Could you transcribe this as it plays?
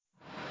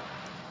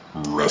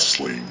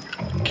Wrestling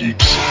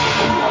Geeks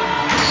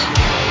Alliance.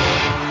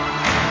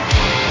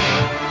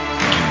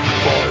 Geek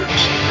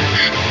Vibes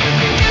Nation.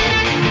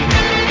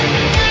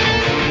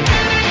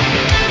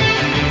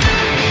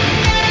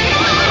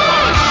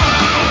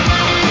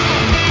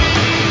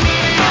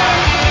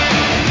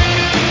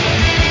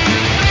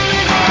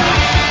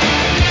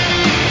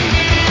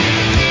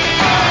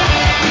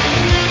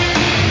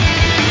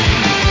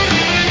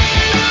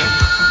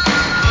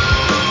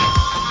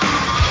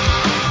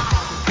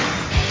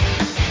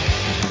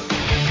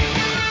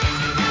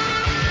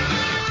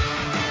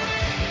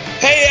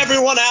 Hey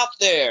everyone out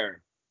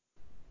there,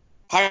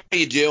 how are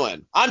you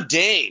doing? I'm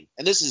Dane,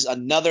 and this is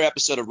another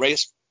episode of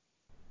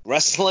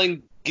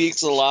Wrestling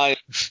Geeks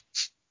Alliance.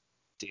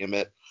 Damn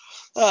it.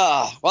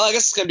 Well, I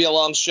guess it's going to be a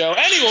long show.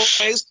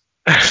 Anyways,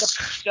 I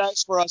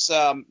apologize for us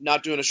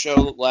not doing a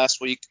show last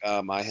week.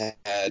 I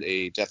had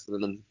a death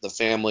in the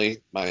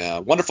family. My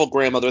wonderful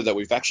grandmother that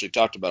we've actually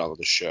talked about on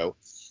the show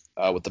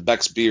with the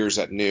Beck's Beers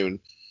at noon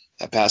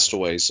had passed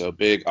away. So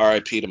big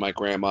RIP to my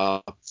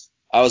grandma.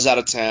 I was out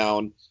of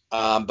town.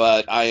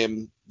 But I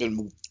am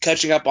been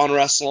catching up on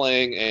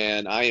wrestling,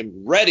 and I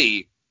am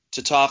ready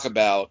to talk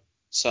about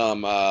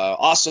some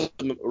awesome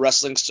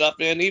wrestling stuff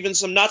and even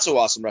some not so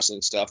awesome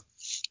wrestling stuff.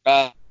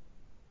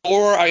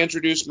 Before I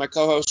introduce my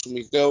co-host, when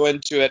we go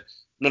into it,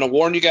 I'm going to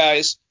warn you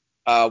guys,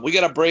 we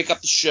got to break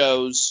up the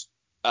shows,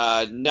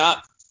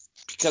 not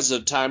because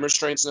of time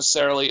restraints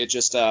necessarily. It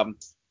just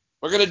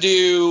we're going to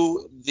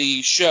do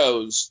the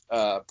shows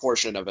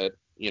portion of it.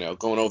 You know,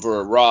 going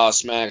over Raw,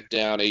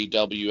 SmackDown,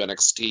 AEW,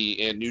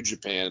 NXT, and New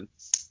Japan.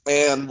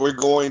 And we're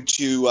going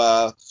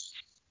to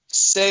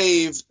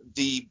save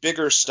the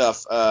bigger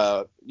stuff,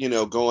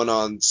 going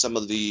on some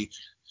of the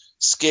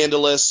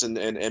scandalous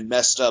and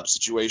messed up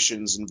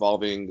situations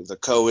involving the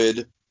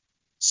COVID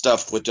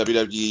stuff with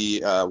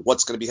WWE,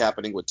 what's going to be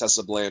happening with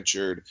Tessa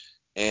Blanchard,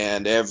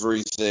 and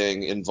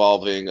everything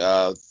involving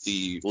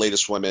the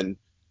latest women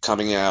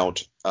coming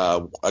out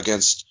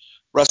against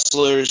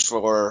wrestlers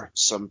for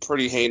some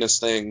pretty heinous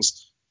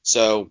things.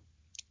 So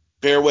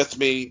bear with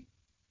me.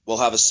 We'll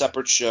have a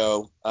separate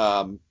show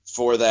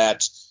for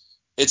that.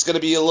 It's going to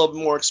be a little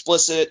bit more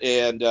explicit,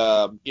 and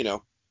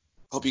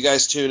hope you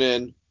guys tune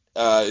in.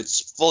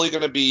 It's fully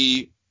going to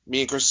be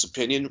me and Chris's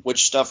opinion.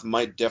 Which stuff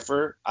might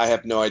differ, I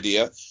have no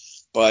idea,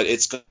 but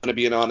it's going to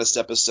be an honest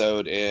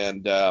episode,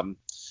 and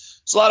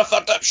it's a lot of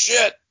fucked up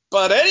shit.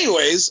 But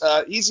anyways,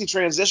 easy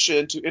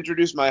transition to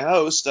introduce my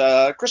host,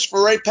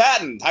 Christopher Ray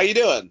Patton. How you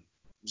doing?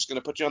 I'm just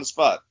going to put you on the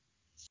spot.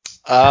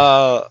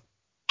 I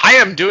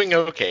am doing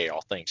okay,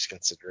 all things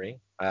considering.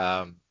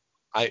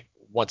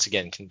 Once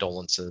again,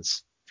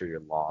 condolences for your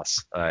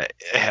loss.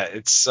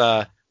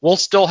 We'll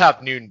still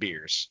have noon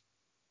beers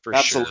for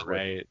Absolutely. sure,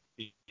 right?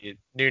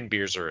 Noon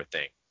beers are a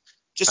thing.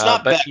 Just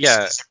not but Bex.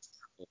 yeah,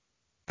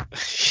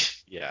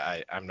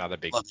 yeah, I'm not a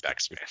big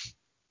Bex fan.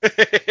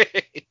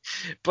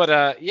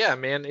 But yeah,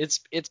 man, it's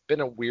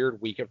been a weird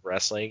week of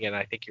wrestling, and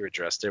I think you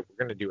addressed it.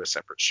 We're gonna do a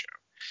separate show,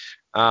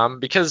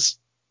 because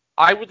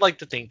I would like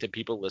to think that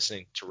people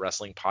listening to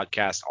wrestling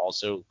podcasts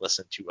also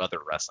listen to other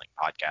wrestling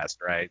podcasts,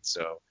 right?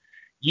 So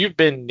you've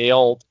been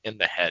nailed in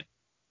the head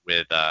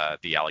with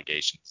the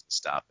allegations and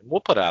stuff, and we'll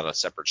put out a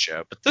separate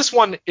show. But this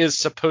one is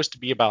supposed to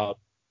be about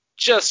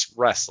just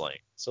wrestling.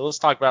 So let's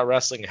talk about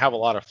wrestling and have a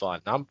lot of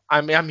fun.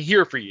 I'm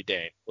here for you,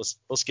 Dane.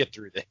 Let's get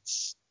through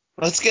this.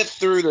 Let's get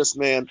through this,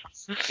 man.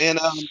 And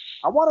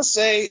I want to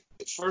say,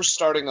 first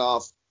starting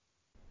off,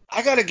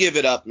 I got to give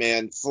it up,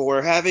 man,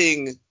 for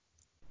having –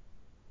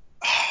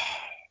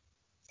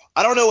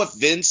 I don't know if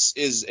Vince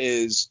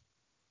is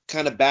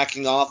kind of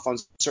backing off on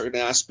certain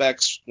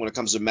aspects when it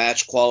comes to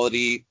match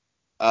quality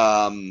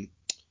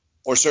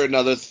or certain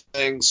other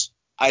things.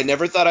 I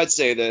never thought I'd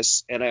say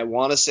this, and I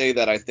want to say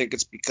that I think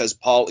it's because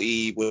Paul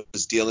E.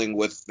 was dealing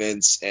with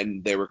Vince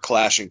and they were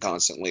clashing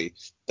constantly.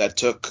 That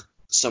took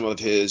some of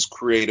his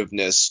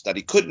creativeness that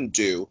he couldn't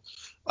do.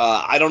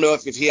 I don't know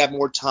if he had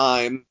more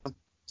time,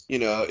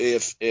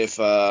 if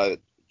Paul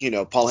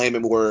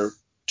Heyman were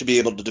to be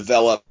able to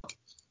develop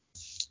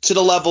to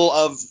the level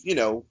of,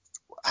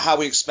 how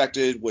we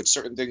expected with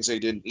certain things they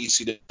did in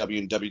ECW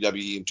and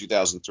WWE in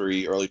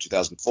 2003, early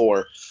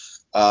 2004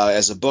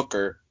 as a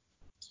booker.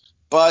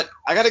 But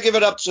I got to give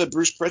it up to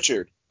Bruce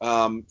Pritchard.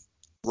 Raw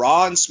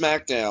and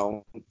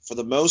SmackDown, for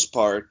the most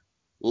part,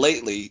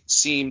 lately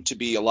seem to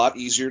be a lot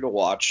easier to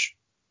watch.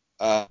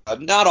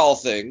 Not all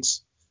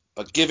things,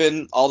 but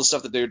given all the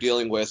stuff that they're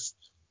dealing with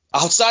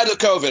outside of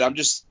COVID, I'm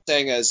just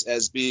saying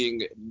as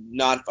being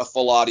not a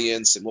full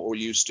audience and what we're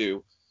used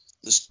to,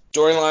 the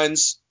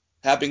storylines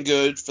have been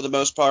good for the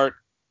most part.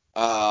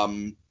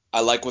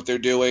 I like what they're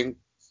doing.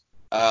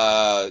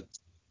 We'll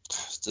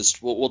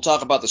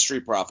talk about the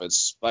Street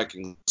Profits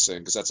Viking thing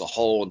because that's a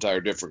whole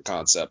entire different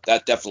concept.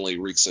 That definitely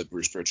reeks of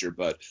Bruce Pritchard,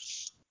 but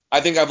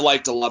I think I've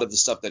liked a lot of the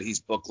stuff that he's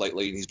booked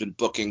lately, and he's been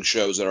booking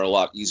shows that are a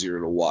lot easier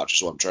to watch,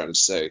 is what I'm trying to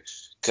say,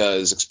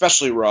 because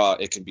especially Raw,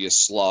 it can be a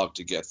slog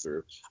to get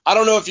through. I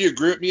don't know if you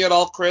agree with me at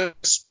all,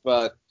 Chris,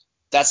 but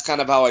that's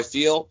kind of how I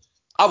feel.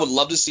 I would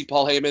love to see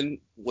Paul Heyman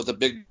with a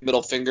big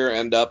middle finger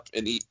end up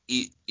in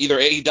either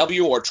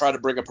AEW or try to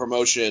bring a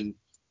promotion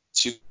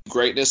to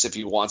greatness if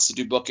he wants to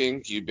do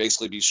booking. He'd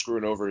basically be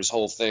screwing over his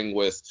whole thing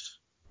with,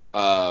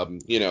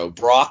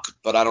 Brock,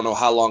 but I don't know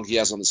how long he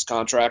has on this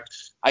contract.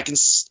 I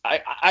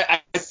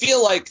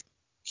feel like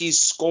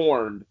he's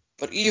scorned,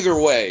 but either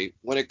way,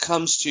 when it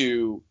comes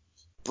to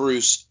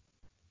Bruce,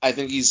 I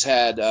think he's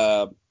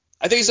done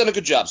a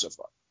good job so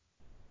far.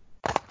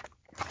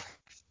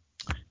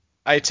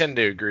 I tend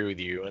to agree with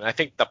you, and I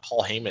think the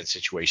Paul Heyman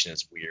situation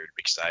is weird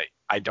because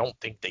I don't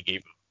think they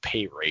gave him a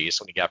pay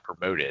raise when he got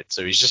promoted,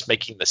 so he's just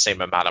making the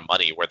same amount of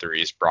money whether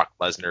he's Brock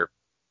Lesnar,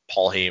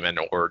 Paul Heyman,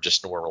 or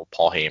just normal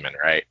Paul Heyman,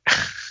 right?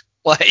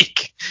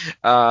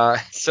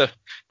 So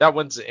that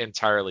one's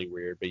entirely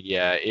weird, but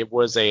yeah, it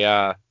was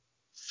a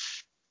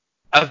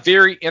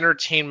very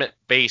entertainment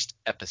based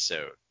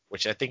episode,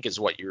 which I think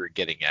is what you were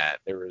getting at.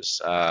 There was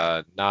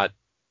not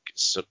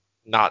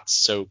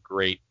so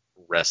great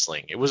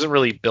wrestling. It wasn't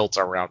really built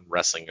around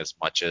wrestling as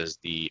much as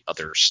the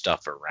other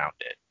stuff around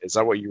it. Is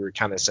that what you were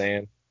kind of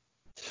saying?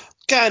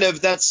 Kind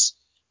of.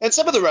 And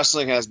some of the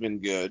wrestling has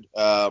been good.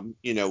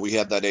 We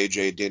had that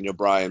AJ Daniel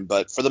Bryan,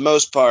 but for the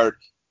most part,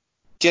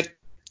 get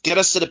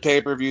us to the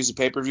pay-per-views. The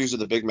pay-per-views are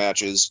the big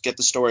matches. Get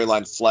the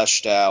storyline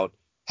fleshed out.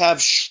 Have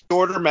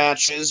shorter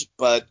matches,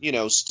 but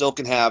still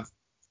can have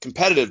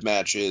competitive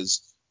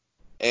matches,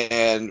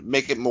 and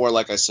make it more,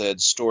 like I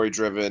said,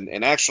 story-driven.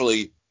 And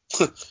actually,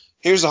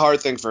 here's a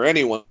hard thing for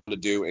anyone to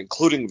do,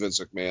 including Vince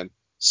McMahon: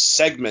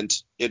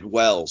 segment it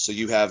well, so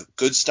you have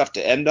good stuff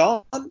to end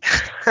on,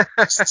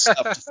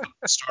 stuff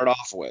to start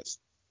off with.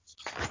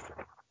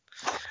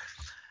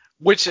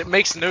 Which it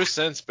makes no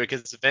sense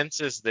because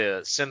Vince is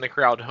the send the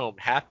crowd home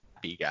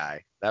happy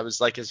guy. That was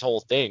like his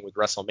whole thing with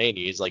WrestleMania.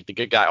 He's like, the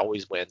good guy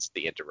always wins at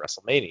the end of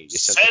WrestleMania. You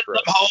send them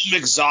home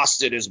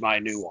exhausted is my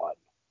new one.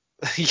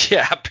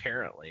 Yeah,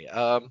 apparently.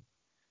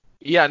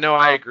 Yeah, no,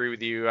 I agree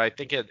with you. I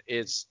think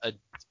it's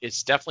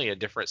definitely a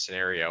different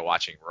scenario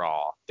watching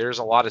Raw. There's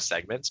a lot of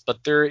segments,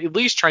 but they're at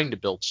least trying to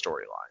build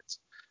storylines.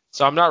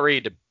 So I'm not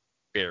ready to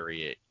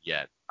bury it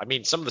yet. I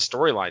mean, some of the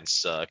storylines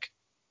suck,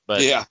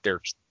 but yeah,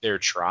 they're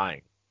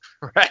trying,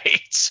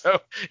 right? So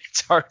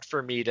it's hard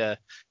for me to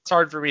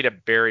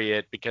bury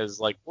it because,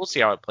 like, we'll see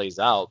how it plays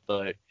out,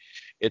 but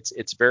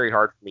it's very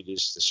hard for me to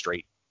just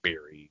straight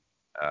bury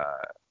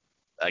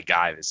a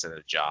guy that's in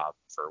a job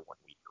for 1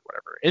 week or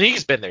whatever. And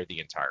he's been there the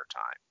entire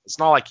time. It's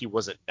not like he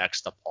wasn't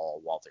next to Paul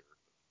while they were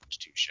doing those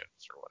 2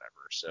 shows or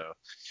whatever. So,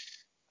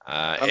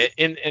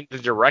 and the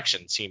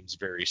direction seems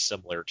very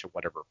similar to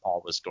whatever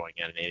Paul was going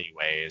in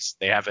anyways.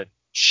 They haven't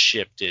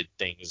shifted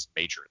things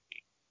majorly.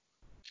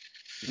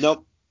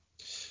 Nope.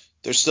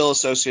 They're still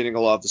associating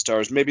a lot of the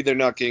stars. Maybe they're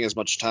not getting as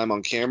much time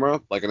on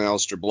camera like an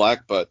Aleister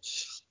Black, but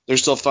they're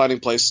still finding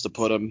places to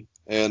put them.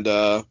 And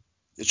it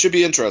should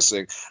be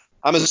interesting.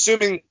 I'm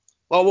assuming...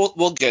 Well,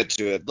 we'll get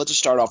to it. Let's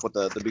just start off with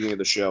the beginning of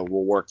the show.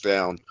 We'll work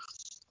down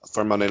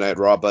for Monday Night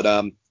Raw. But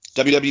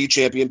WWE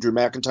Champion Drew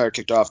McIntyre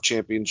kicked off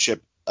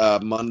Championship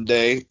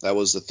Monday. That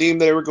was the theme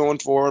they were going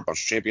for, a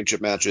bunch of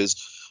championship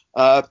matches.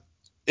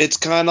 It's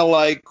kind of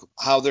like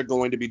how they're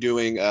going to be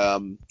doing,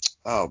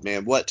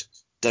 what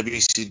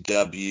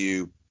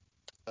WCW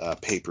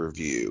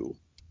pay-per-view.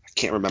 I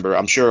can't remember.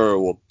 I'm sure it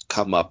will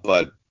come up,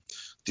 but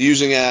they're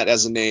using that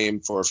as a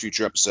name for a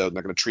future episode, and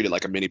they're going to treat it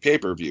like a mini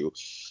pay-per-view.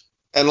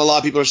 And a lot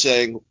of people are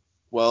saying,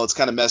 well, it's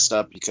kind of messed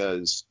up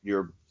because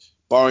you're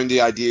borrowing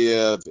the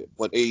idea of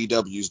what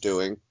AEW is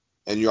doing,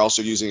 and you're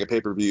also using a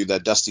pay-per-view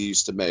that Dusty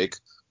used to make.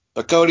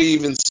 But Cody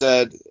even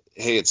said,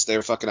 hey, it's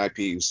their fucking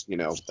IPs.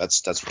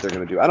 That's what they're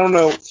going to do. I don't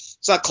know.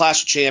 It's not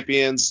Clash of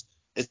Champions.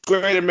 It's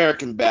Great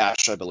American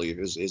Bash, I believe,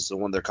 is the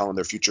one they're calling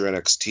their future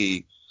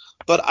NXT.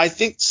 But I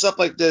think stuff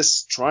like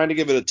this, trying to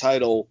give it a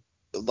title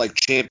like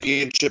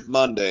Championship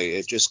Monday,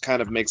 it just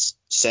kind of makes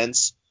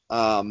sense.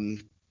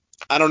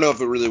 I don't know if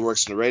it really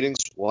works in the ratings.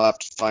 We'll have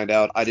to find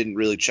out. I didn't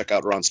really check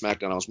out Raw and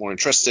SmackDown. I was more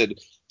interested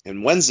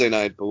in Wednesday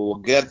night, but we'll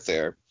get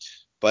there.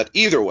 But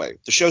either way,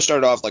 the show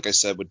started off, like I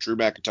said, with Drew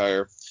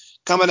McIntyre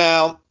coming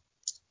out.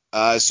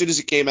 As soon as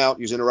he came out,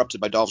 he was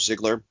interrupted by Dolph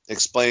Ziggler,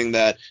 explaining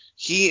that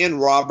he and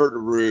Robert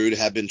Roode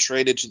had been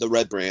traded to the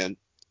Red Brand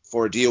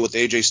for a deal with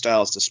AJ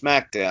Styles to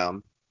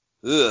SmackDown.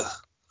 Ugh.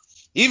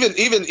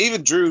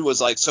 Even Drew was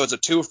like, so it's a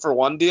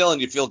 2-for-1 deal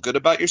and you feel good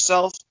about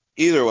yourself?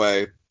 Either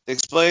way.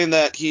 Explained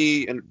that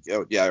I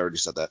already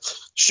said that.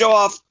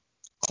 Showoff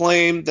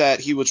claimed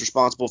that he was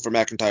responsible for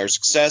McIntyre's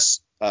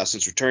success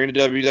since returning to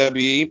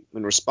WWE.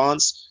 In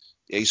response,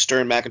 a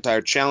stern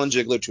McIntyre challenged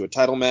Ziggler to a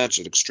title match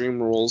at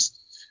Extreme Rules,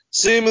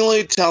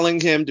 seemingly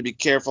telling him to be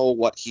careful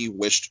what he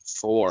wished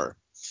for.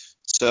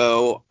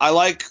 So I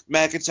like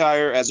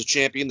McIntyre as a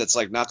champion that's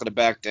like not going to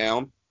back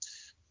down.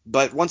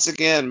 But once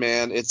again,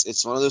 man,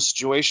 it's one of those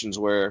situations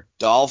where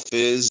Dolph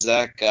is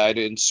that guy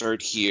to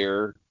insert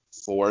here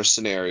for a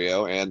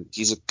scenario, and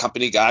he's a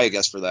company guy, I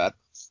guess, for that.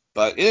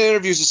 But in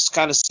interviews, it's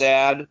kind of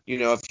sad.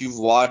 If you've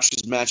watched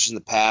his matches in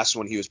the past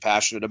when he was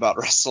passionate about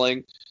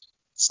wrestling,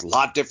 it's a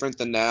lot different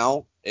than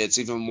now. It's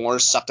even more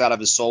sucked out of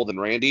his soul than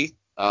Randy,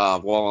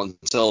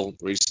 until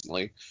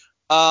recently.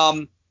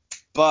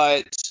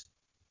 But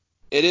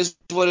it is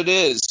what it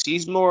is.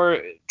 He's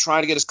more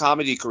trying to get his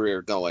comedy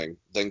career going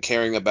than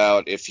caring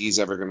about if he's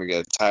ever going to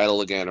get a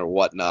title again or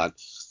whatnot.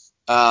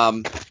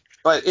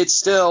 But it's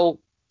still,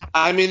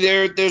 I mean,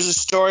 there's a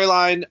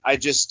storyline.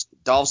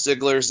 Dolph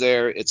Ziggler's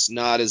there. It's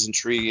not as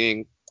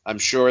intriguing. I'm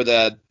sure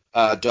that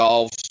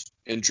Dolph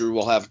and Drew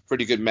will have a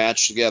pretty good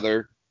match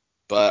together,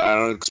 but I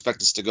don't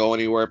expect us to go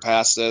anywhere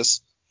past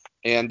this.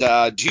 And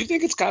do you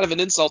think it's kind of an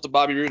insult to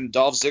Bobby Roode and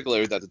Dolph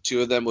Ziggler that the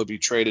two of them would be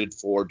traded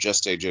for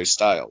just AJ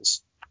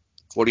Styles?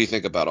 What do you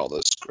think about all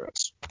this,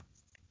 Chris?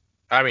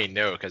 I mean,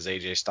 no, because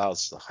AJ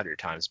Styles is 100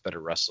 times better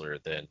wrestler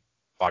than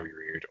Bobby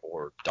Roode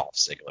or Dolph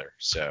Ziggler.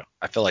 So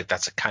I feel like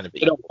that's a kind of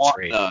an equal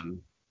trade.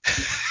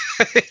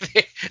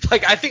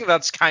 Like, I think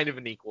that's kind of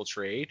an equal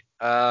trade.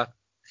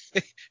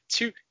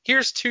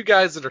 Here's two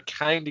guys that are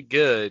kind of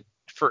good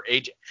for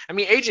AJ. I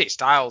mean, AJ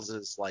Styles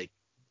is like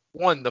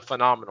the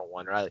phenomenal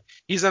one, right?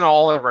 He's in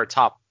all of our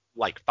top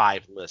like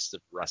 5 lists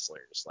of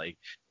wrestlers. Like,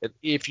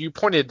 if you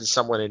pointed to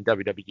someone in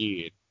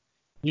WWE,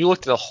 you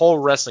looked at the whole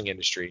wrestling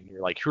industry and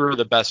you're like, who are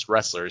the best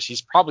wrestlers?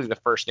 He's probably the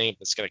first name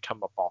that's going to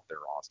come up off their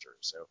roster.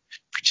 So if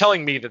you're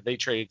telling me that they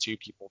traded 2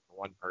 people for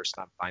 1 person,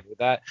 I'm fine with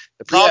that.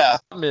 The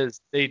problem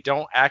is they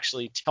don't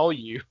actually tell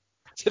you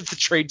that the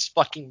trades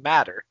fucking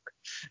matter.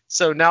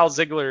 So now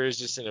Ziggler is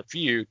just in a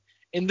feud,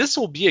 and this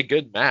will be a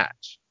good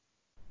match.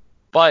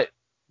 But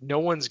no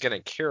one's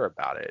going to care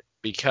about it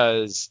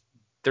because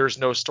there's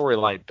no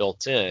storyline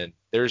built in.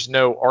 There's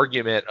no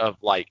argument of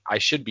like, I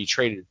should be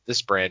traded to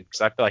this brand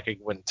because I feel like I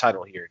can win the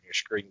title here and you're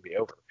screwing me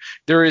over.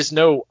 There is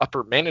no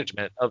upper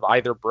management of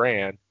either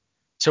brand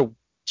to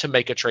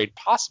make a trade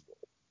possible.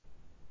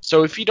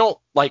 So if you don't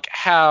like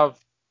have,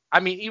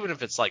 I mean, even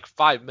if it's like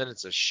 5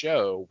 minutes of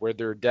show where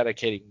they're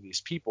dedicating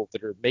these people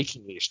that are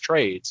making these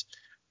trades,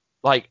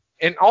 like,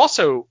 and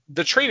also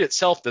the trade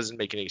itself doesn't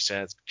make any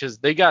sense because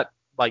they got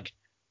like,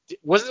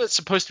 wasn't it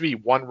supposed to be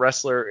 1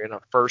 wrestler in a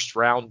first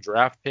round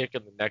draft pick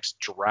in the next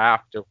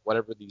draft of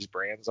whatever these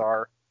brands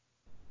are?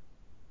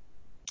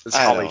 That's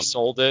how they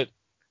sold it.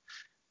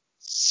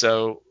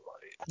 So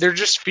they're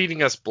just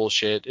feeding us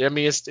bullshit. I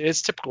mean,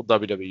 it's typical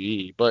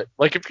WWE, but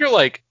like, if you're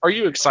like, are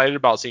you excited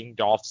about seeing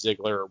Dolph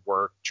Ziggler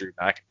work Drew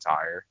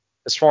McIntyre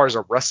as far as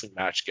a wrestling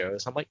match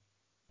goes? I'm like,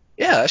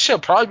 yeah, that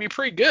should probably be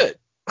pretty good.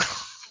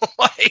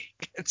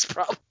 Like, it's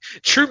probably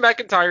Drew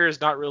McIntyre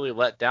is not really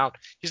let down.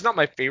 He's not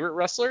my favorite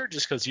wrestler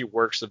just because he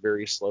works a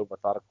very slow,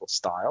 methodical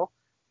style,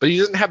 but he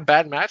doesn't have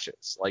bad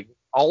matches. Like,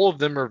 all of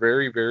them are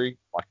very, very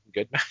fucking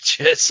good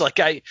matches.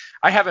 Like, I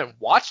haven't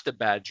watched a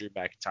bad Drew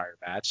McIntyre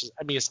match.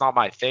 I mean, it's not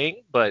my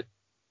thing, but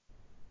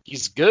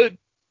he's good.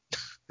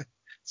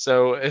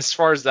 So as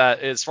far as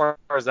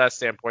that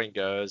standpoint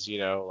goes, you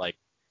know, like,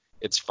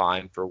 it's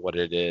fine for what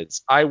it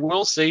is. I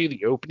will say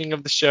the opening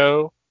of the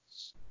show,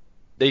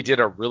 they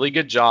did a really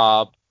good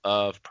job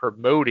of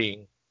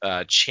promoting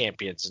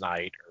Champions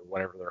Night or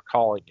whatever they're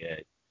calling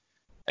it,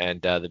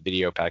 and the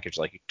video package,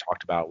 like you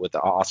talked about with the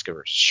Asuka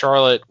versus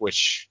Charlotte,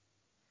 which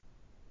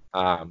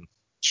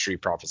Street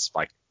Profits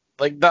like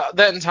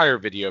the entire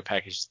video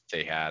package that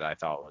they had, I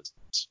thought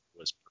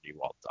was pretty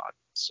well done.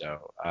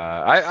 So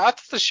I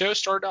thought the show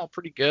started out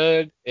pretty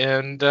good,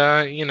 and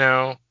you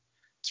know,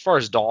 as far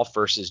as Dolph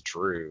versus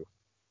Drew,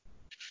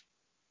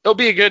 it'll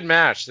be a good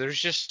match.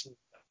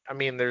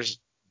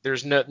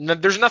 There's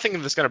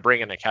nothing that's going to bring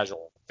in a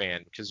casual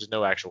fan because there's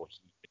no actual heat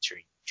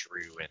between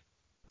Drew and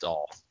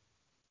Dolph,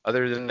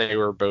 other than they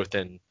were both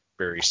in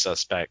very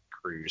suspect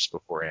crews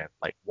beforehand,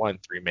 like 1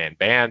 3-man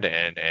band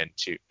and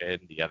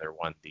the other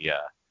one the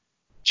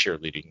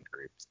cheerleading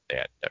group they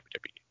had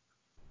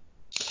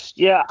WWE.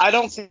 Yeah, I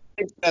don't think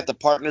that the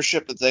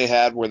partnership that they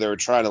had where they were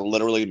trying to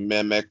literally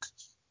mimic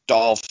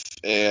Dolph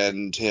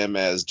and him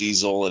as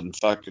Diesel and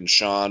fucking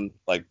Shawn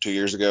like 2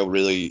 years ago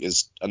really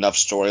is enough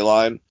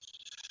storyline.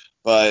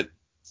 But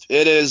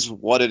it is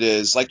what it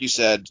is. Like you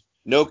said,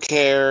 no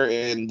care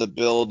in the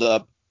build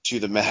up to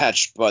the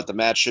match, but the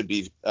match should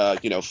be,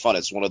 fun.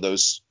 It's one of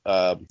those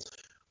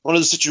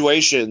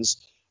situations.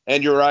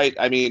 And you're right.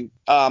 I mean,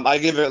 I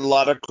give it a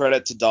lot of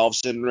credit to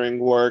Dolph's in-ring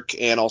work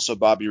and also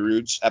Bobby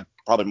Roode's,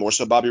 probably more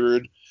so Bobby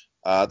Roode.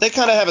 They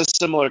kind of have a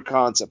similar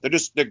concept.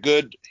 They're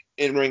good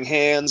in-ring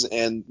hands,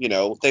 and you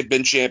know they've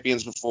been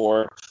champions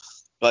before.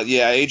 But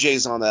yeah,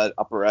 AJ's on that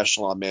upper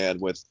echelon, man,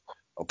 with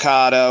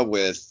Okada,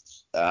 with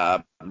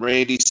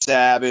Randy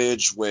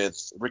Savage, with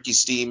Ricky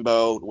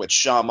Steamboat, with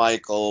Shawn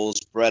Michaels,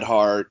 Bret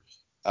Hart,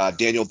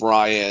 Daniel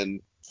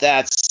Bryan.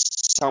 That's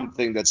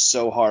something that's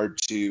so hard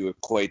to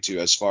equate to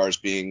as far as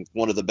being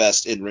one of the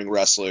best in-ring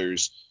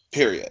wrestlers,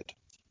 period.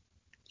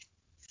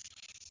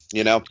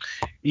 You know?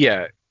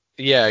 Yeah,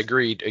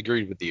 agreed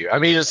with you. I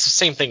mean, it's the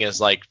same thing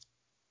as like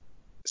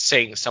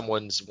saying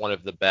someone's one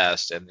of the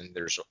best, and then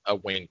there's a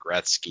Wayne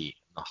Gretzky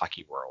in the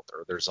hockey world,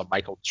 or there's a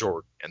Michael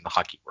Jordan in the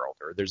hockey world,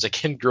 or there's a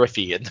Ken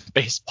Griffey in the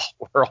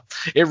baseball world.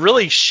 It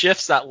really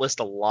shifts that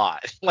list a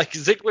lot. Like,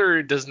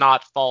 Ziggler does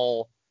not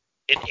fall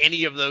in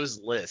any of those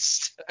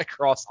lists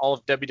across all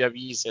of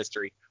WWE's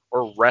history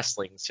or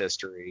wrestling's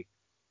history.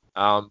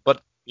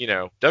 But you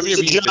know,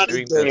 WWE's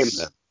been doing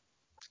this.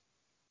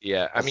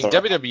 Yeah, I mean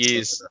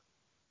WWE's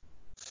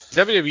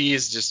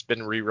just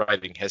been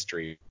rewriting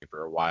history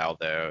for a while,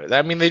 though.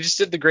 I mean, they just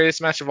did the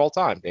greatest match of all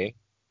time, Dane.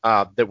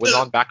 That was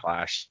on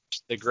Backlash,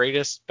 the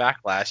greatest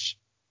Backlash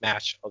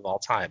match of all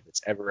time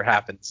that's ever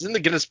happened. It's in the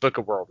Guinness Book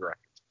of World Records.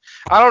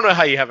 I don't know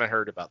how you haven't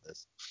heard about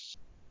this.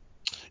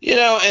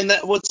 And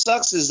what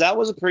sucks is that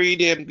was a pretty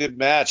damn good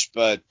match,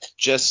 but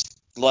just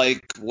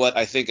like what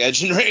I think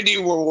Edge and Randy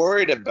were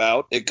worried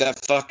about, it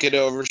got fucking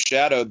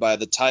overshadowed by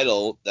the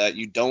title that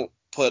you don't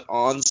put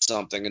on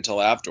something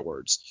until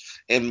afterwards.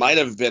 It might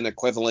have been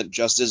equivalent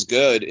just as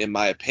good, in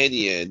my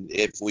opinion,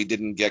 if we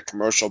didn't get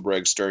commercial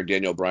breaks during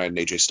Daniel Bryan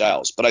and AJ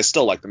Styles. But I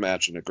still like the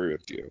match and agree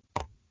with you.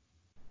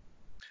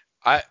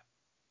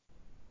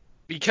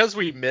 Because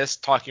we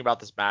missed talking about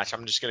this match,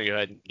 I'm just going to go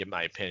ahead and give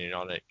my opinion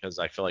on it because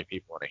I feel like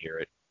people want to hear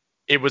it.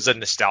 It was a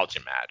nostalgia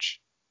match.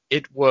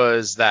 It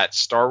was that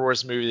Star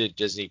Wars movie that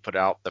Disney put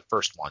out, the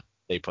first one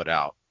they put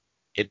out.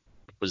 It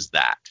was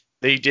that.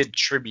 They did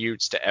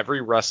tributes to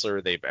every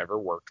wrestler they've ever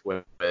worked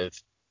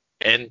with,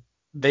 and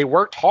they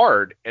worked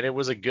hard, and it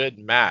was a good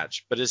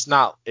match, but it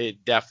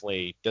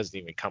definitely doesn't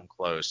even come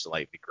close to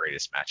like the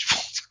greatest match of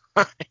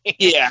all time.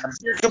 Yeah, if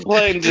you're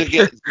complaining to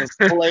get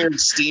Flair and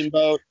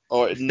Steamboat,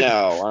 or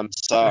no, I'm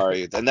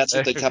sorry. And that's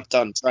what they kept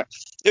on trying.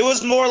 It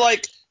was more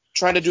like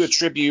trying to do a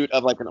tribute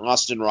of like an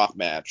Austin Rock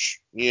match,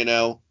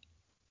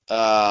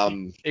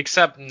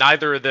 Except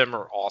neither of them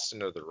are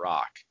Austin or The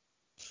Rock.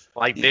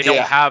 Like, they don't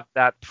have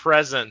that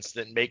presence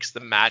that makes the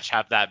match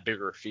have that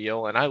bigger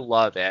feel. And I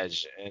love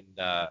Edge, and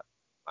I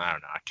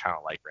don't know, I kind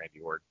of like Randy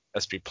Orton,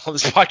 as people on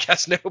this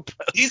podcast know. But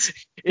he's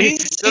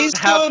doing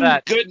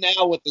good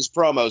now with his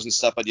promos and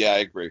stuff. But yeah, I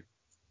agree.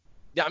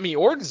 Yeah, I mean,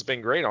 Orton's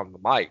been great on the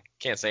mic.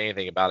 Can't say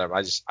anything about him.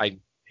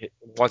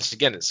 Once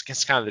again, it's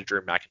kind of the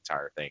Drew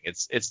McIntyre thing.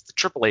 It's the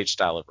Triple H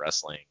style of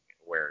wrestling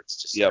where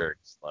it's just very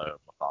slow,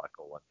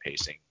 methodical, and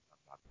pacing. I'm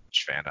not a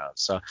huge fan of.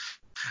 So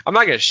I'm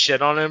not gonna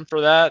shit on him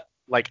for that.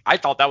 Like, I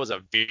thought that was a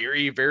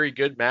very, very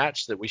good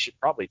match that we should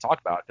probably talk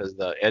about because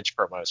the Edge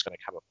promo is going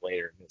to come up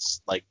later, and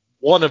it's like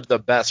one of the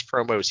best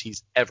promos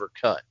he's ever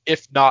cut,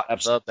 if not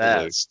the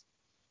best.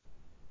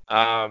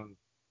 But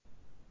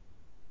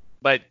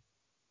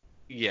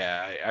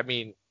yeah, I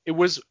mean, it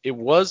was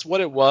what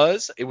it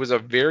was. It was a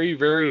very,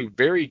 very,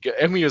 very good.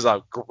 I mean, it was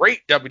a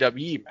great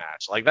WWE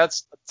match. Like,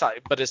 but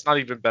it's not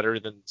even better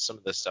than some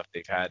of the stuff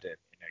they've had in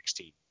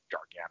NXT,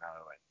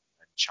 Gargano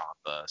and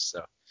Ciampa.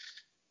 So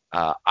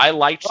I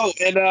liked. Oh,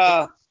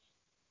 and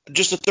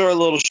just to throw a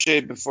little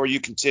shade before you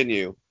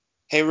continue.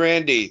 Hey,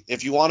 Randy,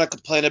 if you want to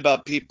complain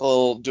about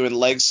people doing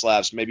leg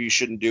slaps, maybe you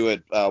shouldn't do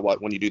it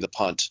when you do the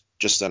punt.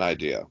 Just an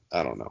idea.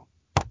 I don't know.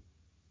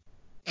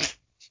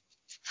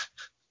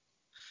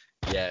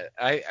 Yeah,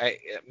 I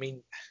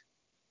mean,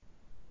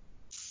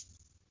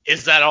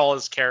 is that all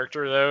his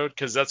character, though?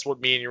 Because that's what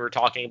me and you were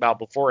talking about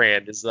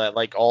beforehand. Is that,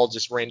 like, all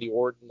just Randy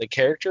Orton the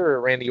character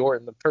or Randy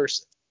Orton the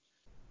person?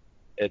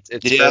 It's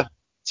hard to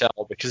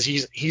tell because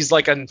he's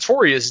like a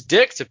notorious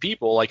dick to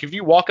people. Like, if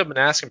you walk up and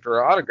ask him for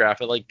an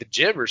autograph at like the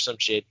gym or some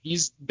shit,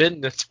 he's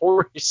been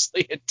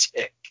notoriously a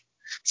dick.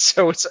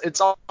 So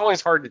it's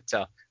always hard to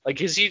tell.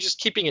 Like, is he just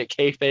keeping it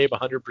kayfabe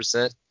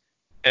 100%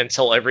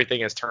 until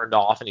everything is turned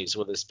off and he's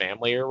with his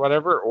family or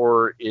whatever,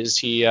 or is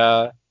he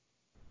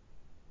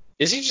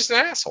just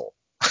an asshole?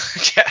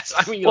 Yes,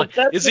 I mean, like,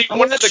 is he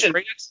one of the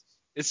greatest?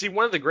 Is he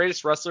one of the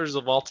greatest wrestlers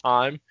of all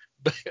time,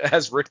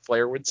 as Ric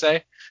Flair would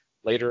say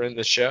later in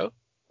the show?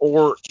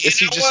 Or is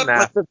he just an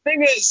asshole? The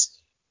thing is,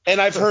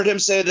 and I've heard him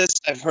say this,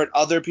 I've heard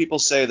other people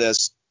say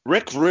this,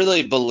 Rick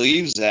really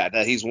believes that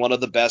he's one of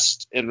the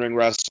best in-ring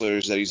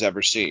wrestlers that he's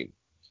ever seen.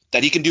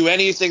 That he can do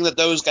anything that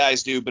those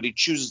guys do, but he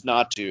chooses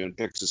not to and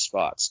picks his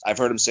spots. I've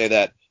heard him say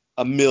that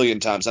a million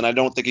times, and I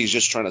don't think he's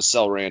just trying to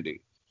sell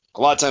Randy. A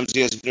lot of times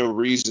he has no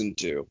reason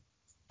to.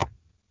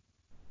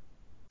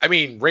 I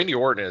mean, Randy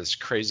Orton is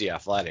crazy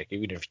athletic,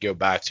 even if you go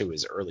back to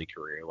his early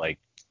career. Like,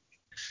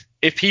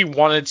 if he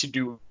wanted to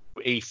do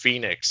a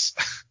Phoenix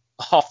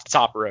off the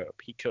top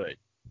rope, he could.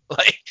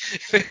 Like,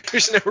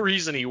 there's no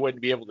reason he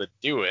wouldn't be able to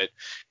do it.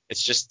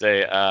 It's just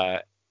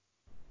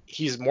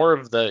he's more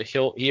of the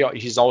heel.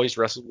 He's always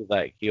wrestled with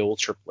that heel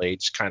Triple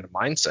H kind of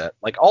mindset,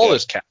 like all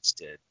those cats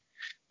did.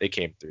 They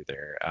came through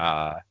there.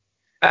 I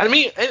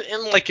mean,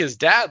 and like his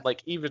dad,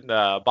 like even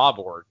Bob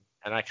Orton,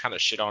 and I kind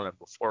of shit on him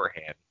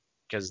beforehand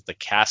because the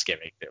cast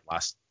gimmick that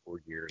lasted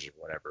 4 years or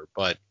whatever.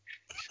 But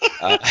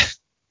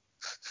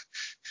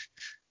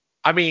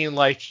I mean,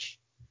 like,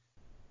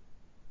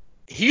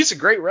 he's a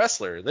great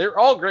wrestler. They're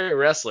all great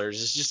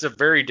wrestlers. It's just a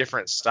very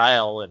different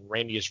style, and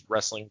Randy is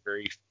wrestling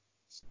very.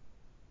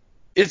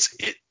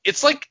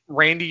 It's like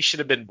Randy should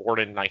have been born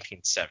in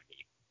 1970,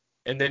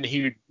 and then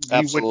he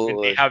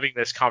wouldn't be having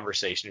this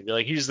conversation. He'd be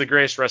like, he's the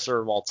greatest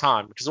wrestler of all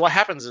time. Because what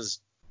happens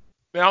is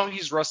now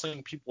he's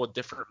wrestling people with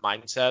different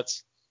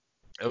mindsets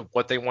of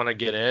what they want to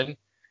get in,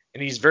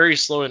 and he's very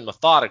slow and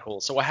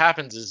methodical. So what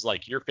happens is,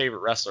 like, your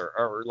favorite wrestler,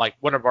 or like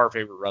one of our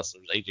favorite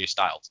wrestlers, AJ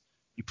Styles.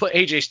 You put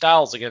AJ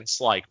Styles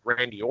against like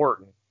Randy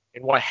Orton,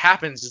 and what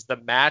happens is the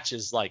match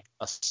is like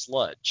a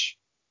sludge.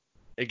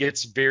 It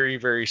gets very,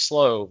 very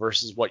slow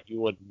versus what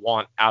you would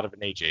want out of an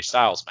AJ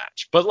Styles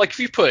match. But like if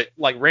you put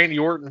like Randy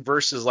Orton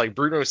versus like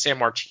Bruno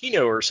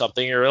Sammartino or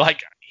something, or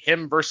like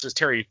him versus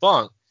Terry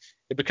Funk,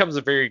 it becomes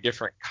a very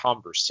different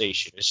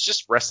conversation. It's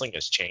just wrestling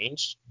has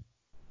changed.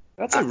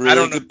 That's a I really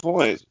don't know. good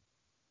point.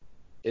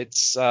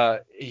 It's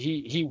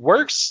he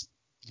works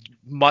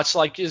much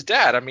like his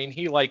dad. I mean,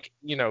 he like,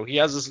 you know, he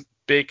has this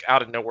big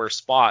out of nowhere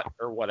spot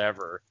or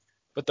whatever,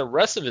 but the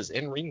rest of his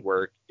in-ring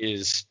work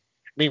is,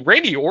 I mean,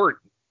 Randy Orton,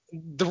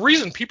 the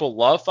reason people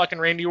love fucking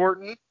Randy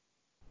Orton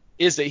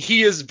is that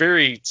he is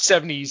very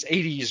 70s,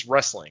 80s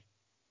wrestling.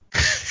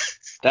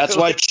 That's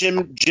why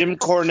Jim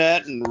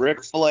Cornette and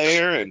Ric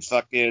Flair and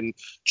fucking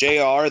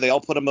JR, they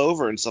all put him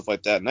over and stuff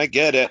like that. And I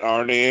get it.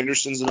 Arn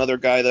Anderson's another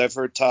guy that I've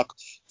heard talk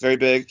very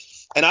big.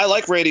 And I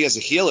like Randy as a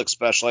heel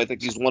especially. I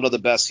think he's one of the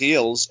best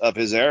heels of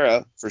his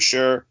era for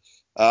sure.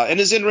 And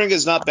his in-ring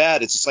is not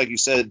bad. It's just like you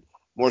said,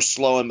 more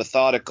slow and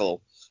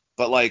methodical.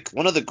 But like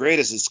one of the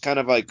greatest, it's kind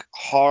of like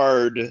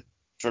hard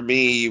for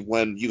me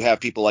when you have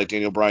people like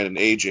Daniel Bryan and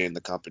AJ in the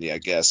company, I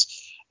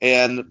guess.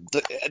 And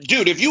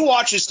dude, if you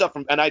watch his stuff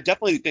and I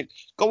definitely think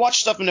go watch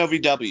stuff in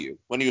OVW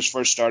when he was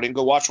first starting.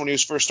 Go watch when he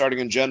was first starting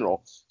in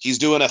general. He's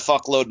doing a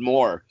fuckload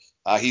more.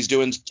 He's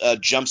doing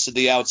jumps to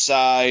the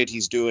outside.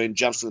 He's doing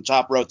jumps from the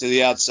top rope to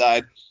the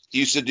outside. He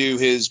used to do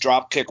his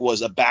drop kick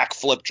was a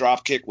backflip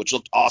drop kick, which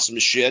looked awesome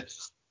as shit.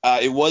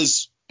 It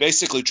was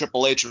basically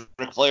Triple H and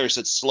Ric Flair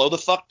said, slow the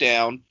fuck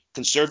down,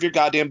 conserve your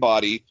goddamn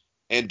body,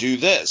 and do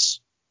this.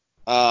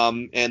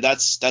 And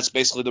that's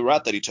basically the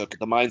route that he took,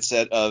 the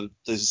mindset of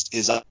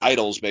his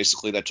idols,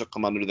 basically, that took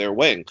him under their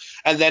wing.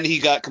 And then he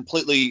got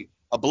completely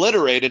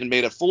obliterated and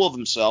made a fool of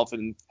himself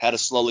and had to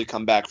slowly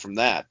come back from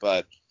that.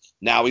 But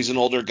now he's an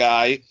older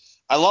guy.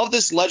 I love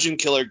this Legend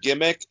Killer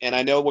gimmick, and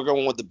I know we're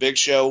going with the Big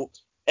Show.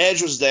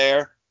 Edge was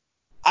there.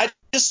 I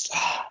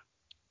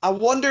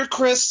wonder,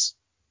 Chris,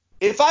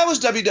 if I was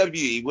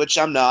WWE, which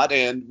I'm not,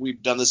 and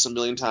we've done this a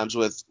million times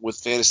with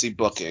fantasy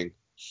booking,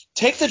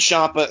 take the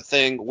Ciampa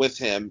thing with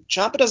him.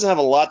 Ciampa doesn't have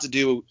a lot to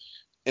do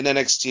in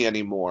NXT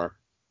anymore.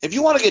 If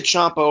you want to get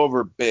Ciampa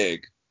over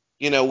big,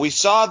 you know, we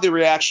saw the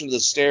reaction to the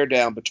stare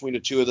down between the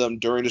two of them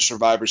during the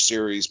Survivor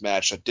Series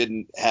match that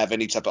didn't have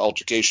any type of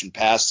altercation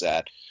past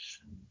that.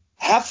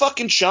 Have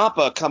fucking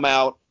Ciampa come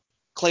out,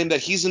 claim that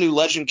he's a new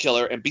Legend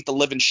Killer, and beat the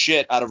living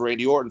shit out of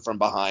Randy Orton from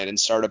behind and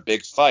start a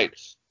big fight.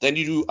 Then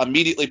you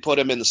immediately put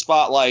him in the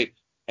spotlight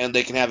and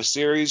they can have a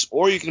series,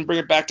 or you can bring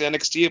it back to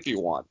NXT if you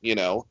want, you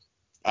know.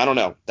 I don't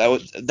know.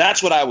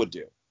 That's what I would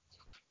do.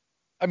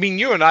 I mean,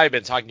 you and I have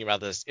been talking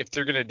about this. If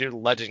they're going to do the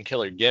Legend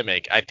Killer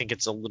gimmick, I think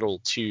it's a little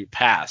too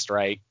past,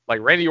 right? Like,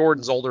 Randy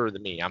Orton's older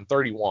than me. I'm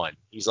 31.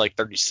 He's like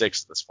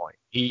 36 at this point.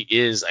 He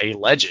is a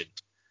legend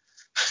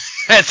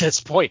at this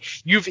point.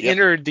 You've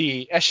entered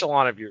the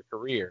echelon of your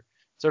career.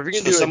 So if you're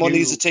going to do someone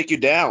needs to take you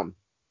down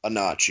a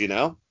notch, you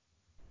know?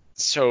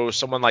 So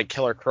someone like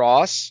Killer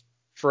Cross,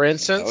 for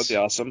instance. That would be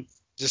awesome.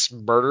 Just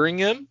murdering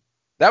him,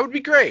 that would be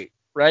great,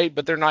 right?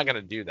 But they're not going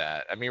to do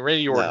that. I mean,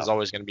 Randy Orton's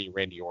always going to be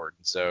Randy Orton.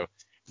 So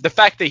the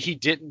fact that he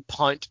didn't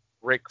punt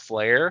Ric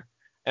Flair,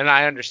 and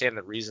I understand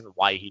the reason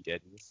why he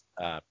didn't,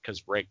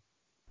 because Rick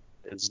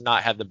does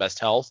not have the best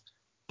health,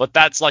 but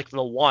that's like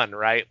the one,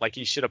 right? Like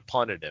he should have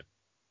punted him.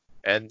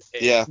 And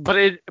but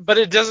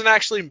it doesn't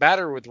actually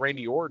matter with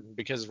Randy Orton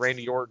because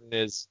Randy Orton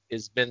has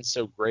been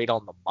so great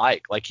on the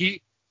mic. Like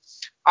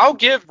I'll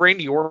give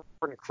Randy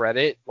Orton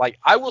credit. Like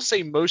I will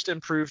say most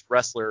improved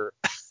wrestler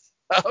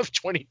of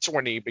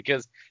 2020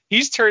 because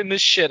he's turned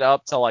this shit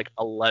up to like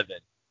 11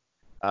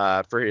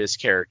 for his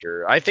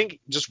character. I think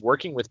just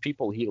working with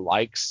people he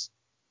likes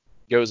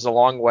goes a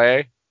long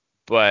way,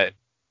 but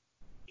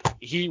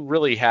he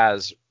really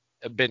has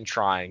been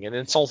trying and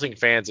insulting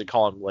fans and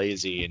call him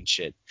lazy and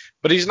shit.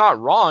 But he's not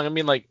wrong. I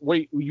mean, like,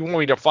 wait, you want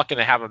me to fucking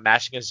have a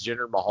match against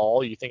Jinder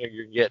Mahal? You think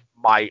you're gonna get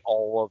my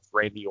all of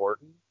Randy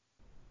Orton?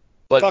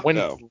 But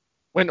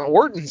when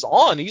Orton's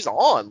on, he's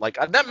on. Like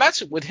that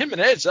match with him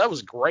and Edge, that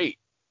was great.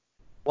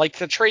 Like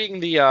the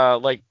trading the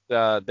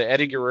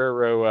Eddie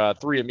Guerrero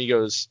Three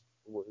Amigos.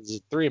 Was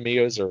it Three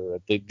Amigos or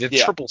they did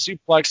triple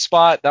suplex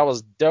spot? That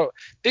was dope.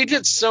 They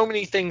did so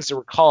many things that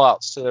were call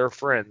outs to their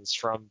friends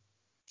from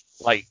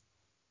like,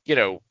 you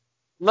know,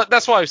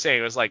 that's why I was saying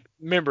it was like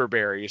member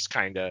berries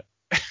kind of.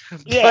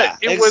 Yeah,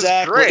 but it was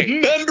great.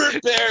 Member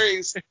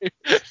berries.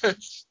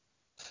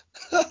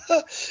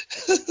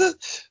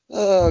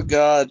 Oh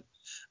God.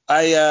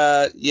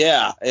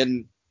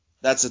 And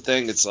that's the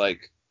thing. It's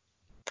like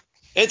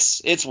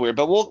it's weird,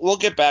 but we'll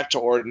get back to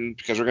Orton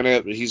because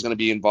he's gonna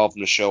be involved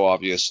in the show,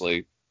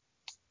 obviously.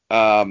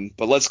 But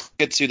let's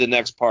get to the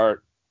next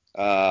part.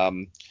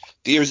 The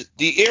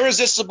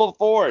Irresistible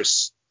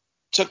Force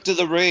took to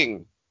the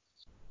ring,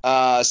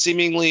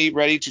 seemingly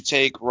ready to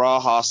take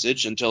Raw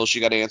hostage until she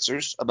got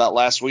answers about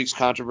last week's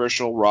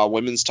controversial Raw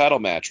Women's title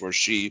match, where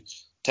she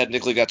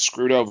technically got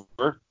screwed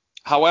over.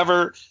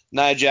 However,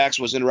 Nia Jax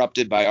was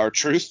interrupted by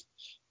R-Truth,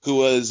 who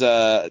was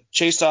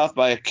chased off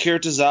by Akira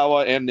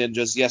Tozawa and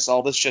ninjas. Yes,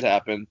 all this shit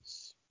happened.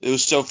 It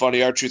was so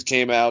funny. R-Truth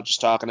came out just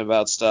talking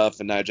about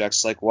stuff, and Nia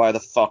Jax's like, why the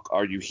fuck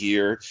are you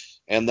here?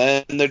 And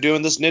then they're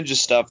doing this ninja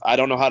stuff. I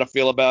don't know how to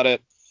feel about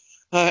it.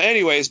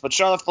 Anyways, but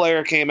Charlotte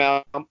Flair came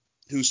out,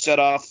 who set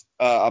off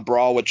a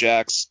brawl with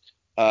Jax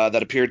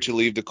that appeared to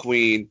leave the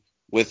Queen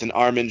with an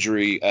arm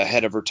injury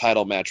ahead of her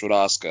title match with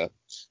Asuka.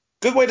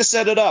 Good way to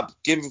set it up.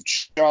 Give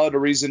Charlotte a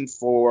reason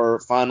for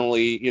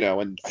finally,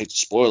 and I hate to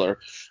spoiler,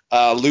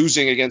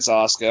 losing against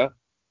Asuka.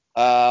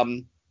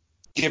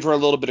 Give her a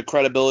little bit of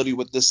credibility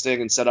with this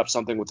thing and set up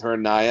something with her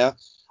and Nia.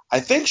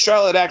 I think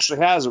Charlotte actually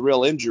has a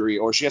real injury,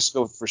 or she has to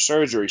go for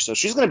surgery, so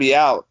she's going to be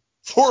out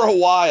for a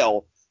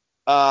while,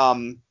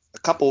 a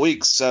couple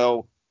weeks.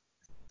 So,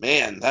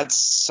 man, that's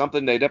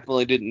something they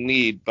definitely didn't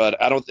need. But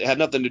it had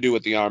nothing to do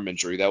with the arm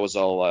injury. That was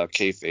all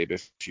kayfabe,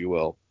 if you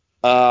will.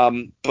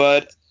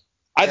 But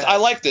I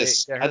like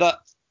this. I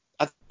thought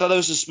it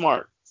was just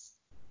smart.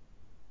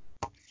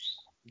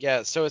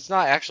 Yeah, so it's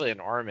not actually an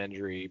arm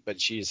injury, but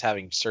she's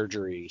having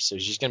surgery, so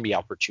she's going to be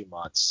out for 2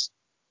 months,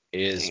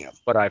 is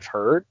what I've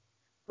heard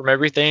from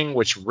everything,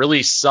 which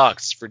really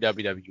sucks for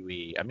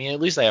WWE. I mean,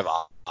 at least they have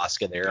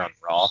Asuka there on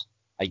Raw,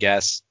 I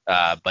guess.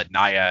 But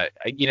Nia,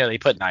 they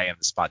put Nia in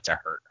the spot to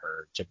hurt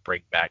her, to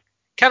bring back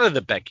kind of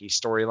the Becky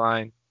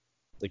storyline.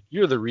 Like,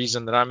 you're the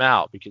reason that I'm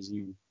out because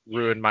you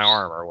ruined my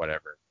arm or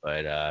whatever.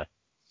 But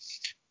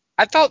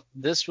I thought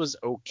this was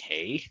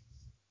okay.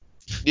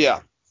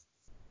 Yeah.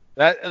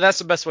 That's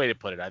the best way to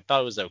put it. I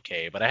thought it was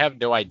okay, but I have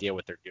no idea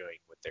what they're doing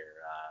with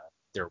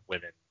their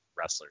women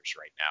wrestlers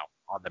right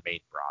now on the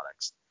main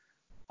products.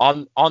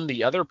 On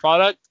the other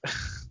product,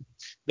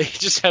 they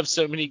just have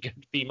so many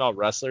good female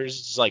wrestlers.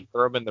 Just like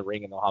throw them in the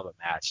ring and they'll have a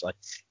match. Like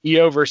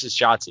Io versus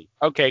Shotzi.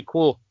 Okay,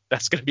 cool.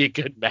 That's gonna be a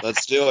good match.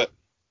 Let's do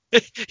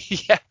it.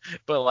 Yeah,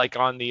 but like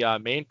on the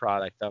main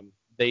product,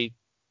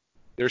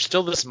 there's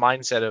still this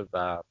mindset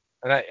of,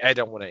 and I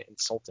don't want to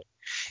insult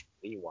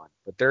anyone,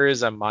 but there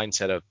is a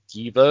mindset of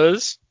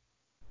divas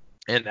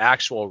and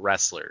actual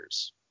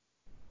wrestlers.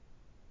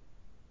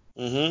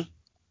 Mm-hmm.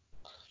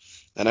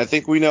 And I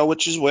think we know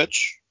which is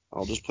which.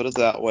 I'll just put it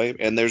that way.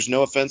 And there's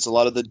no offense. A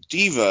lot of the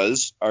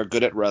divas are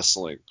good at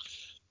wrestling.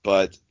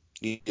 But,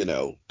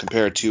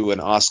 compared to an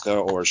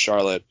Asuka or a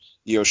Charlotte,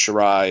 Io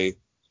Shirai,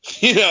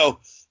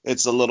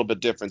 it's a little bit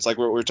different. It's like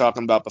what we were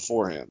talking about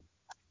beforehand.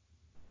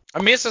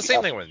 I mean, it's the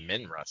same thing with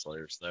men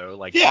wrestlers, though.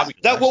 Like, yeah,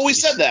 Bobby we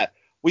said that.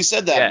 We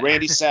said that. Yeah.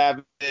 Randy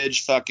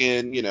Savage,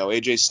 fucking,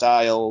 AJ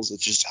Styles.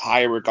 It's just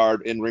high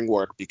regard in ring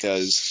work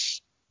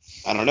because,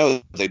 I don't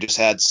know, they just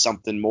had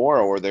something more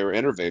or they were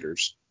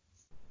innovators.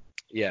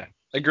 Yeah,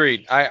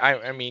 agreed.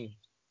 I mean,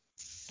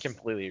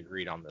 completely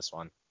agreed on this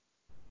one.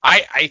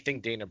 I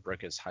think Dana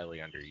Brooke is highly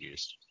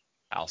underused.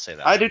 I'll say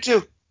that. I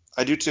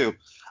do too.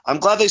 I'm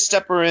glad they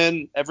step her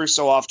in every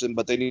so often,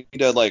 but they need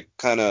to,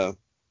 kind of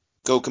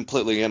go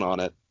completely in on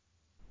it.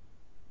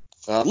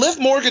 Liv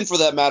Morgan, for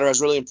that matter,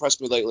 has really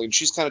impressed me lately, and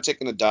she's kind of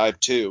taken a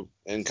dive too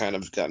and kind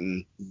of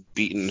gotten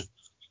beaten.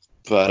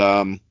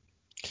 But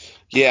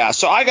yeah.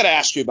 So I got to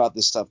ask you about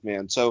this stuff,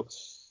 man. So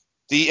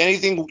the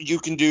anything you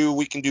can do,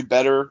 we can do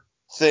better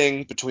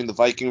thing between the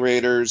Viking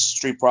Raiders,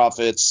 Street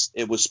Profits.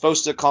 It was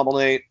supposed to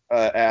culminate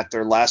at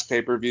their last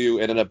pay-per-view.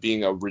 Ended up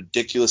being a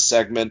ridiculous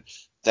segment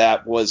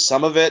that was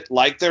some of it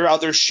like their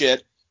other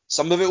shit.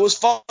 Some of it was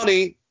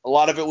funny. A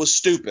lot of it was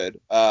stupid,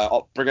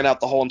 bringing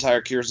out the whole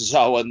entire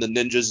Kirisawa and the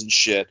ninjas and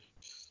shit.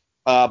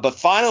 But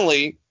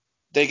finally,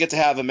 they get to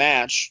have a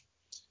match,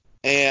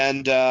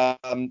 and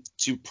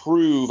to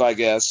prove, I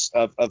guess,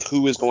 of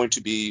who is going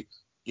to be,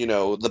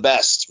 the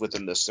best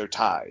within this. They're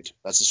tied.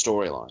 That's the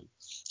storyline.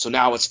 So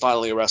now it's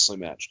finally a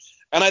wrestling match.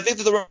 And I think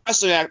that the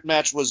wrestling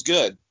match was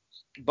good.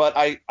 But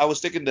I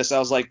was thinking this. I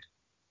was like,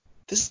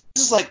 this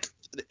is like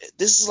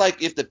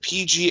if the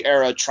PG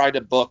era tried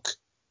to book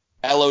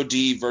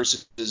LOD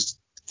versus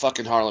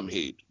fucking Harlem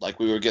Heat. Like,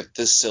 we would get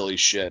this silly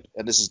shit.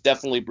 And this is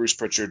definitely Bruce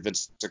Pritchard,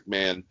 Vince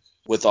McMahon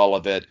with all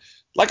of it.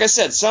 Like I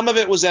said, some of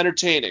it was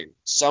entertaining.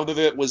 Some of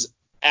it was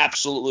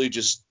absolutely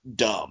just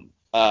dumb.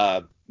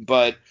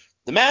 But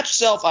the match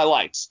itself, I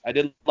liked. I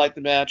did like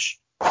the match.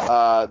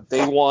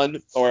 They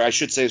won, or I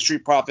should say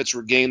Street Profits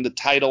regained the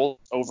title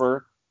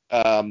over.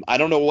 I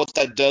don't know what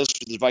that does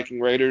for the Viking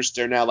Raiders.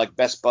 They're now like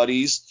best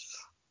buddies.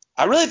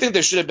 I really think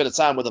there should have been a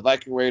time where the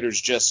Viking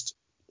Raiders just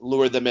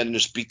lured them in and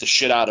just beat the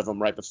shit out of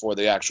them right before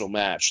the actual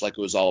match, like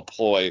it was all a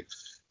ploy.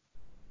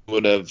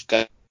 Would have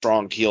got a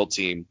strong heel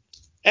team.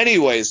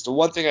 Anyways, the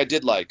one thing I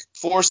did like,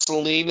 for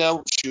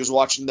Selena, she was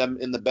watching them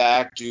in the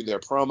back do their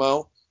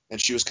promo,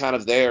 and she was kind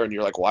of there, and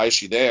you're like, why is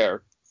she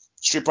there?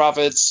 Street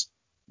Profits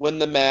win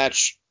the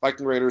match,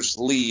 Viking Raiders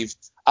leave.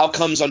 Out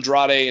comes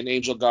Andrade and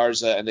Angel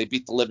Garza, and they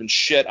beat the living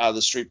shit out of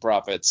the Street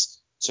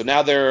Profits. So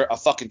now they're a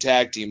fucking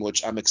tag team,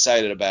 which I'm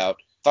excited about.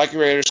 Viking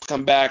Raiders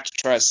come back to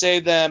try to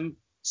save them.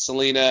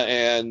 Selena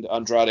and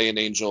Andrade and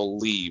Angel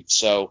leave.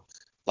 So,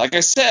 like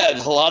I said,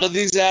 a lot of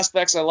these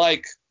aspects I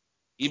like.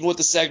 Even with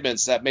the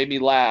segments, that made me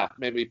laugh,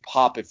 made me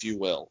pop, if you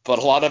will. But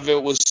a lot of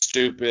it was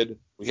stupid,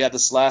 We had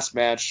this last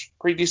match,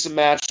 pretty decent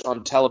match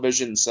on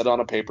television, set on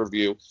a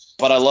pay-per-view.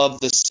 But I love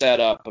the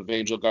setup of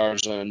Angel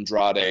Garza and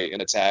Andrade in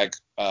a tag,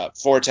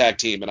 for a tag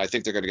team, and I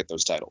think they're going to get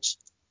those titles.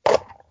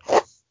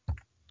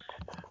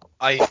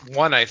 I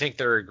think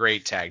they're a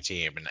great tag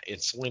team, and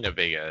Selena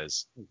Vega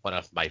is one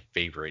of my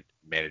favorite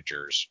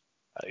managers.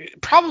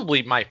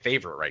 Probably my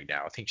favorite right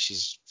now. I think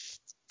she's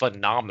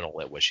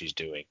phenomenal at what she's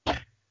doing.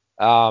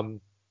 Also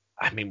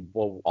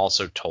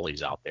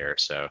Tully's out there,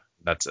 so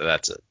that's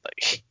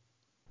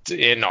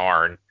in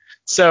Arn.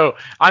 So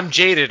I'm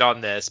jaded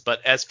on this,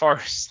 but as far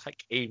as like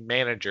a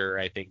manager,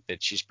 I think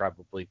that she's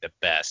probably the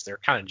best. They're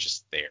kind of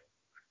just there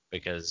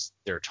because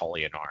they're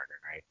Tully and Arn,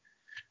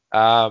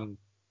 right?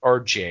 Or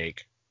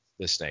Jake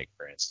the Snake,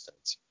 for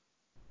instance.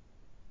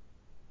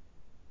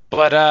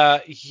 But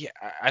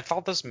I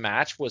thought this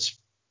match was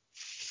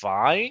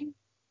fine.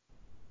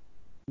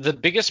 The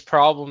biggest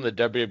problem that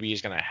WWE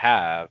is going to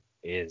have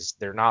is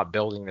they're not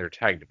building their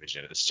tag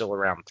division. It's still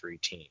around 3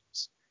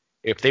 teams.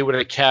 If they would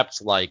have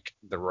kept like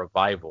the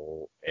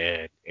Revival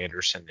and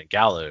Anderson and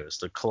Gallows,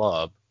 the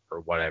club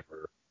or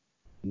whatever,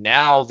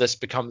 now this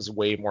becomes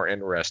way more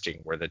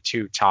interesting where the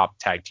 2 top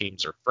tag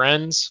teams are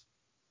friends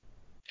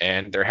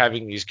and they're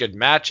having these good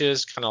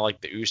matches, kind of like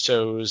the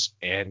Usos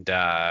and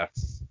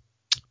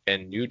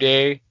New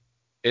Day.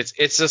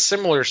 It's a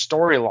similar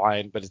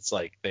storyline, but it's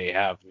like they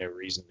have no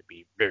reason to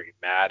be very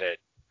mad at.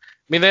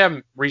 I mean, they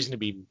have reason to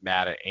be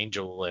mad at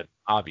Angel and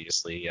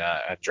obviously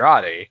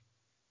Andrade,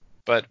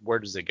 but where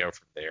does it go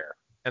from there?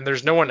 And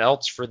there's no one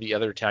else for the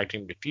other tag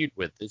team to feud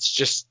with. It's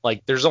just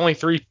like there's only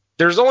three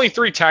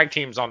tag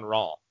teams on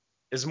Raw.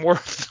 Is more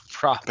of the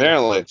problem.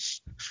 Apparently.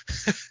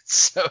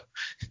 So,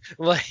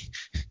 like,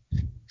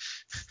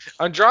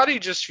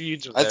 Andrade just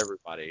feuds with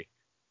everybody.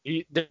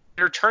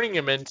 They're turning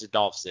him into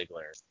Dolph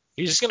Ziggler.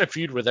 He's just gonna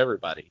feud with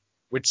everybody,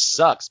 which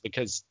sucks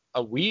because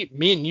me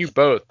and you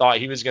both thought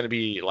he was gonna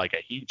be like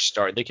a huge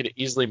star. They could have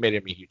easily made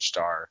him a huge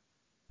star.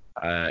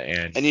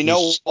 And you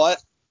know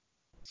what?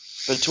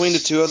 Between the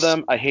 2 of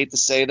them, I hate to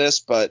say this,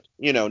 but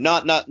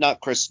not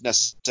Chris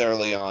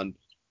necessarily on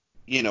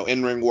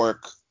in-ring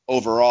work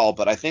overall,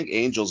 but I think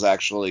Angel's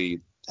actually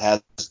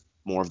has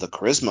more of the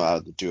charisma out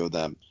of the 2 of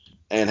them,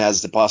 and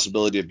has the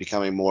possibility of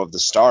becoming more of the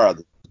star of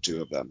the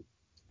 2 of them.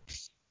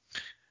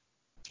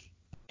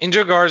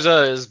 Angel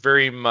Garza is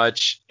very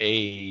much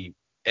a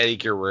Eddie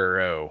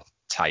Guerrero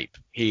type.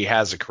 He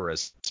has a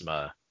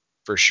charisma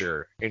for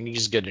sure, and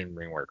he's good in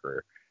ring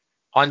worker.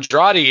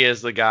 Andrade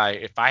is the guy.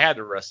 If I had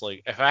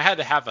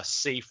to have a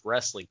safe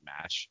wrestling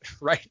match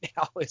right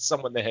now, is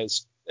someone that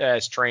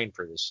has trained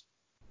for this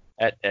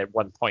at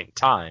one point in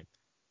time.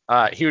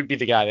 He would be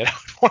the guy that I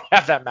would want to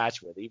have that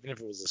match with, even if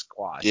it was a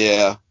squad.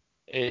 Yeah.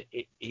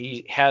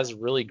 He has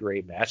really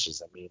great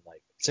matches. I mean,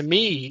 like, to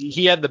me,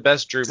 he had the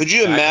best Drew. Could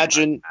you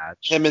imagine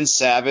him and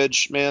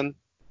Savage, man,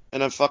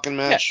 in a fucking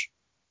match?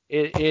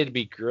 Yeah. It'd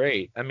be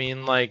great. I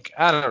mean, like,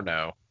 I don't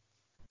know.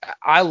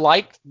 I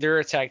like their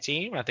attack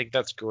team. I think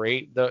that's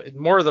great.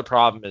 More of the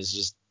problem is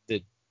just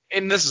that,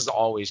 and this is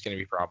always going to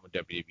be a problem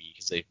with WWE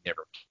because they've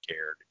never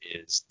cared,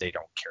 is they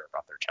don't care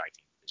about their tag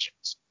team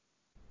divisions.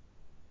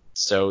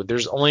 So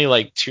there's only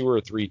like 2 or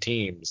 3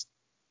 teams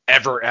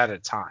ever at a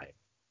time.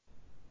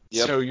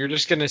 Yep. So you're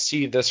just going to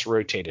see this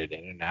rotated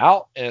in and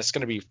out, and it's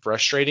going to be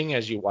frustrating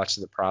as you watch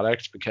the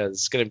product because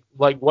it's going to,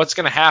 like, what's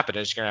going to happen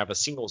is you're going to have a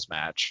singles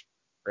match,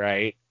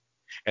 right?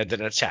 And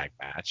then a tag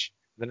match,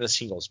 then a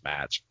singles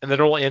match, and then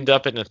it'll end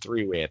up in a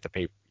 3-way at the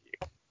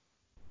pay-per-view.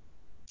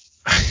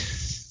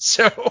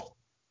 So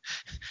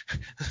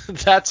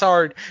that's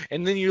hard.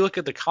 And then you look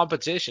at the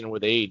competition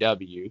with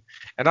AEW,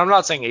 and I'm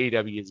not saying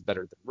AEW is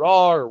better than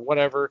Raw or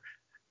whatever.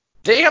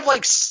 They have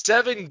like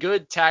 7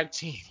 good tag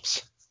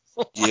teams.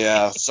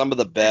 Yeah, some of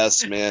the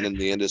best, man, in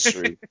the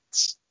industry.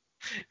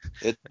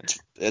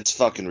 It's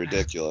fucking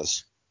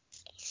ridiculous.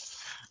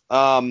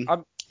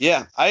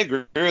 Yeah, I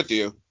agree with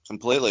you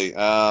completely.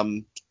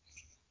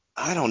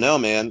 I don't know,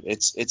 man.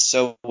 It's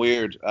so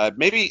weird.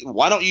 Maybe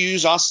why don't you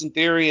use Austin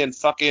Theory and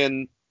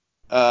fucking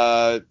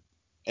I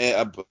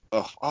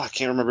can't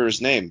remember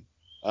his name.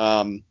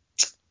 Buddy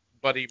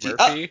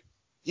Murphy.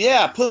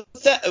 Yeah,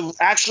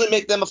 actually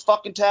make them a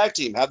fucking tag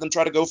team. Have them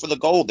try to go for the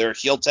gold. They're a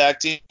heel tag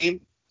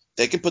team.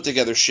 They can put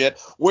together shit.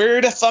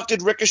 Where the fuck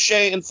did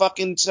Ricochet and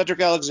fucking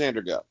Cedric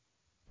Alexander go?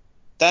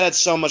 That had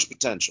so much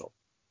potential.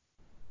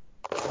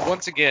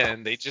 Once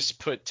again, they just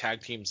put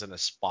tag teams in a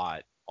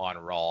spot on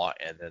Raw,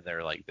 and then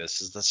they're like,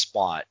 this is the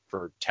spot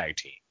for tag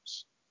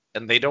teams.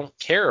 And they don't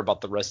care about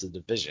the rest of the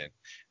division.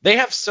 They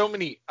have so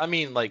many, I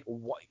mean, like,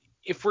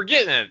 if we're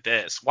getting at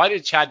this, why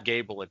did Chad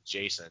Gable and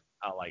Jason,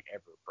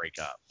 ever break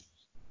up?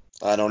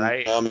 I don't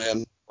know,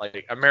 man.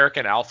 Like,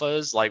 American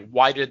Alphas, like,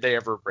 why did they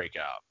ever break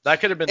up?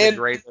 That could have been the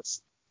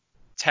greatest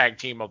tag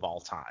team of all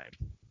time.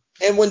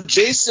 And when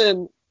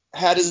Jason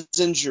had his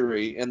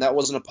injury and that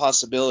wasn't a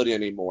possibility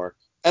anymore,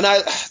 and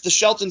the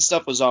Shelton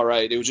stuff was all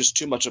right. It was just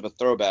too much of a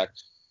throwback.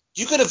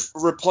 You could have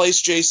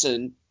replaced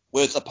Jason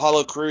with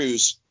Apollo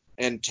Crews,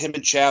 and him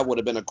and Chad would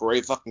have been a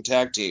great fucking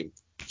tag team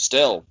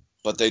still.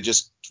 But they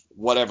just,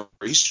 whatever.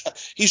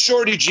 He's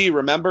Shorty G,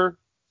 remember?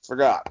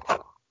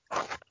 Forgot.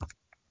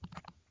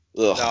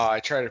 Ugh. No, I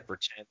try to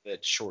pretend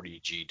that Shorty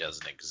G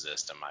doesn't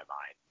exist in my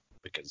mind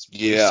because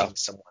Yeah. losing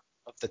someone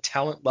of the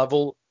talent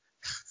level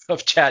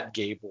of Chad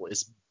Gable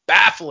is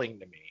baffling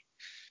to me.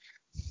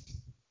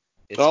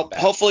 It's Well,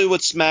 baffling. hopefully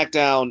with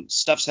SmackDown,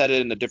 stuff's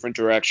headed in a different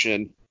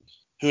direction.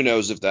 Who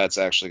knows if that's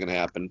actually going to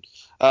happen.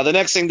 The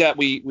next thing that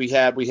we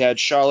had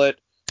Charlotte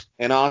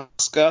and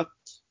Asuka.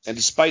 And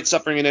despite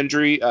suffering an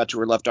injury to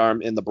her left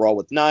arm in the brawl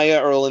with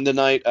Nia early in the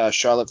night,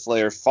 Charlotte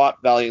Flair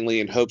fought valiantly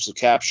in hopes of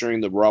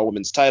capturing the Raw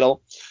Women's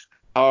title.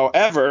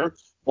 However,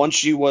 once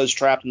she was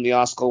trapped in the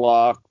Asuka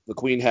lock, the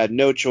Queen had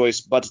no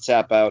choice but to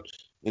tap out,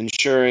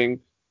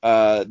 ensuring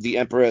the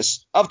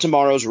Empress of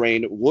Tomorrow's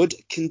reign would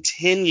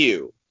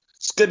continue.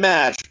 It's a good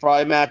match,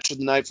 probably match of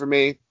the night for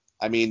me.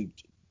 I mean,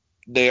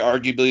 they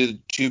arguably the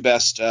two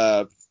best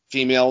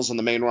females on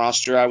the main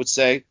roster, I would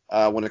say,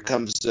 when it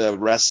comes to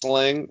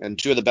wrestling, and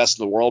two of the best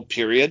in the world,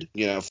 period,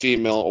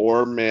 female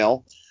or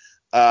male.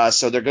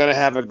 So they're going to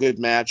have a good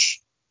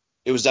match.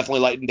 It was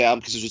definitely lightened down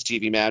because it was a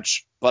TV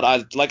match.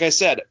 But like I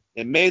said,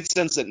 it made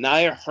sense that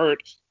Nia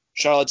hurt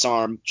Charlotte's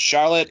arm.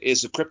 Charlotte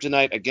is a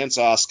kryptonite against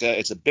Asuka.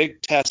 It's a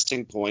big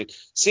testing point.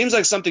 Seems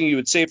like something you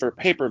would say for a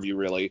pay-per-view,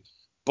 really.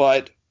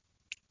 But,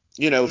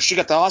 she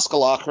got the Asuka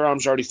lock. Her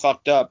arm's already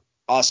fucked up.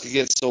 Asuka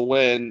gets the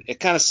win. It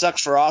kind of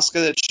sucks for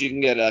Asuka that she can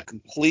get a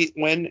complete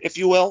win, if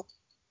you will.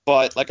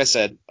 But like I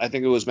said, I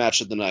think it was match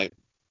of the night.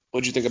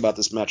 What do you think about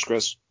this match,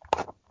 Chris?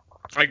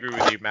 I agree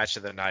with you. Match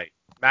of the night.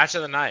 Match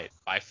of the night,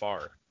 by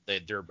far.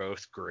 They're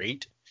both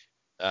great.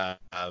 I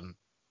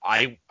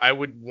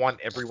would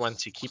want everyone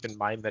to keep in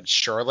mind that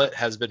Charlotte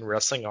has been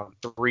wrestling on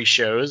 3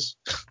 shows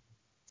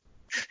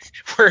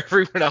where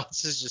everyone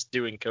else is just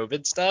doing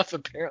COVID stuff,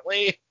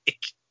 apparently.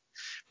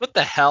 What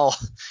the hell?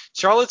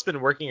 Charlotte's been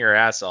working her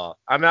ass off.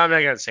 I'm not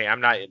going to say I'm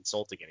not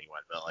insulting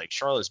anyone, but like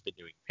Charlotte's been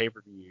doing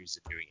pay-per-views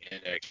and doing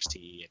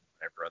NXT and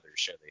whatever other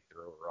show they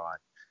throw her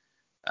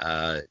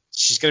on.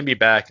 She's going to be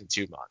back in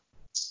 2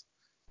 months.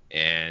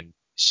 And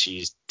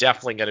she's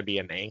definitely going to be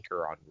an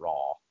anchor on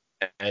Raw.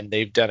 And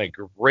they've done a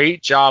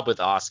great job with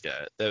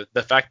Asuka.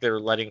 The fact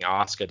they're letting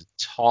Asuka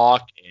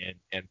talk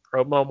and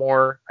promo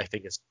more, I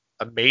think is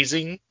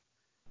amazing.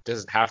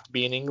 Doesn't have to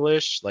be in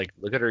English. Like,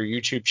 look at her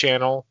YouTube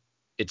channel.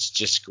 It's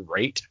just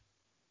great.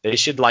 They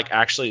should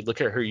actually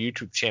look at her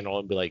YouTube channel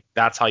and be like,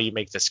 that's how you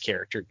make this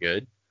character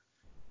good.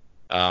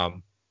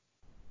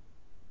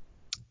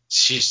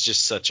 She's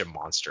just such a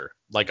monster,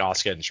 like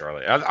Asuka and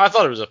Charlotte. I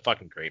thought it was a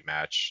fucking great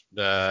match.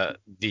 The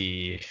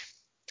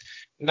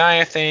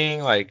Nia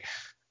thing, I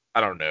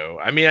don't know.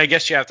 I mean, I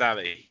guess you have to have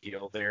a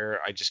heel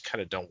there. I just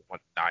kind of don't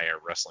want Nia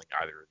wrestling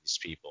either of these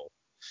people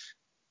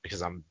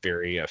because I'm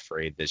very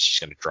afraid that she's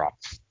going to drop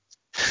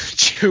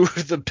 2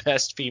 of the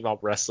best female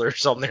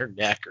wrestlers on their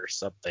neck or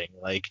something.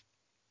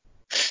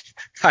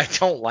 I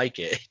don't like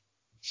it.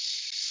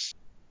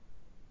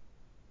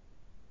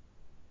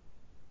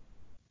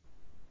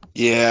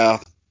 Yeah,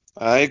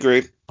 I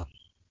agree.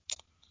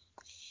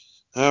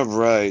 All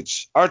right.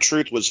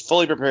 R-Truth was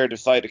fully prepared to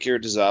fight Akira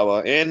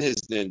Tozawa and his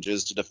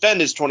ninjas to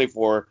defend his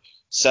 24/7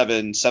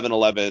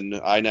 7-Eleven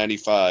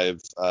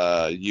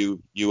I-95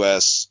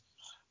 U.S.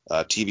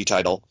 TV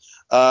title.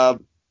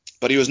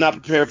 But he was not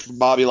prepared for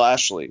Bobby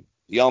Lashley.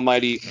 The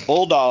Almighty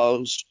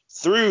bulldozed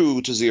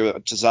through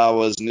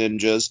Tozawa's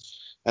ninjas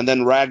and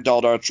then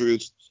ragdolled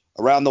R-Truth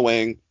around the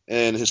wing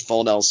in his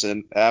full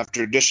Nelson.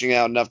 After dishing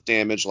out enough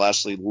damage,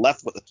 Lashley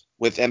left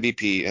with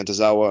MVP, and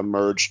Tozawa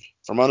emerged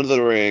from under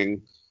the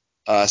ring,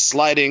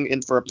 sliding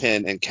in for a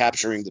pin and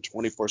capturing the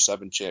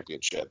 24/7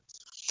 championship.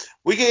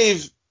 We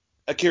gave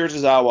Akira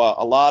Tozawa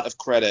a lot of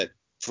credit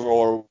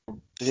for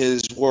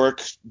his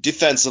work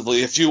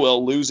defensively, if you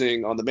will,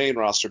 losing on the main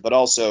roster, but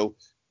also,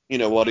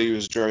 what he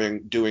was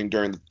doing during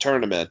the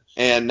tournament.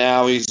 And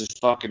now he's a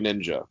fucking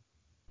ninja.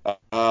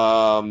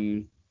 How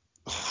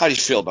do you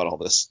feel about all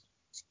this?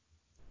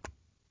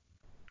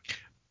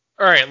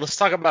 All right, let's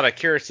talk about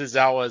Akira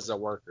Tozawa as a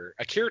worker.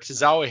 Akira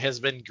Tozawa has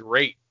been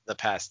great the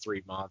past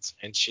 3 months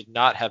and should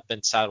not have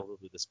been saddled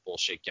with this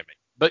bullshit gimmick.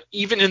 But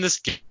even in this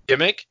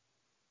gimmick,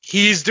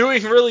 he's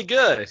doing really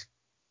good.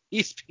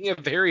 He's being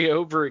a very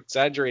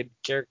over-exaggerated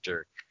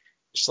character.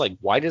 Just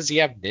why does he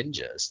have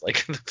ninjas?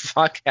 What the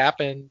fuck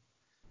happened?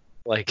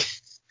 I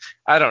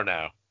don't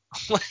know.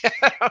 I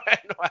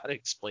don't know how to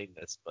explain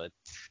this, but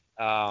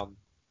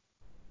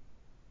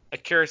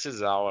Akira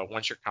Tozawa,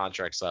 once your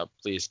contract's up,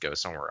 please go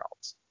somewhere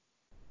else.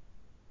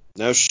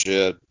 No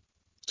shit.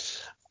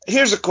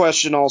 Here's a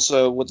question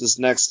also with this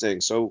next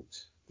thing. So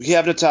we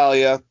have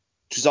Natalya.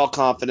 She's all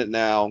confident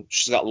now.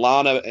 She's got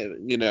Lana,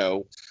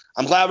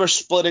 I'm glad we're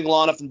splitting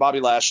Lana from Bobby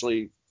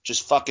Lashley.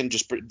 Just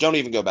don't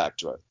even go back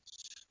to it.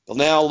 But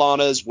now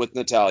Lana's with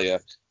Natalya.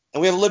 And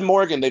we have Liv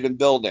Morgan they've been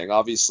building.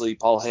 Obviously,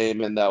 Paul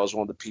Heyman, that was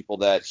one of the people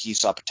that he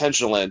saw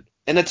potential in.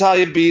 And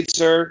Natalya beats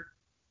her.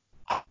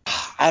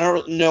 I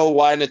don't know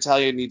why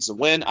Natalya needs to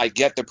win. I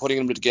get they're putting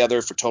them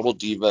together for Total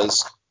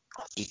Divas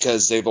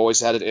because they've always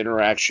had an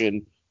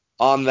interaction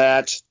on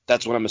that.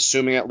 That's what I'm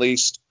assuming, at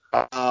least.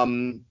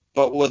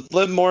 But with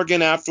Liv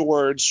Morgan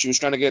afterwards, she was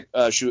trying to get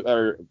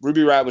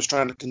Ruby Riott was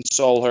trying to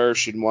console her.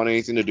 She didn't want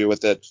anything to do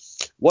with it.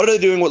 What are they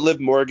doing with Liv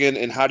Morgan,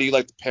 and how do you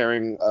like the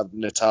pairing of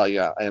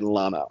Natalya and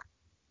Lana?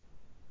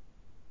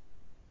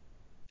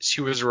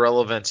 She was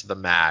relevant to the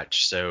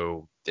match,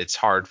 so it's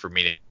hard for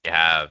me to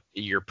have.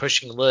 You're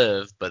pushing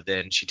Liv, but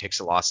then she takes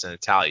a loss to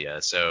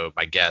Natalya. So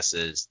my guess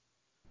is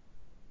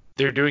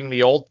they're doing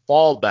the old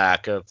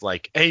fallback of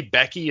like, hey,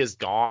 Becky is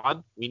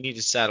gone. We need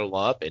to settle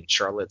up, and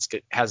Charlotte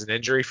has an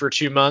injury for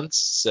 2 months,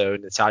 so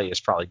Natalya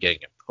is probably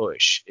getting a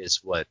push, is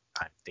what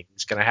I think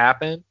is going to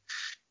happen.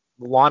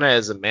 Lana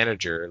as a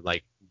manager,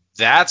 like,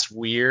 that's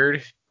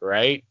weird,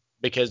 right?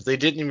 Because they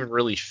didn't even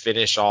really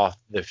finish off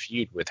the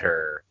feud with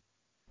her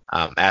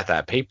at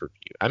that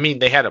pay-per-view. I mean,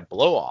 they had a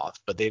blow-off,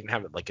 but they didn't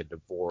have it like a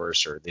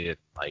divorce, or they didn't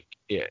like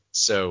it.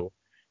 So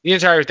the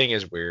entire thing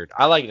is weird.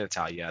 I like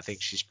Natalya. I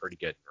think she's pretty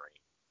good in the ring.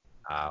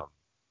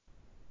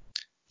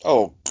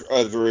 Oh, I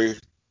agree.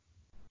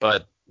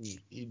 But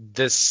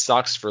this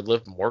sucks for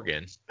Liv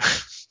Morgan.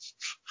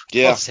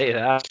 Yeah. I'll say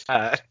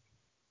that.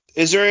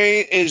 Is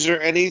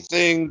there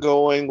anything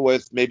going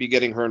with maybe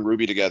getting her and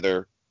Ruby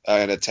together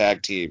in a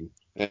tag team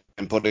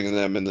and putting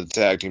them in the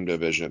tag team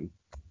division?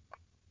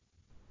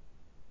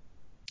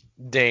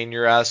 Dane,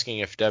 you're asking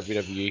if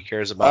WWE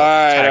cares All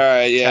about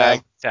right, yeah.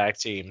 tag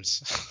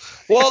teams.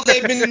 Well,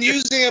 they've been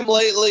using him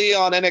lately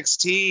on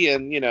NXT,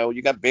 and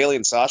you got Bayley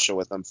and Sasha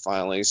with them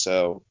finally.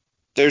 So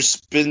there's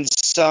been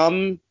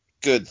some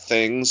good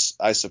things,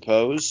 I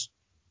suppose.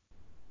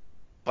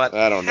 But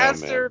I don't know,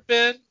 has man. there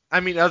been? I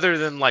mean, other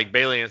than like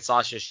Bayley and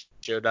Sasha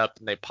showed up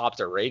and they popped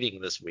a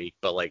rating this week,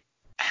 but like,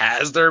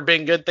 has there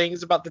been good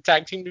things about the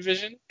tag team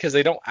division? Because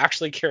they don't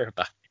actually care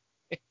about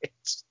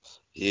it.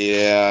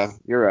 Yeah,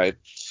 you're right.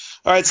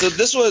 All right, so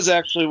this was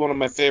actually one of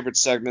my favorite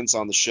segments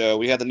on the show.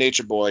 We had the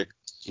Nature Boy.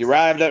 He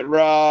arrived at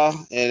Raw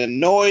and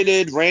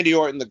anointed Randy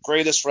Orton the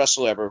greatest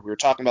wrestler ever. We were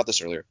talking about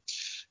this earlier.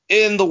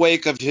 In the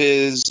wake of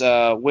his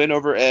win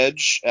over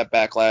Edge at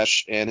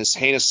Backlash and his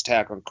heinous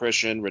attack on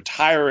Christian,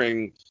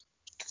 retiring,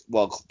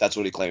 well, that's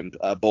what he claimed,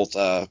 both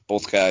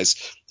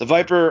guys, the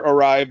Viper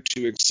arrived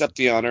to accept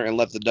the honor and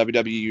let the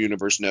WWE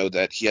Universe know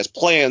that he has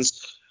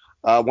plans,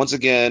 once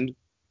again,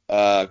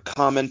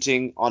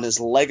 commenting on his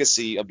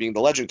legacy of being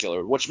the Legend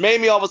Killer, which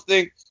made me all of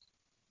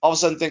a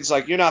sudden think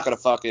like, you're not going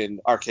to fucking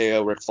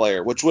RKO Ric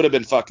Flair, which would have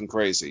been fucking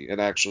crazy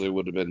and actually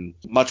would have been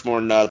much more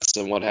nuts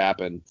than what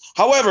happened.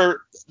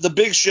 However, the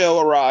Big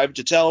Show arrived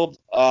to tell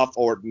off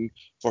Orton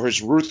for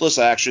his ruthless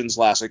actions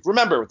last week.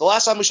 Remember, the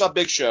last time we saw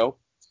Big Show,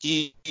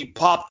 he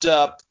popped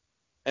up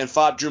and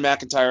fought Drew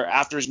McIntyre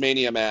after his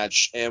Mania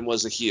match and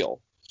was a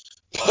heel.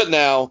 But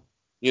now,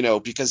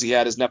 because he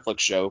had his Netflix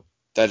show,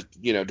 that,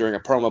 during a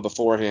promo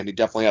beforehand, he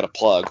definitely had a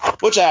plug,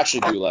 which I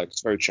actually do like.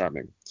 It's very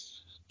charming.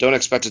 Don't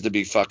expect it to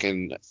be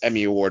fucking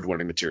Emmy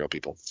Award-winning material,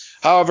 people.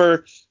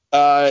 However,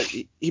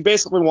 he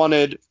basically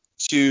wanted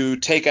to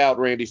take out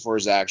Randy for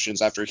his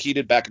actions after a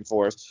heated back and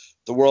forth.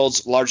 The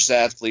world's largest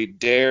athlete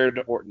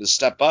dared Orton to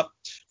step up,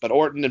 but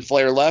Orton and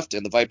Flair left,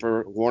 and the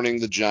Viper, warning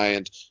the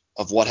Giant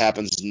of what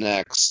happens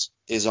next,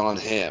 is on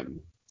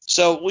him.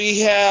 So we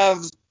have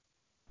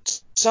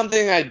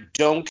something I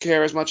don't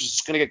care as much.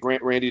 It's going to get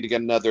Randy to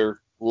get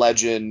another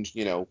legend,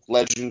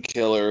 legend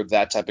killer,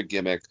 that type of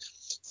gimmick.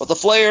 But the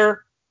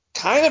Flair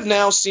kind of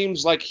now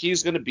seems like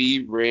he's going to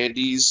be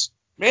Randy's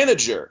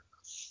manager.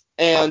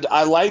 And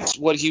I liked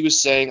what he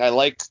was saying. I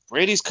like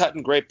Randy's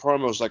cutting great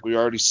promos, like we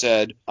already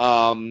said.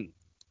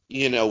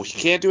 He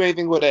can't do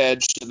anything with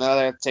Edge, so now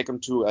they have to take him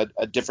to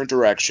a different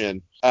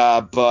direction.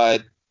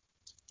 But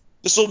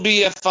this will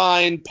be a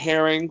fine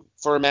pairing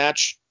for a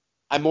match.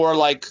 I'm more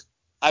like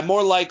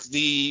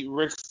the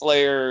Ric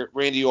Flair,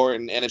 Randy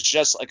Orton, and it's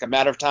just like a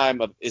matter of time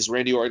of, is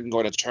Randy Orton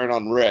going to turn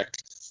on Rick?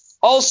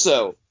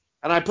 Also,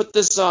 and I put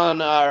this on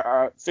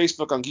our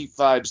Facebook on Geek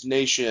Vibes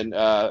Nation,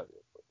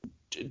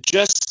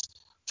 just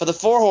for the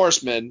Four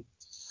Horsemen,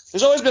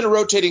 there's always been a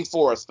rotating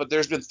fourth, but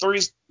there's been 3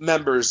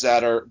 members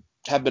that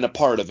have been a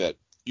part of it,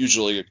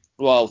 usually.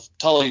 Well,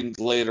 Tully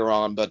later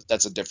on, but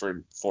that's a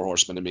different Four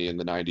Horsemen to me in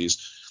the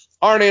 90s.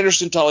 Arn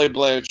Anderson, Tully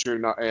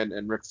Blanchard,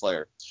 and Ric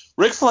Flair.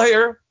 Ric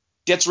Flair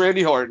gets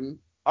Randy Orton,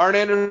 Arn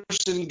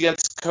Anderson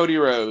gets Cody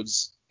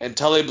Rhodes, and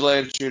Tully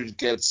Blanchard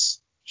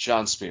gets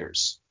Shawn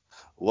Spears.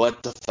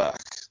 What the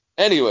fuck?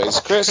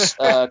 Anyways, Chris,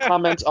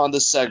 comment on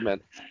this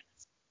segment.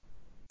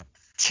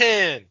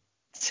 10.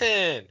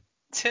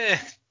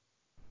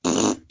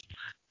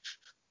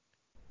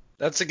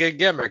 That's a good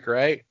gimmick,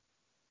 right?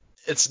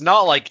 It's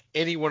not like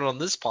anyone on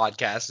this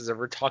podcast has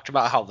ever talked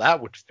about how that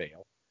would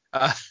fail.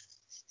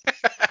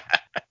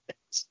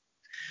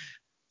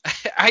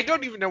 I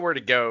don't even know where to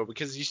go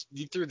because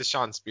you threw the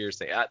Shawn Spears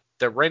thing.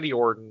 The Randy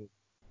Orton,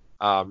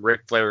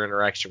 Ric Flair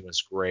interaction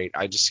was great.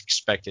 I just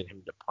expected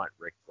him to punt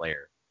Ric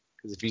Flair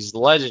because if he's the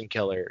legend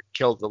killer,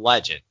 kill the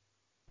legend.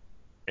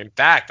 In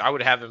fact, I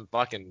would have him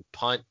fucking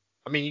punt.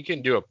 I mean, you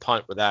can do a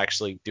punt without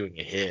actually doing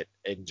a hit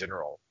in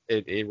general.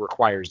 It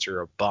requires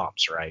 0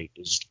 bumps, right?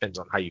 It just depends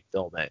on how you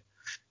film it.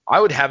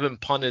 I would have him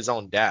punt his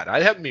own dad.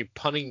 I'd have him be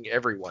punting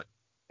everyone.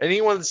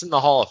 Anyone that's in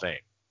the Hall of Fame.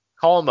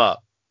 Call him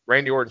up.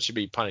 Randy Orton should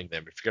be punting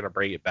them if you're going to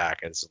bring it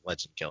back as a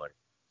legend killer.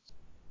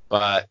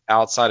 But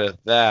outside of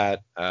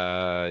that,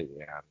 I don't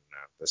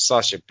know. the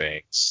Sasha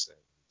Banks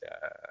and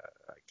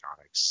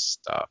iconic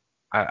stuff.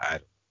 I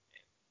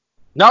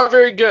not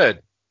very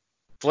good.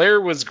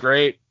 Flair was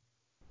great.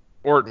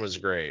 Orton was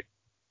great.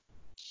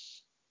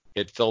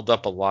 It filled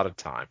up a lot of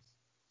time.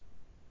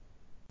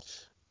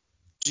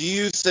 Do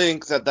you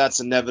think that that's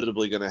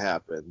inevitably going to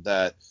happen?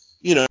 That,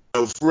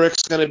 if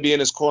Rick's going to be in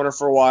his corner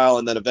for a while,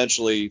 and then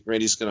eventually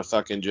Randy's going to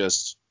fucking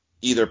just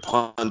either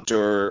punt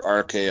or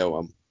RKO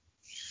him?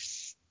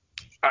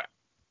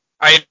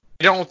 I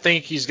don't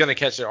think he's going to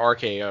catch an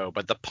RKO,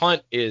 but the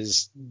punt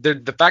is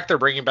the fact they're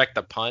bringing back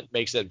the punt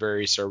makes it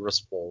very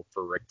serviceable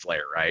for Ric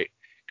Flair, right?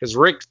 Because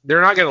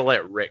they're not going to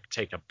let Rick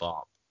take a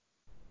bump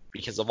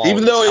because of all.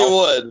 Even though he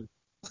would.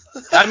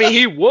 I mean,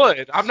 he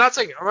would. I'm not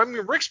saying. I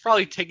mean, Rick's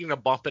probably taking a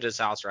bump at his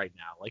house right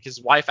now. Like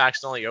his wife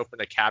accidentally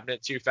opened a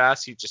cabinet too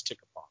fast. He just took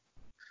a bump.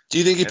 Do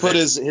you think he put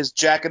his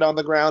jacket on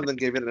the ground and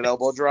gave it an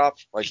elbow drop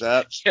like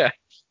that? Yeah.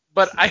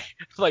 But I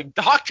like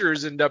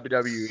doctors in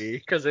WWE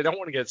because they don't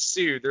want to get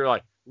sued. They're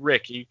like,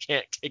 Rick, you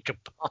can't take a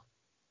punt.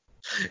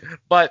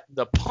 But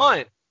the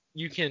punt,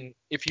 you can,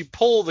 if you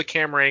pull the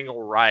camera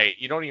angle right,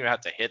 you don't even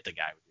have to hit the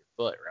guy with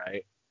your foot,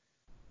 right?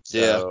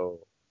 So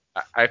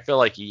I feel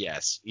like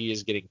yes, he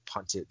is getting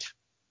punted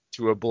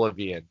to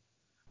oblivion,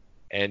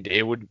 and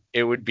it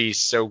would be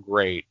so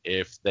great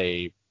if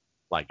they,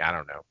 like, I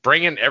don't know,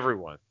 bring in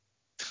everyone.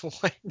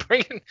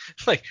 Bring in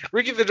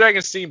Ricky the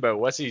Dragon Steamboat.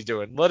 What's he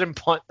doing? Let him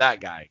punt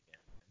that guy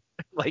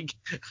again. Like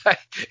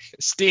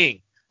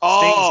Sting.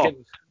 Oh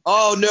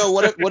no!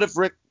 What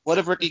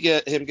if Ricky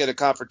get a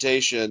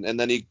confrontation and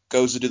then he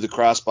goes to do the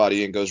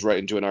crossbody and goes right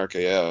into an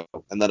RKO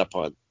and then a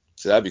punt?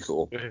 See, that'd be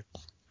cool.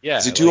 Yeah.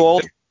 Is he too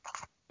old?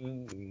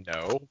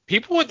 No.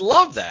 People would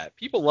love that.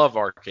 People love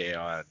RKO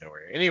out of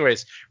nowhere.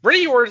 Anyways,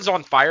 Randy Orton's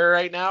on fire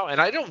right now, and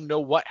I don't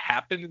know what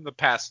happened in the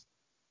past.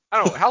 I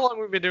don't know how long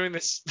we've been doing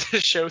this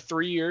show.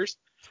 3 years.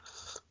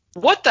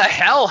 What the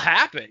hell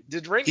happened?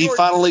 Did Randy Orton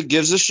finally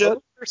gives a shit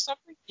or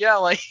something? Yeah,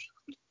 like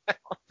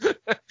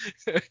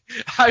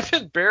I've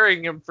been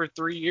burying him for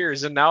 3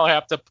 years, and now I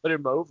have to put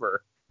him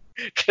over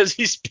because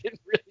he's been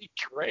really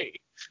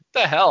great.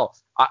 What the hell?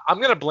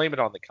 I'm gonna blame it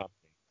on the company.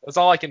 That's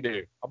all I can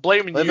do. I'm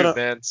blaming you,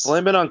 Vince.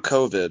 Blame it on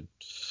COVID.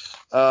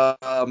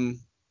 That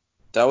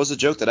was a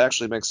joke that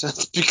actually makes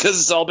sense because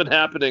it's all been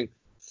happening.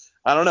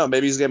 I don't know.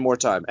 Maybe he's getting more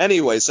time.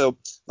 Anyway, so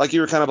like you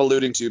were kind of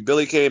alluding to,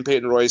 Billie Kay and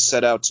Peyton Royce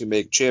set out to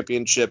make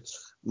Championship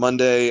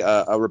Monday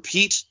a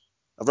repeat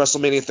of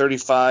WrestleMania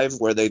 35,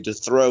 where they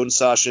dethroned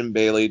Sasha and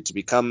Bayley to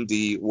become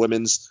the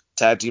women's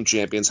tag team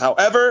champions.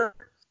 However,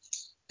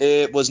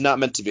 it was not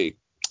meant to be.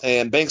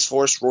 And Banks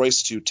forced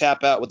Royce to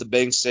tap out with a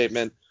bang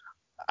statement.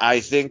 I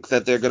think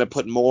that they're going to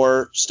put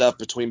more stuff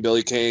between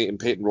Billie Kay and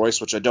Peyton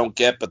Royce, which I don't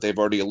get, but they've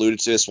already alluded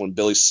to this when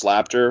Billie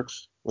slapped her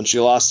when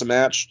she lost the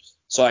match.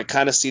 So I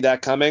kind of see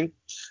that coming.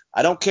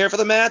 I don't care for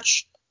the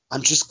match.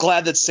 I'm just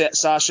glad that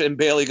Sasha and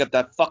Bayley got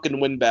that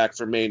fucking win back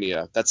for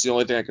Mania. That's the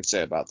only thing I can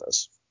say about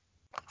this.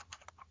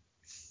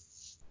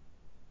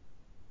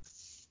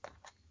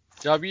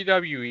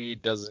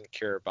 WWE doesn't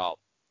care about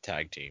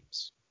tag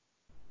teams.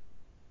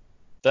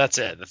 That's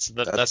it.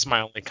 That's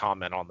my only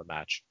comment on the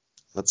match.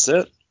 That's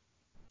it.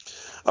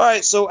 All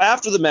right, so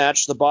after the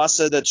match, the boss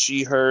said that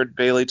she heard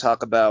Bayley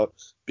talk about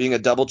being a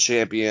double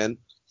champion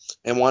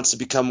and wants to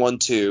become one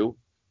too.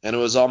 And it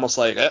was almost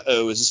like,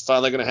 uh-oh, is this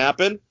finally going to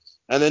happen?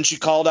 And then she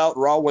called out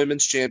Raw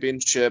Women's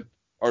Championship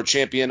or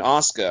champion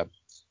Asuka.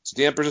 So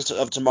the Empress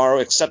of Tomorrow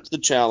accepted the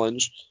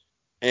challenge,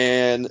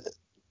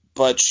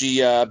 but she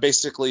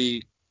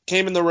basically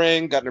came in the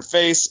ring, got in her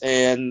face,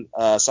 and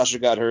Sasha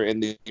got her in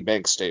the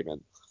bank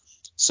statement.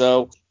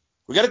 So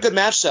we got a good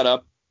match set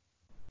up.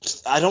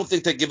 I don't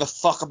think they give a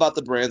fuck about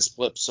the brand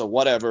split, so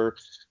whatever.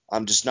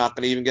 I'm just not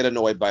going to even get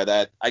annoyed by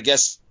that. I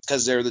guess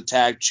because they're the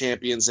tag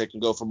champions, they can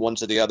go from one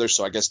to the other,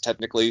 so I guess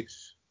technically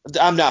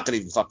I'm not going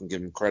to even fucking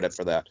give them credit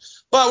for that.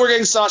 But we're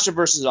getting Sasha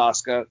versus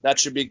Asuka. That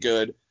should be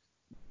good.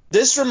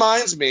 This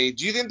reminds me,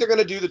 do you think they're going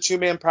to do the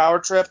two-man power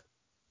trip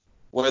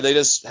where they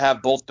just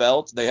have both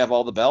belts? They have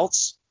all the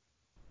belts?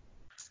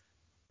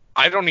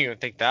 I don't even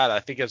think that.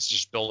 I think it's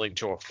just building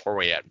to a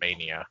four-way at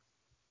Mania.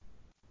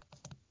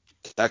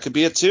 That could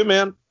be it too,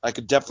 man. I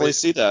could definitely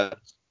see that.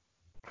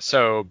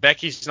 So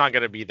Becky's not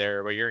going to be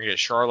there, but you're going to get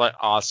Charlotte,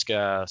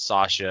 Asuka,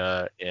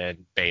 Sasha,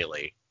 and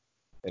Bayley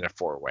in a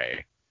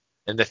four-way.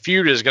 And the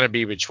feud is going to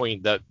be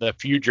between the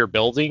feud you're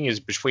building is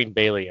between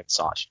Bayley and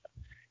Sasha.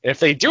 And if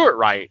they do it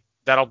right,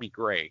 that'll be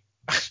great.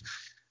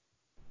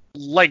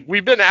 Like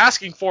we've been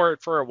asking for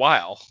it for a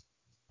while.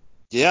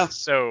 Yeah.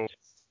 So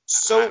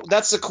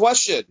that's the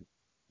question.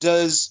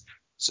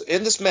 So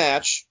in this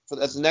match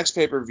at the next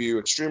pay-per-view,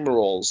 Extreme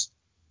Rules,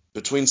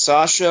 between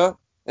Sasha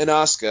and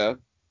Asuka,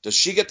 does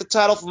she get the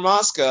title from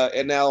Asuka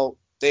and now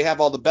they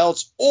have all the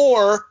belts,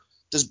 or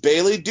does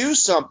Bayley do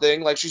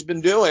something like she's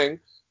been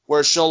doing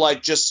where she'll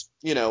like just,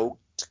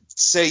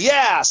 say,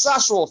 yeah,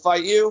 Sasha will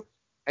fight you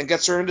and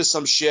gets her into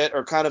some shit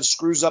or kind of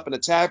screws up in a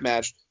tag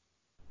match?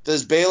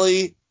 Does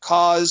Bayley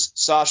cause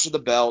Sasha the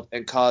belt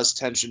and cause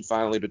tension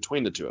finally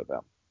between the two of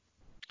them?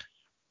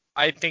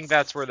 I think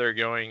that's where they're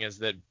going, is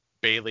that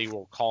Bailey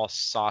will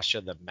cost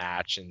Sasha the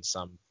match in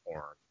some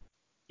form,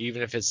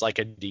 even if it's like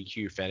a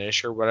DQ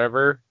finish or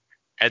whatever.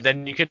 And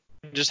then you could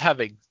just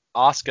have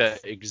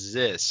Asuka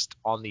exist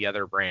on the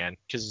other brand,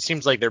 because it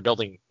seems like they're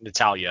building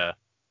Natalya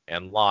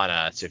and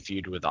Lana to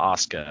feud with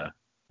Asuka.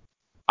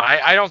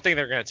 I don't think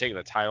they're going to take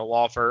the title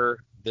off her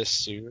this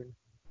soon,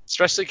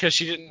 especially because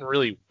she didn't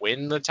really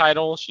win the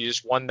title. She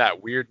just won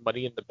that weird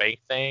Money in the Bank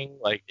thing.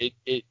 Like,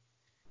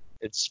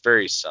 it's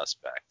very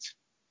suspect.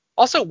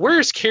 Also,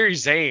 where's Kairi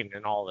Sane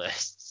in all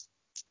this?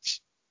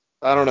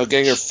 I don't know,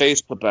 getting her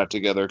face put back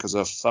together because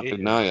of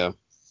fucking Nia.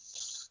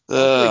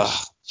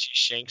 She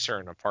shanks her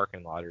in a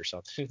parking lot or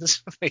something.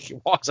 Like, he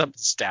walks up and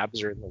stabs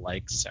her in the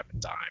leg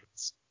 7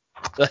 times.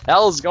 The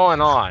hell is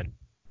going on?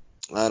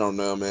 I don't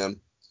know,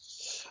 man.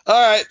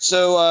 All right,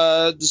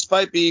 so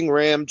despite being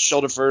rammed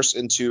shoulder first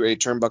into a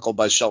turnbuckle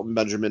by Shelton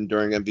Benjamin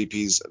during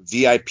MVP's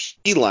VIP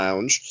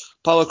lounge,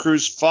 Apollo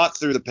Crews fought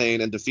through the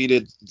pain and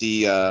defeated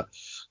the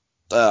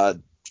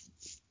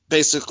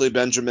basically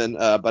Benjamin.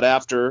 But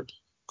after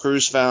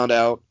Crews found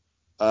out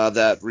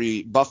that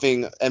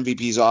rebuffing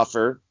MVP's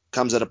offer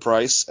comes at a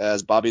price,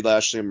 as Bobby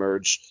Lashley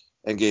emerged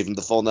and gave him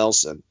the full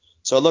Nelson.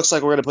 So it looks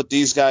like we're going to put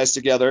these guys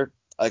together.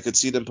 I could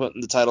see them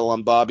putting the title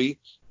on Bobby.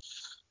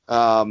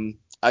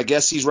 I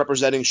guess he's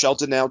representing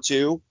Shelton now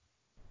too.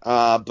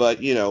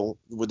 But, you know,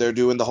 they're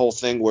doing the whole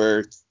thing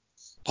where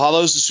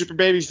Apollo's the super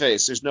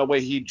babyface. There's no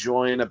way he'd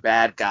join a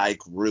bad guy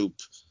group.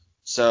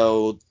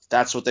 So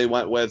that's what they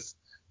went with.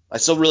 I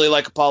still really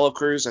like Apollo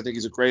Crews. I think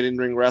he's a great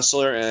in-ring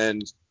wrestler,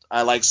 and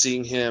I like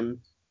seeing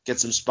him get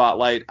some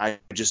spotlight. I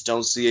just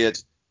don't see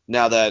it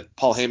now that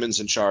Paul Heyman's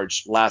in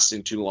charge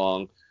lasting too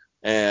long.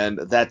 And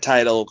that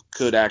title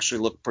could actually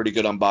look pretty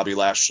good on Bobby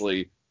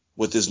Lashley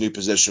with his new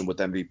position with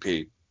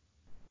MVP.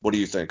 What do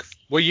you think?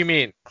 What do you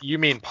mean? You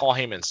mean Paul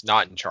Heyman's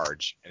not in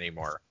charge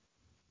anymore?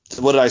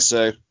 What did I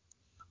say?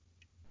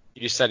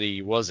 You said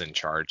he was in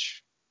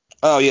charge.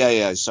 Oh,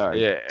 yeah,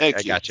 sorry. Yeah, Thank I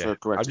you got you. for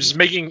correcting I'm just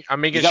me.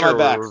 making You got sure my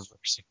back. we're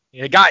reversing.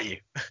 Yeah, got you.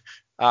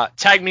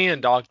 Tag me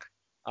in, dog.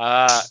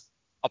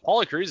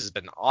 Apollo Crews has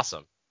been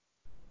awesome.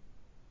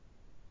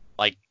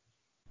 Like,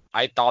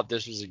 I thought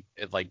this was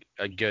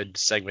a good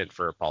segment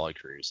for Apollo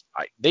Crews.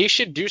 They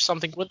should do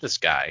something with this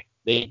guy.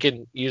 They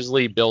can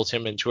easily build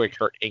him into a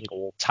Kurt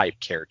Angle type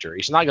character.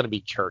 He's not going to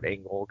be Kurt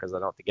Angle because I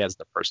don't think he has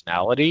the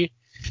personality,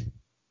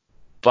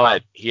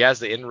 but he has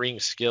the in-ring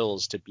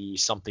skills to be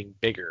something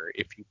bigger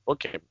if you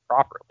book him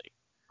properly.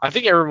 I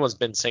think everyone's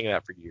been saying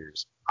that for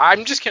years.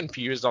 I'm just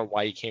confused on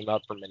why he came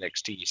up from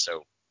NXT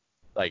so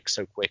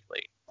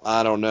quickly.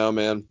 I don't know,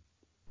 man.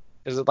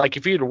 Because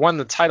if he'd won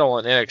the title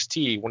in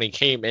NXT when he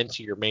came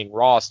into your main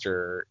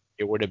roster,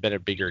 it would have been a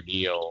bigger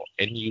deal.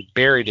 And you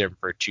buried him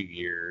for 2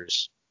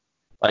 years.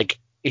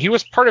 He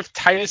was part of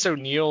Titus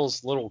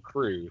O'Neil's little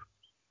crew.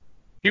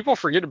 People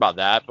forget about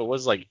that, but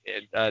was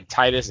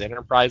Titus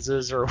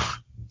Enterprises or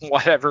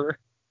whatever.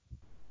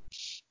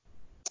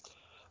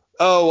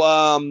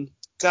 Oh,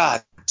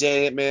 God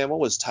dang it, man. What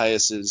was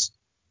Titus's?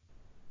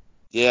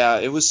 Yeah,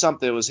 it was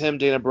something. It was him,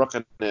 Dana Brooke,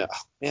 and man,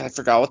 I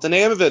forgot what the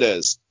name of it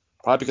is.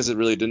 Probably because it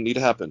really didn't need to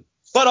happen.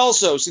 But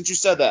also, since you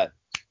said that,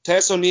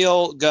 Titus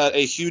O'Neil got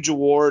a huge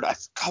award. I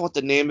forgot what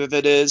the name of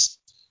it is,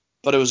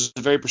 but it was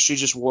a very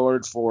prestigious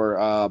award for,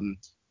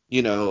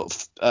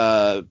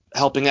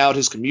 helping out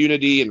his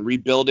community and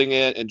rebuilding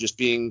it and just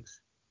being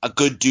a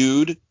good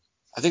dude.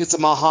 I think it's a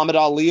Muhammad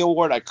Ali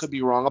award. I could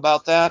be wrong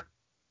about that.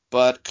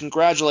 But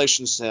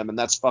congratulations to him, and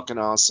that's fucking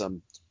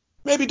awesome.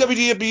 Maybe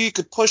WWE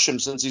could push him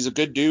since he's a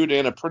good dude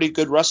and a pretty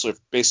good wrestler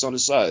based on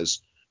his size.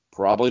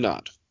 Probably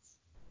not.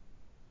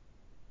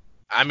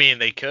 I mean,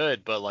 they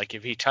could, but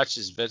if he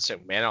touches Vince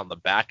McMahon on the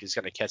back, he's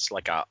going to catch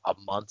a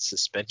month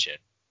suspension.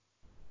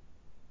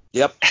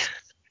 Yep.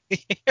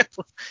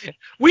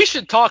 We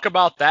should talk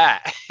about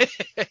that.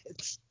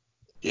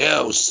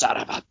 You son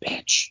of a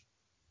bitch.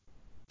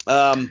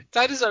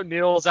 Titus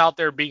O'Neil's out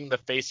there being the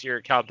face of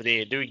your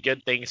company and doing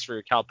good things for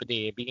your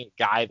company and being a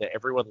guy that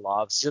everyone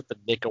loves. He's at the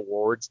Nick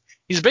Awards.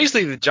 He's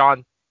basically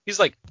he's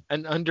like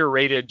an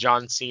underrated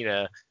John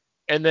Cena.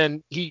 And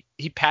then he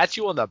pats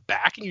you on the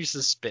back and you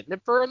suspend him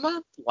for a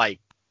month?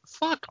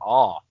 Fuck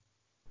off.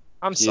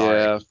 I'm sorry.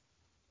 Yeah.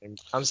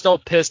 I'm still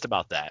pissed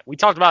about that. We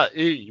talked about,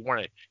 you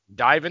want to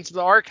dive into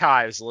the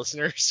archives,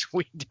 listeners?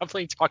 We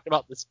definitely talked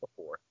about this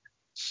before.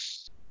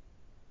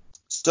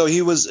 So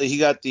he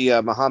got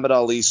the Muhammad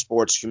Ali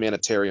Sports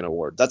Humanitarian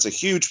Award. That's a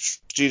huge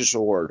prestigious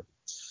award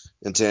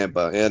in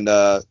Tampa. And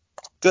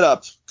good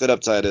up,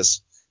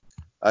 Titus.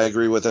 I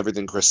agree with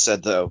everything Chris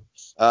said, though.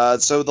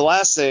 So the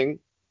last thing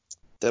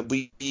that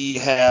we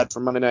had for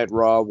Monday Night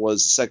Raw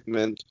was a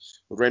segment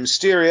with Rey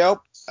Mysterio.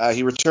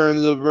 He returned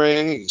to the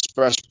ring,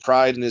 expressed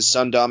pride in his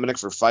son Dominic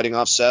for fighting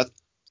off Seth,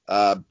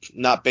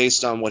 not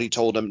based on what he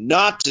told him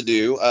not to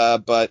do,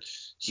 but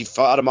he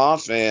fought him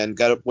off and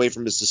got away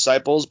from his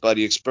disciples, but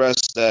he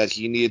expressed that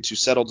he needed to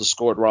settle the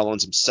score with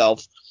Rollins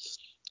himself.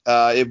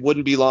 It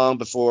wouldn't be long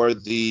before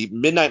the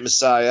Midnight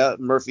Messiah,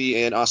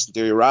 Murphy and Austin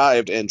Theory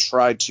arrived and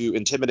tried to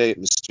intimidate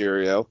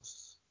Mysterio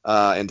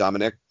and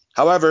Dominic.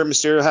 However,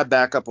 Mysterio had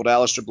backup with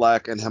Aleister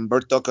Black and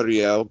Humberto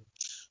Carrillo,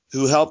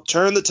 who helped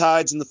turn the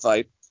tides in the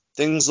fight.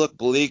 Things looked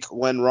bleak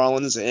when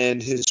Rollins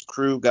and his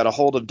crew got a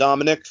hold of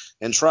Dominic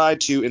and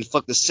tried to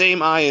inflict the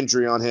same eye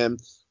injury on him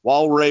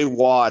while Ray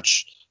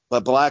watched,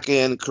 but Black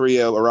and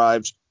Carrillo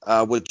arrived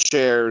with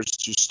chairs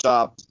to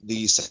stop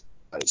these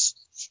guys.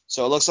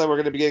 So it looks like we're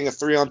going to be getting a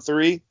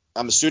 3-on-3.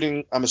 I'm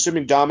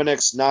assuming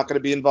Dominic's not going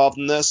to be involved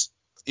in this.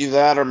 Either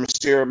that or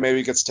Mysterio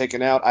maybe gets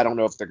taken out. I don't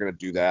know if they're going to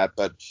do that,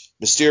 but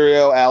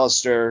Mysterio,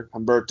 Alistair,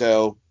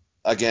 Humberto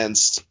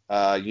against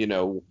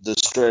the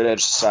Straight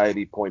Edge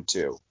Society point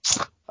two.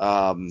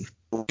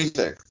 What do you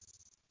think?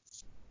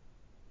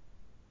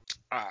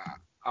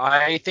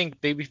 I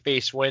think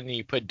babyface win,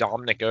 you put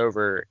Dominic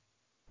over,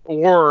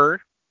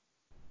 or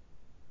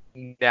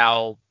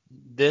now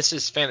this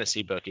is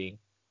fantasy booking.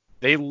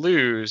 They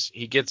lose,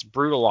 he gets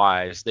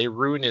brutalized, they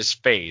ruin his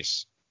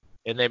face,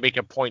 and they make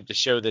a point to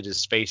show that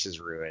his face is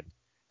ruined.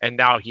 And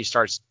now he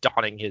starts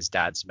donning his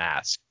dad's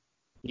mask.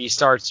 He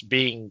starts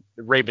being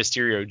Rey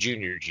Mysterio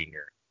Jr.,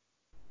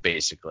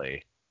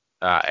 basically.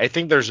 I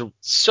think there's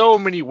so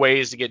many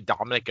ways to get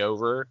Dominic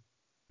over.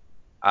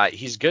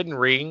 He's good in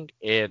ring,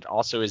 and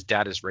also his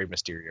dad is Rey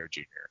Mysterio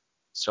Jr.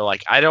 So,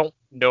 I don't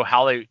know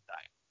how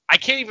I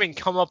can't even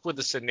come up with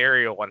a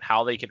scenario on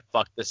how they can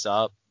fuck this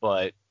up,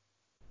 but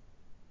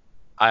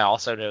I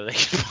also know they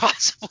can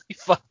possibly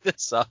fuck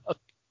this up.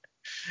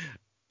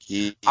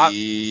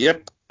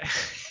 Yep.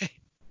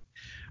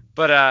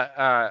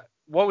 But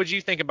what would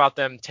you think about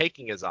them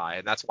taking his eye?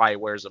 And that's why he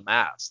wears a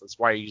mask. That's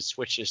why he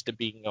switches to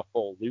being a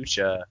full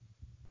lucha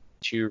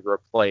to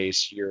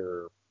replace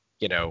your,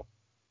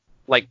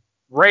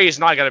 Ray's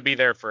not going to be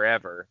there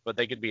forever, but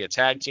they could be a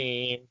tag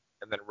team,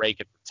 and then Ray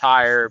could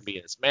retire, be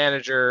his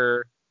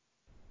manager.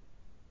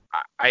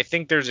 I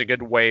think there's a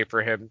good way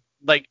for him,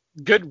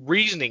 good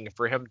reasoning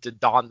for him to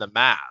don the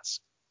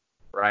mask,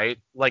 right?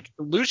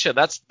 Lucha,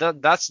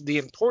 that's the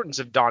importance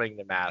of donning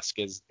the mask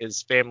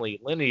is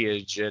family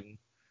lineage and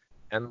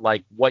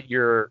what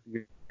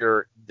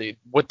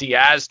what the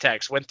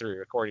Aztecs went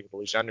through according to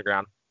Lucha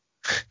Underground.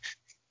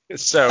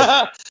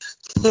 So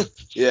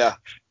yeah.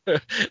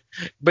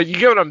 But you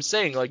get what I'm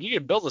saying. You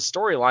can build a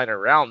storyline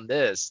around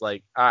this.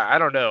 I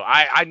don't know.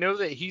 I know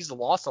that he's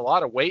lost a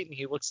lot of weight and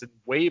he looks in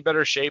way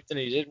better shape than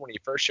he did when he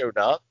first showed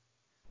up.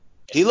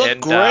 He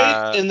looked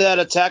great in that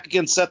attack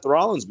against Seth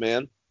Rollins,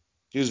 man.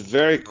 He was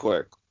very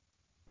quick.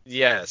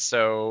 Yeah,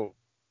 so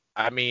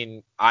I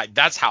mean,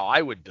 that's how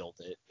I would build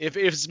it. If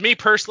it's me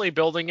personally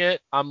building it,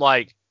 I'm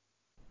like,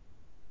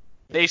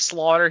 they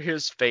slaughter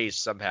his face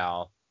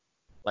somehow.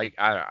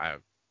 I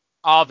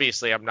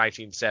obviously I'm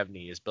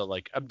 1970s, but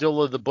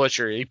Abdullah the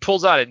Butcher, he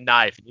pulls out a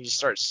knife and he just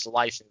starts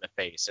slicing the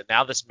face. And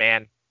now this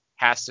man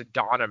has to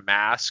don a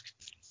mask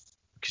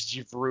because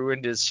you've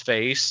ruined his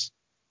face.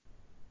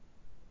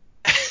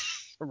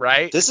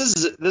 Right? This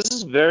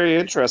is very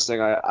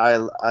interesting.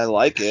 I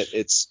like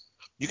it.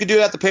 You can do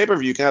it at the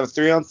pay-per-view. You can have a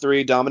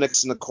 3-on-3,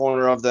 Dominic's in the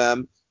corner of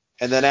them,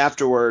 and then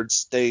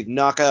afterwards they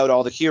knock out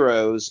all the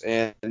heroes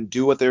and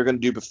do what they were going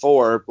to do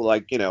before,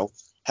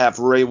 have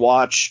Ray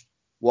watch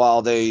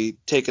while they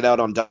take it out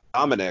on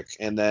Dominic,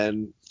 and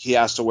then he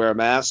has to wear a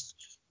mask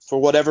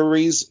for whatever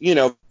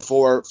reason,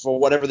 for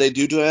whatever they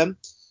do to him,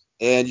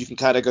 and you can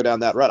kind of go down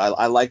that route.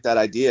 I like that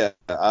idea.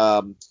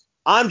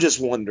 I'm just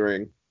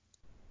wondering,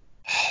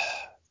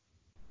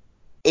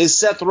 is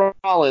Seth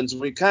Rollins,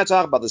 we kind of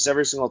talk about this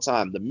every single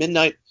time, the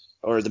Midnight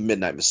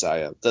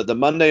Messiah, the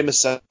Monday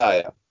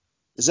Messiah,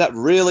 is that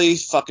really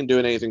fucking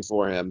doing anything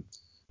for him?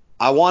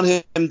 I want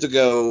him to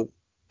go,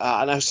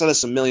 and I've said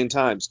this a million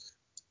times,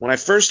 when I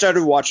first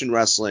started watching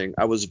wrestling,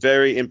 I was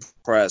very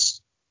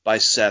impressed by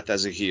Seth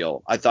as a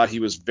heel. I thought he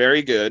was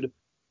very good,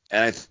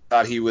 and I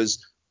thought he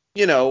was,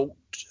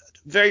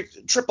 very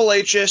Triple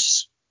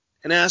H-ish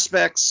in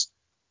aspects,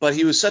 but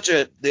he was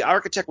the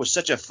Architect was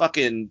such a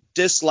fucking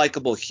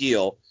dislikable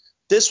heel.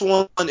 This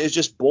one is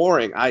just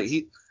boring.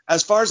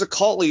 As far as a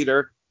cult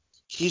leader,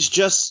 he's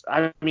just,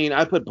 I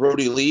put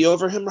Brody Lee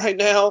over him right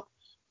now.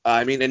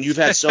 And you've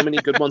had so many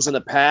good ones in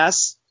the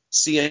past.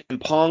 CM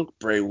Punk,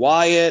 Bray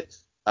Wyatt,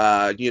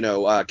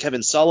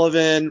 Kevin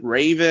Sullivan,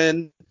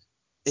 Raven.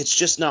 It's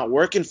just not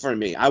working for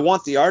me. I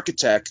want the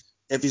Architect,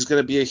 if he's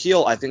going to be a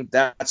heel. I think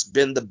that's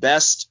been the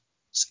best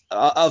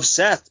of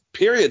Seth,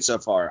 period, so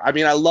far. I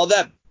love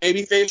that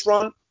babyface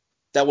run.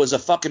 That was a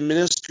fucking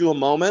minuscule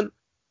moment.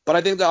 But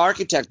I think the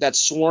Architect, that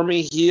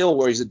swarmy heel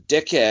where he's a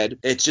dickhead,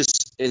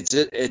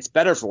 it's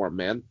better for him,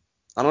 man.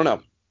 I don't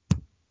know.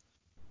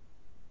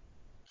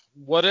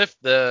 What if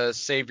the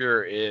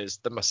savior is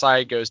the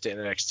Messiah goes to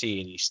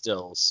NXT and he's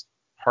still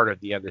part of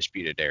the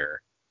Undisputed Era,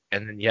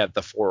 and then you have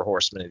the 4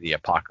 Horsemen of the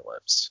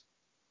Apocalypse?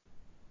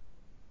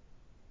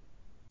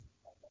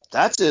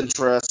 That's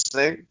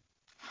interesting.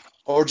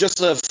 Or just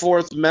a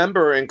 4th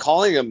member and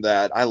calling him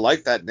that. I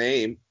like that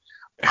name.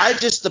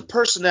 The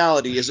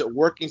personality, is it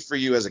working for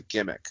you as a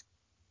gimmick?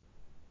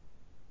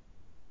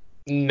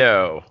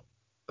 No.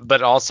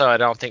 But also, I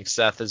don't think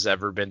Seth has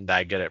ever been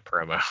that good at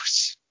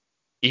promos.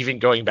 Even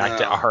going back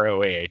to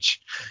ROH.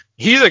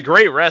 He's a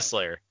great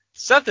wrestler.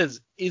 Seth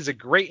is a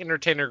great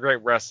entertainer,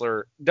 great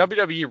wrestler.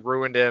 WWE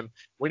ruined him.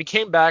 When he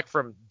came back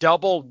from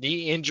double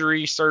knee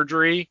injury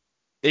surgery,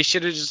 they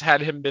should have just had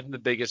him been the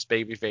biggest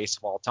babyface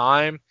of all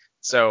time.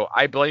 So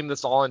I blame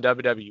this all on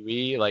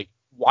WWE. Like,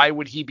 why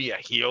would he be a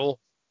heel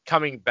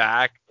coming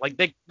back? Like,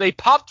 they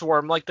popped for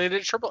him like they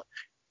did Triple.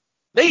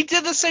 They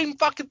did the same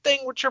fucking thing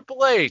with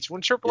Triple H.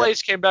 When Triple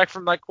H came back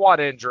from that quad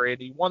injury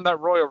and he won that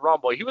Royal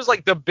Rumble, he was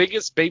like the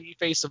biggest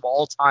babyface of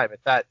all time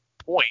at that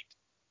point.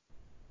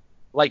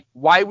 Like,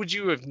 why would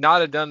you have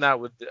not have done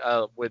that with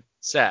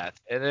Seth?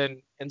 And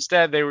then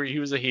instead he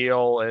was a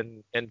heel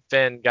and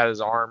Finn got his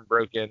arm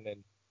broken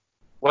and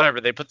whatever.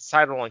 They put the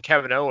title on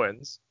Kevin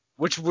Owens,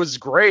 which was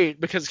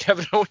great because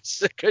Kevin Owens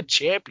is a good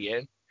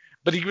champion,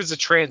 but he was a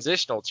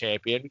transitional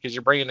champion because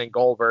you're bringing in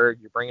Goldberg,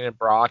 you're bringing in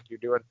Brock, you're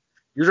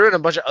doing a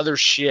bunch of other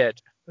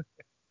shit.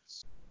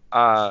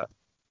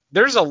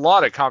 There's a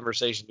lot of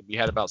conversation to be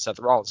had about Seth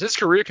Rollins. His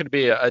career could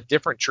be a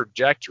different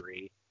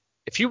trajectory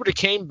if he would have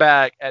came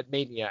back at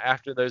Mania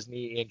after those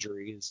knee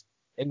injuries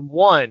and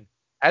won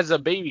as a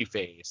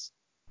babyface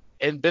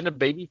and been a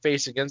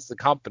babyface against the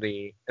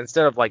company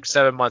instead of like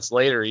 7 months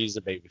later he's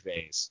a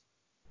babyface.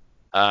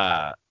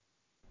 A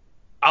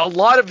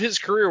lot of his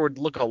career would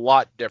look a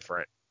lot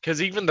different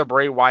because even the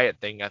Bray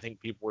Wyatt thing I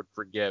think people would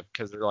forgive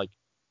because they're like,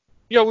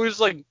 he was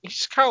like,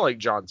 he's kind of like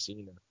John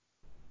Cena.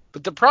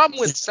 But the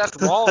problem with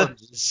Seth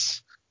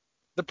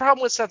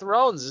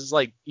Rollins is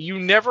like you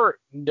never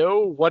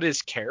know what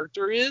his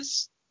character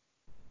is.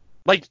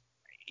 Like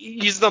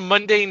he's the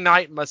Monday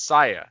Night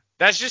Messiah.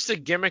 That's just a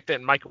gimmick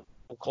that Michael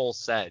Cole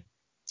said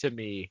to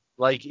me.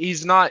 Like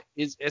it's not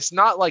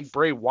like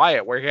Bray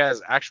Wyatt where he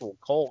has actual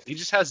cult. He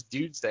just has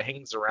dudes that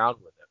hangs around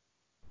with him.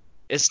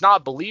 It's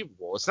not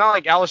believable. It's not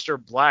like Aleister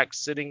Black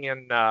sitting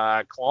in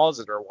a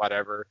closet or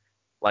whatever,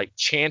 like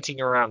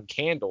chanting around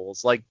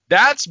candles. Like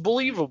that's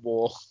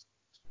believable.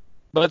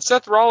 But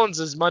Seth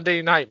Rollins'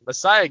 Monday Night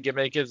Messiah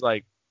gimmick is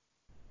like,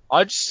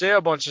 I just say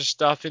a bunch of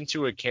stuff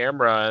into a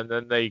camera and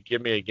then they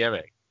give me a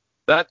gimmick.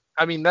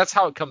 That's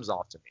how it comes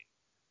off to me.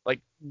 Like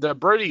the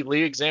Brody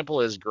Lee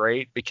example is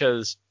great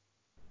because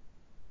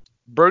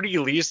Brody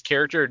Lee's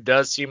character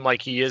does seem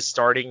like he is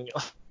starting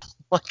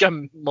like a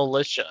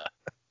militia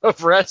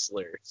of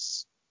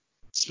wrestlers,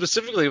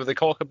 specifically with the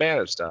Colt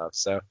Cabana stuff.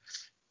 So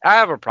I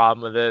have a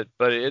problem with it,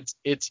 but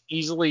it's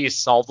easily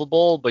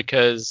solvable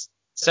because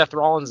Seth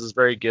Rollins is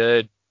very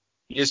good.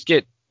 You just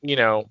get,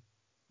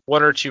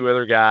 one or two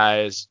other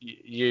guys.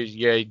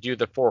 You do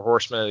the 4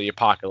 Horsemen of the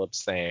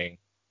Apocalypse thing.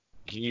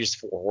 You can use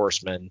 4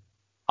 Horsemen,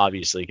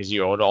 obviously, because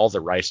you own all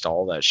the rights to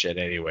all that shit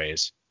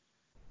anyways.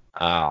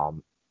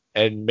 And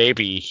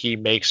maybe he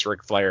makes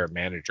Ric Flair a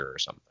manager or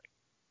something.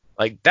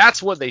 Like,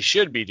 that's what they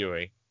should be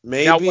doing.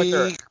 Maybe now, what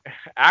they're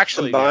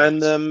actually combine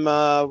doing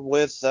them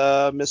with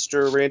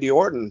Mr. Randy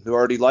Orton, who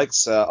already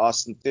likes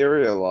Austin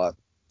Theory a lot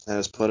and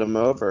has put him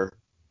over.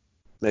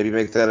 Maybe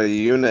make that a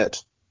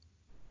unit.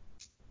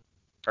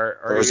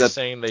 Are you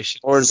saying they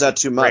should? Or is that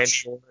too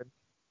much?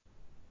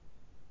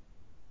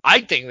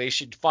 I think they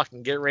should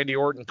fucking get Randy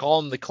Orton, call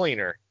him the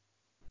cleaner.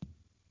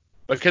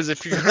 Because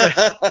if you're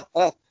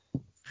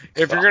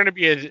gonna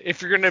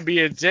be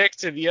a dick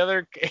to the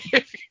other,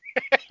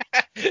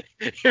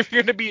 if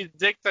you're gonna be a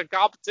dick to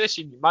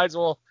competition, you might as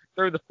well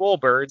throw the full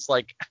birds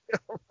like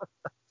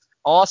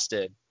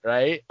Austin,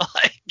 right?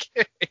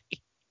 Like,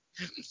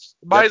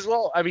 might as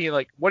well. I mean,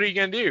 like, what are you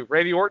gonna do,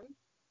 Randy Orton?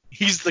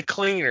 He's the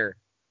cleaner.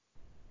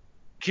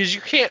 Because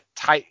you can't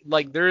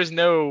there is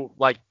no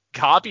like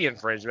copy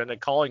infringement of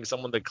calling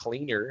someone the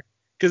cleaner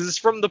because it's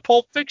from the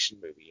Pulp Fiction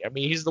movie. I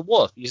mean, he's the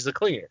wolf, he's the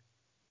cleaner.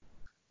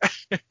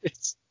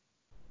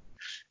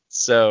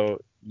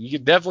 So you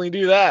could definitely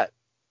do that.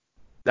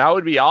 That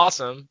would be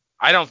awesome.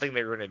 I don't think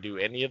they're going to do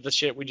any of the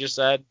shit we just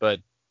said,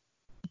 but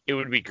it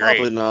would be great.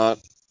 Probably not.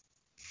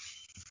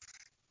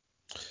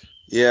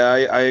 Yeah,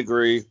 I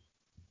agree.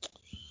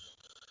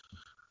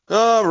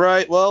 All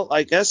right, well,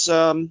 I guess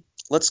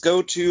let's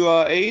go to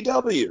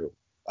AEW.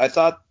 I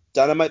thought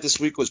Dynamite this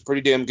week was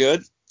pretty damn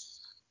good.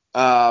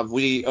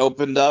 We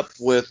opened up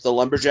with the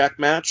Lumberjack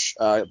match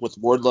with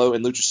Wardlow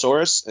and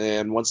Luchasaurus,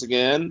 and once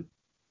again,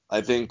 I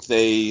think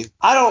they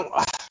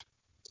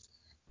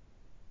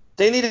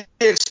need to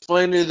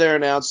explain to their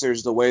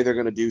announcers the way they're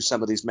going to do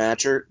some of these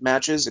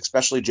matches,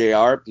 especially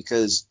JR,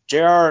 because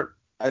JR,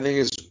 I think,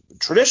 is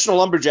traditional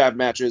Lumberjack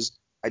matches.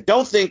 I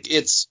don't think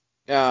it's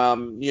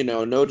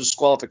no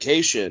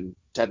disqualification,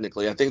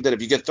 technically. I think that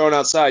if you get thrown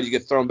outside, you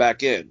get thrown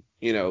back in.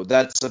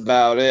 That's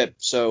about it.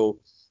 So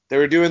they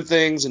were doing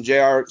things, and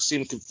JR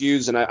seemed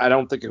confused, and I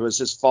don't think it was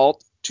his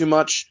fault too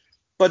much.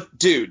 But,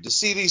 dude, to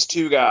see these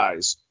two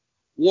guys,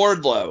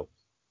 Wardlow,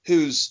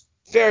 who's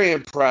very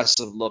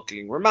impressive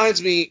looking,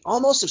 reminds me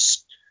almost of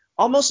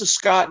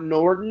Scott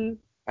Norton.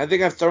 I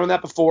think I've thrown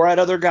that before at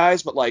other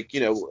guys, but,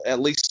 at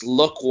least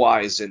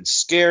look-wise and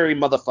scary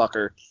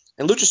motherfucker.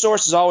 And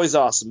Luchasaurus is always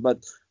awesome,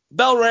 but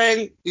bell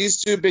rang.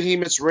 These two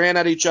behemoths ran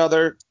at each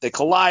other. They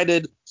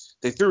collided.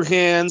 They threw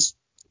hands,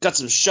 got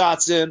some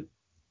shots in.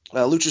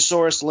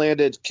 Luchasaurus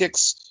landed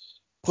kicks,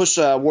 pushed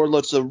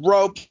Wardlow to the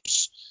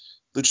ropes.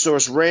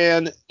 Luchasaurus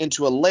ran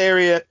into a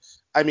lariat.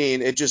 I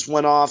mean, it just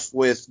went off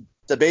with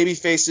the baby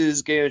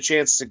faces getting a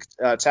chance to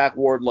attack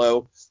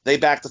Wardlow. They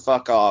backed the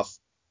fuck off.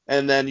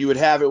 And then you would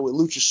have it with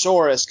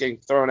Luchasaurus getting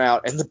thrown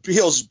out, and the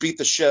heels beat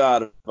the shit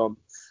out of him.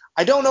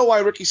 I don't know why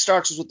Ricky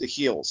Starks is with the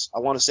heels. I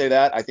want to say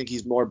that. I think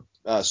he's more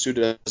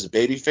suited as a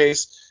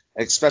babyface,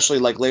 especially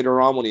like later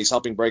on when he's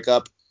helping break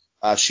up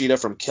Sheeta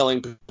from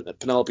killing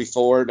Penelope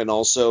Ford and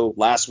also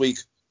last week.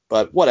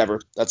 But whatever.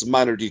 That's a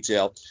minor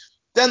detail.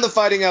 Then the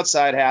fighting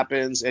outside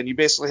happens, and you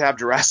basically have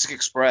Jurassic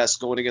Express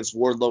going against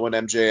Wardlow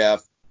and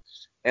MJF.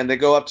 And they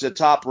go up to the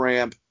top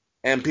ramp,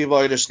 and people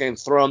are just getting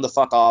thrown the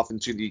fuck off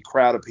into the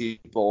crowd of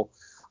people.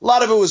 A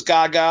lot of it was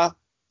gaga,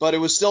 but it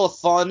was still a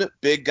fun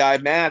big guy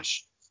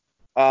match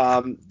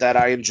that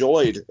I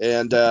enjoyed.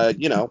 And,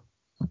 the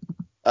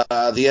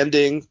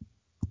ending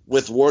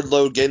with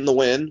Wardlow getting the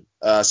win.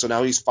 So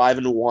now he's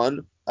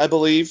 5-1, I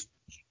believe.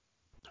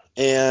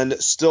 And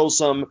still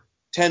some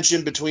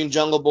tension between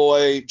Jungle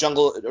Boy,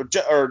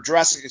 or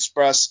Jurassic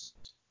Express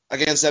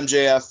against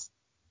MJF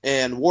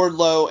and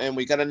Wardlow. And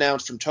we got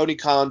announced from Tony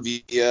Khan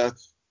via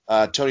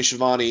Tony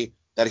Schiavone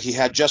that he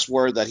had just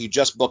word that he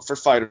just booked for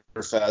Fyter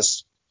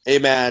Fest a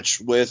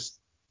match with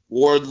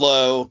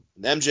Wardlow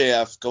and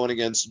MJF going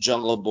against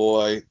Jungle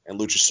Boy and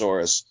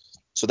Luchasaurus.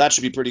 So that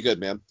should be pretty good,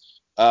 man.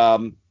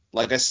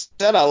 Like I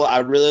said, I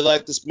really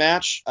like this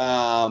match.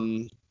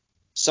 Some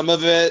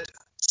of the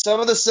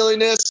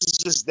silliness is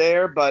just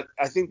there, but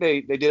I think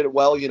they did it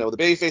well. You know, the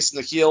babyface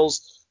and the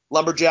heels,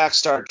 lumberjacks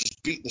start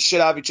just beating the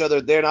shit out of each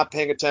other. They're not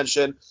paying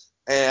attention.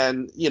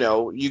 And,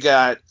 you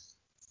got,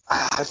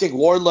 I think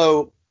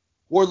Wardlow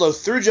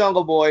threw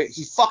Jungle Boy.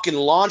 He fucking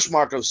launched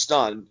Marco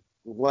Stunt,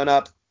 went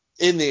up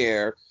in the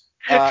air.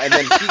 And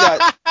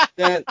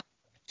then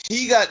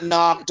he got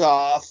knocked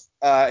off.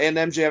 And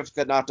MJF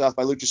got knocked off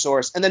by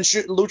Luchasaurus. And then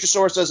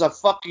Luchasaurus does a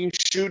fucking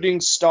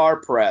shooting star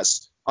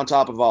press on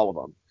top of all of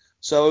them.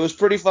 So it was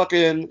pretty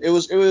fucking – it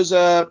was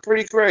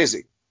pretty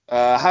crazy.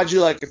 How'd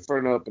you like it for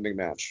an opening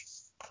match?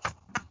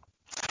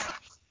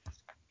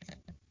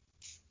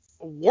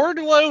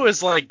 Wardlow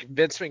is like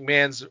Vince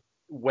McMahon's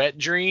wet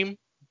dream.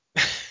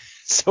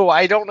 So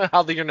I don't know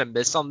how they're going to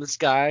miss on this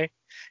guy.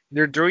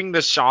 They're doing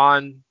the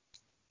Shawn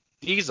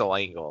Diesel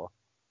angle.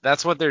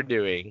 That's what they're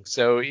doing.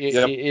 So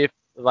if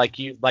like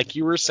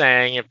you were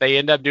saying, if they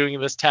end up doing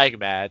this tag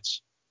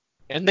match,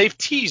 and they've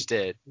teased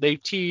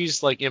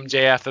like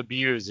MJF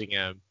abusing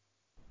him,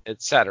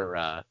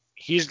 etc.,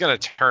 he's going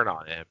to turn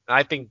on him. And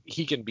I think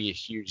he can be a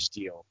huge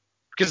deal.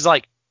 Because,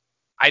 like,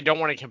 I don't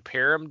want to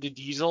compare him to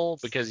Diesel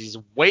because he's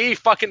a way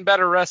fucking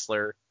better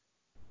wrestler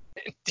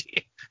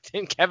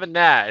than Kevin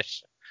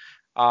Nash.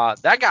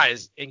 That guy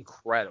is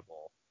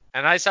incredible.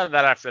 And I said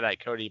that after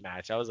that Cody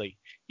match. I was like,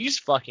 he's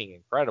fucking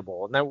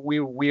incredible. And then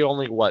we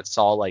only,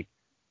 saw, like,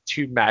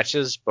 2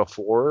 matches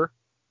before.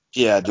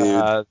 Yeah,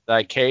 dude.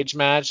 That cage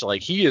match.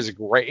 Like, he is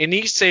great. And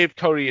he saved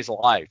Cody's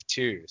life,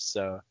 too.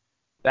 So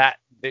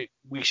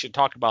we should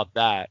talk about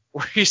that.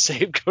 Where he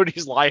saved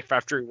Cody's life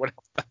after he went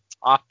off the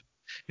top.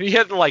 He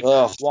had to, like,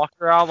 walk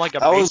around like a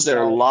that was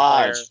their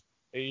lodge.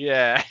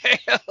 Yeah.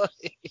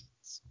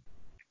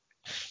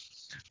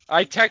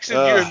 I texted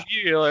you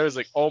immediately. I was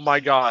like, oh, my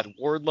God.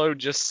 Wardlow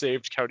just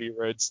saved Cody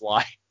Rhodes'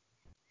 life.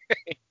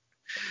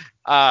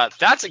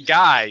 That's a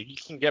guy you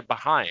can get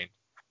behind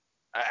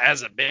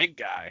as a big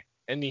guy.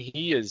 And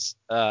he's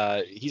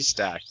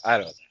stacked. I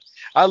don't know.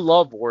 I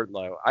love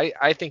Wardlow.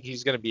 I think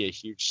he's going to be a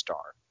huge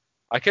star.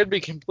 I could be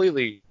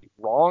completely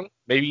wrong.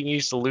 Maybe he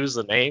needs to lose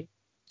the name.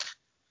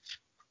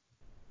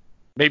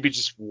 Maybe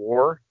just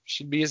War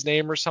should be his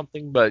name or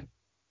something. But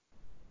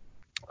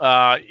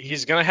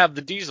he's going to have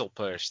the Diesel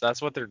push.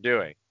 That's what they're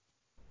doing.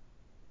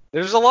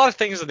 There's a lot of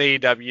things in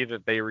AEW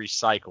that they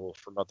recycle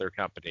from other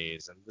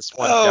companies. And this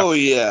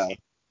one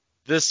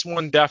this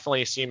one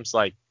definitely seems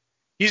like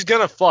he's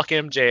going to fuck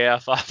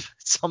MJF up at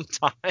some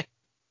time.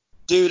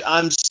 Dude,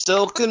 I'm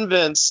still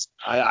convinced.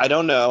 I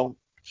don't know.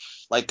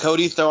 Like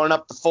Cody throwing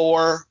up the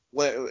 4,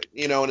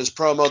 in his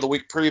promo the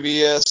week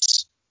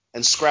previous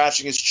and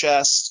scratching his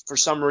chest for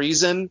some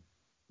reason,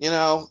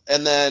 and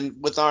then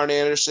with Arn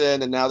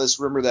Anderson and now this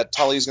rumor that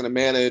Tully's going to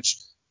manage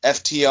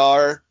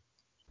FTR.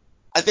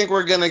 I think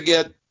we're going to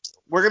get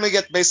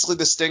basically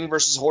the Sting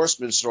versus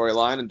Horseman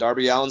storyline, and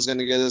Darby Allin's going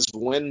to get his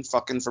win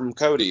fucking from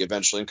Cody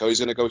eventually, and Cody's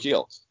going to go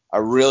heel. I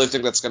really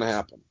think that's going to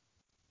happen.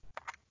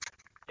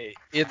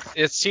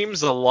 It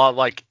seems a lot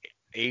like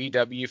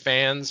AEW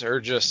fans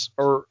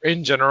or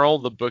in general,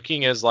 the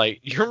booking is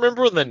like, you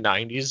remember when the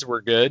 90s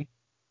were good?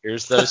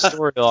 Here's those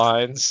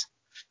storylines.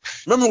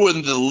 Remember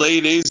when the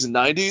late 80s and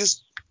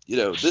 90s?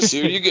 This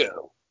year you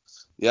go.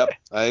 Yep,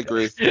 I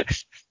agree.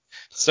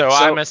 So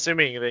I'm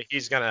assuming that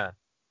he's gonna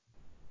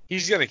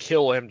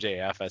kill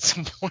MJF at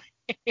some point.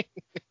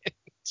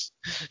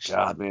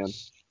 God, man.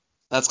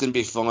 That's going to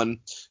be fun.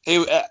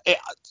 Hey,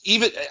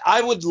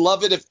 I would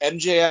love it if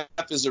MJF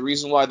is the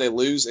reason why they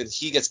lose and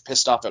he gets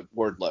pissed off at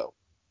Wardlow.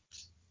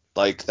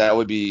 Like,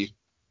 that'd be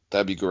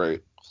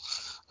great.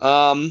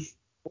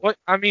 What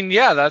I mean,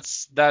 yeah,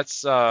 that's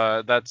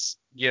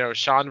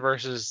Sean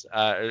versus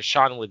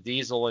Sean with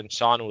Diesel and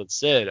Sean with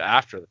Sid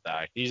after the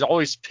fact. He's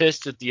always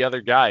pissed at the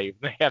other guy.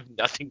 They have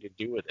nothing to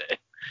do with it.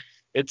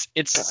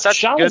 It's such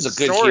Sean a good was a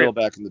good story. heel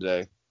back in the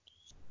day.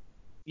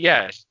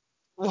 Yeah.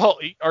 Well,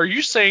 are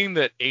you saying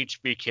that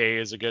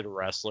HBK is a good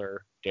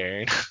wrestler,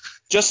 Darren?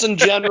 Just in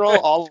general,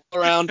 all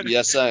around,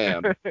 yes, I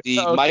am. The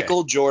Okay.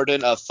 Michael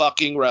Jordan of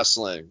fucking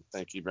wrestling.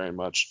 Thank you very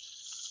much.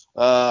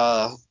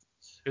 All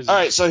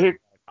right, so here.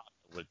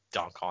 Would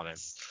dunk on him.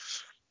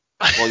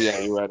 Well, yeah,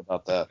 you're right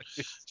about that.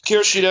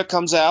 Kira Shida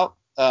comes out,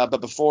 but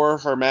before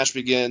her match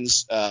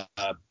begins,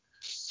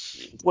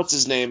 what's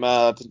his name?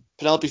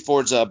 Penelope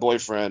Ford's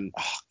boyfriend,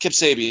 Kip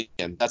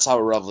Sabian. That's how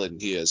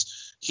irrelevant he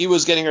is. He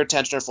was getting her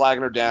attention or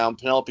flagging her down.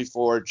 Penelope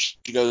Ford,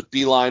 she goes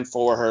beeline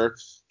for her.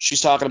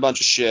 She's talking a bunch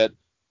of shit.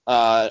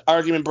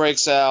 Argument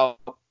breaks out,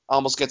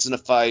 almost gets in a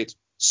fight.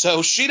 So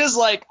Shida's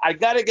like, I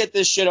got to get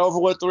this shit over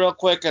with real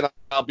quick, and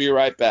I'll be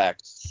right back.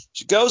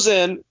 She goes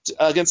in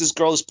against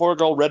this poor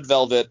girl, Red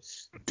Velvet,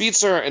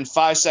 beats her in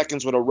 5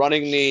 seconds with a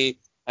running knee,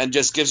 and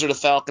just gives her the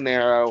Falcon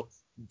Arrow,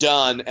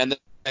 done, and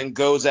then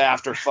goes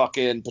after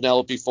fucking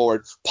Penelope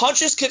Ford.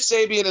 Punches Kip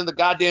Sabian in the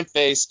goddamn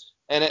face,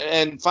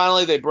 and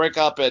finally they break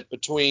up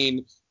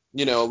between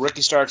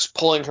Ricky Starks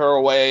pulling her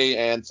away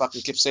and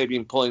fucking Kip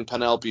Sabian pulling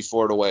Penelope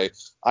Ford away.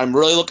 I'm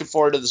really looking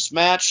forward to this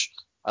match.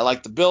 I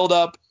like the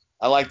build-up.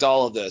 I liked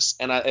all of this,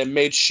 and it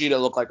made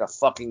Shida look like a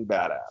fucking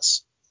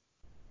badass.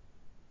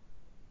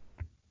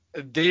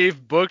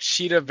 They've booked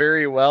Shida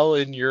very well,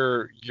 and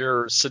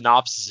your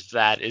synopsis of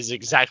that is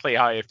exactly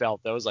how I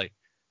felt. I was like,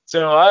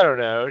 so I don't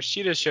know.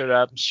 Shida showed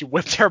up and she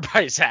whipped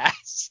everybody's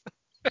ass.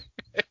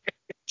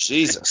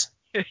 Jesus.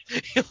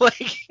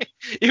 Like,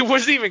 it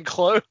wasn't even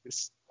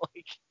close.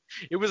 Like,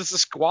 it was a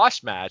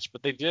squash match,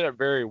 but they did it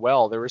very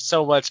well. There was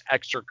so much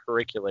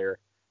extracurricular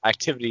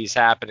activities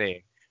happening.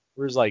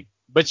 It was like,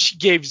 but she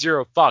gave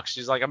zero fucks.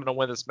 She's like, I'm gonna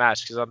win this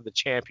match because I'm the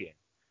champion.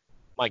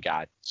 My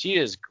God,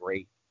 Shida is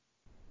great.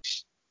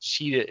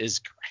 Shida is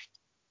great.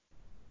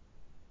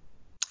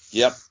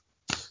 Yep.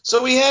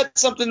 So we had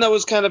something that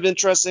was kind of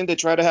interesting. They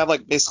tried to have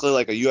basically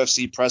a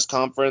UFC press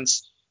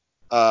conference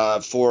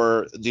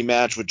for the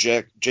match with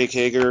Jake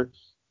Hager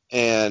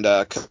and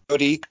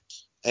Cody.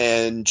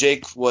 And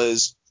Jake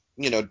was,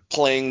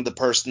 playing the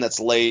person that's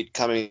late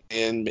coming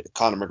in,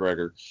 Conor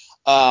McGregor,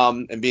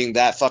 and being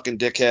that fucking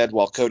dickhead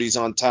while Cody's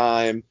on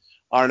time.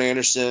 Arn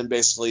Anderson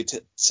basically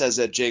says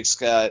that Jake's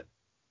got,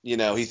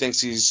 he thinks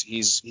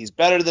he's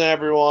better than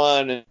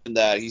everyone and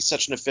that he's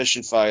such an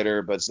efficient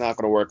fighter, but it's not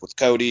going to work with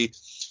Cody.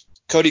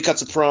 Cody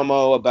cuts a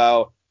promo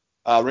about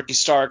Ricky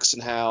Starks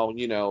and how,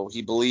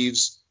 he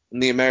believes in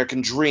the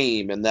American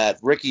dream and that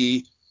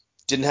Ricky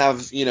didn't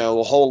have,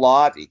 a whole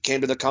lot. He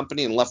came to the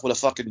company and left with a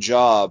fucking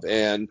job.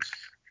 And,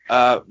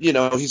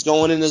 he's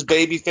going in his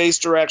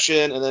babyface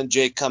direction. And then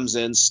Jake comes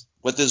in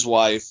with his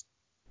wife,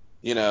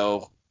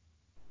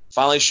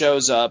 finally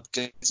shows up,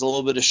 gets a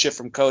little bit of shit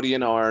from Cody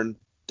and Arn.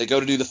 They go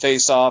to do the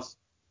face-off.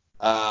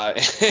 And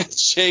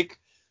Jake,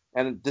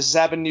 and this has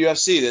happened in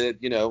UFC,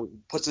 that,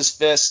 puts his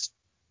fist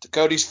to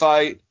Cody's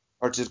face.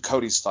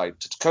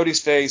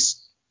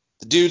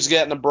 The dude's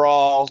getting a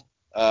brawl,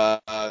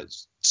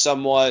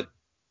 somewhat.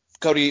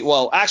 Cody,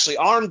 well, actually,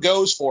 Arn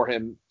goes for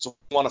him to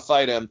want to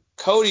fight him.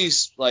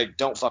 Cody's like,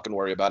 don't fucking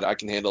worry about it. I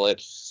can handle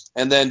it.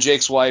 And then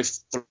Jake's wife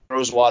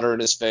throws water in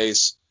his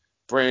face.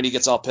 Brandy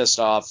gets all pissed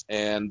off,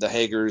 and the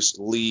Hagers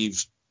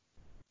leave.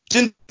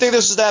 Didn't think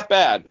this was that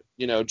bad.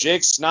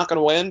 Jake's not going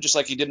to win, just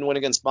like he didn't win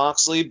against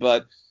Moxley,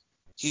 but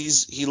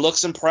he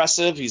looks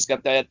impressive. He's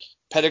got that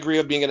pedigree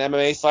of being an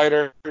MMA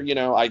fighter.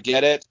 I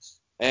get it.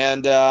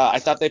 And I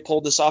thought they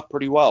pulled this off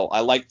pretty well.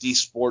 I like the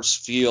sports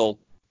feel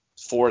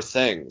for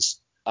things.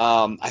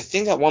 I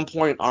think at one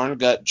point Arn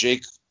got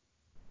Jake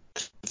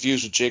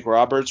confused with Jake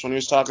Roberts when he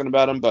was talking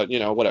about him, but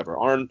whatever.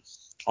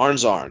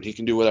 Arn's Arn. He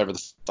can do whatever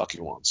the fuck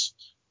he wants.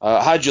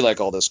 How'd you like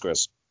all this,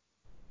 Chris?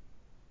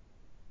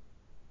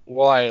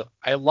 Well,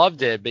 I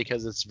loved it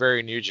because it's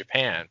very New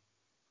Japan.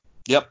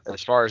 Yep.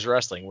 As far as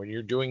wrestling, when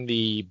you're doing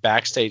the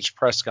backstage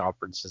press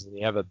conferences and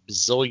you have a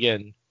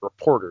bazillion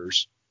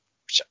reporters,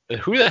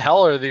 who the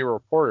hell are the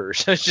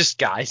reporters? It's just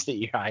guys that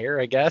you hire,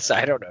 I guess.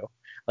 I don't know.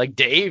 Like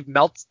Dave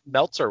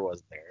Meltzer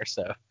wasn't there,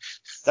 so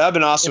that'd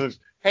been awesome.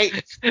 Hey,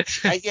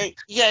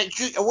 yeah,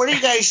 what are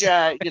you guys,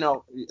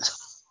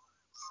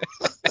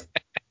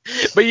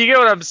 But you get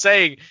what I'm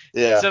saying.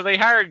 Yeah. So they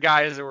hired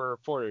guys that were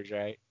reporters,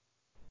 right?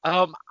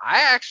 I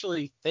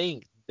actually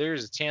think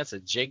there's a chance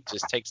that Jake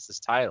just takes this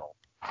title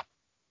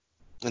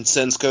and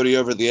sends Cody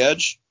over the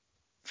edge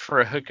for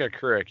a Hookah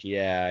Crook.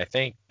 Yeah, I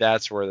think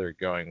that's where they're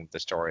going with the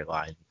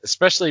storyline,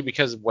 especially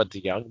because of what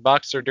the Young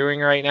Bucks are doing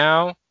right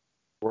now,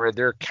 where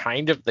they're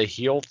kind of the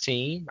heel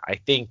team. I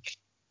think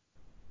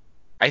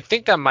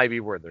that might be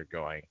where they're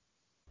going.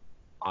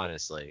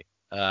 Honestly,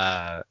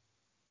 I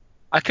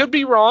could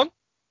be wrong.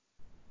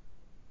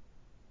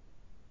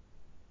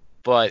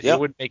 But Yep. It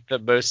would make the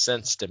most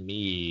sense to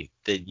me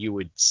that you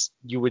would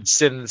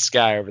send this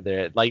guy over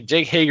there. Like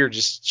Jake Hager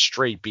just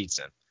straight beats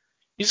him.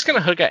 He's just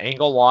gonna hook an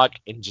angle lock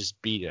and just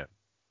beat him.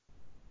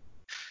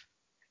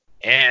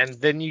 And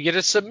then you get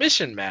a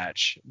submission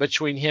match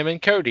between him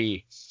and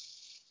Cody.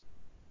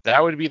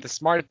 That would be the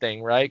smart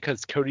thing, right?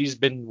 Because Cody's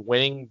been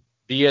winning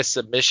via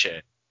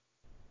submission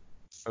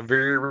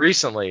very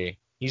recently.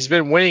 He's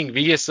been winning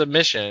via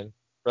submission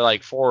for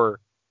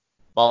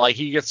like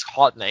he gets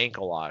caught in the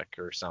ankle lock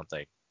or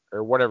something,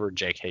 or whatever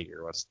Jake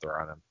Hager wants to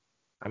throw on him.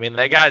 I mean,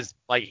 that guy's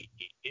like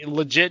he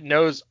legit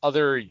knows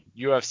other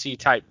UFC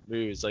type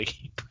moves. Like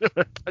he put him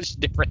in a bunch of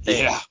different things.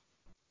 Yeah.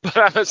 But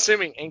I'm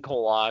assuming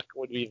ankle lock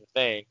would be the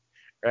thing,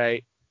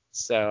 right?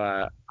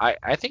 So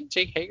I think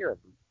Jake Hager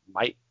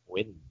might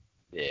win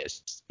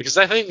this because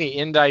I think the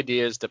end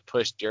idea is to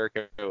push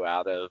Jericho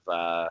out of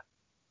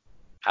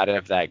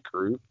that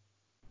group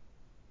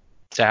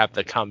to have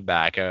the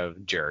comeback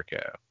of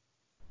Jericho,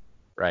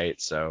 right?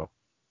 So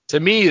to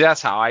me,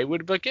 that's how I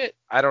would book it.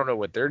 I don't know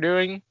what they're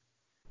doing,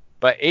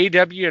 but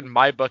AW and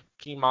my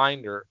booking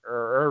mind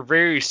are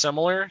very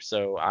similar.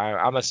 So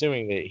I'm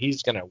assuming that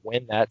he's gonna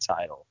win that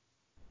title.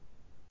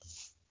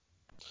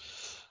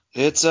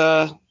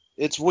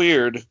 It's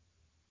weird,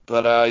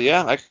 but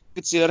yeah, I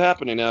could see that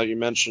happening now that you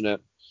mention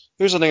it.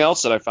 Here's something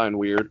else that I find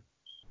weird: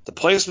 the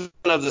placement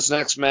of this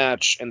next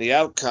match and the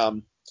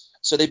outcome.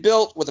 So they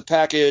built with a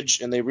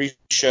package and they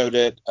re-showed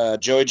it.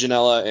 Joey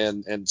Janela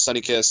and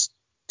Sonny Kiss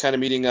kind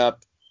of meeting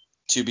up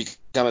to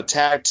become a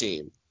tag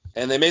team,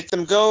 and they make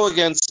them go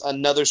against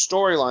another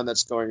storyline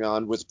that's going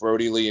on with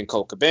Brody Lee and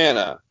Colt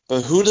Cabana.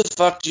 But who the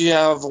fuck do you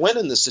have win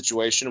in this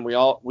situation?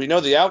 We know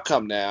the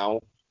outcome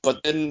now,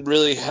 but didn't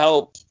really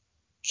help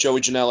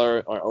Joey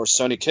Janela or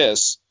Sonny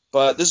Kiss.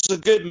 But this is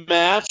a good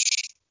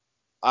match.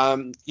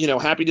 I'm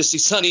happy to see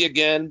Sonny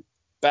again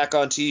back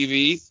on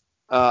TV.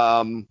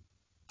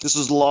 This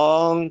was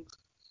long.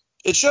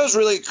 It shows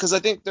really because I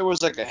think there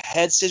was like a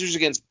head scissors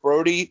against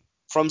Brody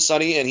from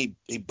Sonny, and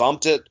he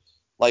bumped it.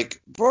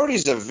 Like,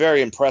 Brody's a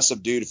very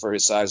impressive dude for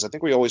his size. I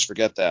think we always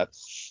forget that.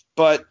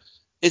 But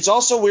it's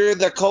also weird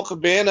that Colt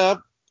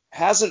Cabana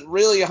hasn't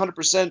really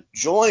 100%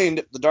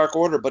 joined the Dark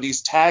Order, but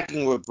he's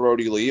tagging with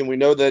Brody Lee, and we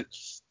know that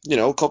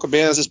Colt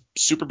Cabana is this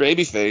super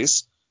baby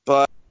face.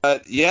 But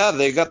yeah,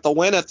 they got the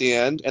win at the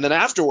end, and then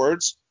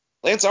afterwards,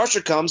 Lance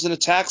Archer comes and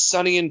attacks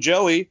Sonny and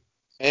Joey.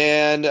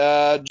 And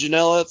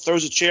Janela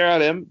throws a chair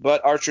at him,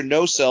 but Archer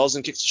no-sells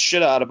and kicks the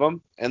shit out of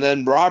him. And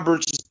then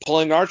Roberts is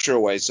pulling Archer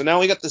away. So now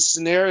we got this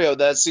scenario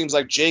that seems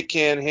like Jake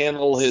can't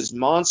handle his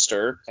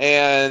monster.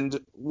 And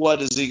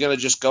what, is he going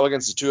to just go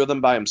against the two of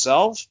them by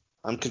himself?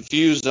 I'm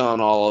confused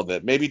on all of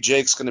it. Maybe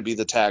Jake's going to be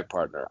the tag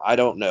partner. I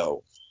don't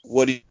know.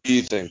 What do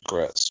you think,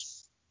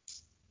 Chris?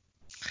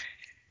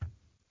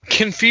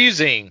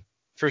 Confusing,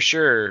 for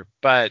sure,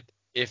 but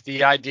if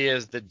the idea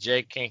is that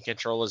Jake can't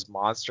control his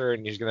monster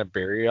and he's going to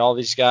bury all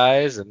these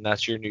guys and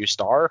that's your new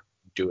star,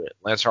 do it.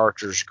 Lance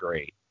Archer's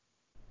great.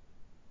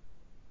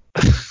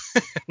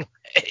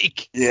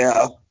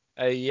 Yeah.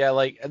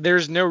 Like,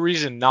 there's no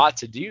reason not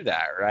to do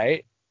that,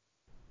 right?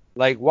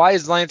 Like, why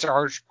is Lance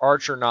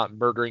Archer not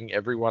murdering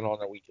everyone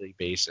on a weekly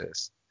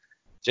basis?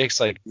 Jake's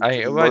like,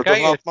 I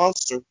got you.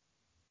 Monster.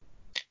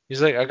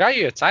 He's like, I got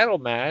you a title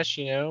match,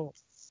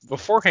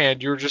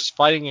 Beforehand, you were just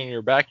fighting in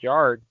your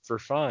backyard for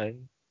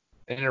fun.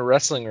 In a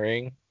wrestling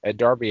ring at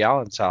Darby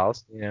Allin's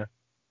house, or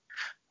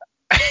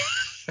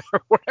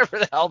whatever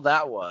the hell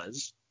that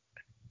was.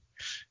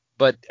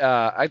 But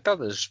I thought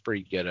this was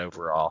pretty good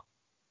overall.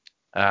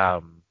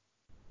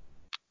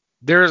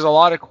 There's a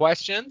lot of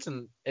questions,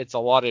 and it's a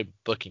lot of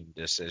booking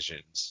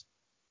decisions,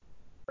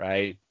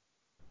 right?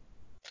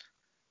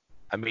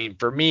 I mean,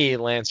 for me,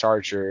 Lance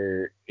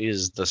Archer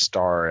is the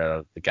star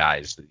of the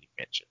guys that you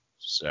mentioned,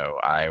 so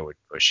I would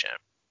push him.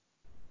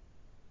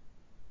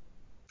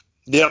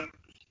 Yep.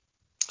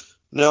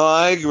 No,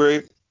 I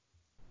agree.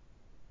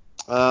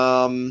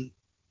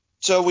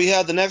 So we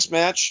had the next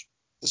match.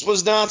 This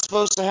was not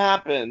supposed to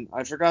happen.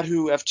 I forgot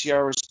who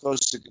FTR was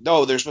supposed to.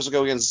 No, they're supposed to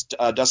go against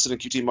Dustin and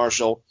QT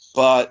Marshall.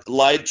 But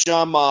like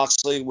Jon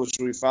Moxley, which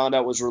we found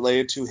out was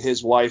related to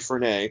his wife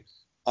Renee,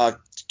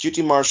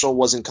 QT Marshall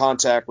was in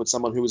contact with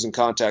someone who was in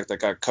contact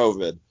that got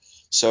COVID.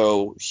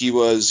 So he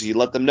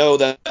let them know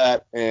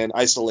that and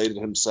isolated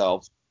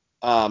himself.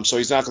 So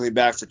he's not going to be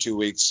back for 2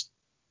 weeks.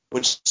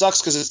 Which sucks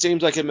because it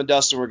seems like him and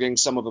Dustin were getting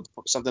something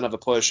of a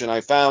push, and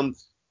I found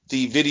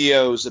the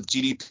videos of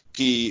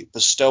DDP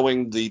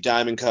bestowing the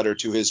diamond cutter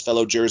to his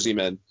fellow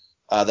Jerseymen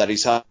that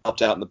he's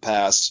helped out in the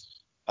past.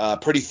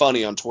 Pretty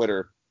funny on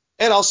Twitter,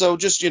 and also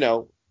just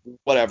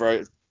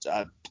whatever.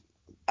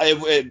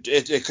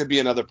 It could be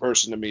another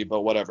person to me,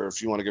 but whatever.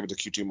 If you want to give it to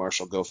QT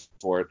Marshall, go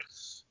for it.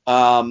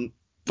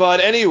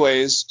 But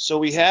anyways, so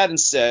we had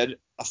instead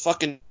a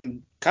fucking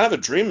kind of a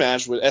dream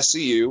match with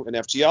SCU and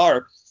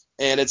FTR.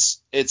 And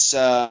it's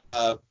the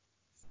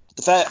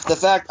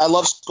fact I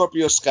love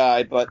Scorpio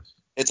Sky, but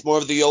it's more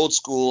of the old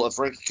school of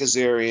Frankie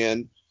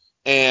Kazarian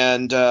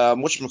and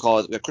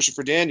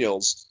Christopher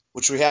Daniels,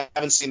 which we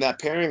haven't seen that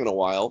pairing in a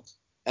while.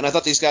 And I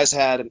thought these guys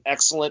had an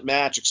excellent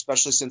match,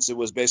 especially since it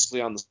was basically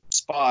on the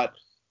spot.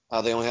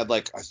 They only had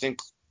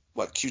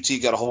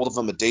QT got a hold of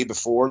them a day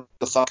before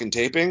the fucking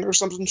taping or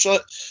some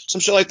shit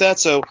like that.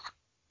 So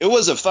it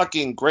was a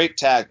fucking great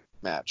tag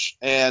match.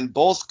 And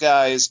both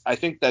guys, I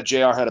think that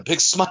JR had a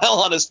big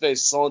smile on his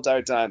face the whole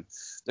entire time.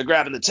 They're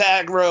grabbing the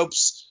tag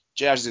ropes.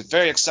 JR's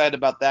very excited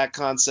about that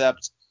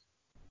concept.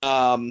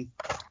 And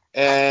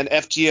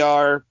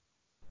FTR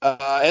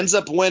ends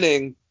up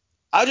winning.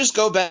 I just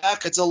go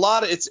back. It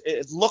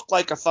looked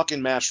like a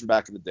fucking match from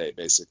back in the day,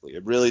 basically.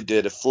 It really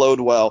did. It flowed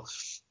well.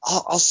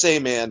 I'll say,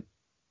 man,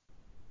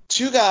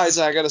 two guys,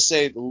 I got to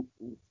say,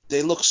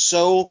 they look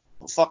so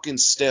fucking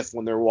stiff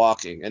when they're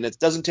walking, and it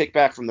doesn't take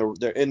back from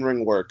their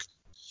in-ring work,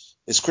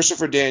 is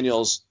Christopher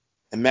Daniels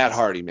and Matt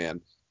Hardy,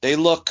 man. They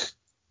look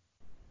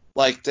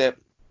like their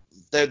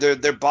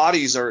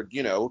bodies are,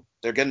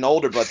 they're getting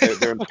older, but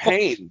they're in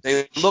pain.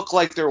 They look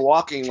like they're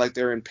walking like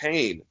they're in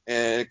pain,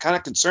 and it kind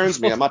of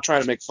concerns me. I'm not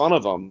trying to make fun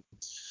of them,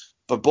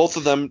 but both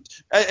of them.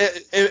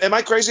 Am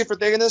I crazy for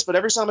thinking this? But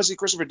every time I see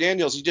Christopher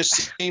Daniels, he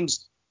just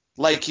seems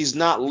like he's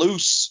not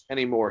loose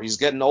anymore. He's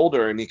getting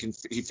older, and he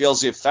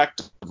feels the effect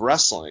of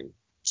wrestling.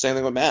 Same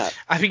thing with Matt.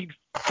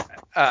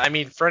 I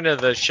mean, friend of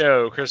the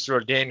show,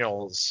 Christopher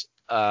Daniels,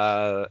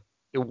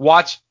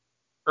 watch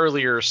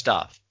earlier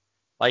stuff.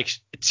 Like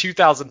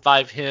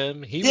 2005,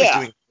 he was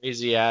doing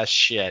crazy ass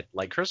shit.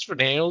 Like Christopher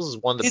Daniels is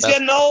one of the best. He's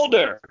getting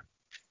older.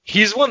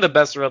 He's one of the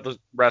best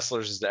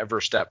wrestlers to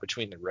ever step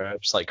between the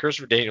ropes. Like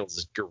Christopher Daniels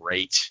is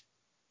great.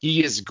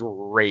 He is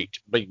great,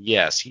 but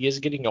yes, he is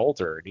getting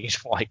older, and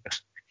he's like,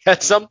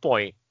 at some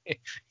point,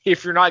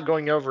 if you're not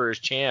going over as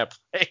champ,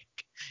 like,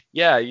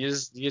 yeah,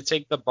 you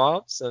take the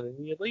bumps and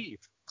then you leave,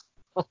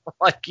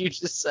 like you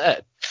just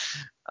said.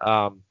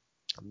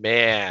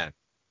 Man,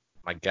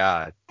 my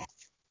God.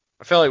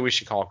 I feel like we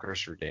should call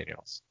Christopher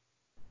Daniels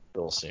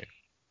real soon.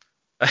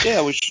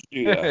 Yeah, we should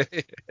do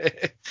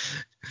that.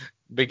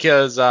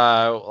 Because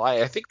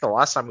I think the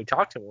last time we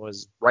talked to him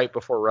was right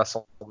before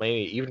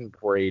WrestleMania, even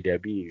before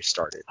AEW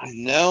started. I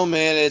know,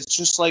 man. It's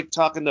just like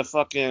talking to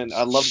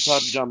I'd love to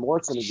talk to John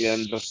Morrison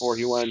again before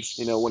he went,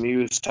 when he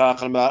was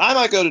talking about, I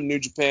might go to New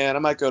Japan, I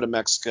might go to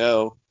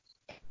Mexico,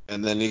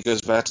 and then he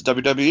goes back to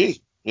WWE,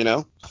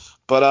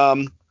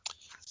 But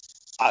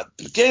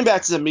getting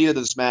back to the meat of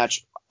this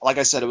match, like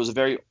I said, it was a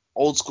very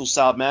old school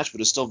style match,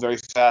 but it's still very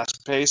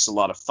fast paced, a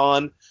lot of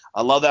fun.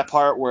 I love that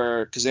part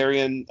where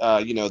Kazarian,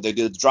 they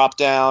did the drop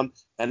down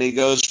and he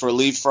goes for a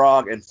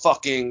leapfrog and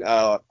fucking,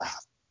 I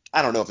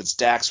don't know if it's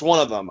Dax, one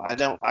of them. I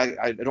don't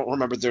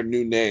remember their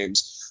new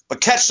names, but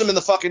catches them in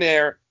the fucking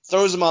air,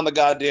 throws them on the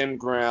goddamn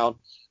ground.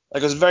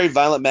 Like, it was a very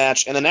violent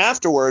match. And then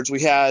afterwards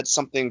we had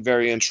something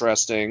very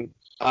interesting.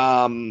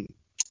 I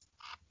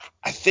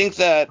think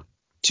that,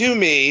 to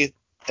me,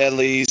 at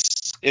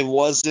least, it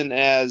wasn't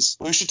as –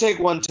 we should take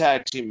one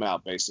tag team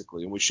out,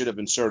 basically, and we should have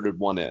inserted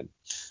one in.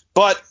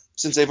 But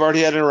since they've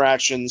already had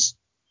interactions,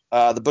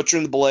 the Butcher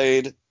and the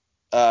Blade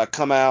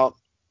come out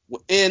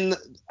in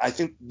 – I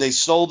think they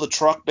stole the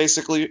truck,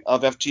 basically,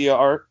 of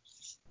FTR,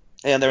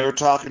 and they were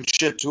talking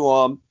shit to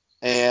them,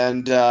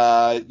 and,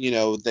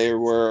 they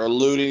were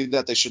alluding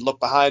that they should look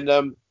behind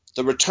them.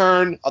 The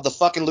return of the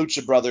fucking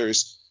Lucha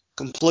Brothers,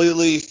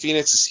 completely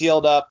Phoenix is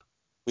healed up.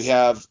 We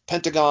have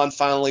Pentagon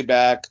finally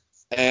back.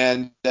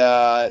 And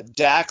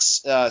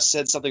Dax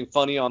said something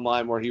funny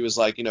online where he was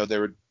like, they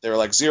were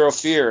like, zero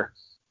fear.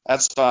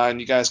 That's fine.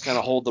 You guys kind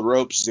of hold the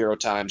ropes 0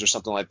 times or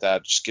something like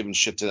that, just giving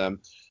shit to them.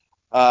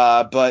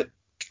 But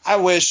I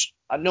wish,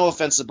 no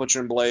offense to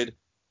Butcher and Blade,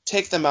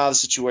 take them out of the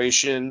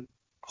situation,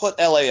 put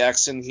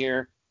LAX in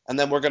here, and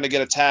then we're going to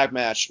get a tag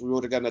match. We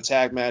would have gotten a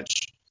tag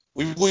match.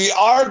 We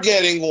are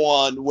getting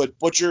one with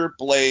Butcher,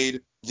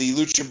 Blade, the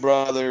Lucha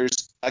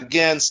Brothers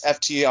against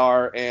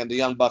FTR and the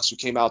Young Bucks who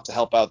came out to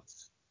help out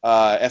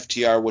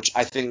FTR, which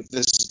I think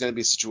this is going to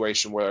be a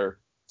situation where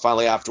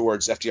finally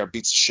afterwards FTR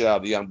beats the shit out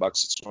of the Young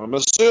Bucks. So I'm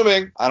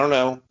assuming, I don't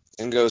know,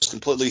 and goes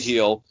completely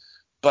heel.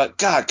 But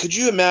God, could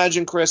you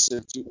imagine, Chris,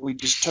 if we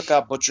just took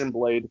out Butcher and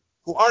Blade,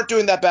 who aren't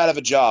doing that bad of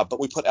a job,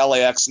 but we put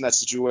LAX in that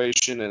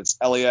situation, and it's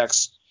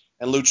LAX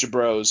and Lucha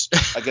Bros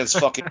against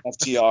fucking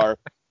FTR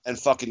and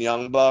fucking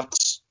Young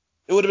Bucks?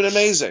 It would have been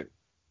amazing.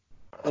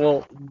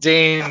 Well,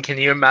 Dane, can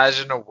you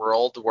imagine a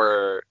world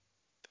where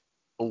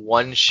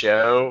one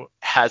show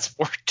has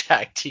 4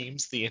 tag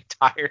teams the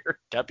entire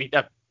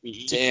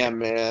WWE? Damn,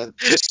 man.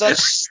 Such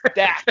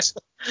stacked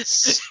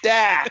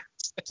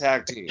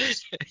tag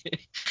teams.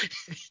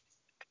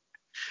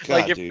 God,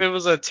 like, if dude. it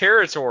was a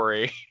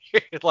territory,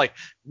 like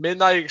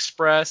Midnight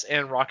Express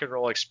and Rock and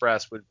Roll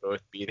Express would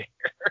both be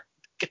there.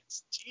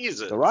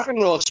 Jesus. The Rock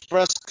and Roll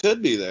Express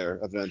could be there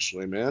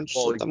eventually, man.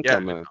 Just let them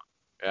come in.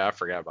 Yeah, I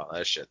forgot about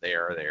that shit. They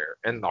are there.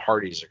 And the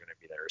Hardys are going to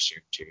be there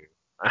soon, too.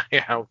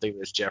 I don't think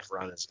this Jeff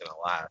run is going to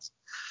last.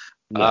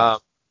 No.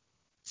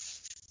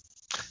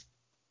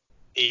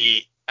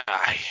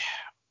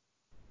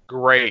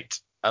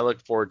 Great. I look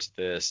forward to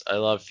this. I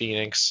love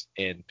Phoenix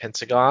and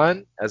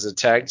Pentagon as a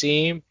tag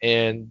team,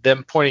 and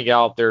them pointing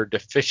out their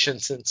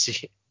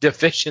deficiencies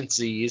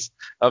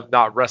of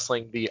not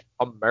wrestling the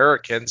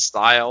American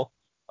style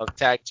of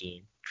tag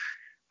team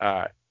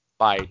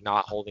by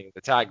not holding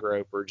the tag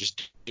rope or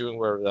just doing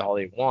whatever the hell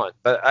they want.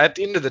 But at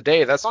the end of the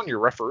day, that's on your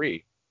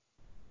referee.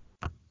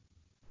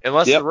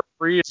 Unless the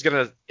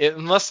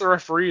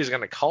referee is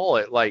gonna call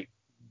it, like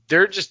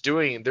they're just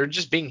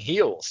being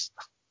heels.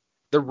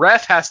 The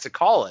ref has to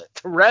call it.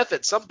 The ref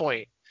at some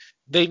point,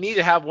 they need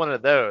to have one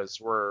of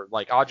those where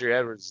like Audrey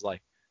Edwards is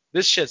like,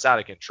 this shit's out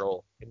of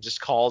control, and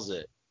just calls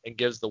it and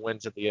gives the win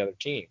to the other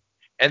team.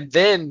 And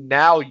then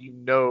now you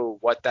know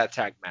what that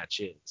tag match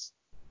is,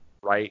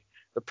 right?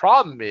 The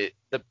problem is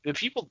the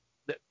people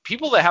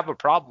that have a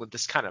problem with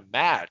this kind of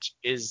match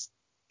is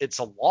it's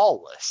a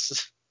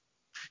lawless.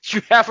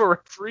 You have a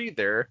referee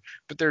there,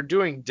 but they're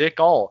doing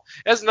dick all.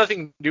 It has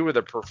nothing to do with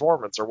the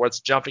performance or what's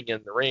jumping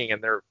in the ring,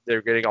 and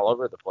they're getting all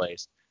over the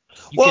place.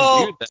 You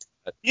can do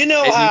that. You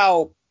know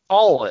how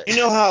call it. You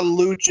know how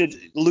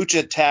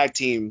Lucha tag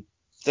team,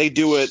 they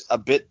do it a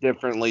bit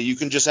differently. You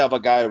can just have a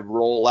guy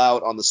roll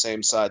out on the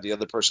same side. The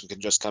other person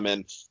can just come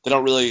in. They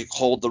don't really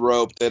hold the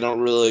rope. They don't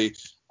really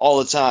all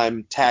the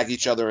time tag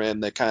each other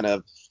in.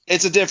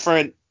 It's a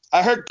different.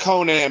 I heard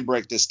Conan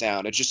break this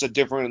down. It's just a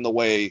different in the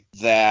way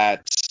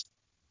that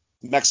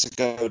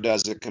Mexico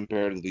does it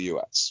compared to the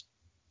U.S.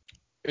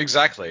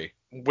 Exactly.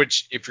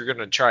 Which, if you're going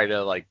to try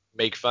to like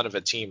make fun of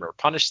a team or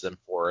punish them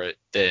for it,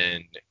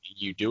 then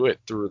you do it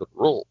through the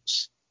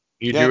rules.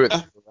 You do it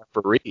through the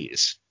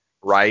referees,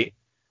 right?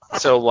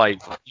 So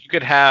like you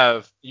could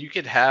have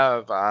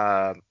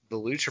the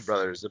Lucha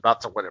Brothers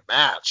about to win a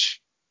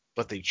match,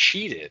 but they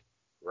cheated,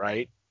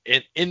 right?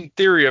 In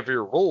theory of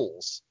your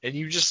rules, and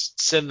you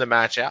just send the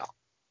match out.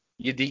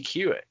 You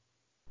DQ it.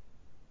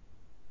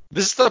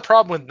 This is the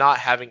problem with not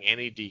having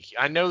any DQ.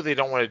 I know they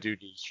don't want to do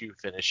DQ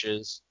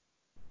finishes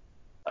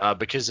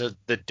because of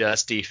the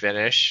dusty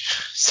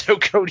finish. So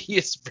Cody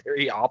is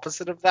very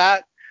opposite of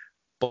that.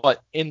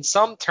 But in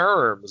some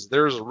terms,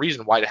 there's a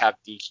reason why to have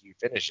DQ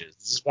finishes.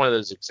 This is one of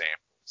those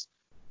examples.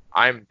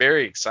 I'm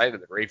very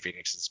excited that Rey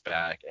Fenix is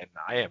back, and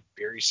I am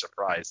very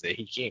surprised that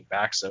he came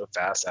back so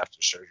fast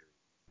after surgery.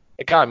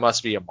 That guy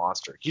must be a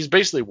monster. He's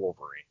basically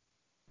Wolverine.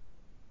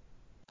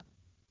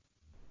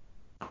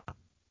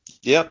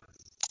 Yep,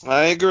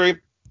 I agree.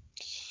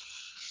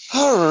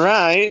 All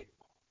right.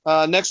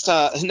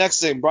 Next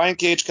thing, Brian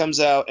Cage comes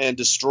out and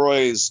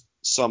destroys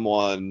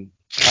someone.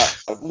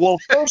 Well,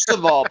 first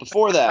of all,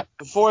 before that,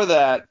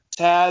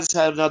 Taz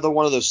had another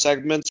one of those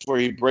segments where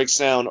he breaks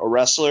down a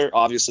wrestler.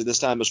 Obviously, this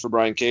time it was for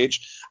Brian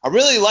Cage. I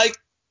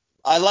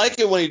like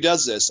it when he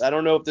does this. I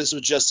don't know if this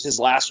was just his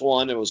last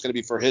one. It was going to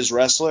be for his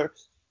wrestler,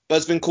 but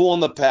it's been cool in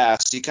the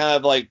past. He kind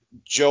of like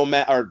John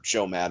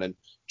Madden's,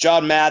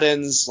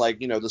 like,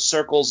 the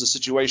circles, the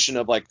situation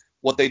of like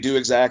what they do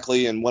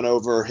exactly, and went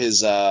over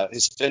his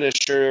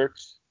finisher,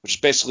 which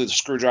is basically the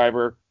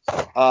screwdriver.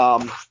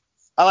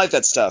 I like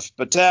that stuff.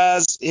 But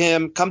Taz,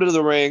 him, come to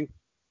the ring.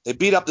 They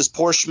beat up this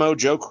poor schmo,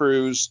 Joe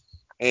Cruz,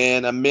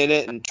 in a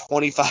minute and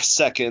 25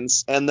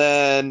 seconds. And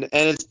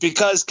it's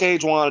because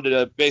Cage wanted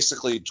to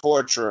basically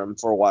torture him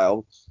for a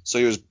while. So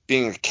he was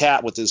being a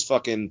cat with his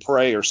fucking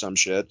prey or some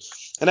shit.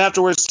 And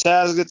afterwards,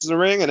 Taz gets to the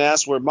ring and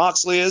asks where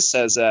Moxley is.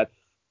 Says that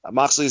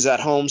Moxley's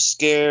at home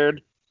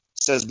scared.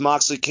 Says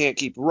Moxley can't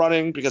keep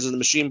running because of the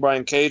machine.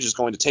 Brian Cage is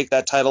going to take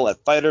that title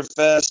at Fyter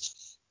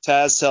Fest.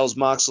 Taz tells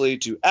Moxley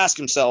to ask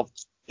himself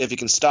if he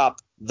can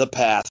stop the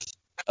path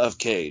of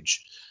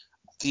Cage.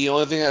 The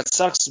only thing that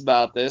sucks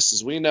about this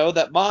is we know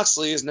that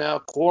Moxley is now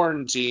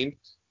quarantined,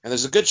 and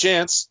there's a good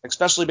chance,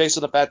 especially based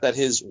on the fact that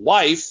his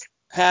wife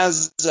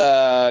has,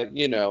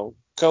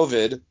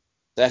 COVID,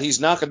 that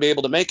he's not going to be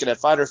able to make it at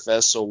Fyter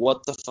Fest. So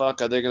what the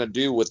fuck are they going to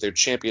do with their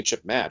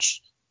championship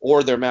match,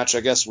 or their match,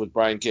 I guess, with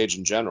Brian Cage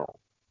in general?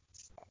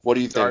 What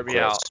do you think,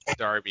 Chris?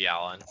 Darby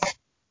Allin.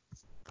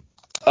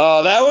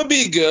 That would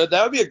be good.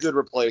 That would be a good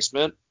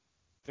replacement.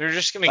 They're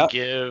just gonna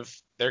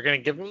give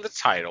him the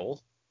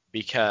title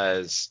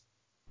because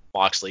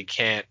Moxley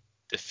can't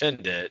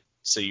defend it,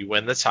 so you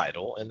win the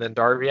title, and then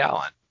Darby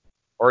Allin,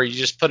 or you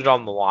just put it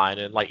on the line,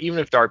 and like even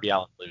if Darby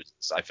Allin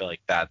loses, I feel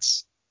like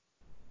that's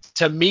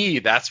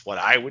what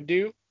I would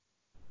do,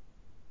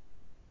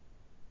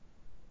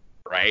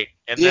 right?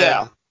 And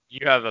then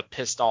you have a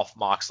pissed off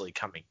Moxley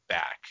coming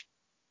back,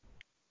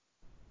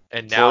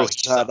 and now for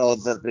his title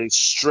that they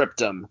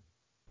stripped him.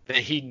 That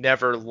he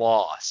never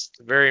lost.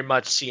 Very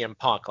much CM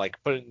Punk,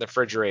 like put it in the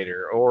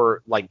refrigerator,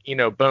 or like,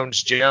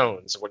 Bones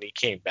Jones when he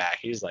came back.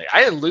 He's like,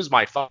 I didn't lose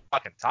my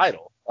fucking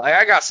title. Like,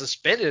 I got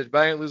suspended, but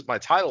I didn't lose my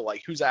title.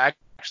 Like, who's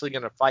actually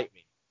going to fight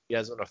me? You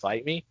guys want to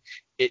fight me?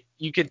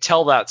 You can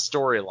tell that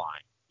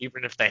storyline,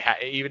 even if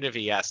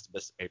he has to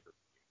miss the pay-per-view.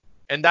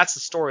 And that's the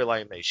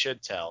storyline they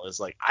should tell, is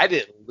like, I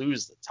didn't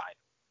lose the title.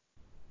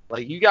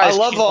 Like, you guys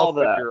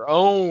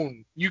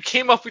you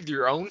came up with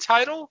your own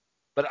title,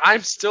 but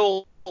I'm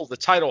still the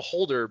title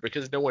holder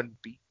because no one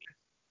beat me.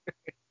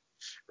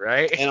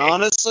 Right? And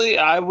honestly,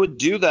 I would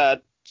do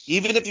that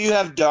even if you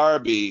have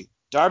Darby.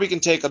 Darby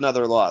can take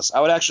another loss. I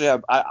would actually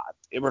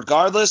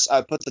regardless,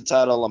 I put the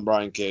title on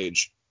Brian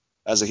Cage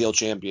as a heel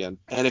champion.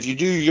 And if you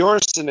do your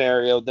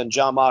scenario, then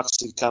Jon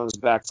Moxley comes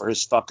back for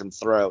his fucking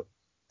throat,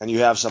 and you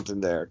have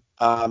something there.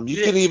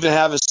 You can even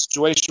have a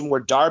situation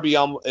where Darby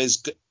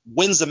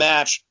wins the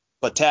match,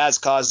 but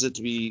Taz causes it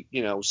to be,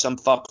 some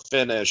fuck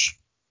finish,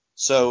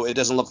 so it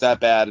doesn't look that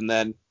bad. And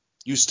then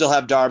You still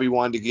have Darby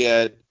wanting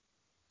to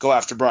go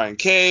after Brian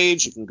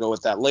Cage. You can go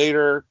with that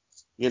later.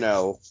 You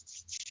know,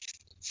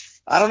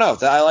 I don't know.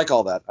 I like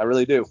all that. I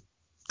really do.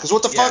 Because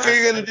what the fuck are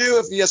you going to do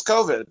if he has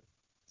COVID?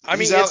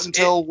 He's out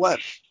until when?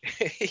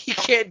 He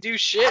can't do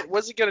shit.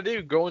 What's he going to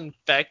do? Go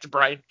infect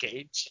Brian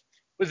Cage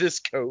with his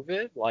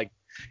COVID? Like,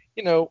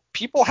 you know,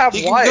 people have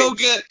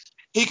lives.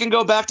 He can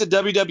go back to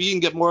WWE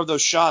and get more of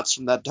those shots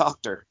from that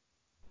doctor.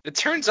 It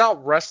turns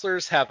out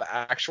wrestlers have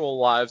actual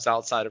lives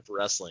outside of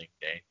wrestling,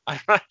 Dane. I'm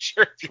not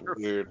sure if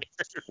you're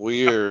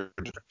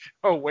Weird.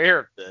 aware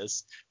of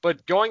this,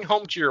 but going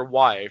home to your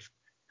wife,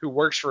 who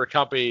works for a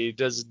company,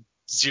 does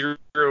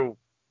zero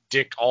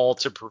dick all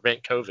to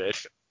prevent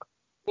COVID.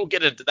 We'll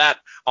get into that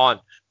on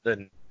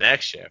the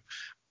next show.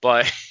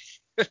 But,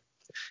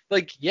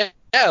 like, yeah,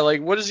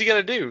 like, what is he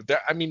going to do?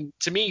 I mean,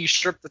 to me, you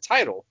strip the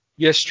title.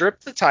 You strip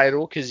the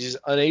title because he's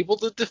unable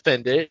to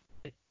defend it.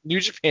 New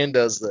Japan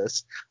does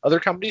this. Other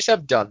companies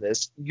have done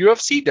this.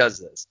 UFC does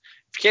this.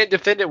 If you can't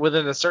defend it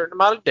within a certain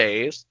amount of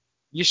days,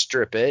 you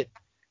strip it.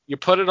 You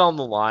put it on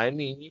the line,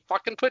 and you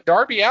fucking put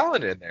Darby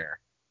Allin in there.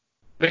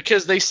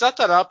 Because they set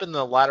that up in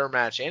the ladder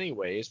match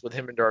anyways with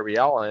him and Darby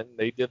Allin.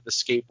 They did the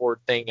skateboard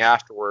thing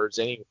afterwards.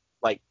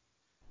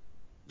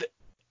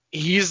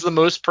 He's the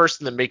most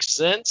person that makes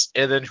sense.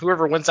 And then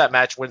whoever wins that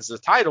match wins the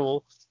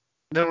title.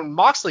 Then when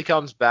Moxley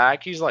comes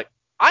back, he's like,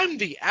 I'm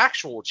the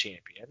actual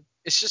champion.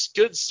 It's just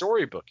good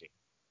storybooking.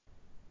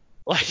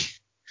 Like,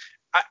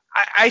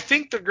 I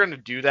think they're going to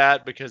do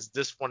that because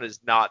this one is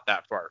not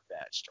that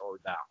far-fetched or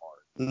that hard.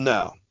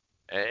 No.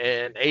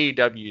 And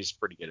AEW is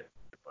pretty good at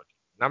booking.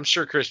 And I'm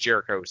sure Chris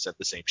Jericho said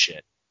the same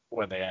shit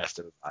when they asked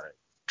him about it.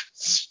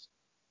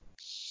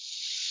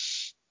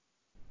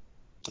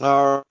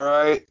 All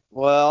right.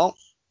 Well,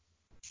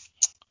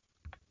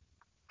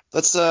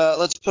 let's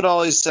put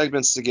all these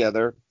segments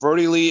together.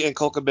 Brody Lee and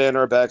Colt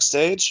Cabana are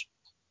backstage,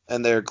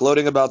 and they're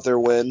gloating about their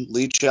win.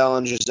 Lee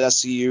challenges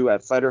SCU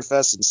at Fyter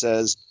Fest and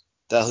says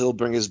that he'll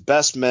bring his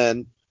best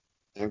men,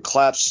 and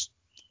slaps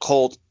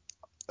Colt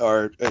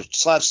on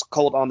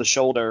the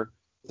shoulder,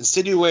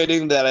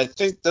 insinuating that I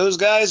think those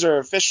guys are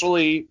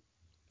officially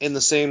in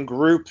the same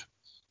group.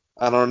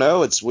 I don't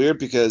know. It's weird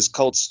because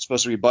Colt's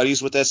supposed to be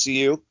buddies with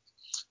SCU.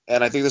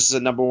 And I think this is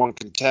a number one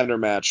contender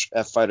match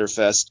at Fyter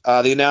Fest.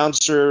 The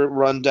announcer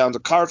run down to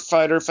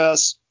Fyter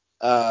Fest,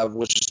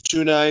 which is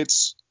 2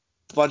 nights,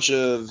 a bunch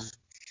of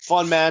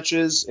fun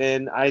matches,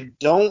 and I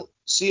don't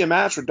see a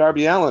match with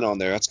Darby Allin on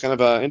there. That's kind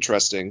of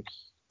interesting,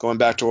 going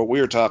back to what we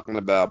were talking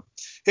about.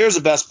 Here's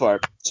the best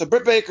part. So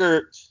Britt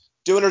Baker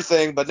doing her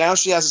thing, but now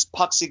she has this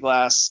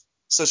plexiglass,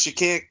 so she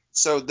can't.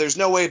 So there's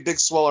no way Big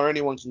Swole or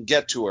anyone can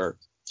get to her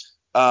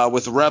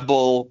with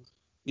Rebel,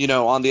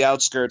 on the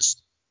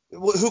outskirts,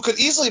 who could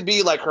easily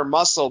be like her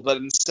muscle, but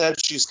instead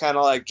she's kind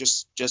of like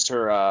just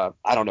her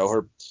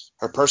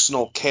her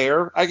personal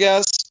care, I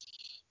guess.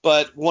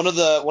 But one of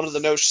the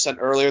notes she sent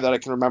earlier that I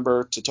can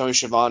remember to Tony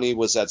Schiavone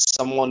was that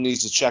someone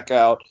needs to check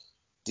out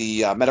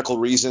the medical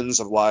reasons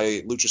of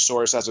why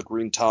Luchasaurus has a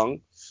green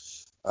tongue.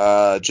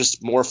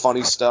 Just more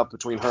funny stuff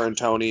between her and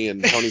Tony,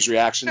 and Tony's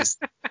reactions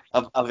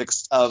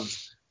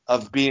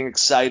of being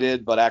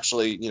excited, but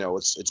actually,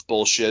 it's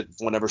bullshit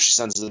whenever she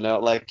sends the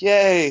note like,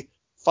 "Yay,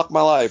 fuck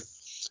my life."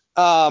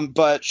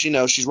 But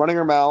she's running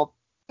her mouth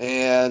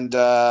and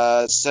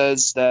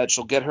says that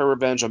she'll get her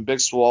revenge on Big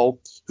Swole,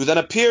 who then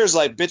appears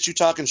like, "Bitch, you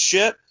talking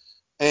shit?"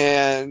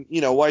 And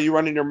why are you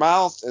running your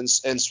mouth? And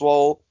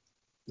Swole,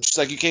 she's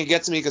like, "You can't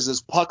get to me because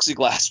it's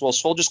plexiglass." Well,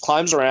 Swole just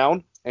climbs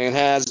around and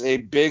has a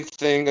big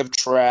thing of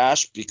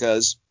trash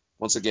because,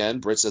 once again,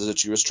 Britt says that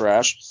she was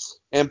trash,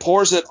 and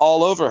pours it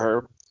all over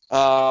her.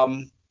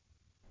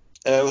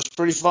 It was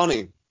pretty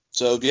funny.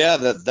 So yeah,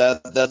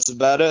 that's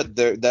about it.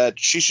 That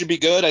she should be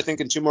good, I think,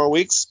 in 2 more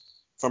weeks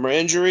from her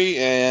injury,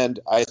 and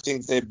I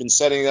think they've been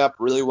setting up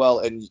really well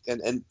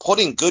and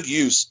putting good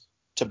use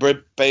to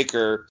Britt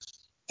Baker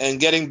and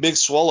getting Big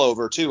Swole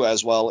over too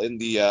as well in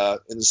the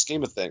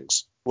scheme of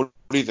things. What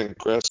do you think,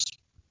 Chris?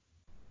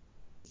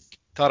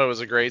 Thought it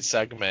was a great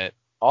segment.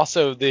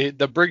 Also, the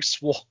Big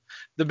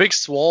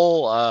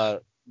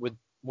Swole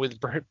with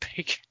Britt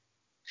Baker.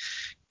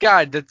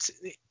 God, that's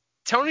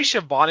Tony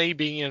Schiavone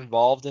being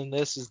involved in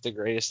this is the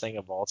greatest thing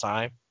of all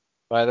time,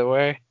 by the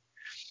way.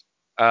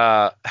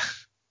 But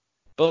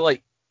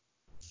like,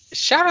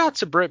 shout out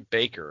to Britt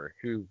Baker,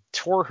 who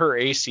tore her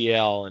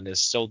ACL and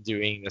is still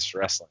doing this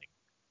wrestling,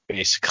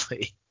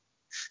 basically.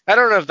 I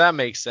don't know if that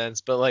makes sense,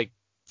 but like,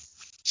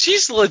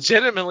 she's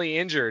legitimately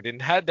injured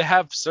and had to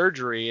have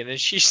surgery, and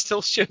she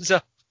still shows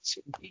up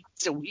week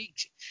to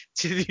week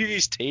to do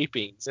these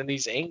tapings and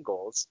these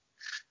angles.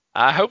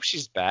 I hope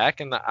she's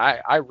back, and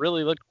I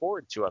really look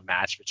forward to a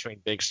match between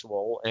Big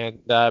Swole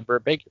and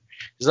Britt Baker.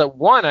 Because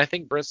I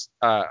think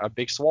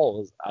Big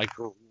Swole is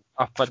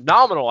a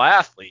phenomenal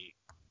athlete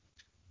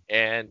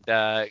and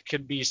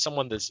could be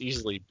someone that's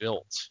easily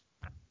built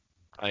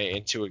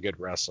into a good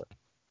wrestler.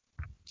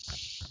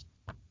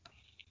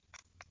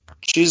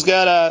 She's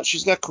got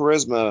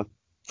charisma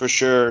for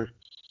sure,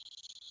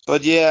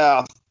 but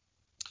yeah,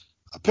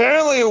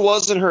 Apparently, it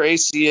wasn't her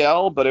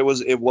ACL, but it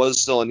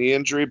was still a knee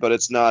injury, but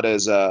it's not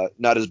as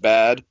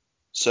bad.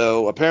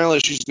 So apparently,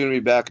 she's going to be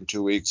back in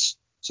 2 weeks.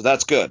 So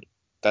that's good.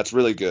 That's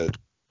really good.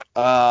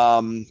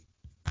 Then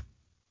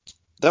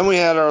we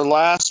had our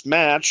last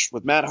match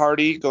with Matt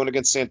Hardy going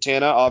against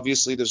Santana.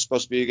 Obviously, they're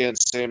supposed to be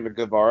against Sammy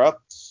Guevara.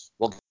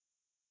 Well,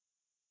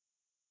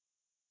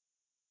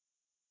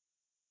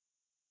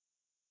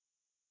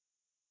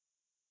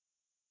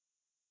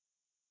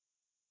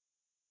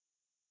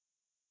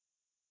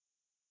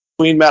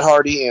 between Matt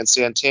Hardy and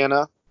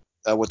Santana,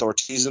 with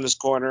Ortiz in his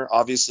corner.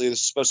 Obviously, this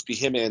is supposed to be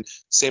him and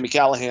Sammy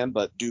Callahan,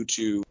 but due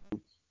to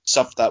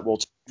stuff that we'll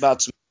talk about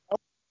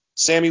tomorrow,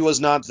 Sammy was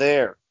not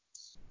there.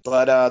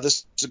 But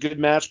this is a good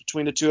match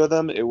between the two of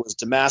them. It was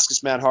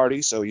Damascus Matt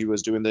Hardy, so he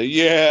was doing the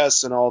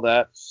yes and all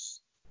that.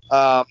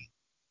 But,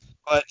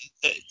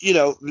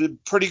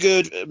 pretty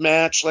good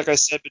match, like I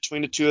said,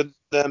 between the two of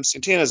them.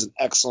 Santana's an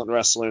excellent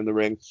wrestler in the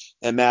ring,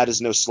 and Matt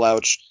is no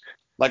slouch.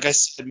 Like I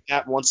said,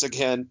 Matt, once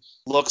again,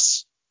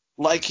 looks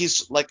like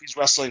he's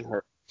wrestling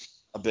hurt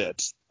a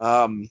bit.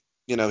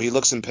 He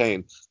looks in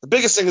pain. The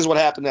biggest thing is what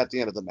happened at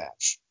the end of the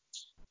match.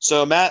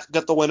 So Matt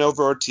got the win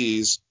over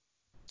Ortiz.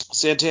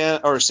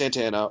 Santana.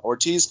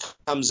 Ortiz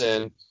comes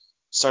in,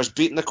 starts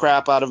beating the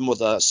crap out of him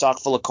with a sock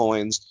full of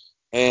coins,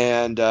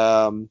 and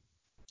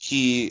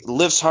he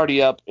lifts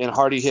Hardy up, and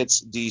Hardy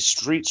hits the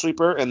street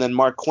sweeper, and then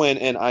Mark Quinn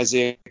and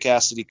Isaiah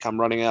Cassidy come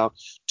running out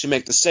to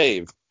make the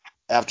save.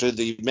 After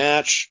the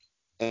match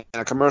and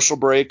a commercial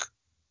break,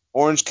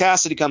 Orange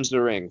Cassidy comes to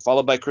the ring,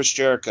 followed by Chris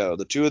Jericho.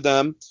 The two of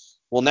them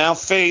will now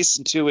face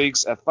in 2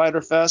 weeks at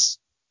Fyter Fest.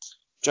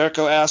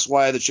 Jericho asks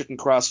why the chicken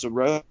crossed the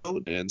road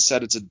and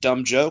said it's a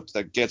dumb joke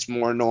that gets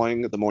more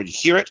annoying the more you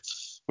hear it,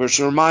 which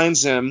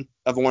reminds him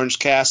of Orange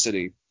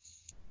Cassidy.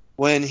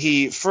 When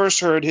he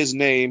first heard his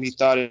name, he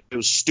thought it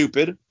was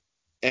stupid,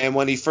 and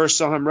when he first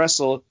saw him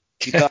wrestle,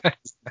 he thought it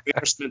was an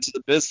embarrassment to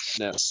the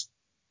business.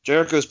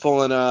 Jericho's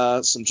pulling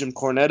some Jim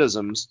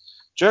Cornette-isms.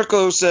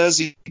 Jericho says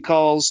he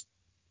called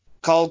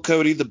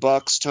Cody, the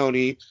Bucks,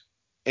 Tony,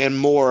 and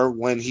more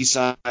when he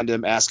signed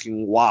him,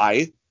 asking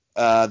why.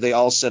 They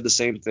all said the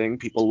same thing.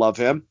 People love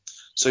him.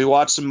 So he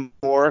watched some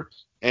more,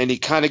 and he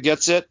kind of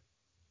gets it.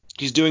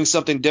 He's doing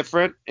something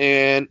different,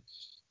 and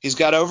he's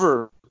got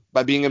over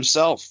by being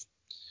himself.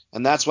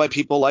 And that's why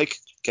people like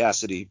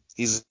Cassidy.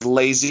 He's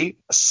lazy,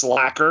 a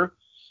slacker,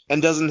 and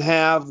doesn't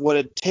have what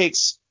it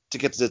takes to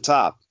get to the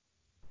top,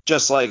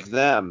 just like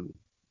them.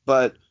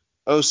 But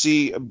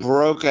OC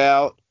broke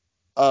out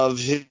of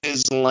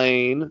his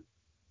lane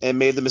and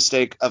made the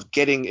mistake of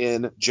getting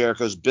in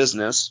Jericho's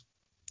business.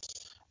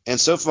 And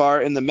so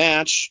far in the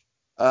match,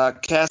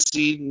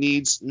 Cassidy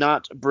needs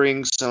not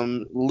bring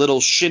some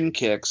little shin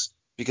kicks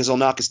because he'll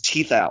knock his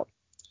teeth out.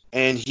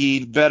 And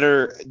he'd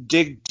better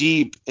dig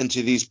deep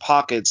into these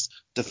pockets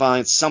to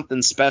find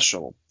something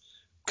special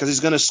because he's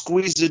going to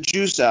squeeze the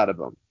juice out of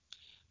him.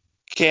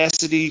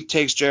 Cassidy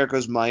takes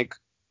Jericho's mic,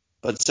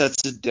 but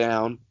sets it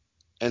down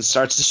and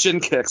starts the shin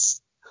kicks.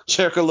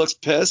 Jericho looks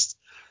pissed.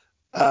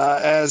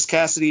 As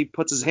Cassidy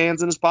puts his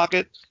hands in his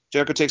pocket,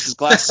 Jericho takes his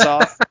glasses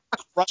off,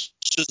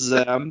 crushes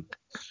them.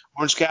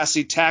 Orange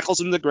Cassidy tackles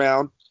him to the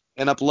ground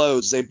and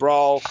uploads. They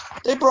brawled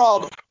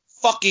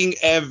fucking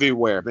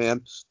everywhere,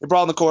 man. They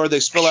brawl in the corner, they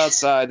spill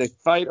outside, they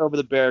fight over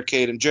the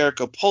barricade, and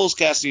Jericho pulls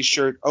Cassidy's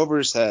shirt over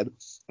his head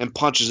and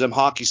punches him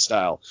hockey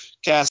style.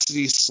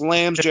 Cassidy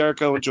slams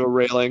Jericho into a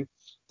railing.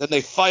 Then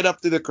they fight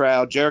up through the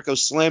crowd. Jericho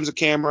slams a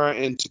camera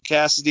into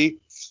Cassidy,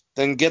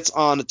 then gets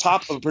on the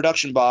top of a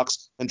production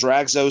box and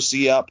drags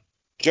OC up.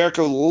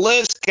 Jericho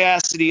lifts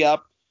Cassidy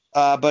up,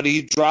 but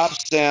he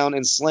drops down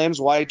and slams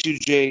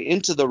Y2J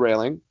into the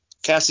railing.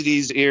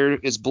 Cassidy's ear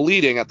is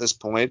bleeding at this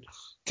point.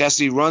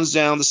 Cassidy runs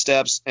down the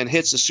steps and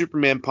hits a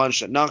Superman punch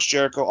that knocks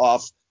Jericho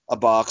off a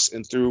box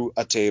and through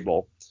a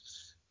table.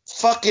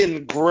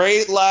 Fucking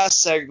great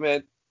last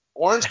segment.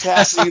 Orange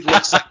Cassidy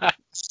looks like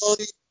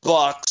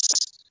 $20.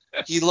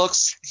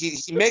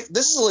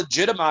 This is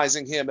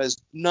legitimizing him as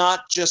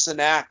not just an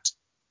act,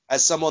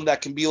 as someone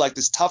that can be like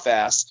this tough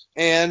ass.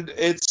 And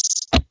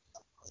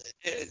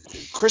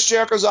Chris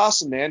Jericho's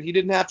awesome, man. He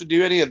didn't have to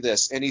do any of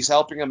this, and he's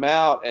helping him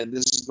out, and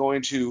this is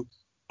going to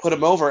put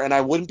him over. And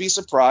I wouldn't be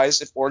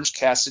surprised if Orange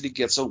Cassidy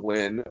gets a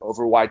win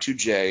over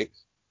Y2J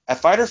at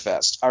Fyter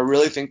Fest. I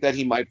really think that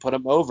he might put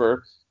him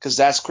over because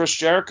that's Chris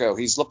Jericho.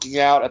 He's looking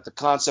out at the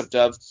concept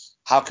of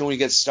how can we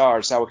get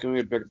stars? How can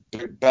we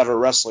get better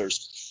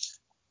wrestlers?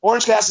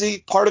 Orange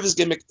Cassidy, part of his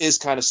gimmick is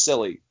kind of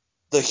silly.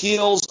 The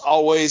heels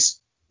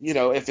always,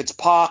 if it's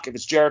Pac, if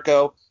it's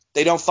Jericho,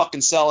 they don't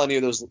fucking sell any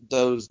of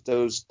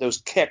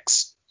those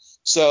kicks.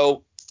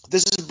 So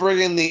this is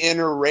bringing the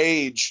inner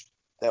rage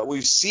that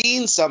we've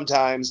seen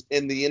sometimes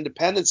in the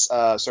independence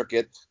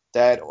circuit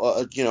that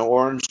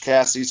Orange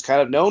Cassidy's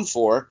kind of known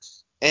for,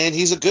 and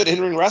he's a good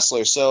in-ring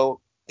wrestler.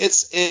 So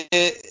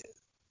I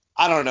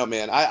don't know,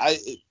 man.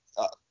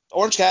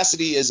 Orange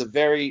Cassidy is a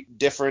very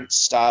different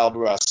styled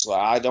wrestler.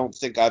 I don't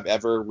think I've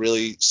ever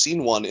really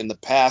seen one in the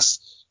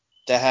past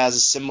that has a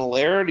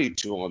similarity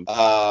to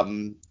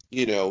him.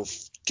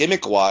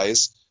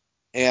 Gimmick-wise,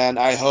 and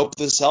I hope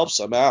this helps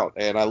him out.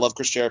 And I love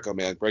Chris Jericho,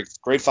 man.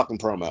 Great fucking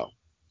promo.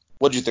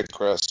 What do you think,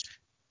 Chris?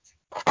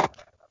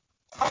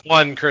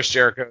 One, Chris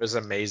Jericho is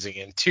amazing,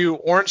 and two,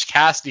 Orange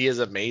Cassidy is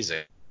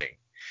amazing.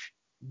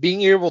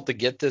 Being able to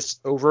get this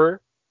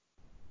over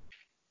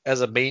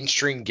as a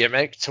mainstream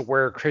gimmick to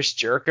where Chris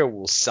Jericho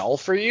will sell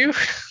for you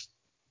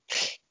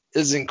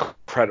is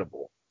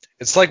incredible.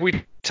 It's like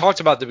we talked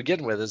about to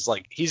begin with. It's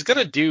like he's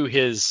gonna do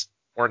his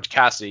Orange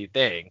Cassidy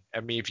thing.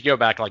 I mean, if you go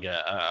back like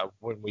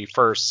when we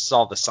first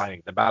saw the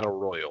signing, the Battle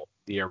Royal,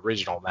 the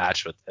original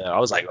match with him, I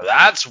was like, well,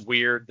 that's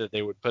weird that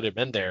they would put him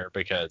in there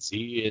because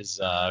he is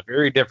a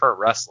very different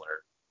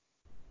wrestler.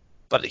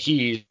 But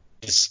he's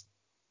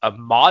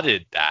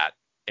modded that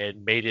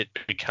and made it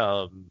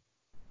become,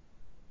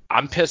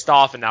 I'm pissed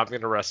off and now I'm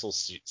going to wrestle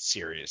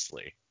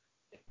seriously.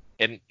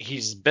 And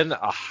he's been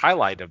a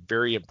highlight of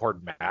very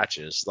important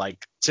matches.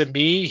 Like, to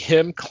me,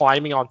 him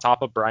climbing on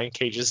top of Brian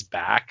Cage's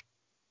back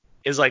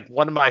is like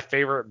one of my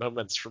favorite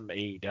moments from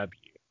AEW.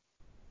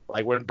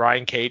 Like when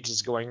Brian Cage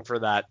is going for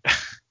that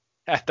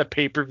at the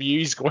pay-per-view,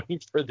 he's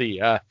going for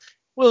the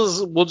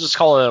we'll just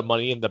call it a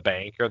Money in the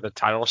Bank or the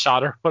title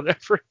shot or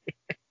whatever.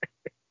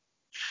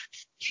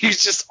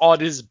 He's just on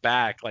his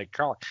back, like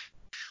crawling.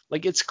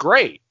 Like, it's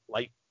great.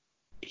 Like,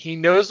 he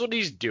knows what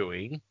he's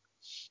doing.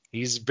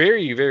 He's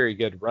very, very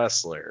good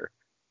wrestler.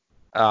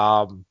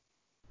 I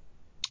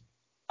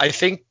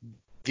think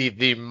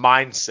the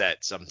mindset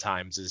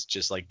sometimes is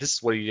just like, this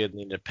is what he did in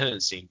the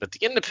independent scene. But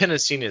the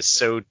independent scene is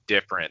so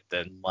different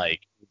than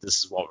like,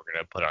 this is what we're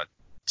going to put on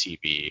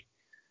TV.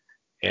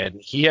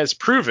 And he has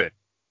proven,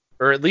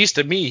 or at least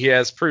to me, he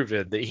has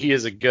proven that he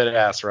is a good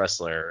ass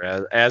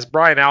wrestler. As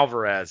Brian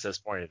Alvarez has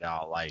pointed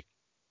out, like,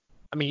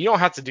 I mean, you don't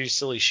have to do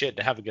silly shit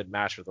to have a good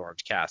match with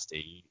Orange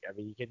Cassidy. I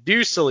mean, you can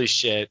do silly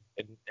shit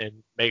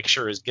and make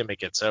sure his gimmick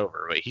gets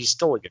over, but he's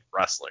still a good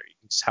wrestler. You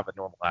can just have a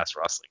normal ass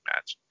wrestling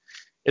match.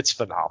 It's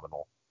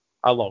phenomenal.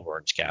 I love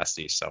Orange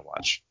Cassidy so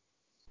much.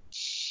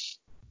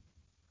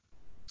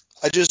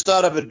 I just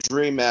thought of a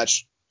dream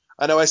match.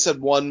 I know I said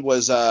one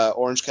was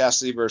Orange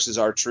Cassidy versus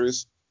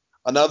R-Truth.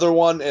 Another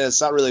one, and it's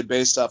not really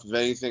based off of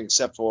anything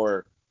except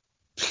for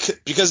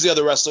because the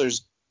other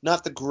wrestler's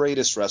not the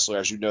greatest wrestler,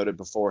 as you noted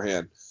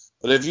beforehand.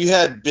 But if you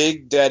had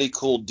Big Daddy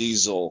Cool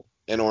Diesel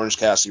and Orange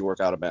Cassidy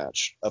work out a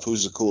match of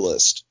who's the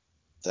coolest,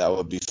 that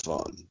would be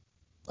fun.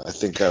 I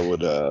think I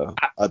would.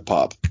 I'd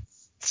pop.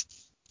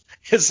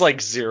 It's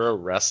like zero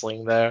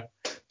wrestling there.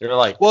 They're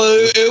like, well,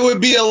 it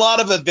would be a lot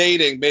of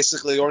evading,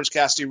 basically. Orange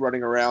Cassidy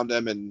running around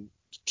him and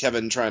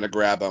Kevin trying to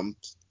grab him.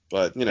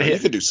 But you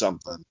could do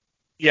something.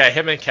 Yeah,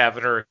 him and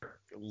Kevin are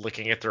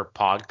looking at their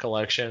Pog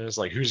collection. It's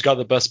like, who's got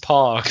the best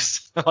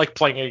Pogs? Like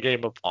playing a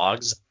game of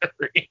Pogs.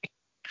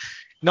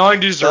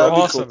 90s are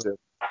awesome. Cool,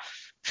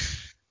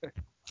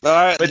 all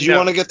right, but do you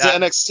want to get to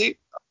NXT?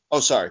 Oh,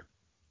 sorry.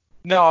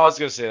 No, I was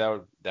gonna say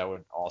that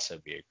would also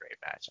be a great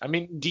match. I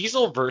mean,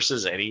 Diesel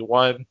versus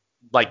anyone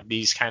like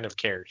these kind of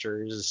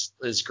characters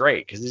is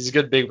great because he's a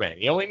good big man.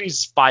 He only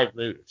needs 5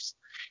 moves.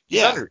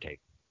 He's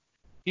Undertaker.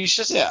 He's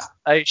just a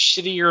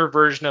shittier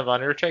version of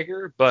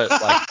Undertaker, but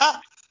like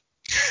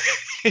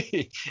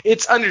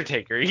it's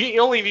Undertaker. He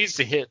only needs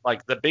to hit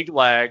like the big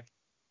leg,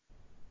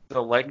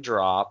 the leg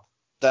drop,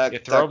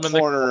 that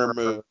corner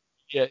move.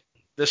 Yeah,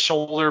 the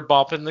shoulder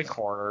bump in the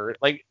corner.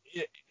 Like,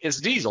 it's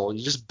Diesel.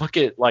 You just book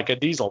it like a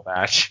Diesel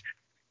match.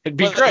 It'd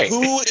be great.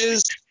 Who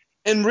is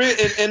in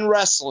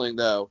wrestling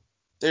though?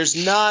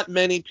 There's not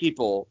many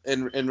people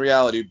in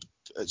reality,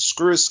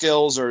 screw his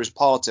skills or his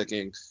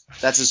politicking,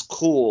 that's as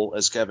cool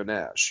as Kevin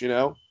Nash. You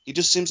know, he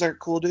just seems like a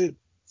cool dude.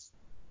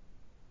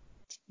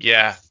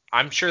 Yeah,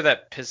 I'm sure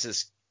that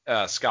pisses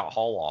Scott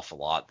Hall off a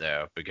lot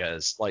though,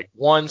 because like,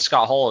 one,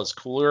 Scott Hall is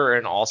cooler,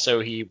 and also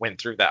he went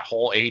through that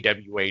whole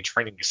AWA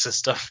training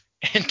system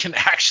and can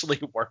actually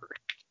work.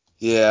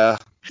 Yeah,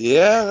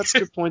 that's a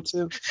good point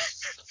too.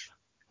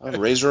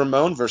 Razor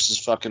Ramon versus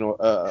fucking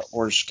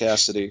Orange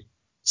Cassidy,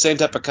 same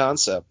type of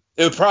concept.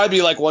 It would probably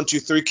be like 1, 2,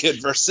 3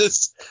 Kid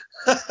versus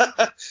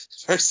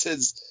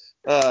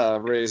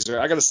Razor.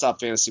 I gotta stop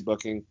fantasy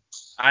booking.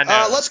 I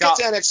know. Let's get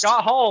to NXT.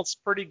 Scott Hall's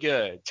pretty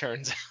good,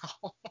 turns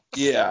out.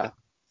 Yeah.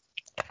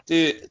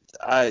 Dude,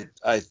 I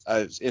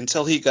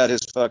until he got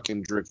his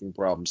fucking drinking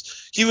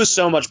problems, he was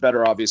so much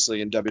better,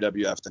 obviously, in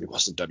WWF than he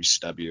was in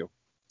WCW.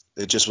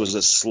 It just was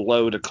a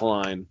slow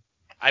decline.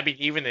 I mean,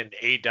 even in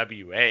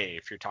AWA,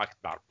 if you're talking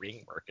about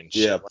ring work and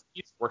shit, like,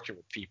 he's working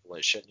with people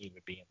that shouldn't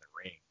even be in the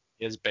ring.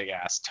 His big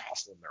ass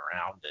tossing them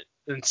around it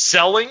and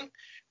selling.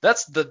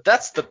 That's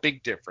the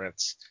big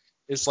difference.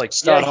 It's like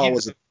Scott Hall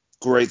was a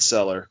great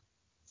seller.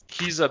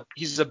 He's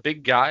a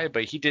big guy,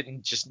 but he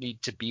didn't just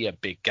need to be a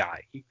big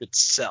guy. He could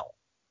sell.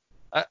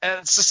 And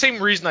it's the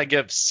same reason I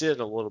give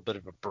Sid a little bit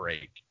of a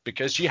break,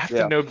 because you have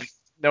to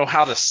know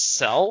how to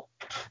sell,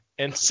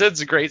 and Sid's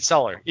a great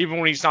seller, even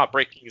when he's not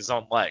breaking his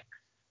own leg.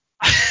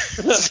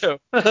 So,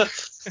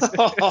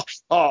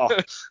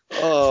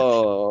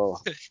 oh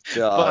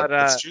God, but,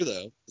 it's true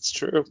though. It's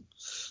true.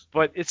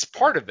 But it's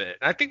part of it.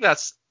 And I think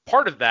that's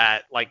part of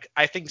that. Like,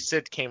 I think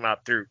Sid came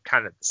up through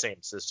kind of the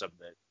same system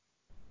that,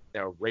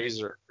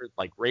 Razor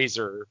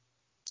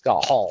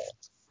Scott Hall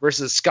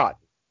versus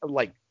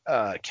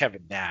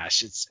Kevin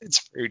Nash.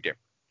 It's very different.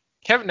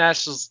 Kevin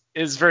Nash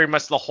is very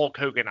much the Hulk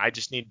Hogan. I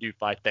just need to do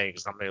 5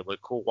 things. I'm going to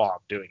look cool while I'm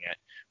doing it,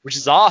 which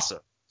is awesome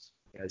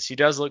because he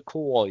does look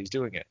cool while he's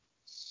doing it.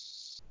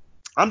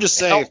 I'm just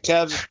saying,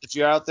 Kev, if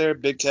you're out there,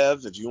 Big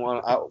Kev, if you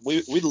want,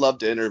 we'd love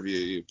to interview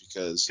you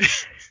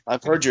because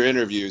I've heard your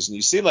interviews and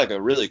you seem like a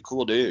really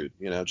cool dude.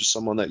 Just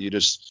someone that you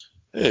just,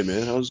 hey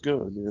man, how's it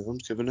going? I'm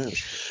Kevin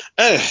Nash.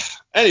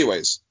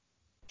 Anyways,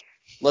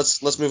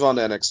 let's move on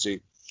to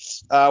NXT.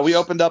 We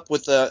opened up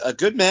with a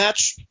good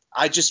match.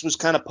 I just was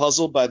kind of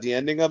puzzled by the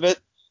ending of it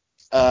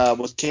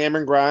with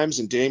Cameron Grimes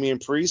and Damian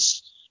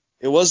Priest.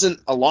 It wasn't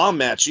a long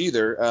match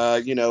either.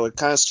 It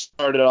kind of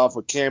started off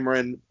with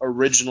Cameron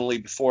originally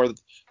before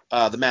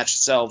the match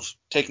itself,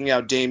 taking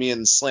out Damian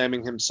and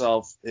slamming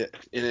himself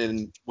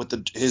in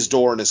with his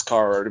door in his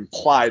car. It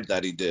implied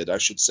that he did, I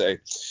should say.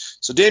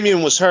 So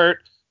Damian was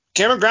hurt.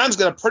 Cameron Grimes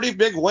got a pretty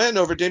big win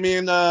over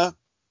Damian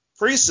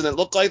Priest, and it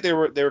looked like they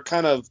were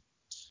kind of,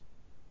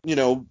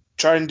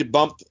 trying to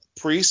bump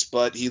Priest,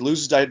 but he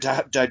loses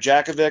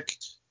Dijakovic,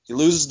 he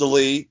loses to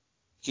Lee.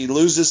 He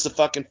loses to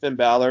fucking Finn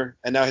Balor,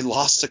 and now he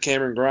lost to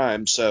Cameron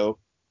Grimes, so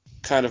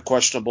kind of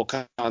questionable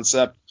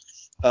concept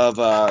of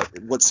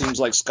what seems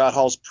like Scott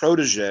Hall's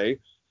protege.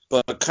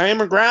 But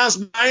Cameron Grimes,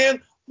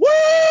 man,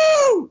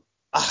 woo!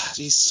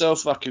 He's so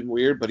fucking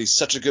weird, but he's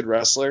such a good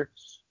wrestler.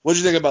 What did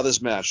you think about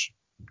this match?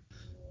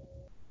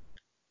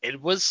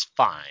 It was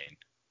fine.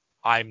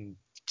 I'm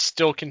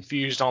still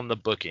confused on the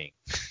booking.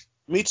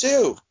 Me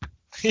too.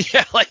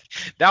 Yeah,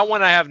 that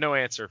one I have no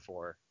answer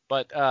for.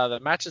 But the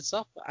match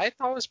itself, I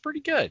thought was pretty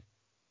good.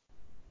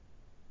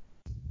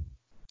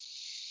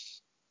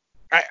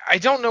 I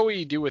don't know what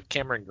you do with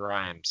Cameron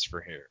Grimes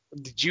for here.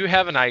 Did you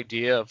have an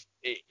idea of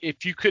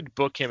if you could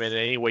book him in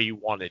any way you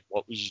wanted,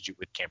 what would you do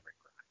with Cameron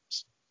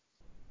Grimes?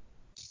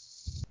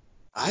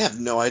 I have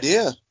no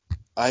idea.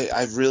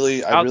 I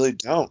really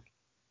don't.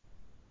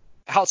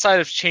 Outside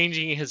of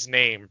changing his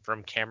name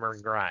from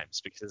Cameron Grimes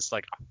because it's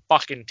like a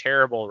fucking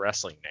terrible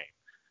wrestling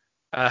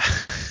name.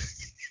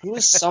 Who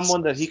is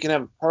someone that he can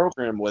have a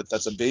program with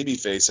that's a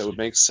babyface that would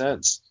make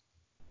sense?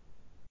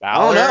 Balor,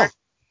 I don't know.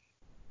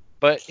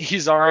 But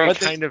he's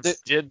already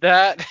did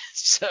that,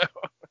 so.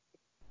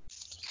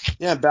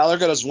 Yeah, Balor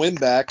got his win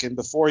back, and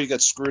before he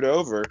got screwed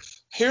over.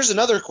 Here's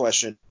another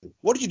question.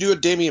 What do you do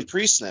with Damian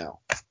Priest now?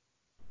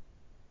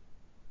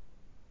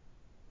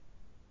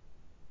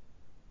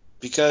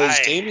 Because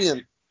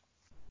Damian,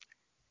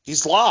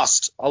 he's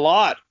lost a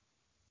lot.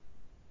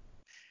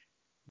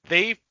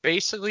 They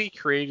basically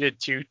created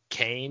 2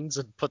 Kanes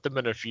and put them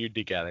in a feud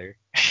together.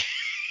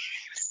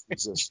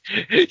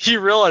 You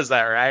realize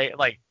that, right?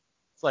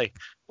 It's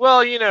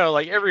well,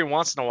 every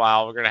once in a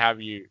while we're gonna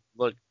have you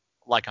look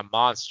like a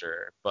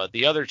monster, but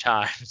the other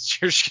times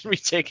you're just gonna be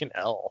taking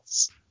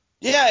L's.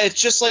 Yeah, it's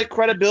just like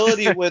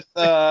credibility with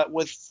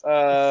what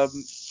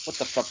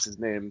the fuck's his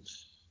name?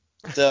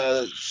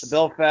 The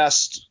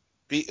Belfast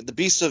the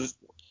Beast of,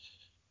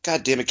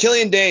 God damn it,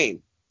 Killian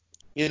Dane.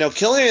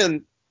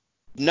 Killian,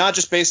 not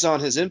just based on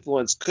his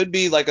influence, could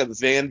be like a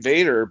Van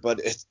Vader, but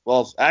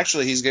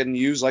actually he's getting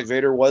used like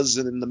Vader was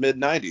in the mid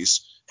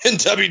 '90s in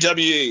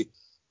WWE.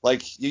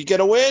 Like, you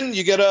get a win,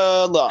 you get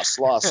a loss.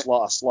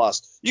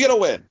 You get a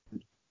win.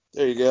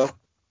 There you go.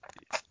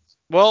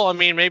 Well, I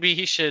mean, maybe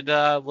he should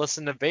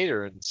listen to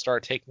Vader and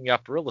start taking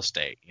up real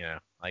estate.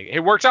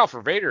 It worked out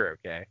for Vader,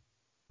 okay?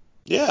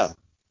 Yeah,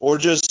 or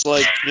just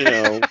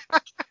get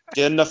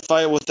in a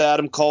fight with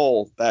Adam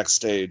Cole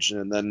backstage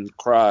and then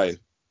cry.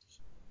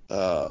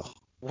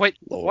 What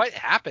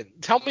happened?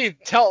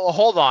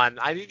 Hold on.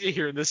 I need to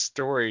hear this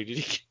story. Did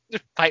he get in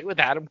a fight with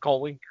Adam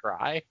Cole and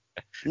cry?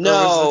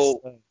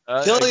 No.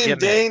 Killian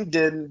Dane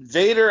didn't.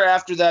 Vader,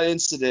 after that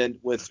incident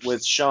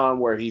with Shawn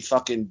where he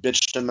fucking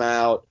bitched him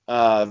out,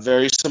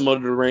 very similar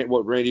to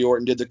what Randy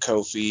Orton did to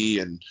Kofi,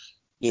 and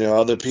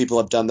other people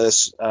have done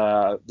this,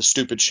 the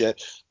stupid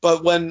shit.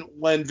 But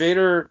when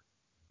Vader,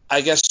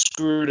 I guess,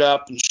 screwed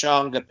up and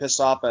Shawn got pissed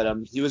off at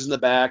him, he was in the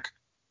back,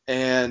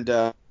 and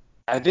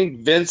I think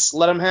Vince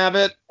let him have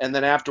it, and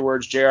then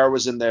afterwards JR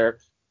was in there,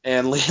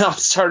 and Leon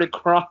started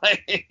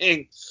crying,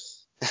 and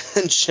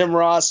Jim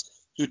Ross,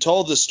 who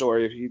told this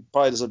story, he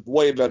probably does a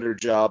way better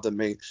job than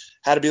me,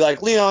 had to be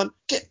like, Leon,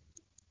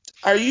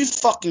 are you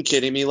fucking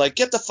kidding me?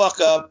 Get the fuck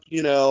up,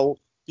 you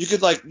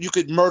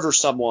could murder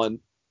someone.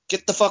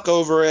 Get the fuck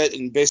over it,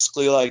 and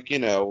basically,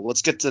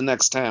 let's get to the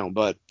next town.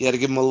 But you had to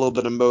give him a little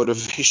bit of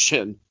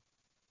motivation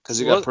because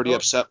he got pretty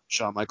upset with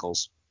Shawn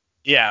Michaels.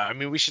 Yeah, I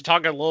mean, we should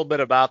talk a little bit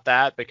about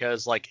that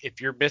because,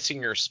 if you're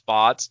missing your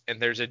spots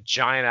and there's a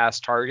giant-ass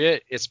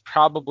target, it's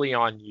probably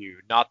on you,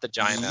 not the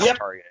giant-ass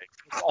target.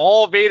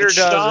 All Vader does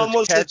Shawn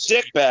was catch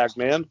the dickbag,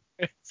 man.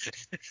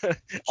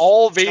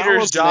 All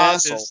Vader's job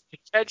is to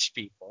catch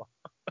people.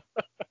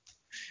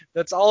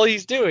 That's all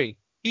he's doing.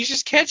 He's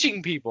just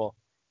catching people.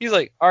 He's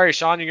like, all right,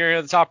 Shawn, you're going to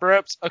go to the top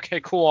ropes?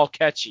 Okay, cool, I'll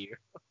catch you.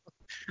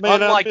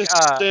 Man,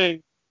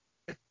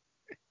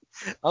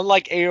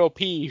 unlike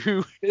AOP,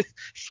 who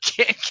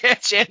can't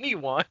catch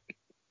anyone.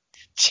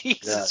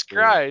 Jesus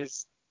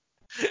Christ.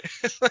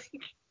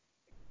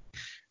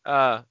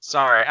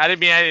 Sorry, I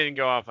didn't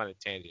go off on a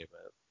tangent, but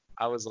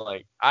I was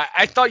like,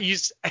 I thought you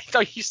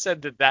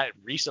said that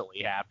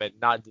recently happened,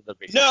 not to the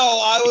beginning.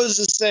 No, I was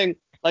just saying,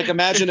 like,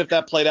 imagine if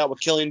that played out with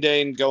Killian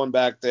Dane going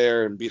back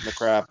there and beating the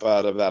crap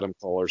out of Adam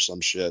Cole or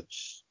some shit,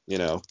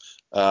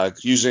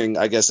 using,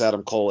 I guess,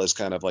 Adam Cole as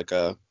kind of like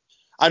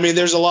I mean,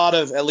 there's a lot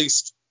of, at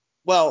least,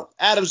 well,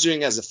 Adam's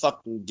doing it as a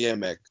fucking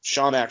gimmick.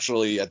 Sean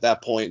actually, at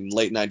that point in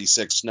late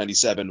 96,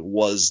 97,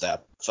 was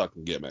that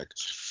fucking gimmick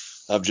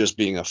of just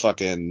being a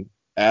fucking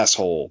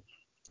asshole.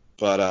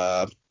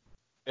 But,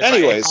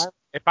 anyways.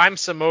 If I'm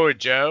Samoa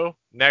Joe,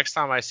 next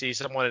time I see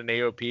someone in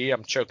AOP,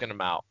 I'm choking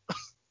them out.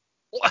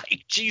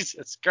 Like,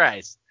 Jesus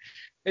Christ.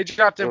 They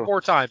dropped him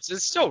 4 times.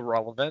 It's still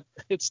relevant.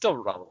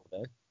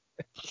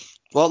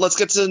 Well, let's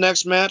get to the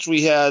next match.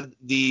 We had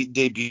the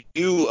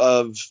debut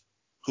of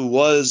who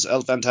was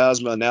El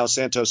Fantasma, now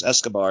Santos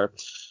Escobar,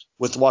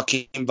 with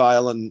Joaquin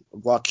Wild, and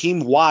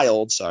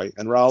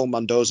Raul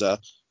Mendoza.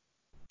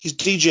 He's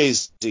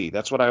DJZ.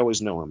 That's what I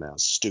always know him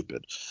as.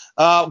 Stupid.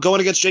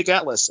 Going against Jake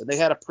Atlas. And they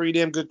had a pretty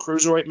damn good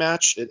cruiserweight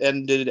match. It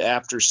ended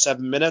after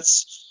 7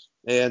 minutes.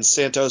 And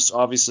Santos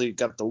obviously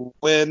got the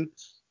win.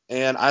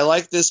 And I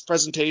like this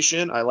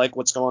presentation. I like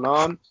what's going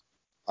on.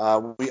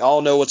 We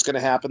all know what's going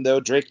to happen, though.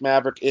 Drake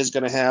Maverick is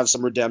going to have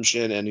some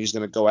redemption, and he's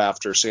going to go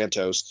after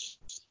Santos.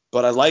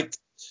 But I like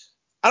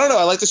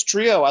this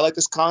trio. I like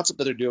this concept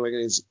that they're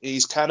doing.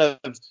 He's kind of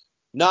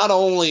not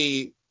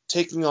only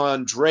taking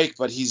on Drake,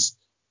 but he's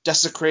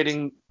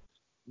desecrating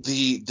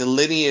the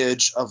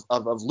lineage of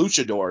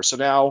luchador. So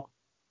now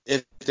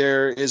if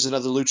there is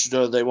another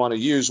luchador they want to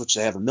use, which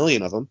they have a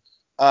million of them,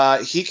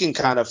 he can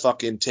kind of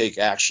fucking take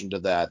action to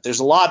that. There's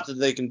a lot that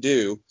they can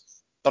do,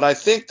 but I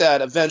think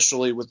that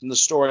eventually within the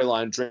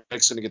storyline,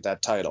 Drake's going to get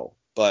that title.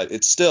 But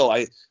it's still,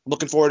 I'm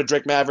looking forward to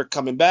Drake Maverick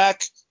coming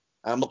back.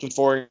 I'm looking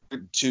forward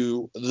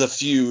to the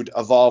feud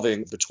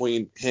evolving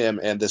between him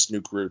and this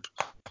new group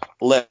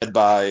led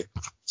by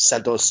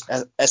Santos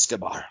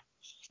Escobar.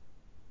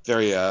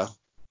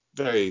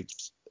 Very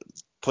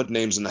put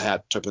names in the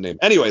hat type of name.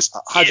 Anyways,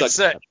 how'd you like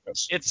that?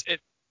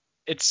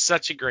 It's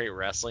such a great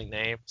wrestling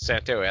name,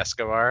 Santo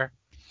Escobar.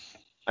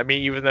 I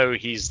mean, even though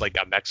he's like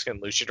a Mexican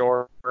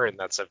luchador and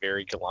that's a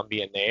very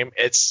Colombian name,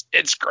 it's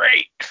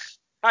great.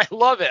 I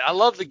love it. I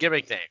love the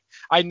gimmick name.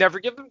 I never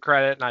give them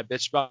credit, and I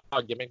bitch about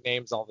gimmick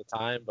names all the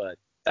time, but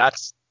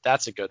that's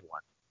a good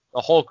one.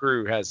 The whole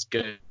crew has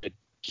good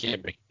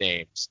gimmick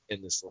names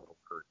in this little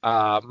crew.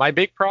 My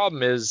big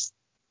problem is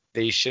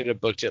they should have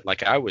booked it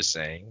like I was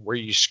saying, where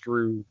you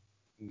screw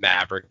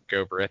Maverick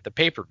over at the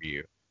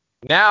pay-per-view.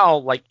 Now,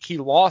 like, he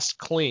lost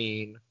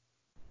clean,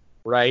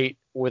 right,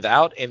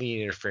 without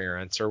any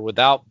interference or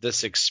without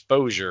this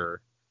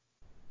exposure.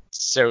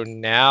 So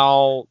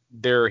now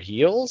they're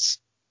heels?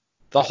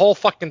 The whole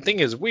fucking thing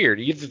is weird.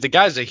 Either the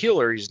guy's a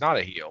heel or he's not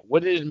a heel.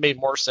 Wouldn't it have made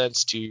more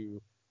sense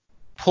to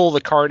pull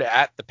the card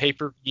at the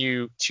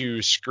pay-per-view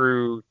to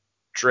screw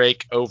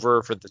Drake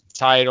over for the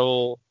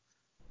title?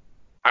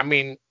 I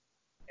mean,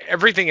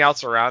 everything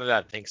else around it,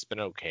 I think, has been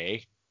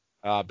okay.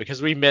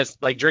 Because we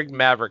missed, like, Drake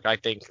Maverick, I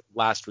think,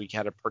 last week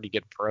had a pretty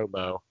good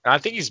promo. And I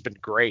think he's been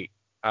great.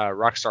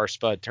 Rockstar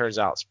Spud turns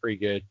out it's pretty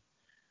good.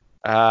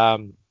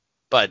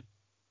 But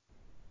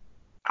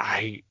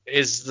the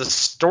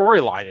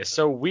storyline is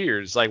so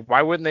weird. It's like,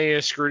 why wouldn't they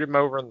have screwed him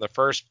over in the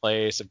first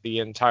place if the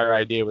entire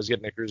idea was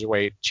getting a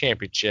cruiserweight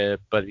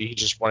championship, but he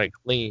just wanted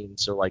clean?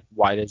 So, like,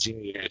 why does he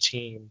need a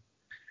team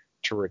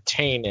to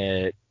retain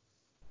it?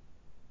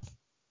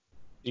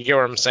 You get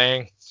what I'm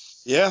saying?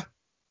 Yeah.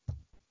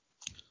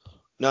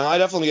 No, I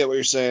definitely get what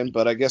you're saying,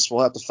 but I guess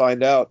we'll have to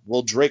find out.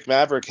 Will Drake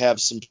Maverick have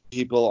some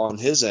people on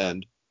his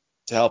end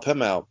to help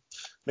him out?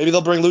 Maybe they'll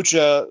bring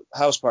Lucha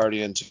House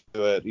Party into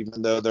it,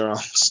 even though they're on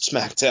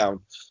SmackDown.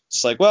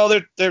 It's like,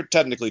 well, they're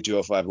technically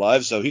 205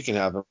 Live, so he can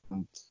have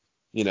them,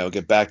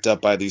 get backed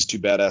up by these two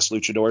badass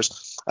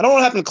luchadors. I don't know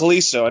what happened to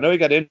Kalisto. I know he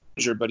got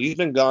injured, but he's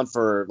been gone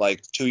for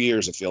like 2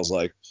 years, it feels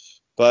like.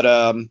 But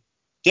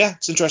yeah,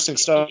 it's interesting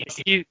stuff.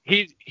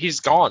 He's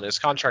gone. His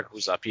contract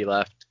was up. He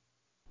left.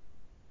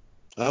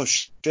 Oh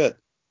shit!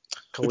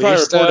 Kalisto, we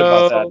probably reported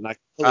about that, and I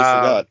completely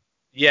forgot.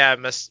 Yeah,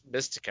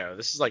 Mystico.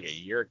 This is like a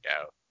year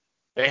ago.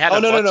 They had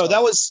no.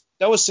 That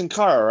was Sin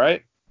Cara,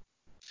 right?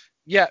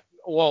 Yeah.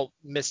 Well,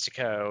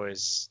 Mystico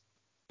is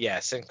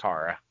Sin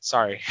Cara.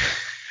 Sorry,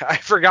 I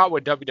forgot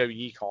what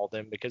WWE called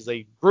him because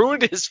they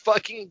ruined his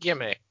fucking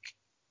gimmick.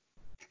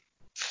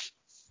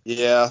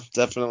 Yeah,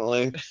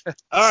 definitely.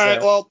 All right.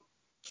 Well,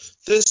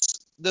 this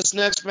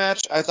next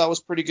match I thought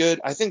was pretty good.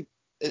 I think.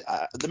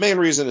 The main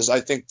reason is I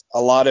think a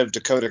lot of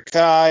Dakota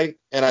Kai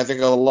and I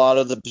think a lot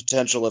of the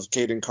potential of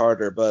Kaden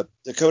Carter, but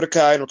Dakota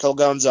Kai and Raquel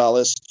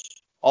Gonzalez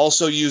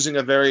also using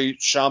a very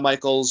Shawn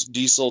Michaels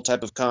Diesel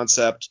type of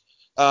concept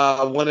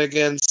went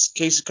against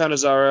Casey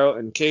Canizaro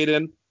and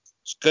Kaden.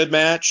 It's a good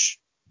match.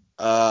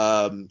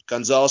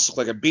 Gonzalez looked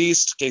like a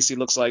beast. Casey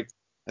looks like,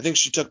 I think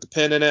she took the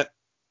pin in it,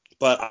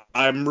 but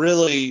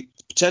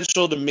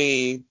potential to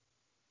me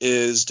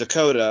is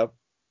Dakota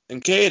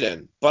and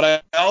Kaden. But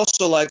I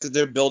also like that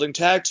they're building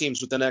tag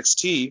teams with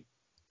NXT,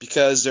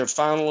 because they're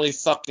finally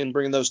fucking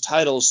bringing those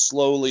titles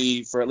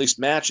slowly for at least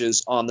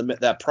matches on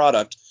that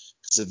product.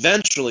 Because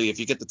eventually, if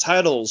you get the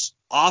titles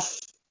off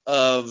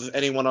of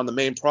anyone on the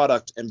main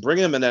product and bring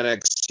them in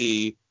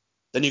NXT,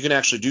 then you can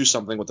actually do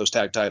something with those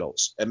tag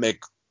titles and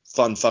make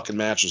fun fucking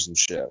matches and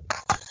shit.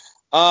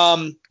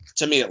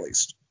 To me at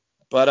least.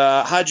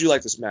 But how'd you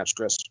like this match,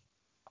 Chris?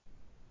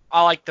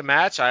 I like the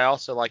match. I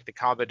also like the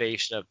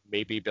combination of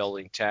maybe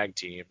building tag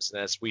teams.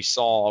 And as we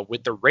saw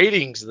with the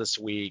ratings this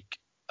week,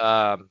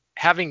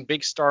 having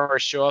big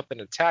stars show up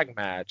in a tag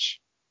match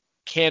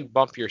can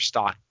bump your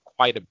stock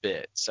quite a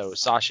bit. So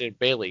Sasha and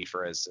Bayley,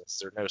 for instance,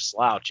 they're no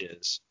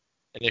slouches.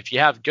 And if you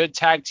have good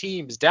tag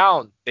teams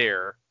down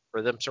there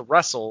for them to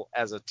wrestle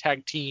as a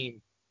tag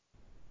team,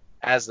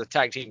 as the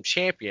tag team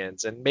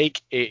champions, and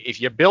if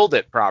you build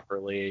it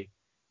properly,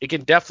 it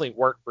can definitely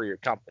work for your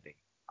company.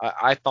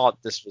 I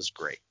thought this was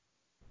great.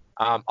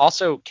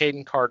 Also,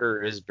 Caden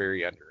Carter is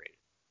very underrated.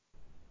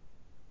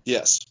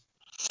 Yes.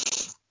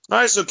 All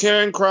right, so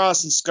Karrion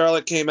Kross and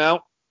Scarlett came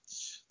out.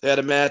 They had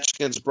a match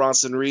against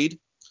Bronson Reed.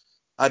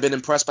 I've been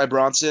impressed by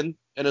Bronson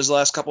in his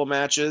last couple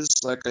matches.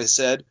 Like I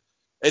said,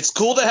 it's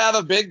cool to have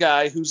a big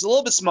guy who's a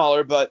little bit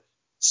smaller, but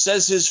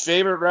says his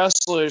favorite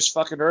wrestler is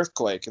fucking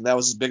Earthquake, and that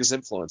was his biggest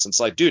influence. And it's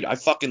like, dude, I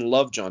fucking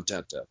love John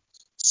Tenta.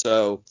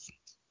 So,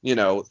 you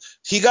know,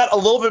 he got a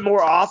little bit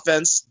more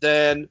offense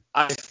than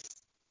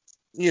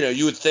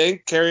you would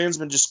think. Karrion's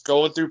been just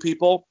going through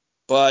people,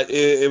 but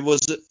it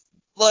was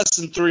less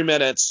than 3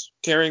 minutes.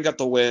 Karrion got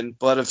the win,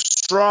 but a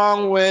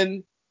strong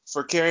win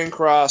for Karrion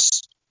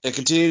Kross. It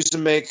continues to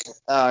make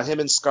him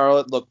and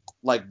Scarlett look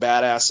like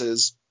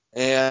badasses.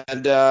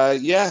 And,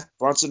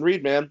 Bronson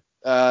Reed, man.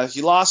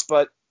 He lost,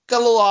 but got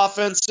a little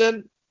offense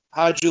in.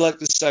 How'd you like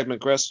this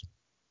segment, Chris?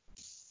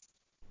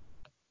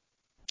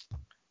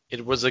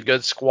 It was a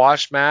good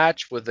squash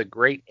match with a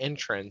great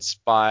entrance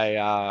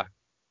by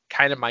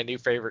kind of my new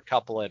favorite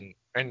couple in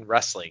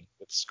wrestling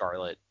with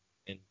Scarlett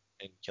and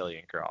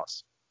Karrion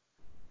Kross.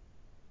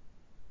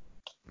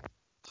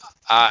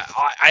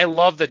 I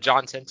love the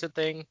John Tenta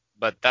thing,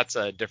 but that's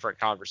a different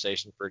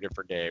conversation for a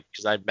different day,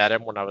 because I met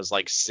him when I was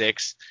like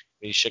 6,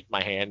 and he shook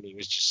my hand, and he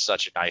was just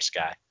such a nice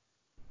guy.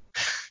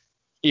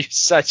 He's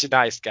such a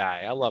nice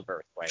guy. I love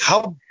Earthquake.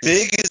 How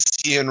big is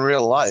he in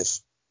real life?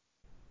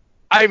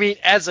 I mean,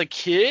 as a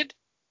kid,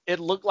 it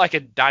looked like a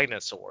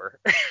dinosaur,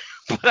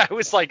 but I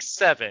was like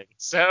 7,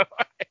 so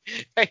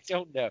I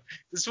don't know.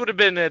 This would have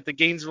been at the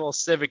Gainesville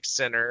Civic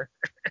Center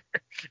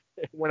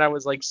when I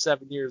was like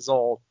 7 years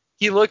old.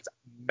 He looked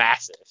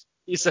massive.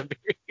 He's a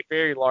very,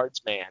 very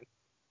large man.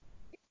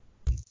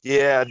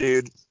 Yeah,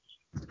 dude.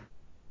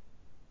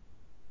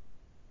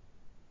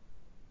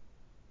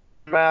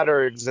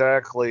 Matter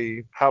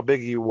exactly how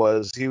big he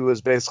was. He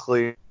was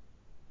basically.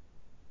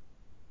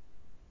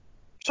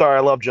 Sorry,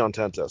 I love John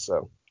Tenta,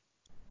 so.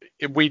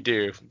 We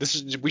do.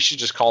 We should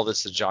just call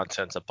this the John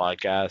Tenta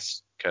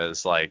podcast,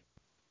 because like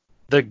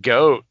the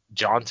GOAT,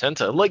 John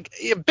Tenta, like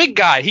a big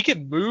guy, he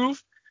can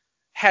move,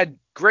 had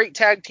great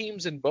tag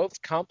teams in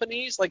both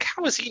companies. Like,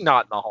 how is he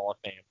not in the Hall of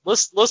Fame?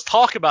 Let's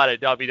talk about it,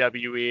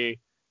 WWE.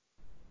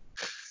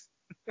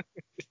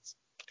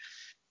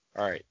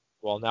 All right.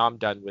 Well, now I'm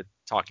done with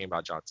talking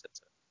about John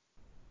Tenta.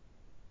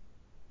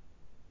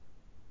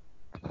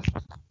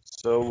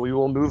 So we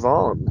will move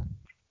on.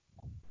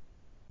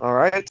 All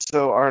right.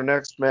 So our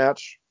next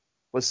match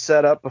was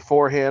set up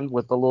beforehand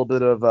with a little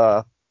bit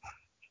of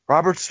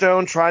Robert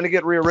Stone trying to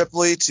get Rhea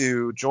Ripley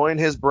to join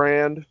his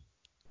brand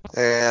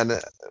and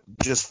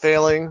just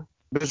failing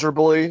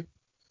miserably,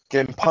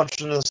 getting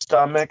punched in the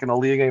stomach, and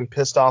Aaliyah getting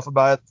pissed off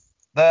about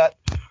that.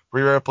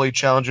 Rhea Ripley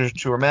challenges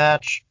to her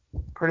match,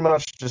 pretty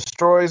much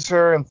destroys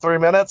her in 3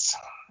 minutes,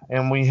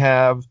 and we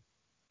have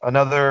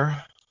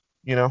another,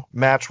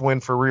 match win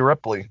for Rhea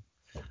Ripley.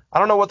 I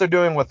don't know what they're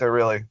doing with her,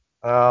 really.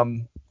 Are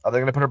they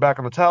going to put her back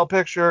on the title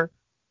picture?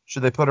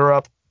 Should they put her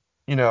up,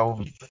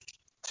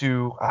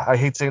 to, I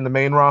hate saying the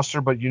main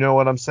roster, but you know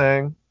what I'm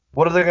saying?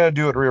 What are they going to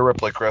do at Rhea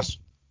Ripley, Chris?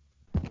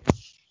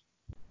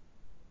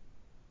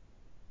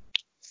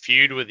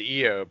 Feud with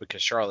Io,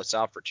 because Charlotte's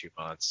out for 2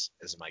 months,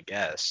 is my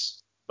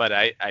guess. But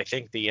I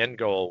think the end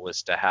goal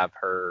was to have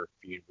her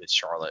feud with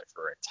Charlotte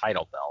for a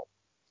title belt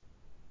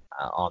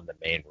on the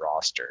main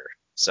roster.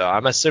 So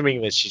I'm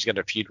assuming that she's going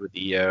to feud with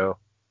Io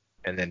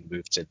and then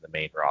move to the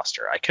main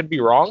roster. I could be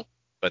wrong,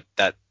 but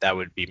that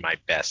would be my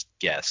best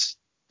guess.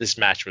 This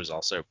match was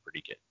also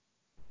pretty good.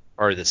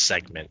 Or the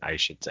segment, I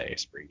should say,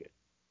 is pretty good.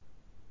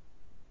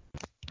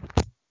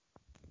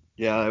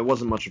 Yeah, it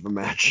wasn't much of a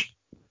match.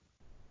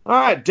 All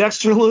right,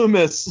 Dexter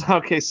Lumis.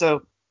 Okay,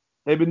 so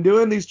they've been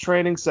doing these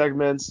training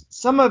segments.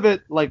 Some of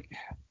it, like,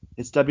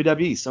 it's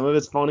WWE. Some of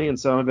it's funny, and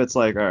some of it's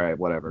like, all right,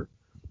 whatever.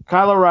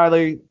 Kyle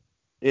O'Reilly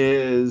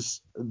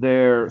is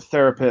their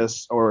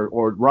therapist, or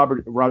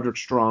Roderick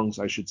Strong's,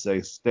 I should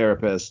say,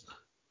 therapist,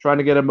 trying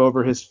to get him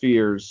over his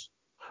fears.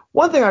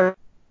 One thing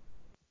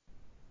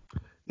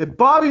if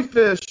Bobby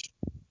Fish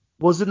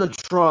was in the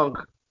trunk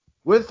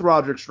with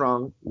Roderick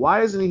Strong,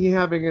 why isn't he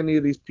having any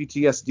of these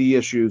PTSD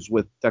issues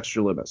with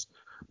Dexter Lumis?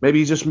 Maybe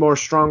he's just more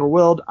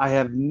stronger-willed. I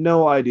have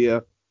no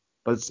idea.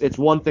 But it's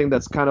one thing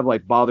that's kind of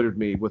like bothered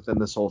me within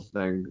this whole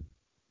thing.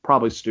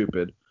 Probably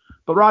stupid.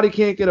 But Roddy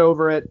can't get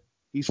over it.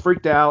 He's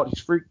freaked out.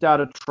 He's freaked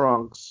out at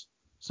Trunks.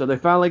 So they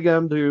finally get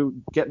him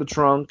to get in the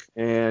trunk,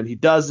 and he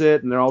does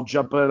it, and they're all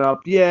jumping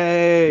up.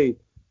 Yay!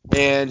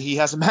 And he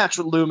has a match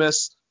with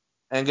Loomis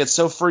and gets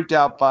so freaked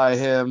out by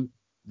him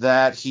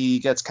that he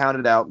gets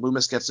counted out.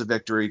 Loomis gets the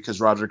victory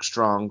because Roderick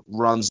Strong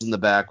runs in the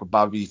back with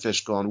Bobby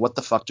Fish going, what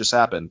the fuck just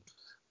happened?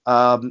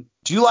 Do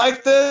you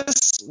like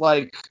this?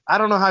 Like, I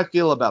don't know how I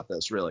feel about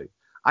this, really.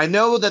 I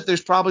know that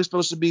there's probably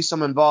supposed to be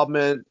some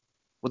involvement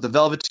with the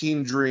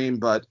Velveteen Dream,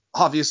 but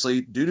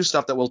obviously, due to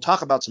stuff that we'll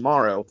talk about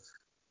tomorrow,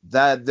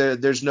 that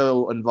there's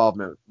no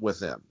involvement with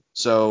him.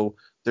 So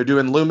they're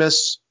doing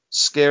Loomis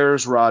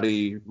scares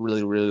Roddy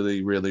really,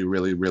 really, really,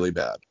 really, really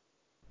bad.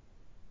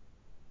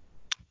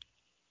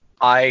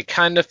 I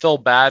kind of feel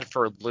bad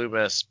for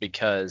Loomis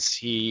because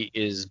he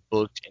is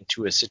booked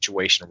into a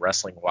situation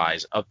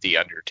wrestling-wise of The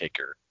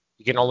Undertaker.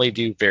 He can only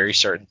do very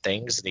certain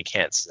things and he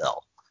can't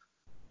sell.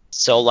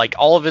 So, like,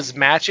 all of his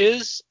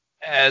matches,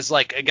 as,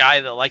 like, a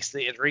guy that likes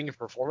the in-ring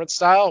performance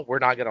style, we're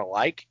not going to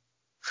like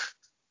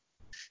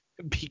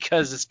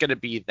because it's going to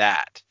be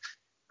that,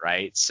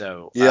 right?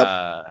 So,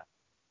 Yep.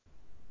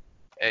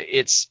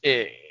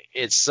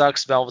 It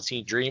sucks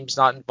Velveteen Dream's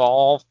not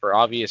involved for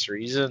obvious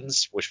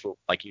reasons, which,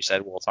 like you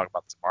said, we'll talk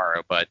about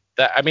tomorrow. But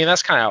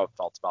that's kind of how it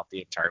felt about the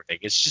entire thing.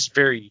 It's just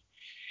very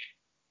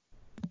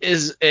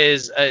is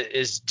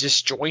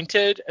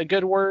disjointed a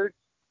good word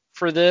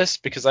for this,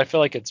 because I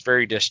feel like it's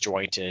very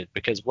disjointed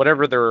because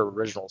whatever their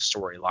original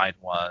storyline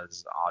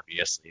was,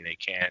 obviously they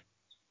can't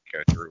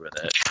go through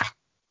with it.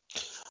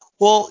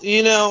 Well,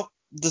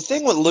 the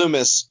thing with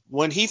Loomis,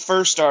 when he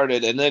first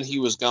started and then he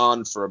was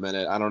gone for a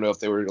minute, I don't know if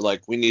they were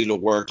like, we needed to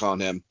work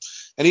on him.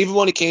 And even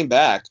when he came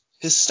back,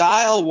 his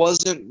style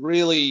wasn't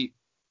really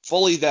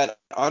fully that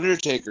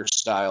Undertaker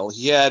style.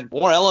 He had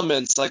more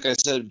elements, like I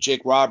said, of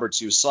Jake Roberts.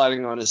 He was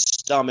sliding on his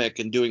stomach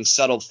and doing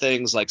subtle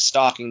things like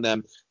stalking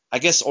them. I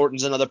guess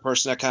Orton's another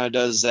person that kind of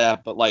does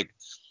that, but like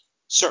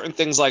certain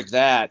things like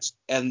that.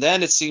 And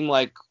then it seemed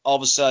like all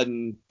of a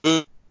sudden,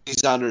 boom,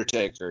 he's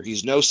Undertaker.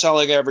 He's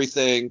no-selling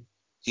everything.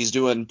 He's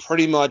doing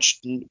pretty much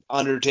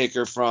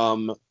Undertaker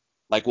from,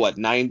 like, what,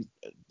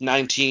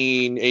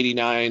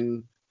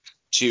 1989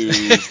 to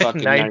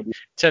fucking 90.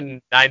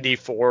 To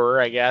 94,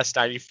 I guess,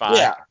 95.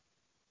 Yeah.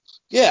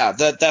 Yeah,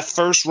 that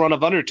first run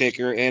of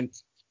Undertaker. And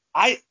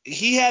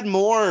he had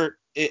more,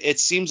 it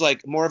seems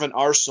like, more of an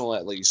arsenal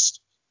at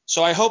least.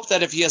 So I hope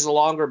that if he has a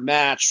longer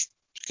match,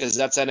 because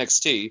that's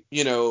NXT,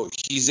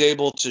 he's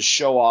able to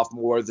show off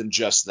more than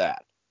just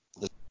that.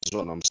 That's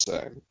what I'm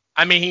saying.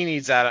 I mean, he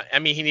needs that. I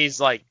mean, he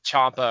needs like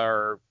Ciampa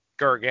or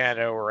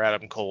Gargano or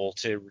Adam Cole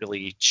to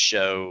really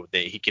show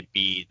that he could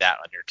be that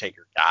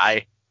Undertaker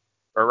guy.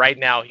 But right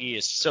now, he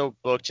is so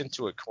booked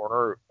into a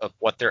corner of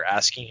what they're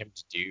asking him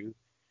to do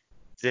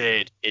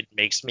that it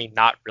makes me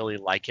not really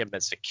like him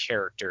as a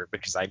character,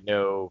 because I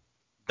know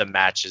the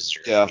matches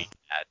are going to be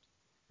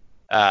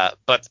bad.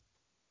 But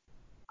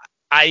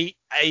I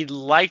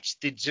liked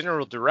the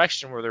general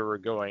direction where they were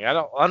going. I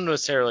don't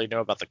necessarily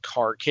know about the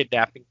car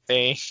kidnapping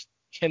thing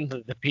and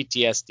the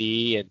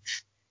PTSD and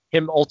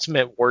him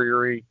Ultimate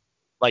Warrior,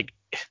 like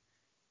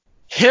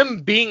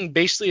him being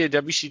basically a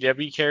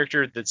WCW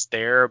character that's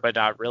there but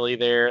not really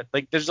there.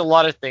 Like, there's a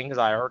lot of things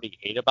I already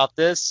hate about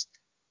this,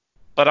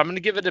 but I'm going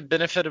to give it a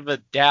benefit of a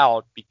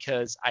doubt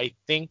because I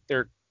think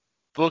they're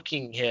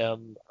booking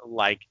him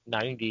like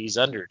 90s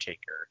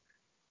Undertaker.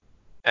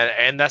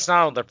 And that's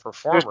not on the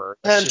performer.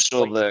 There's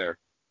potential there.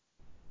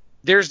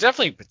 There's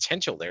definitely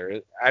potential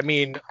there. I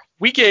mean,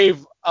 we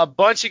gave a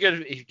bunch of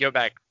good, if you go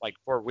back like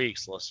 4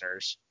 weeks,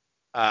 listeners,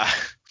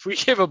 we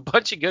gave a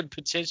bunch of good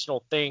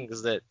potential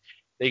things that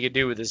they could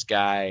do with this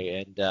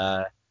guy,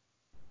 and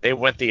they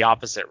went the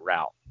opposite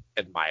route,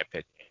 in my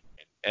opinion.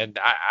 And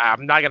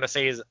I'm not going to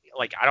say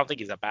I don't think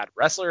he's a bad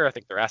wrestler. I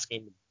think they're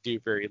asking him to do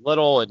very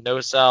little and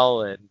no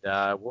sell, and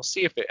we'll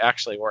see if it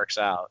actually works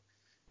out.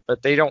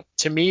 But they don't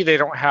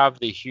have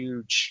the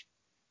huge,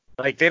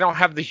 they don't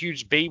have the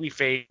huge baby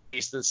face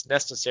that's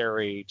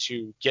necessary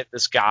to get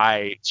this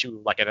guy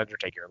to like an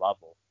Undertaker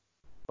level,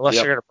 unless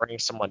you're going to bring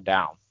someone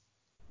down.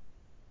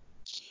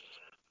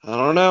 I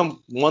don't know.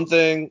 One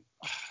thing,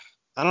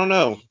 I don't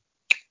know.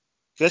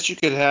 Guess you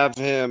could have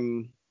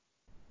him.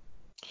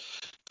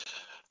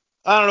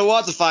 I don't know. We'll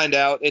have to find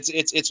out.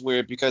 It's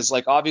weird because,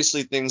 like,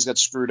 obviously things got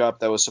screwed up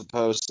that was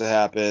supposed to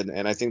happen,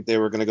 and I think they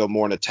were going to go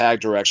more in a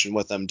tag direction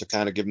with him to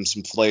kind of give him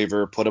some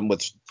flavor, put him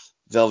with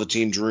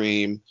Velveteen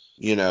Dream,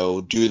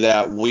 do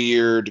that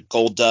weird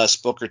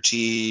Goldust, Booker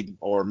T,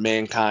 or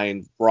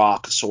Mankind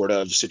Rock sort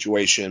of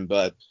situation,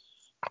 but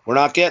we're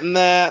not getting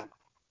that.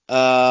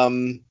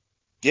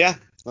 Yeah,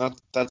 well,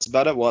 that's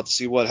about it. We'll have to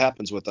see what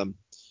happens with them.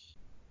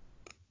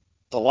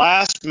 The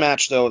last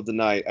match, though, of the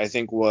night, I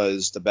think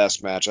was the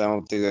best match. I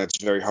don't think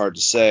that's very hard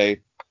to say.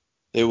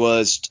 It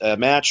was a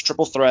match,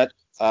 triple threat,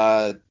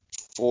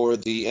 for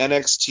the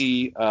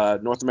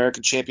NXT North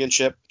American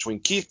Championship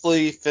between Keith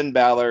Lee, Finn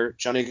Balor,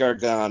 Johnny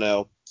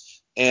Gargano.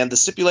 And the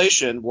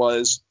stipulation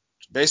was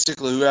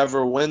basically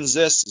whoever wins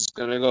this is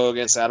going to go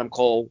against Adam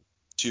Cole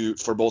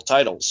for both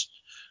titles.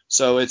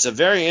 So it's a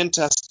very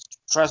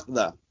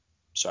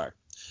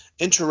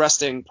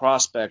interesting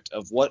prospect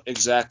of what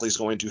exactly is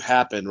going to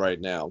happen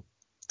right now.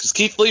 Because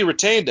Keith Lee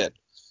retained it,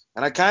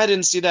 and I kind of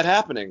didn't see that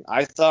happening.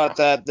 I thought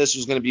that this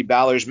was going to be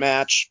Balor's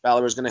match.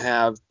 Balor was going to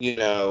have, the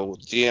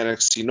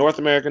NXT North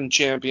American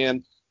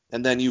champion,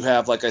 and then you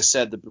have, like I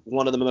said,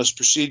 one of the most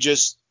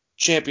prestigious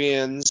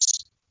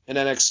champions in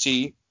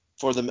NXT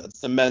for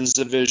the men's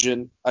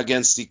division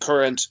against the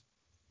current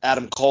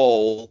Adam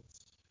Cole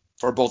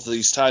for both of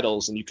these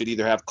titles, and you could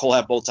either have Cole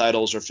have both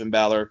titles or Finn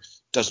Balor.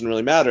 Doesn't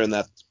really matter in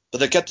that. But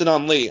they kept it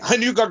on Lee. I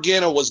knew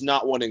Gargano was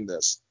not winning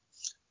this.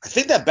 I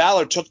think that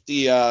Balor took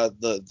the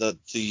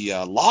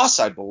loss,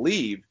 I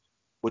believe,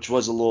 which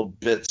was a little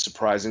bit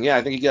surprising. Yeah,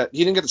 I think he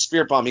didn't get the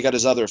spear bomb. He got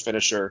his other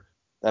finisher,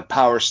 that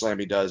power slam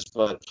he does.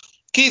 But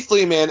Keith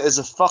Lee, man, is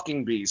a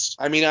fucking beast.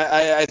 I mean,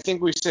 I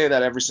think we say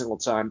that every single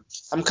time.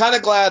 I'm kind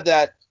of glad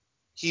that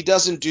he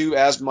doesn't do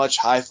as much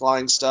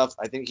high-flying stuff.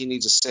 I think he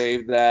needs to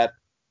save that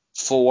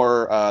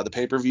for the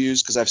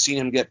pay-per-views, because I've seen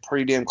him get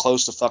pretty damn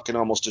close to fucking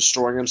almost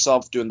destroying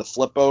himself doing the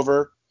flip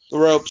over the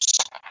ropes.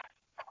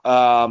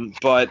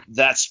 But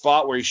that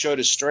spot where he showed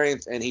his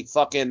strength and he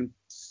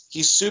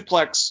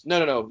suplexed.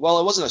 No. Well,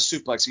 it wasn't a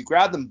suplex. He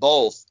grabbed them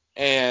both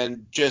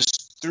and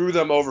just threw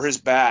them over his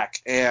back.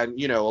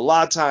 And, a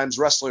lot of times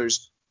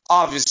wrestlers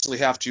obviously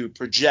have to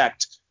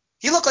project.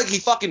 He looked like he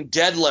fucking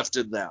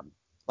deadlifted them.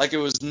 Like it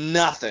was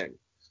nothing.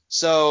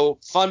 So,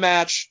 fun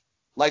match.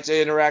 Liked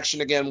the interaction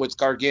again with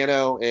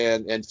Gargano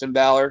and Finn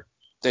Balor.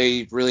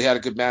 They really had a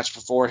good match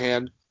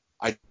beforehand.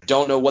 I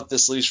don't know what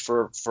this leaves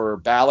for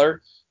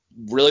Balor.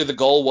 Really, the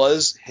goal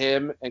was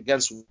him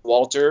against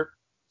Walter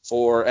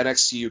for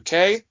NXT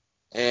UK,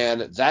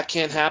 and that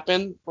can't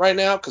happen right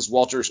now because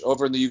Walter's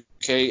over in the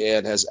UK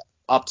and has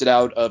opted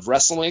out of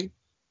wrestling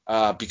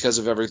because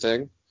of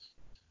everything.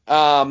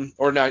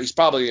 Or now he's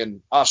probably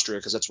in Austria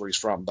because that's where he's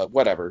from, but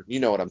whatever.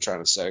 You know what I'm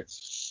trying to say.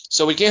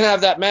 So we can't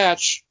have that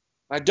match.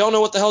 I don't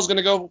know what the hell's going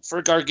to go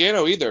for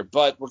Gargano either,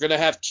 but we're going to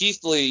have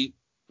Keith Lee,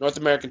 North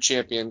American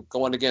champion,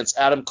 going against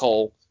Adam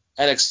Cole,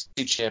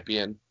 NXT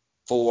champion,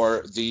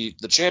 for the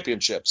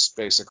championships,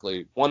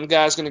 basically. One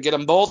guy's going to get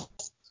them both.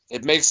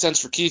 It makes sense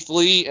for Keith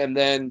Lee, and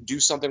then do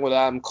something with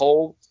Adam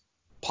Cole,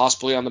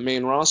 possibly on the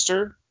main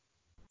roster.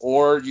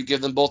 Or you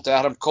give them both to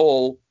Adam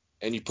Cole,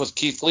 and you put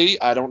Keith Lee.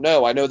 I don't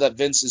know. I know that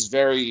Vince is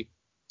very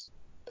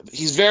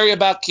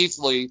about Keith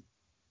Lee,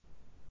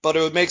 but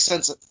it would make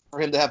sense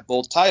for him to have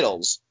both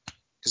titles,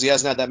 because he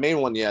hasn't had that main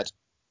one yet.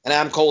 And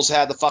Adam Cole's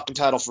had the fucking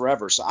title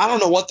forever. So I don't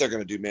know what they're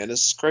going to do, man.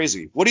 This is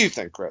crazy. What do you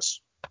think,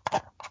 Chris?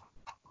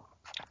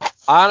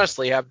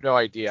 Honestly, I have no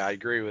idea. I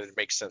agree with it. It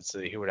makes sense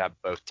that he would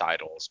have both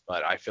titles,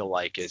 but I feel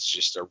like it's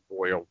just a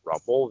Royal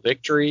Rumble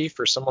victory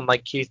for someone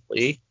like Keith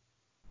Lee.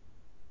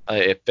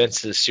 If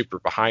Vince is super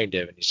behind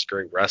him and he's a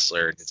great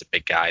wrestler and he's a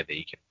big guy that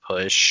he can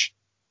push,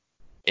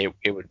 it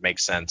would make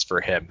sense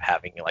for him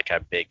having like a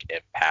big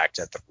impact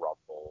at the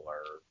Rumble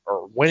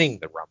or winning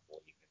the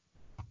Rumble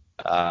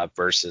even,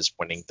 versus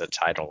winning the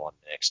title on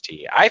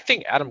NXT. I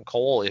think Adam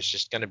Cole is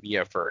just going to be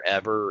a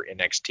forever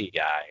NXT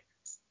guy.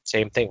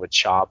 Same thing with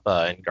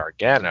Ciampa and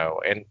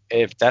Gargano. And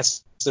if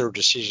that's their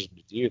decision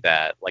to do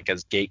that, like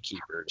as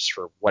gatekeepers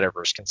for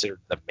whatever is considered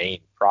the main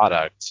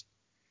product,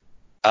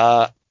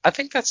 I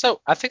think that's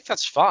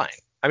fine.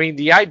 I mean,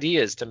 the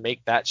idea is to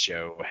make that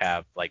show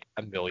have like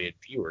 1 million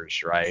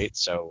viewers, right?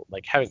 So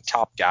like having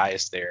top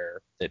guys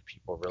there that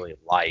people really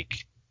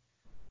like,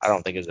 I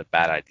don't think is a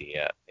bad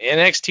idea.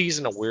 NXT's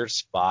in a weird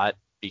spot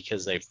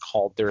because they've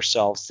called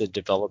themselves the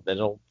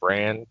developmental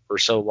brand for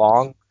so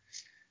long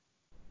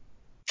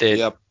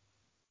that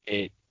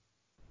it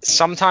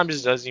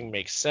sometimes it doesn't even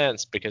make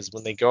sense, because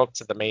when they go up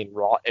to the main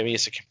Raw, I mean,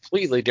 it's a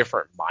completely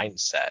different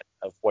mindset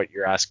of what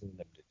you're asking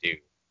them to do.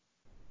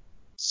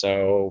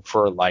 So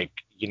for like,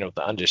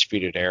 the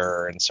Undisputed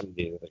Era and some of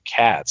the other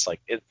cats,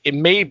 like it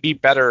may be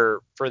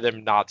better for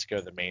them not to go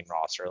to the main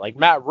roster. Like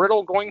Matt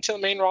Riddle going to the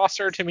main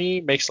roster to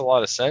me makes a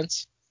lot of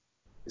sense,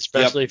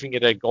 especially if you can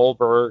get a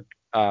Goldberg,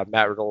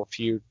 Matt Riddle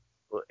feud.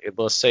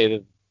 Let's say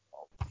that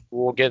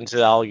we'll get into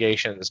the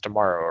allegations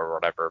tomorrow or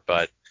whatever,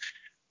 but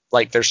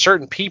like there's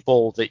certain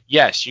people that,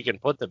 yes, you can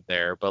put them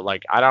there, but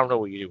like I don't know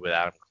what you do with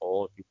Adam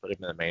Cole if you put him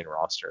in the main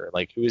roster.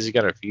 Like who is he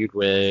going to feud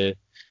with?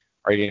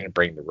 Are you going to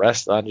bring the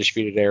rest of the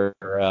Undisputed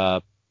Era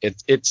up?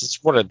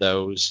 It's one of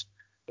those.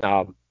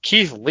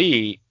 Keith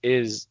Lee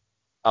is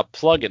a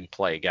plug and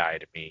play guy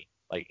to me.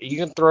 Like you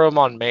can throw him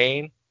on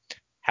main,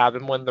 have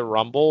him win the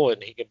Rumble,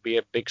 and he could be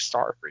a big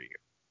star for you.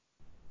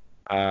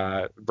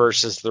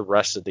 Versus the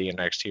rest of the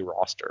NXT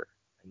roster,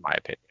 in my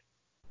opinion.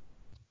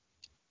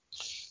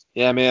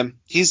 Yeah, man.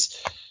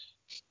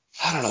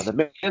 I don't know.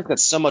 The man's got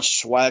so much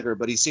swagger,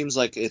 but he seems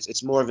like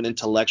it's more of an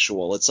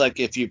intellectual. It's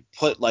like if you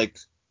put like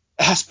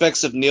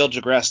aspects of Neil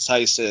deGrasse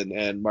Tyson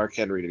and Mark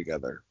Henry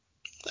together.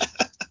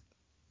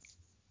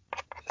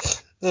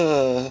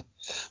 Well,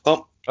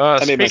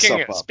 I made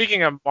myself up.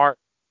 Speaking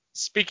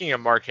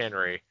of Mark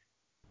Henry,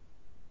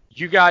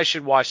 You guys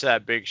should watch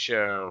that Big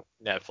Show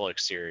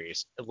Netflix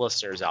series,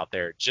 listeners out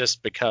there,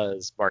 just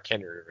because Mark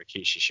Henry and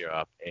Rikishi show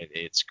up, and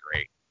it's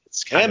great.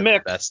 It's kind And of the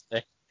Mick. best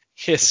thing.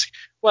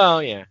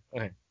 Well, yeah,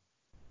 okay.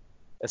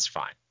 That's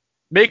fine.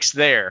 Mick's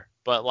there,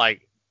 but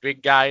like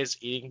big guys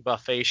eating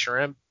buffet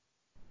shrimp,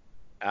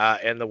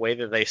 and the way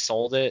that they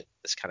sold it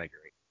is kind of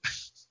great.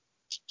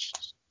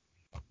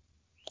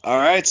 All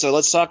right, so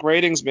let's talk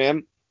ratings,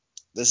 man.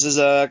 This is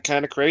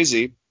kind of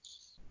crazy.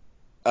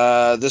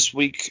 This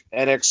week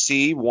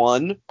NXT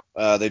won.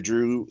 They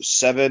drew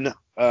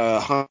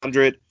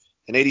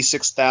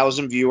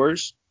 786,000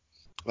 viewers,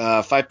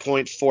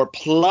 5.4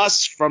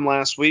 plus from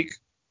last week,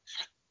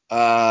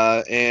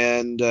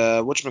 and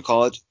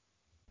whatchamacallit,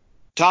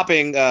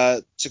 topping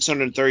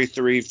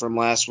 633 from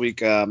last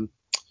week. No,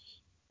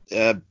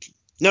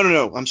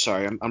 I'm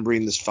sorry, I'm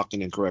reading this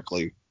fucking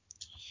incorrectly.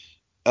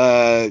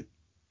 Let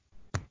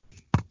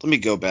me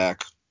go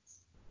back.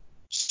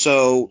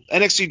 So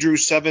NXT drew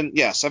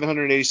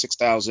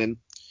 786,000,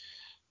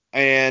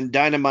 and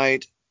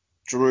Dynamite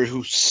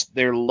drew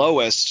their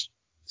lowest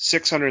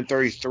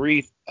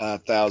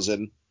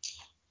 633,000.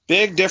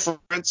 Big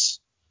difference.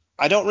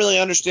 I don't really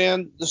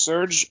understand the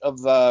surge of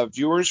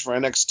viewers for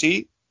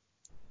NXT.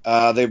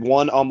 They've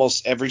won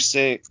almost every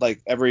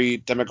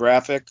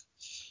demographic.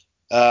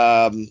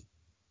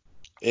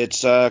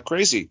 It's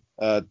crazy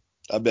a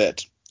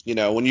bit. You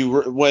know,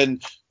 when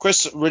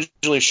Chris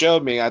originally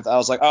showed me, I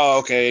was like, oh,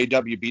 okay,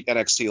 AEW beat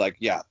NXT. Like,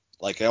 yeah,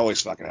 like it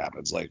always fucking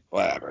happens. Like,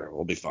 whatever,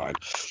 we'll be fine.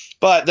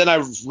 But then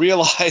I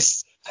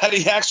realized that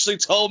he actually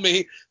told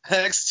me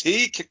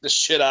NXT kicked the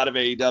shit out of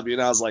AEW,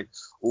 and I was like,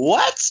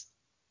 what?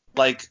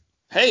 Like,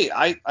 hey,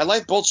 I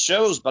like both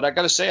shows, but I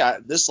gotta say,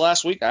 this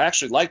last week I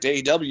actually liked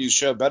AEW's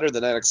show better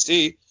than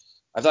NXT.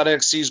 I thought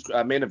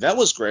NXT's main event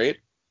was great,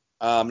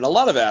 and a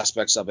lot of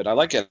aspects of it. I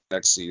like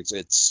NXT.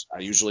 It's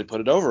I usually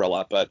put it over a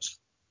lot, but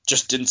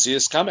just didn't see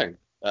this coming.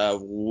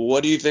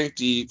 What do you think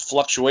the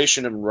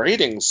fluctuation in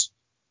ratings?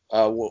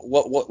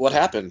 What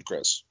happened,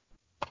 Chris?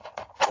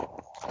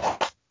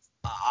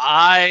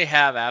 I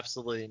have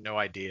absolutely no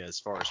idea as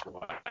far as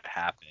what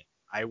happened.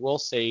 I will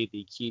say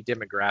the key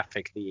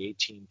demographic, the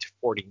 18 to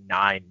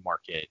 49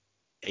 market,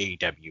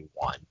 AEW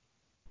won.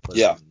 Was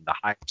Yeah. in the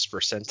highest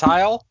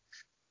percentile,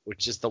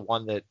 which is the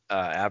one that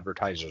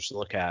advertisers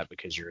look at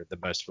because you're the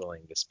most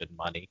willing to spend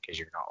money because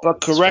you're not.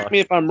 But correct me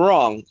if I'm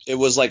wrong. It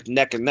was like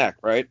neck and neck,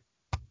 right?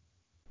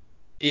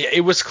 Yeah,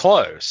 it was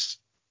close.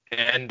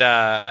 And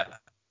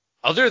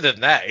other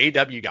than that,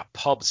 AEW got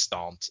pub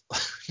stomped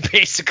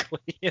basically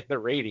in the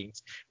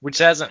ratings, which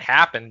hasn't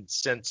happened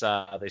since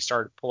they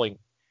started pulling.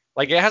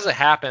 Like, it hasn't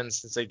happened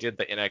since they did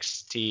the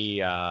NXT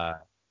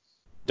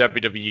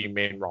WWE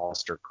main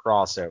roster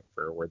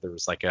crossover where there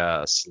was like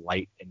a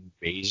slight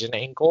invasion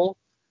angle.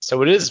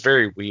 So it is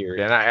very weird.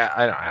 And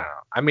I don't know.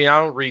 I mean, I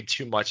don't read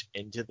too much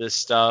into this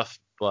stuff,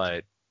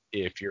 but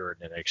if you're an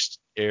NXT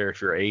or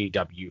if you're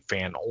AEW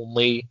fan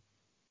only,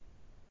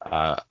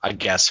 I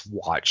guess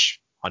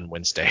watch on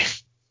Wednesday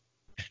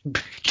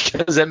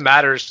because it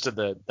matters to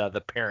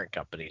the parent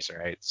companies,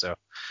 right? So,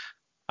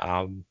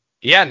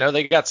 yeah, no,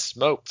 they got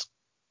smoked.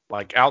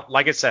 Like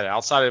I said,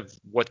 outside of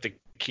what the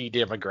key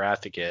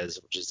demographic is,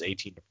 which is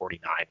 18 to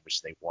 49,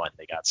 which they won,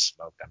 they got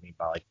smoked. I mean,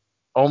 by like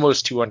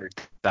almost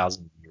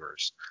 200,000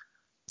 viewers.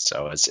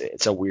 So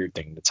it's a weird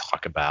thing to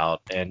talk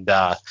about, and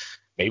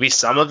maybe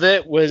some of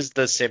it was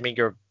the Sammy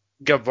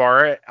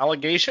Guevara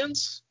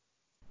allegations.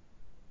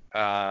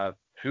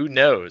 Who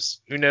knows?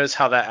 Who knows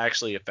how that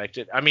actually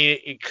affected? I mean,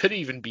 it could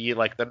even be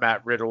like the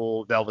Matt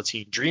Riddle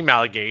Velveteen Dream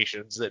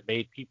allegations that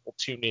made people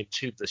tune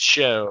into the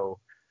show.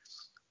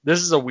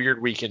 This is a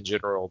weird week in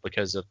general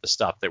because of the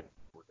stuff that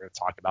we're going to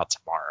talk about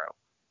tomorrow.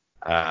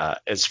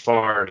 As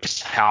far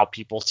as how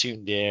people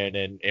tuned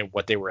in and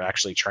what they were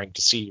actually trying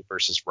to see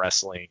versus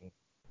wrestling.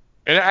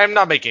 And I'm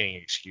not making any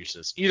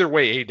excuses. Either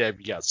way,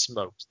 AEW got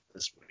smoked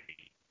this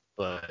week.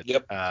 But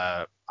Yep.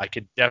 I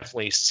could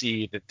definitely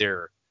see that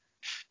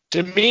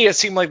to me, it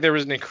seemed like there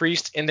was an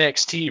increased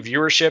NXT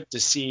viewership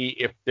to see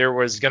if there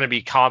was going to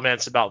be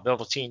comments about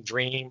Velveteen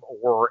Dream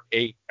or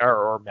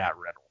Matt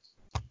Riddle.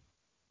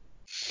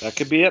 That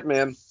could be it,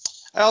 man.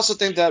 I also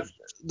think that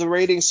the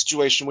rating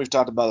situation, we've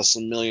talked about this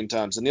a million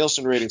times. The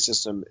Nielsen rating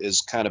system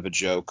is kind of a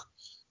joke.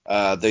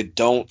 They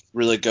don't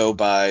really go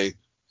by.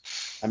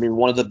 I mean,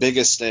 one of the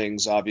biggest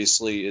things,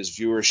 obviously, is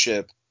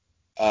viewership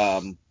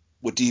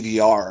with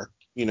DVR.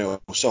 You know,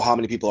 so how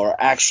many people are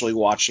actually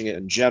watching it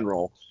in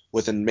general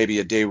within maybe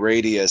a day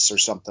radius or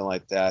something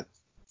like that,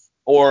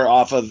 or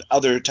off of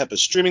other type of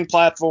streaming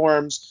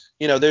platforms.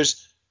 You know,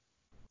 it's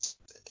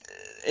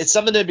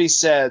something to be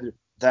said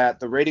that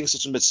the rating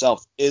system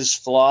itself is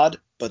flawed,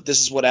 but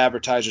this is what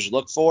advertisers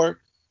look for.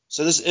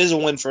 So this is a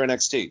win for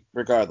NXT,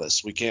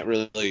 regardless. We can't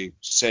really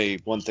say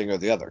one thing or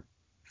the other.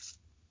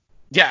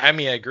 Yeah, I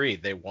mean, I agree.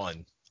 They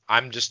won.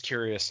 I'm just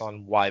curious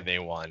on why they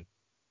won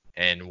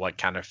and what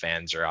kind of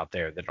fans are out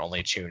there that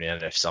only tune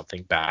in if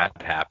something bad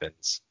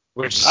happens.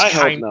 Which is I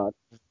hope not.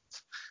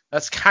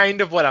 That's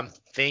kind of what I'm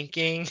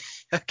thinking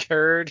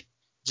occurred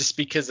just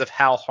because of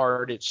how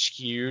hard it's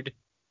skewed.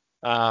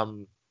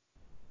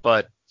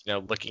 But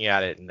looking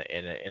at it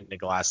in the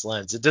glass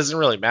lens, it doesn't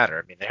really matter.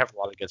 I mean, they have a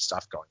lot of good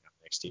stuff going on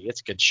in NXT.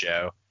 It's a good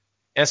show,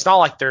 and it's not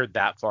like they're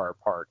that far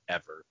apart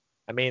ever.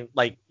 I mean,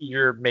 like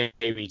you're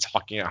maybe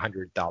talking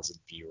 100,000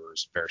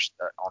 viewers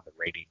on the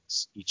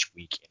ratings each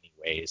week,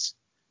 anyways.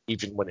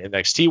 Even when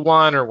NXT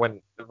won, or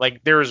when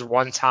like there was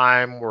one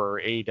time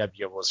where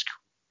AEW was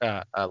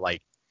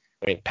like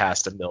went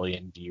past 1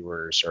 million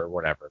viewers or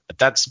whatever, but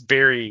that's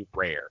very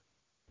rare.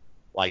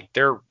 Like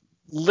they're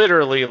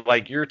literally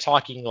like you're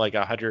talking like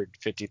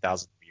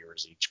 150,000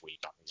 viewers each week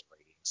on these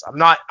ratings.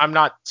 I'm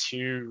not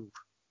too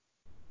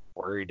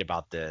worried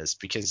about this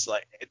because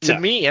like to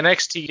me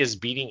NXT is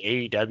beating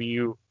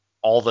AEW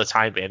all the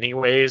time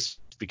anyways,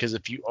 because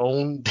if you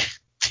own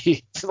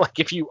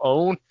if you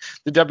own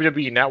the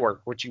WWE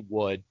network, which you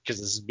would, because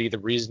this would be the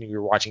reason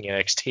you're watching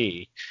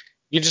NXT,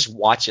 you just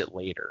watch it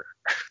later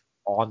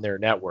on their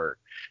network.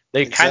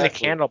 They kind of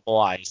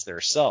cannibalize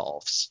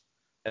themselves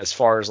as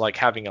far as like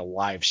having a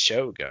live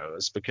show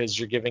goes, because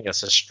you're giving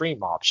us a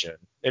stream option.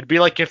 It'd be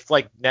like if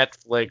like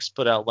Netflix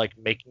put out like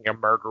Making a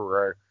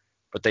Murderer,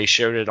 but they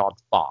showed it on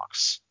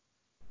Fox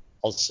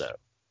also.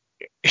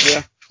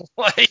 Yeah.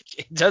 Like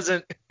it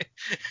doesn't.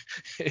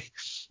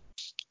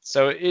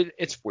 So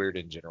it's weird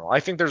in general. I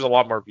think there's a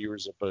lot more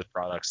viewers of both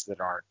products that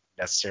aren't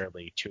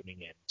necessarily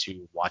tuning in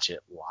to watch it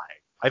live.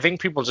 I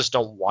think people just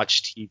don't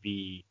watch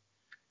TV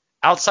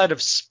outside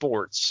of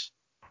sports,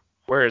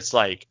 where it's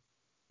like,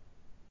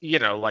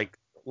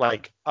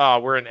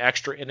 we're in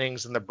extra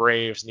innings and the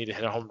Braves need to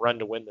hit a home run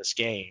to win this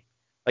game.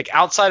 Like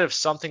outside of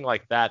something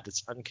like that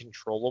that's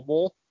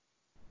uncontrollable,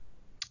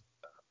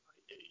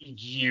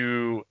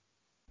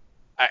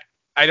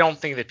 I don't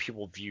think that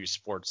people view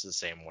sports the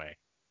same way.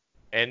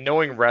 And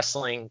knowing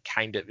wrestling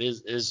kind of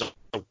is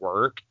a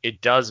work, it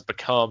does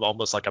become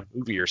almost like a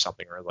movie or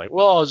something, where like,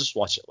 well, I'll just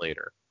watch it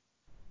later,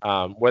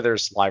 whether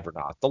it's live or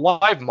not. The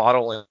live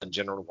model in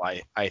general,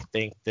 I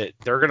think that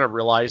they're going to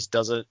realize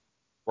doesn't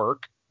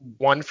work.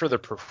 One, for the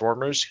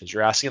performers, because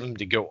you're asking them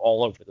to go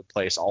all over the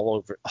place,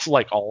 all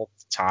the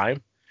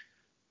time,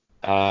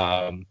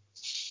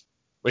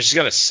 which is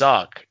going to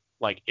suck,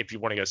 like, if you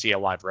want to go see a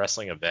live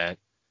wrestling event.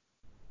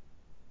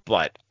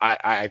 But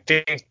I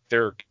think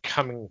they're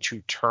coming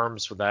to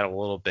terms with that a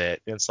little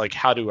bit. And it's like,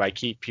 how do I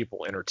keep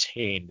people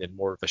entertained in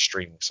more of a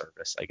streaming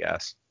service, I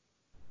guess?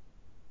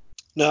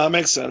 No, that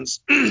makes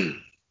sense.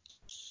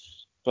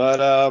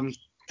 But,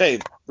 hey,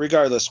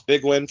 regardless,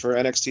 big win for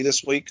NXT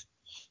this week.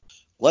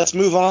 Let's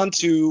move on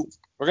to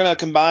 – we're going to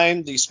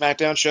combine the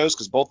SmackDown shows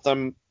because both of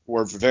them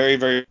were very,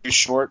 very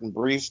short and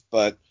brief,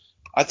 but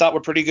I thought were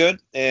pretty good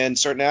in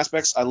certain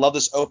aspects. I love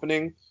this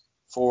opening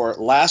for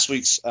last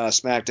week's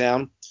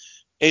SmackDown.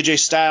 AJ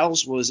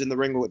Styles was in the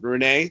ring with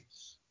Renee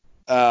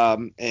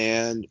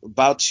and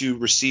about to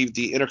receive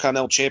the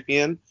Intercontinental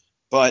Champion,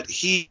 but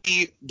he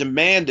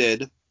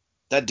demanded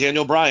that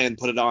Daniel Bryan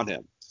put it on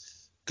him.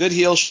 Good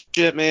heel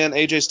shit, man.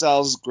 AJ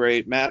Styles is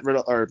great. Matt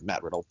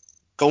Riddle,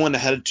 going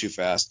ahead too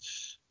fast.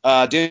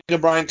 Daniel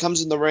Bryan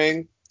comes in the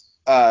ring.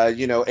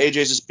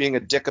 AJ's just being a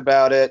dick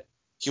about it.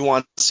 He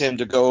wants him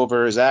to go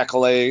over his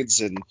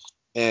accolades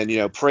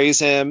and praise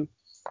him.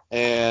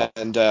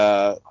 And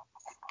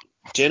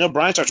Daniel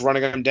Bryan starts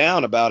running him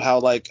down about how,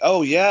 like,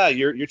 oh, yeah,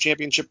 your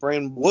championship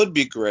reign would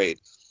be great.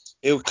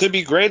 It could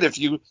be great if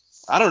you,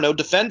 I don't know,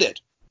 defend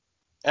it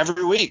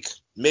every week.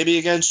 Maybe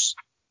against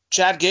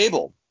Chad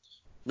Gable.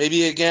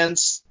 Maybe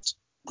against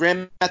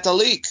Grand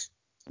Metalik.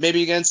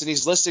 Maybe against, and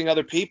he's listing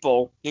other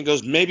people. He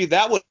goes, maybe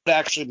that would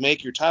actually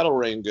make your title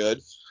reign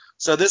good.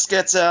 So this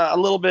gets a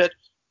little bit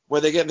where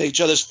they get in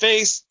each other's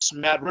face.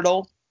 Matt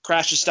Riddle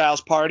crashes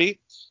Styles' party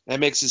and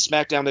makes his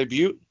SmackDown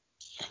debut.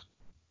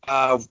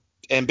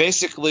 And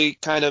basically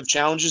kind of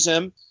challenges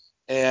him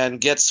and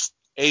gets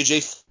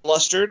AJ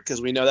flustered,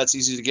 because we know that's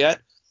easy to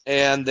get.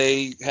 And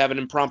they have an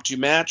impromptu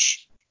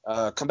match,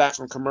 come back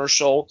from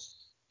commercial,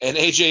 and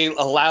AJ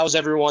allows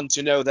everyone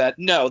to know that,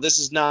 no, this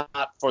is not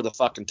for the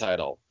fucking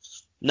title.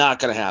 Not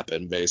going to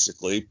happen,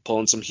 basically.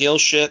 Pulling some heel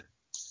shit.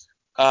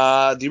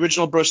 The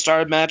original Bro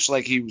Star match,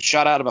 like he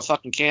shot out of a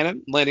fucking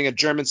cannon, landing a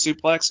German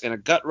suplex and a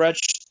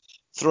gut-wrench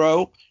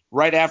throw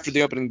right after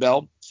the opening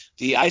bell.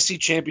 The IC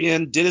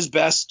champion did his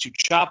best to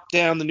chop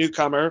down the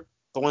newcomer,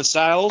 but when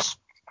Styles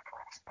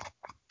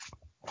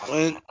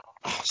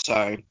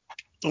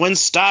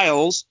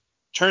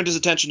turned his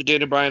attention to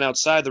Daniel Bryan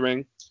outside the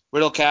ring,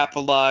 Riddle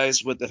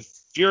capitalized with a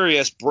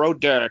furious Bro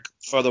Derek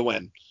for the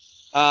win.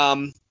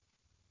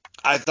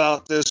 I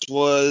thought this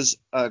was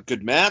a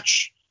good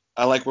match.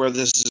 I like where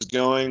this is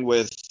going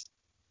with,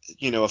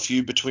 a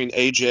feud between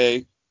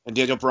AJ and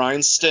Daniel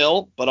Bryan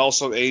still, but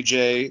also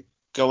AJ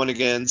going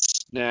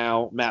against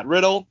now Matt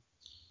Riddle.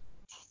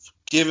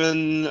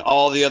 Given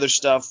all the other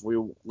stuff,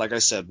 like I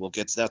said, we'll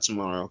get to that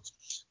tomorrow.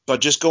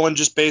 But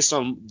just based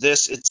on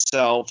this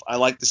itself, I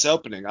like this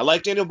opening. I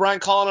like Daniel Bryan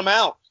calling him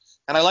out.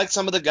 And I like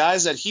some of the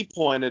guys that he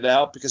pointed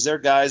out, because they're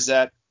guys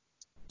that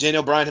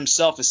Daniel Bryan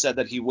himself has said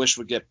that he wished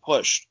would get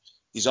pushed.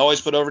 He's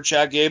always put over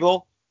Chad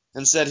Gable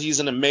and said he's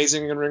an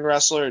amazing in-ring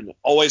wrestler, and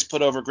always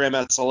put over Grand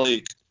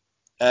Metalik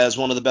as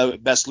one of the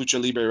best Lucha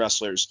Libre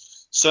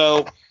wrestlers.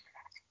 So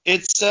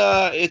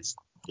it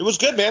was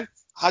good, man.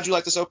 How'd you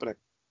like this opening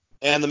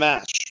and the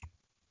match?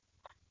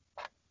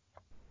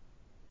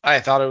 I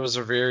thought it was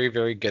a very,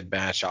 very good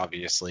match,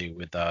 obviously,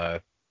 with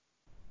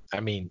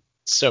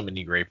so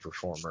many great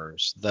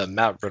performers. The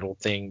Matt Riddle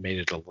thing made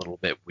it a little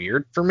bit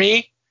weird for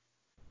me.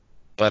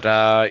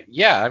 But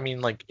yeah, I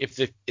mean, like if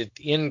the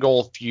end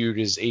goal feud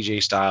is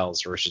AJ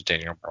Styles versus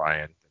Daniel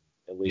Bryan,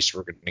 at least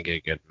we're gonna get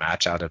a good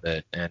match out of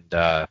it. And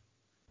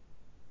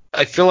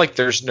I feel like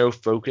there's no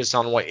focus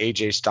on what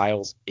AJ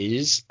Styles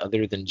is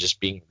other than just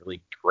being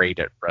really great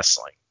at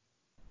wrestling.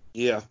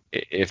 Yeah.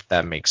 If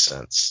that makes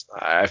sense.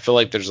 I feel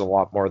like there's a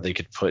lot more they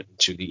could put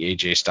into the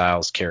AJ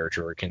Styles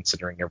character,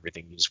 considering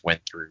everything he's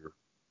went through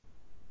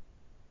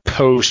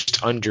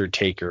post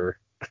Undertaker,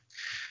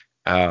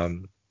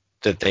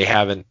 that they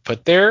haven't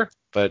put there.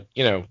 But,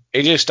 you know,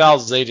 AJ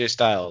Styles is AJ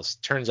Styles.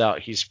 Turns out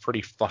he's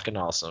pretty fucking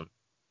awesome.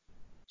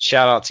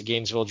 Shout out to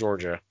Gainesville,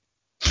 Georgia.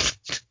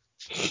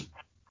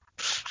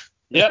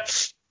 Yep.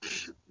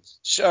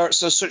 So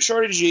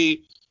Shorty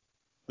G,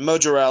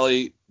 Mojo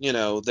Rawley, you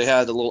know, they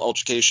had a little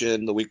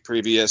altercation the week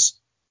previous.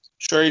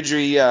 Shorty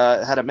G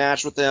had a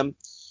match with them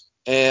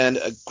and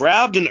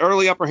grabbed an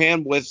early upper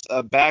hand with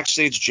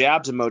backstage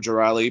jabs at Mojo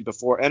Rawley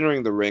before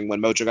entering the ring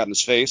when Mojo got in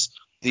his face.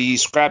 The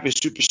scrappy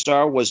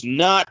superstar was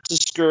not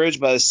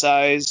discouraged by the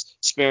size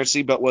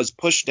disparity, but was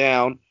pushed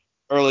down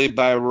early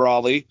by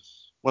Rawley.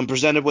 When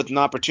presented with an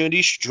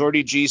opportunity,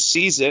 Shorty G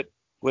seized it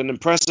with an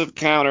impressive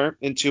counter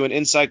into an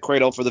inside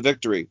cradle for the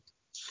victory.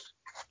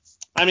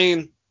 I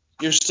mean,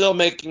 you're still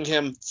making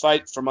him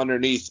fight from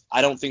underneath.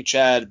 I don't think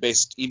Chad,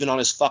 based even on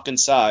his fucking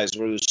size,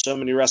 where there's so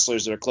many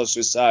wrestlers that are close to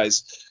his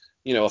size,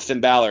 you know, a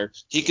Finn Balor,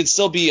 he could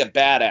still be a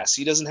badass.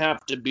 He doesn't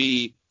have to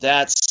be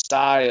that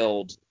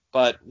styled,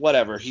 but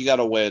whatever. He got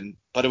to win.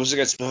 But it was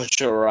against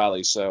Mojo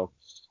Rawley, so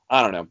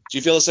I don't know. Do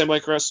you feel the same way,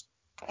 Chris?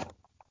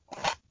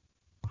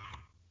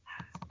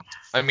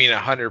 I mean,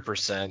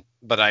 100%,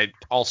 but I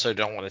also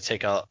don't want to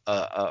take a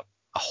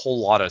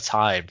whole lot of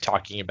time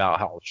talking about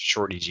how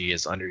Shorty G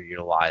is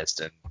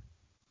underutilized and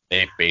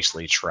they've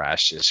basically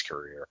trashed his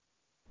career.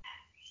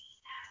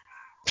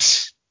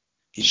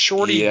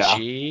 Shorty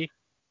G,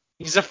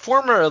 he's a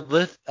former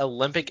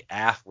Olympic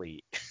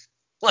athlete.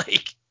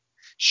 Like,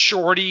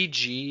 Shorty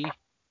G,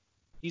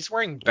 he's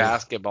wearing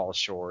basketball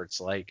shorts,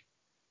 like,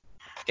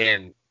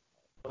 and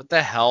what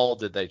the hell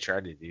did they try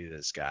to do to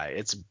this guy?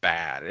 It's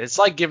bad. It's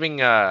like giving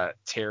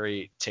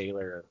Terry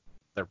Taylor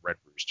the Red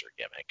Rooster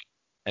gimmick,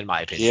 in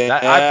my opinion.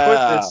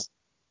 Yeah.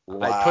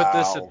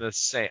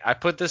 I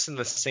put this in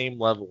the same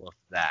level of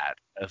that.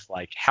 Of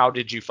like, how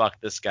did you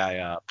fuck this guy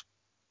up?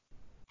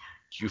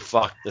 You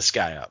fucked this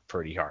guy up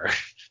pretty hard.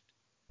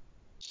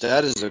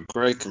 That is a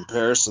great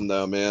comparison,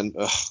 though, man.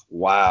 Ugh,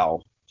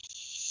 wow.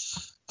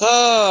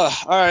 All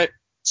right.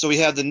 So we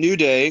have the New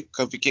Day,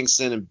 Kofi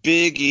Kingston and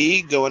Big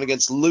E going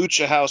against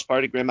Lucha House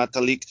Party, Gran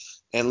Metalik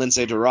and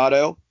Lince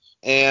Dorado.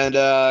 And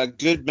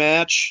good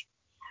match.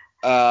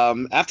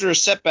 After a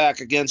setback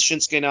against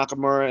Shinsuke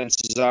Nakamura and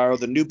Cesaro,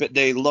 the New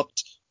Day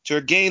looked to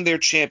regain their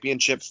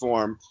championship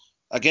form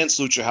against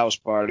Lucha House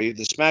Party.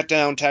 The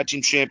SmackDown Tag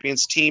Team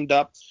Champions teamed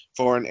up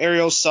for an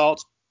aerial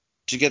assault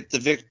to get the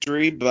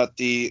victory, but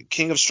the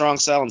King of Strong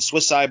Style and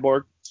Swiss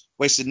Cyborg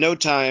wasted no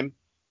time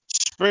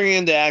springing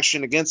into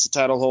action against the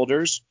title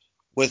holders.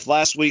 With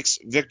last week's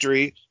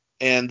victory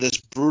and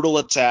this brutal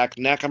attack,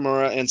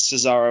 Nakamura and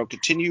Cesaro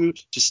continue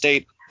to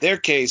state their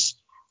case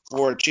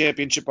for a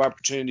championship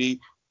opportunity,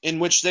 in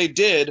which they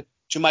did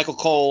to Michael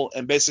Cole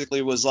and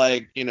basically was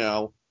like, you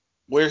know,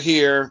 we're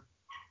here,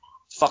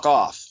 fuck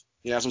off.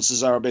 You know, that's what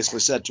Cesaro basically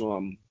said to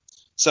him.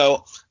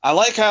 So I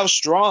like how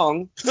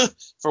strong,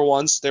 for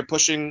once, they're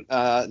pushing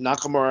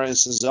Nakamura and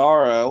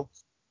Cesaro.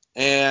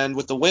 And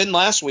with the win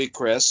last week,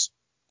 Chris,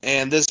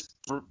 and this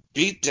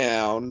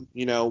beatdown,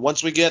 you know,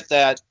 once we get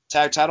that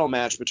tag title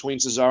match between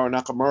Cesaro and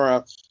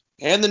Nakamura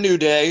and the New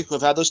Day, who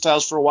have had those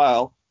titles for a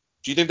while,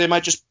 do you think they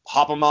might just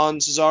hop them on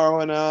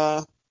Cesaro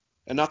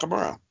and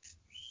Nakamura?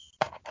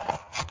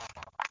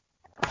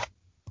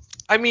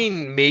 I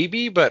mean,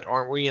 maybe, but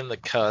aren't we in the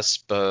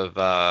cusp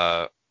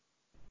of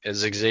is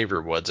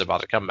Xavier Woods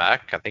about to come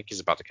back? I think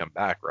he's about to come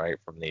back, right,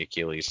 from the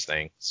Achilles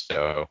thing.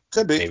 So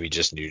Could be. Maybe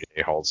just New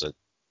Day holds it.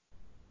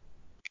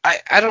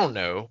 I don't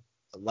know.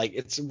 Like,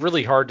 it's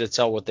really hard to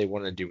tell what they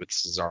want to do with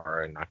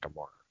Cesaro and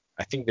Nakamura.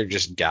 I think they're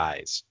just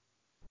guys.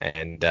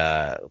 And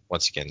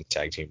once again,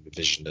 tag team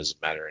division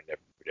doesn't matter in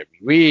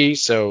WWE.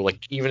 So, like,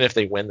 even if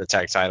they win the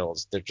tag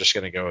titles, they're just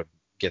going to go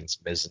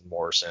against Miz and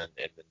Morrison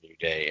in the New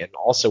Day. And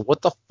also,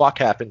 what the fuck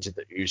happened to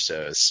the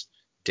Usos,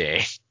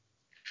 Day?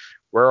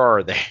 Where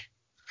are they?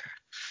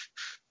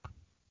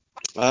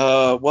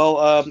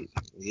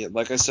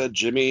 Like I said,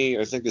 Jimmy,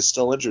 I think, is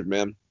still injured,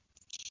 man.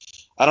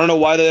 I don't know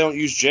why they don't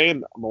use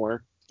Jay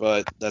more,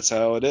 but that's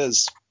how it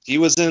is. He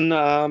was in,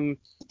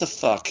 what the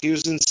fuck? He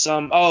was in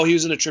he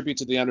was in a tribute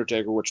to The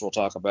Undertaker, which we'll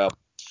talk about.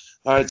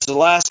 All right, so the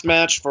last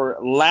match for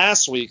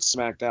last week's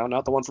SmackDown,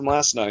 not the one from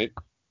last night,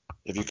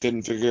 if you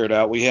couldn't figure it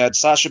out. We had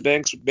Sasha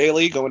Banks with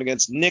Bayley going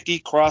against Nikki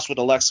Cross with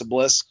Alexa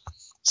Bliss.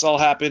 This all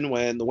happened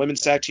when the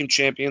women's tag team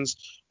champions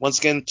once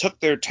again took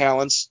their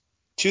talents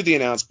to the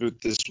announce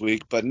booth this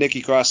week, but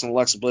Nikki Cross and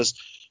Alexa Bliss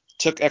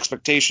took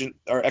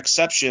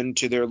exception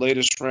to their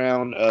latest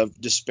round of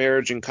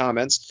disparaging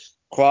comments.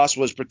 Cross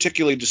was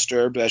particularly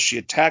disturbed as she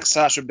attacked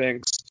Sasha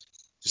Banks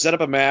to set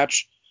up a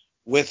match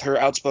with her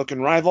outspoken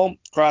rival.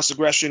 Cross'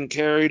 aggression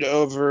carried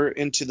over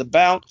into the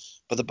bout,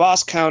 but the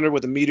boss countered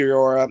with a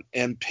Meteora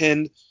and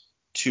pinned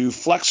to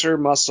flex her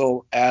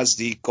muscle as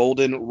the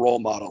golden role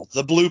model,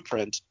 the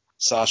blueprint,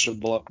 Sasha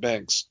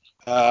Banks.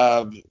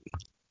 I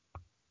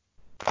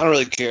don't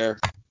really care.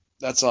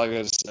 That's all I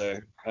got to say.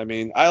 I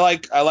mean, I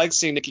like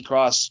seeing Nikki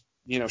Cross.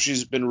 You know,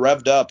 she's been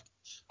revved up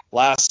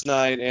last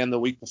night and the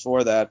week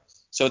before that.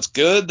 So it's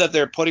good that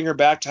they're putting her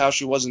back to how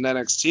she was in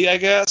NXT, I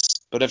guess.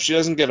 But if she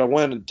doesn't get a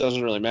win, it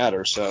doesn't really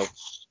matter. So,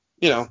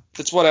 you know,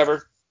 it's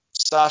whatever.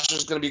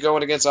 Sasha's going to be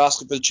going against Asuka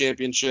for the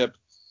championship.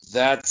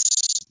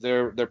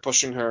 They're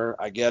pushing her.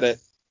 I get it.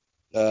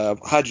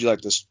 How'd you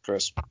like this,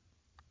 Chris?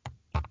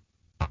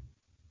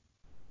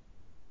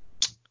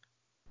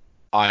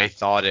 I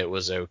thought it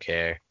was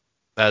okay.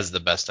 That's the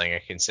best thing I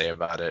can say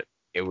about it.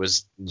 It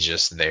was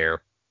just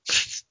there.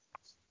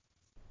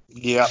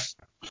 Yeah.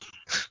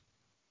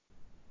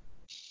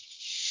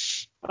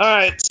 All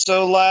right,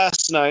 so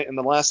last night, and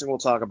the last thing we'll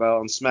talk about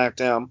on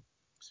SmackDown,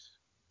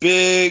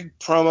 big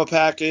promo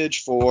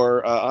package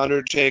for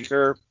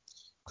Undertaker,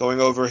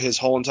 going over his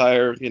whole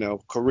entire,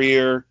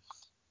 career.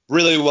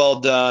 Really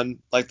well done,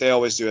 like they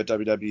always do at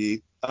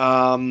WWE.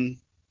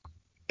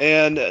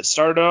 And it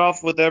started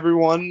off with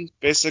everyone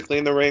basically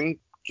in the ring,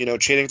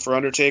 cheering for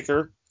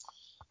Undertaker.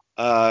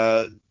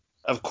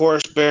 Of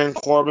course, Baron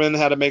Corbin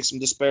had to make some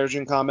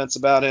disparaging comments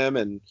about him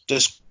and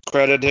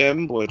discredit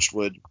him, which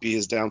would be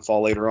his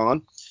downfall later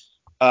on.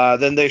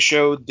 Then they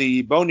showed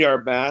the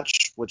Boneyard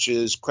match, which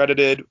is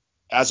credited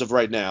as of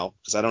right now,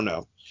 because I don't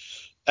know,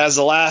 as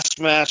the last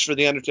match for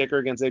The Undertaker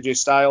against AJ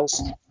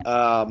Styles,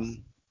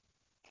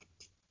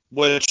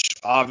 which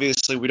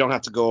obviously we don't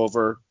have to go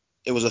over.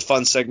 It was a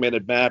fun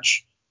segmented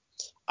match.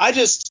 All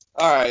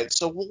right,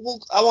 so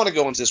I want to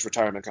go into this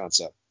retirement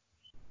concept.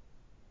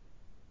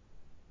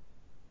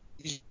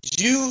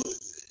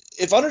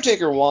 If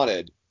Undertaker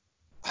wanted,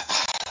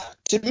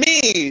 to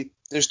me,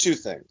 there's two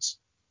things.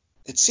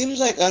 It seems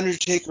like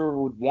Undertaker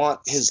would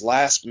want his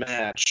last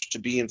match to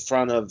be in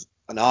front of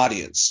an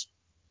audience.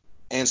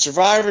 And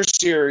Survivor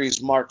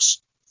Series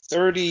marks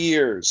 30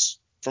 years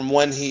from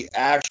when he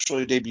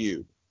actually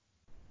debuted.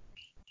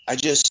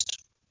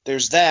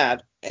 There's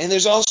that. And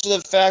there's also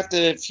the fact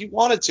that if you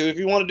want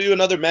to do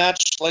another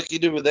match like he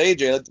did with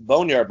AJ, like the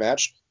Boneyard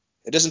match,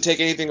 it doesn't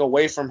take anything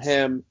away from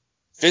him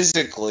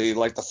physically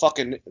like the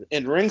fucking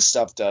in-ring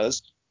stuff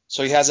does.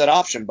 So he has that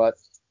option. But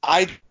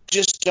I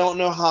just don't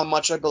know how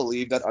much I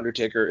believe that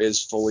Undertaker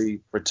is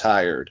fully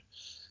retired.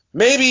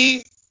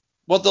 Maybe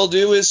what they'll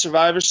do is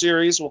Survivor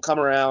Series will come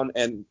around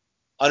and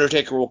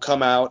Undertaker will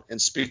come out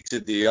and speak to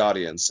the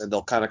audience, and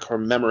they'll kind of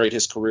commemorate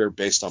his career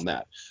based on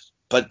that.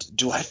 But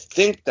do I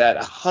think that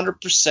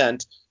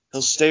 100%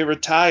 he'll stay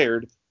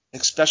retired,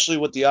 especially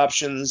with the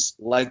options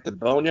like the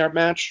Boneyard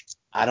match?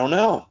 I don't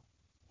know.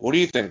 What do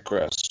you think,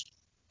 Chris?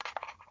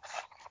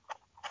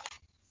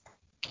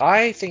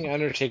 I think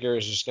Undertaker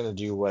is just going to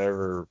do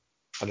whatever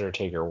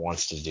Undertaker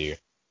wants to do.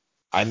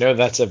 I know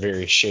that's a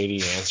very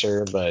shady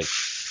answer, but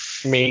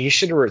I mean, he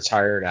should have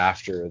retired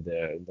after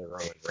the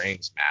Roman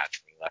Reigns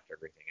match when he left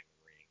everything in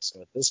the ring.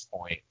 So at this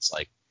point, it's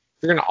like,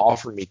 if you're going to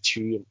offer me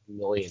 $2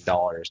 million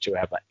to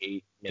have an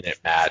 8-minute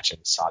match in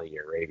Saudi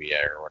Arabia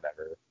or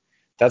whatever,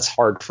 that's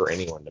hard for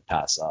anyone to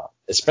pass up,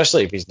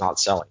 especially if he's not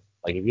selling.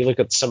 Like, if you look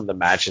at some of the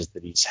matches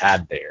that he's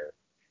had there,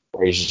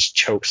 where he's just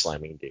choke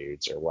slamming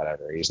dudes or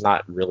whatever, he's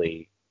not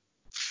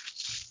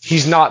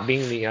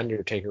being the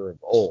Undertaker of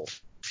old.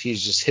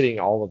 He's just hitting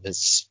all of his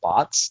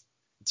spots.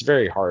 It's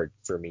very hard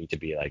for me to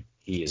be like,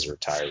 he is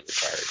retired.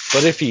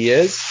 But if he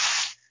is,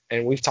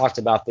 and we've talked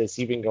about this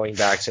even going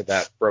back to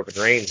that Roman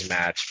Reigns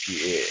match,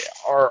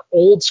 our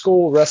old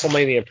school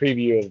WrestleMania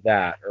preview of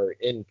that, or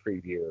in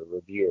preview or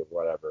review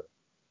or whatever,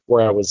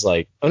 where I was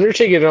like,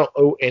 Undertaker don't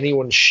owe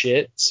anyone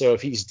shit, so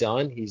if he's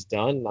done, he's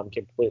done, and I'm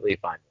completely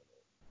fine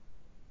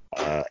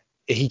with it.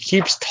 He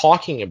keeps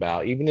talking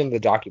about, even in the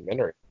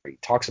documentary, he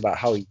talks about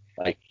how he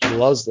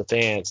loves the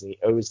fans and he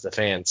owes the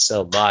fans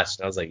so much.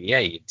 And I was like, yeah,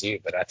 you do,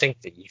 but I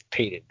think that you've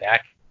paid it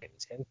back in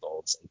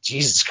tenfold. It's like,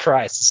 Jesus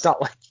Christ, it's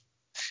not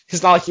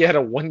like you had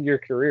a 1-year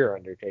career,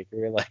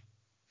 Undertaker. Like,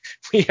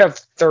 we have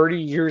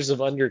 30 years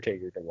of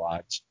Undertaker to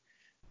watch.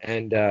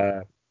 And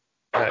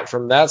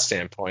from that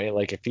standpoint,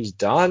 like, if he's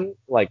done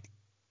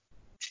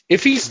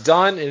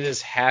and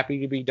is happy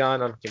to be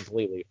done, I'm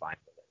completely fine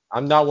with it.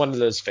 I'm not one of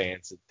those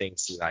fans that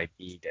thinks that I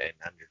need an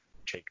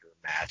Undertaker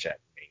match at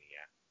Mania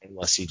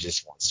unless he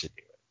just wants to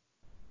do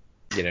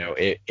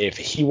it. If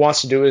he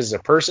wants to do it as a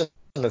person,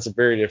 that's a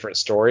very different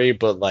story.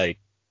 But, like,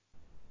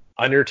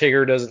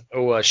 Undertaker doesn't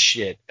owe us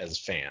shit as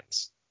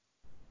fans.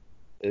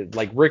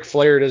 Like, Ric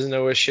Flair doesn't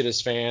owe us shit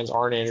as fans.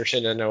 Arn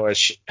Anderson doesn't owe us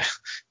shit.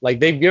 Like,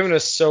 they've given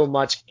us so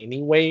much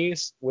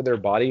anyways with their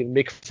body.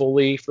 Mick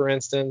Foley, for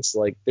instance,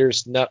 like,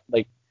 there's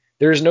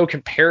no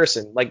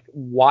comparison. Like,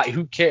 why?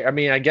 Who cares? I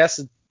mean, I guess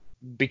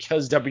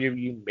because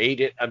WWE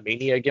made it a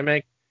Mania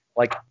gimmick,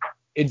 like,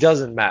 it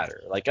doesn't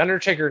matter. Like,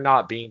 Undertaker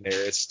not being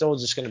there, it's still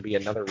just going to be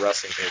another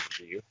wrestling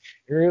pay-per-view.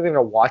 You're either going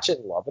to watch it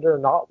and love it or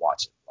not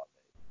watch it and love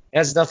it. It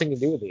has nothing to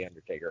do with The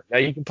Undertaker. Now,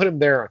 you can put him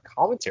there on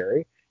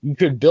commentary. You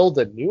could build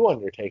a new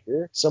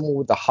Undertaker, someone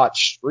with a hot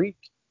streak.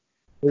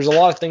 There's a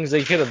lot of things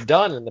they could have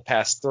done in the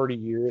past 30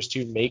 years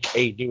to make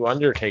a new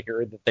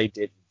Undertaker that they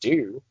didn't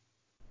do.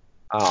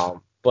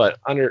 But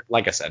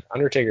like I said,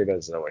 Undertaker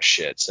doesn't know a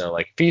shit. So,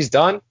 like, if he's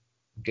done,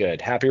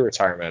 good. Happy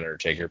retirement,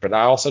 Undertaker. But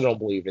I also don't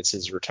believe it's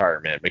his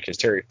retirement because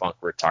Terry Funk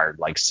retired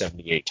like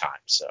 78 times.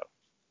 So,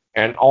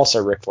 and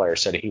also Ric Flair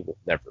said he will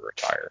never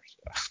retire.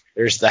 So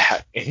there's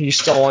that. And he's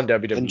still on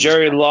WWE. And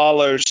Jerry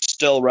Lawler's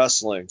still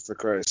wrestling, for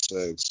Christ's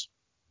sakes.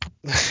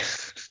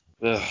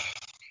 Ugh.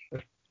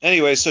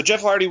 Anyway, so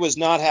Jeff Hardy was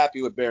not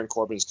happy with Baron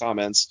Corbin's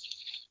comments.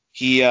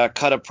 He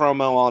cut a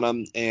promo on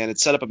him, and it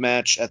set up a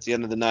match at the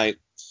end of the night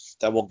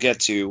that we'll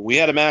get to. We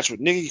had a match with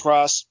Nikki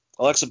Cross,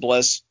 Alexa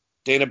Bliss,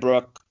 Dana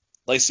Brooke,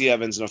 Lacey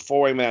Evans in a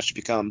four-way match to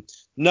become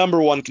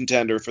number one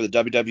contender for the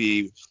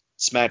WWE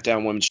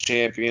SmackDown Women's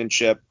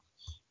Championship.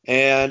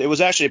 And it was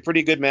actually a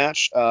pretty good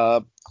match.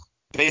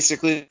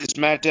 Basically, the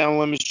SmackDown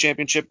Women's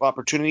Championship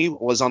opportunity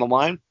was on the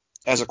line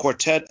as a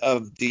quartet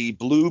of the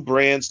Blue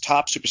brand's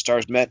top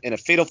superstars met in a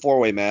fatal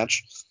four-way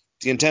match.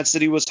 The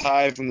intensity was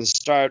high from the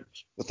start,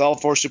 with all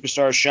four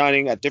superstars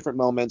shining at different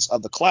moments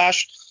of the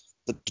clash.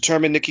 The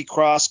determined Nikki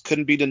Cross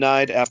couldn't be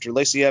denied after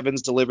Lacey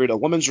Evans delivered a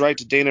woman's right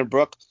to Dana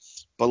Brooke,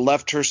 but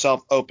left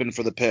herself open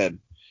for the pin.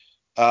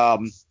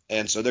 And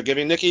so they're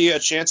giving Nikki a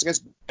chance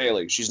against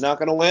Bayley. She's not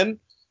going to win,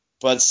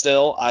 but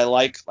still, I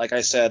like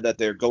I said, that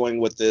they're going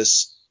with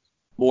this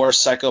more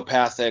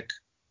psychopathic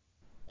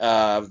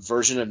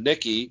version of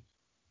Nikki.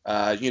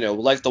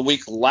 Like the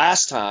week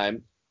last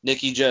time,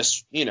 Nikki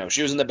just,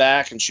 she was in the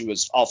back and she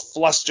was all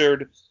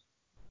flustered.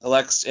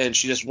 And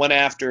she just went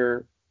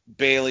after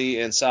Bayley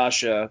and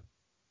Sasha,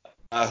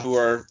 who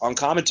are on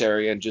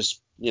commentary, and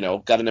just,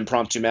 got an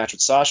impromptu match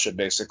with Sasha,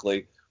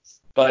 basically.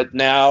 But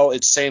now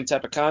it's same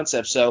type of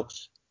concept. So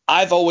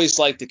I've always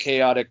liked the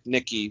chaotic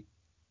Nikki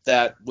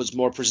that was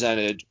more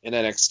presented in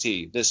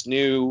NXT. This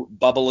new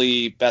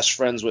bubbly best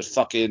friends with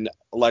fucking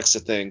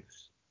Alexa thing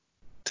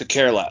could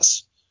care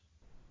less.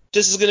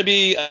 This is going to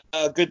be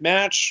a good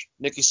match.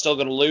 Nikki's still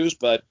going to lose,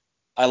 but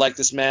I like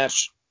this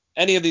match.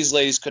 Any of these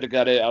ladies could have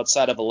got it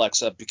outside of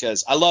Alexa,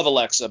 because I love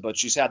Alexa, but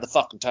she's had the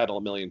fucking title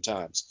a million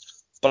times.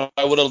 But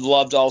I would have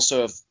loved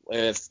also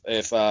if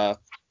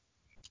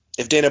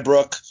Dana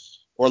Brooke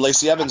or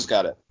Lacey Evans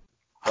got it,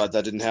 but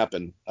that didn't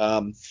happen.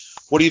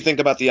 What do you think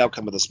about the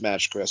outcome of this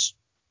match, Chris?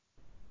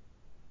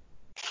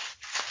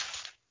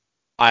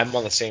 I'm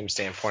on the same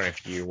standpoint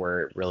of you,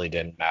 where it really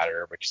didn't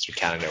matter because we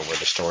kind of know where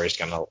the story's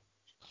going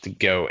to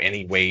go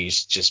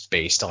anyways, just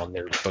based on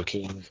their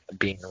booking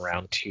being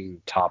around two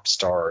top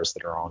stars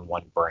that are on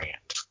one brand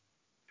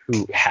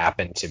who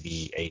happen to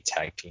be a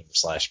tag team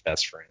 /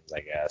 best friends, I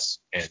guess,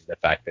 and the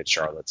fact that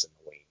Charlotte's in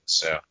the wings.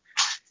 So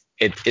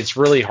it's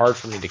really hard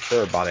for me to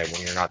care about it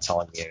when you're not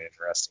telling me an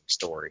interesting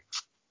story.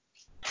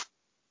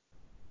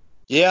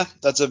 Yeah,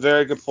 that's a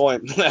very good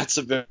point. That's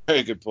a very,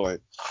 very good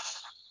point.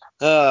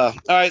 All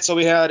right, so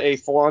we had a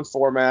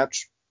 4-on-4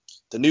 match.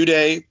 The New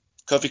Day,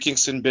 Kofi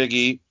Kingston, Big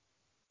E,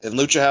 and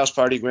Lucha House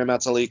Party, Gran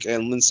Metalik,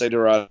 and Lince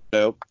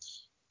Dorado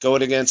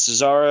going against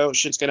Cesaro,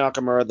 Shinsuke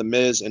Nakamura, The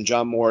Miz, and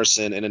John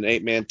Morrison in an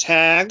 8-man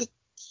tag.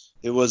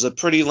 It was a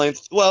pretty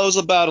length. Well, it was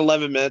about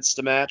 11 minutes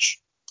to match,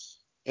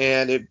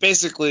 and it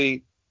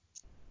basically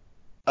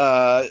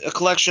a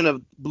collection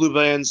of Blue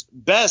Band's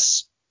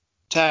best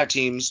tag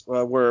teams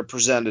were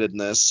presented in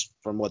this,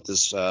 from what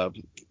this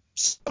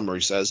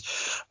summary says.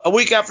 A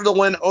week after the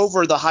win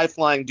over the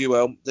high-flying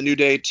duo, the New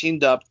Day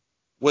teamed up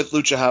with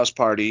Lucha House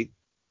Party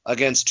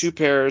against two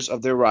pairs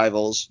of their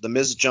rivals, The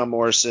Miz, John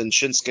Morrison,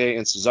 Shinsuke,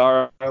 and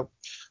Cesaro.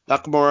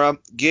 Nakamura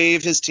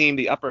gave his team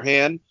the upper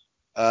hand,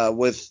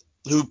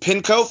 who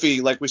pinned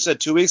Kofi, like we said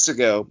 2 weeks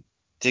ago,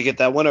 to get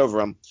that win over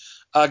him.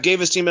 Gave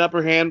his team an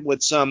upper hand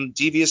with some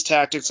devious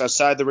tactics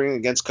outside the ring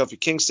against Kofi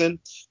Kingston.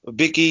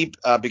 Big E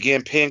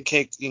began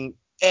pancaking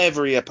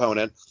every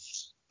opponent.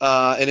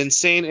 An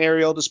insane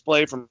aerial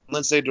display from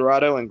Lince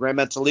Dorado and Gran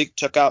Metalik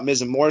took out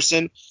Miz and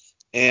Morrison,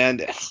 and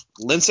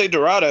Lince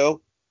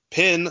Dorado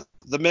pinned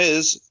The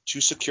Miz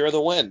to secure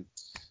the win.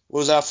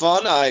 Was that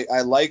fun?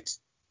 I liked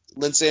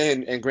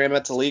Lince and Gran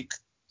Metalik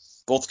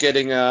both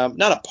getting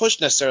not a push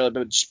necessarily,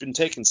 but just been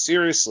taken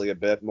seriously a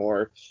bit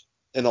more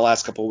in the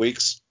last couple of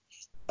weeks.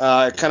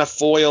 It kind of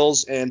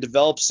foils and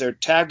develops their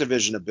tag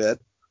division a bit.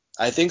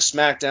 I think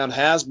SmackDown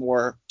has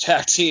more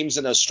tag teams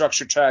in a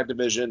structured tag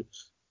division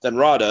than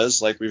Raw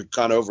does. Like we've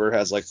gone over,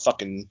 has like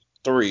fucking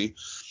 3.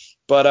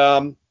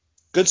 But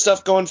good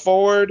stuff going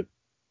forward.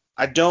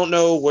 I don't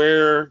know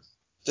where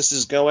this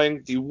is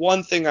going. The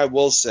one thing I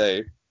will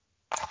say,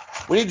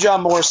 we need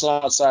John Morrison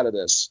outside of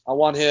this. I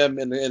want him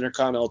in the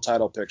Intercontinental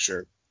title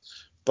picture.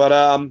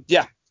 But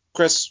yeah,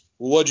 Chris,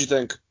 what'd you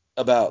think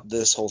about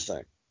this whole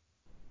thing?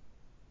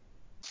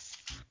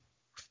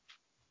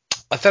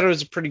 I thought it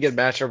was a pretty good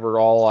match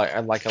overall. I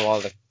like a lot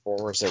of the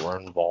performers that were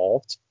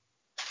involved.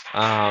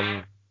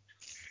 I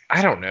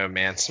don't know,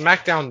 man.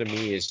 SmackDown to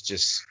me is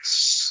just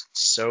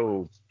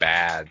so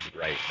bad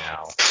right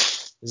now.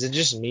 Is it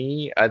just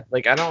me? I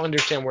don't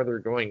understand where they're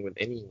going with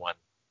anyone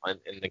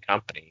in the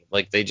company.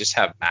 Like, they just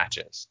have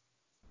matches.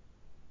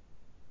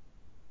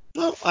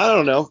 Well, I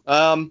don't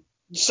know.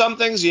 Some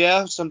things,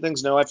 yeah. Some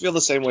things, no. I feel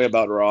the same way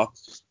about Raw.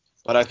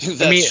 But I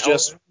think I mean, that's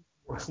just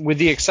with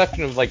the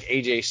exception of like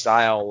AJ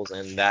Styles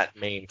and that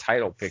main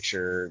title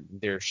picture,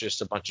 there's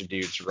just a bunch of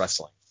dudes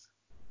wrestling,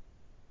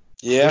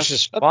 yeah. which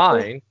is That's cool.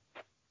 fine.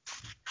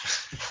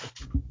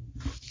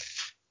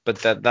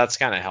 But that's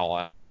kind of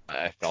how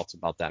I felt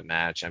about that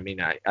match. I mean,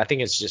 I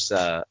think it's just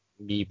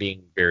me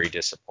being very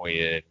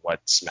disappointed in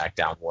what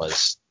SmackDown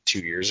was 2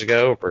 years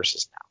ago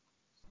versus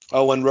now.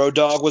 Oh, when Road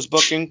Dogg was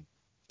booking,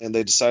 and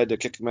they decided to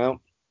kick him out,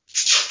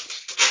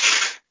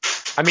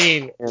 I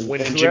mean, and when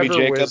Jimmy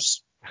whoever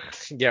Jacobs.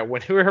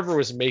 when whoever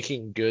was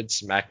making good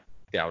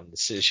SmackDown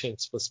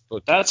decisions was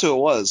booked. That's who it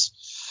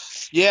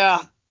was. Yeah.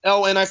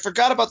 Oh, and I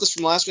forgot about this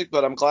from last week,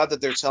 but I'm glad that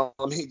they're telling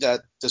me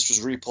that this was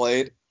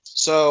replayed.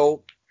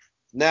 So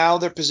now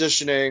they're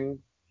positioning.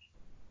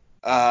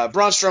 Braun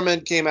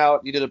Strowman came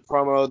out. He did a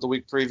promo the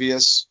week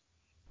previous,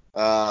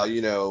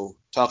 talking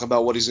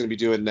about what he's going to be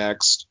doing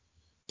next.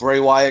 Bray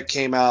Wyatt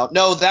came out.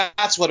 No,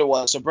 that's what it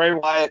was. So Bray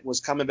Wyatt was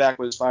coming back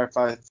with his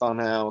Firefly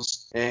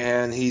Funhouse,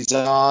 and he's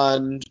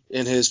on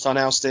in his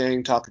Funhouse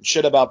thing talking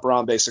shit about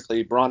Braun,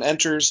 basically. Braun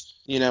enters,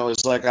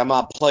 is like, I'm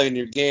not playing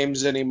your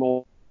games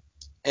anymore.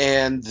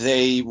 And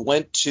they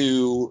went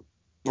to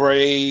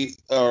Bray,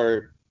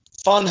 or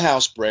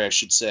Funhouse Bray, I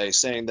should say,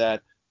 saying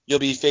that you'll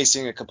be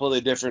facing a completely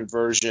different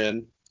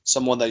version,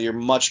 someone that you're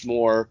much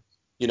more,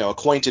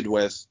 acquainted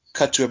with.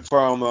 Cut to a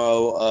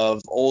promo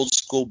of old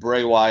school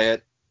Bray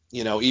Wyatt.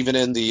 Even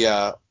in the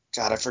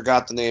God, I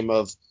forgot the name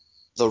of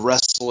the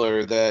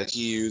wrestler that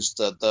he used,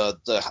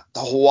 the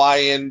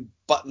Hawaiian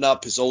button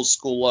up, his old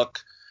school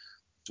look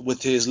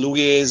with his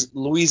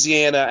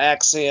Louisiana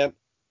accent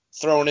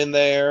thrown in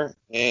there,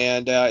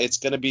 and it's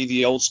going to be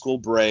the old school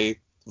Bray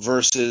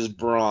versus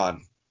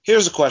Braun.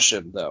 Here's a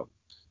question though,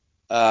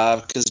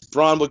 because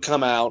Braun would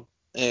come out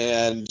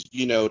and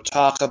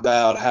talk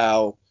about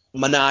how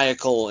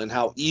maniacal and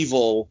how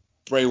evil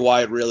Bray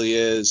Wyatt really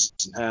is,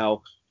 and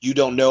how you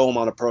don't know him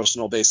on a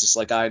personal basis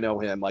like I know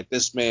him. Like,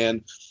 this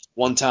man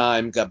one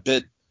time got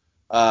bit,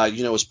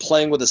 was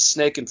playing with a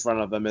snake in front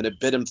of him, and it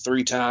bit him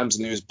 3 times,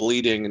 and he was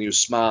bleeding, and he was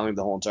smiling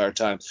the whole entire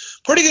time.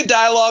 Pretty good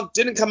dialogue.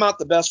 Didn't come out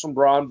the best from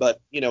Braun, but,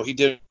 he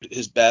did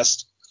his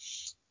best.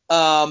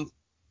 But,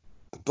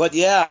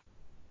 yeah,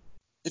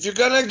 if you're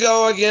going to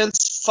go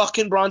against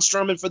fucking Braun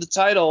Strowman for the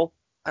title,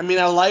 I mean,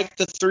 I like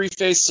the 3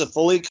 Faces of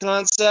Foley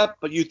concept,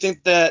 but you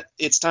think that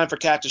it's time for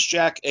Cactus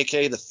Jack,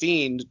 a.k.a. The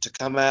Fiend, to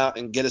come out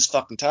and get his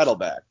fucking title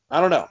back.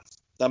 I don't know.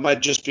 That might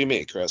just be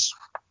me, Chris.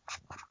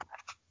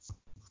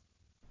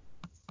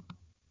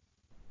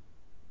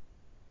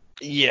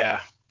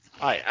 Yeah,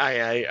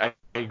 I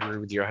agree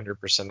with you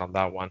 100% on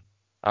that one.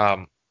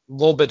 A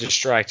little bit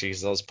distracting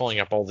because I was pulling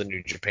up all the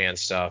New Japan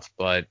stuff,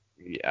 but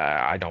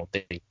I don't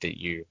think that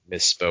you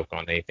misspoke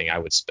on anything I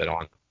would spit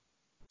on.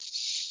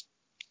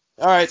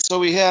 All right, so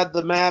we had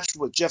the match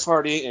with Jeff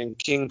Hardy and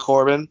King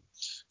Corbin.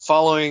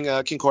 Following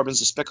King Corbin's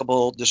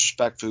despicable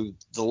disrespect to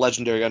the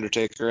legendary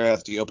Undertaker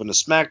at the Open of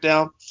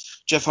SmackDown,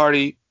 Jeff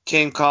Hardy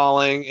came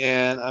calling,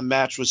 and a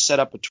match was set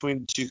up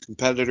between the two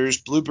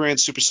competitors. Blue Brand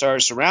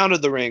superstars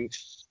surrounded the ring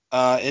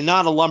in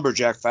not a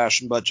lumberjack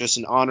fashion, but just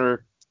in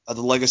honor of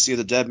the legacy of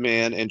the dead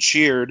man, and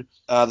cheered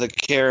the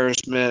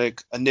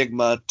charismatic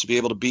Enigma to be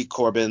able to beat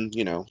Corbin,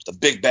 the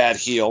big bad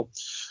heel.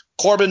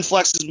 Corbin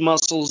flexes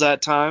muscles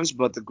at times,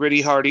 but the gritty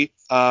Hardy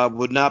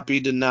would not be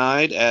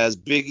denied, as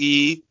Big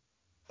E,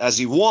 as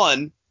he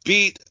won,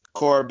 beat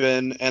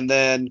Corbin, and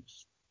then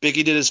Big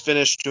E did his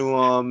finish to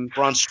him,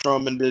 Braun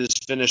Strowman did his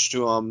finish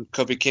to him,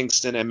 Kofi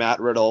Kingston and Matt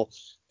Riddle,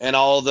 and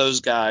all of those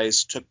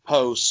guys took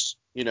posts,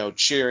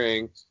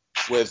 cheering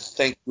with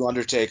 "Thank you,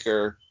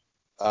 Undertaker,"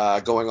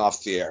 going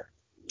off the air.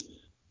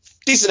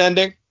 Decent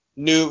ending,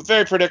 new,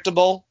 very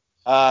predictable.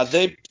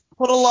 They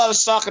put a lot of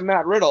stock in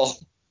Matt Riddle.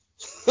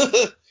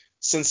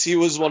 Since he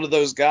was one of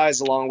those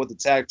guys, along with the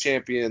tag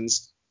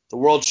champions, the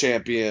world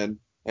champion,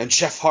 and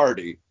Jeff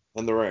Hardy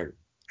in the ring.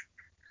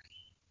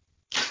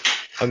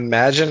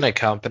 Imagine a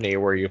company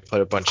where you put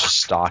a bunch of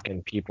stock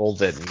in people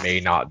that may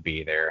not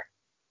be there.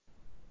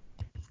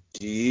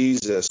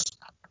 Jesus.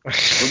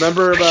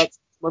 Remember about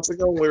months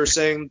ago when we were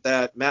saying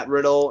that Matt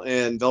Riddle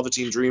and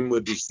Velveteen Dream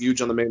would be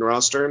huge on the main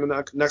roster in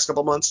the next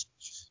couple months?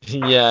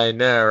 Yeah, I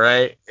know,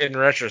 right? In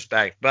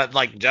retrospect. But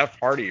like Jeff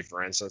Hardy,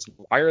 for instance,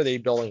 why are they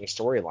building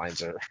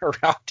storylines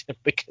around him?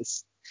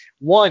 Because,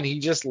 one, he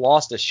just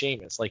lost to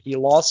Sheamus. Like, he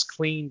lost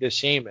clean to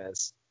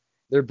Sheamus.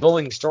 They're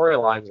building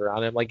storylines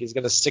around him like he's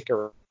going to stick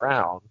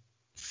around.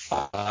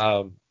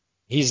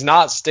 He's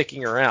not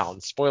sticking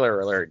around.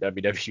 Spoiler alert,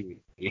 WWE.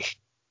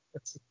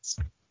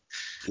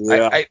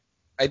 Yeah.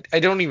 I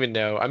don't even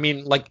know. I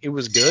mean, like, it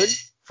was good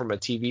from a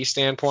TV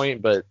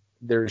standpoint, but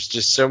there's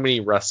just so many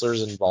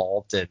wrestlers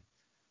involved, and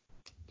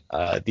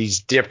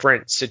these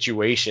different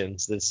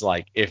situations. That's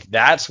like, if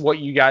that's what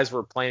you guys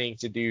were planning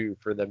to do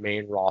for the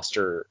main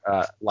roster,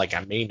 like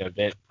a main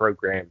event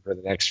program for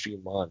the next few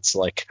months,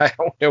 like I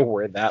don't know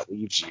where that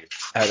leaves you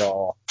at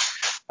all.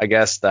 I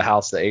guess the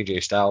house that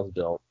AJ Styles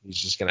built, he's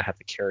just gonna have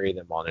to carry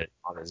them on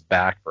his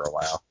back for a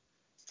while.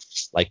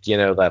 Like,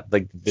 that,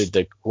 like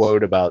the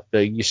quote about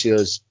you see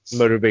those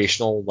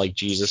motivational like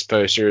Jesus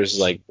posters,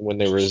 like when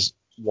there was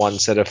one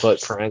set of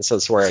footprints,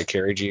 that's where I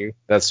carried you.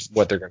 That's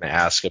what they're gonna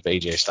ask of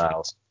AJ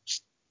Styles.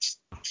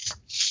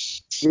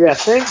 Yeah,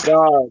 thank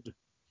God.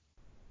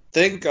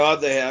 Thank God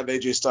they have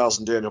AJ Styles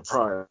and Daniel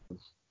Bryan.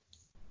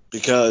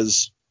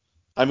 Because,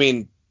 I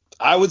mean,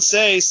 I would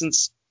say,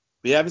 since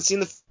we haven't seen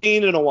The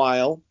Fiend in a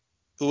while,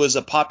 who was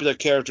a popular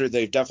character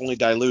they've definitely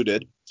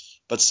diluted,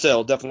 but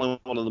still, definitely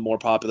one of the more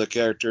popular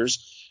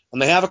characters.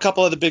 And they have a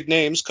couple of the big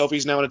names.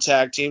 Kofi's now in a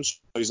tag team, so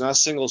he's not a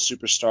single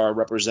superstar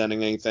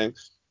representing anything.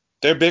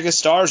 Their biggest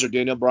stars are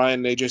Daniel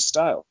Bryan and AJ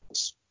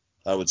Styles,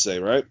 I would say,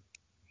 right?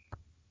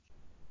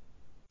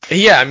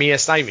 Yeah, I mean,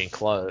 it's not even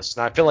close.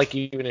 And I feel like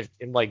even if,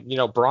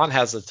 Braun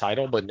has the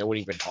title, but no one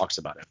even talks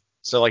about him.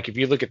 So, like, if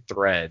you look at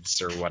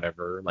threads or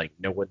whatever, like,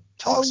 no one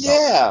talks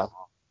about him.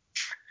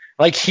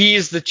 Like,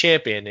 he's the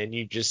champion, and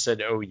you just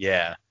said, oh,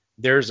 yeah,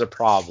 there's a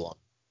problem.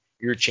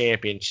 Your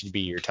champion should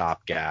be your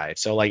top guy.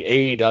 So, like,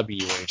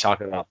 AEW, when you're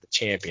talking about the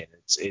champion,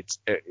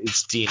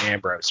 it's Dean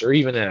Ambrose. Or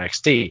even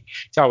NXT, you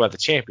talk about the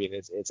champion,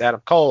 it's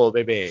Adam Cole,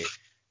 baby.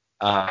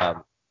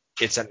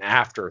 It's an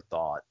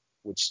afterthought,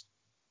 which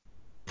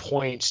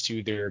points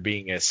to there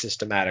being a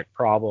systematic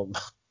problem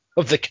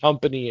of the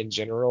company in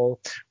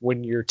general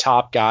when your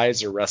top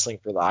guys are wrestling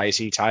for the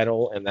IC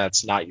title and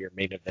that's not your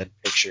main event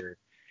picture.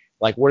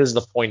 Like, what is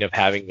the point of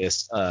having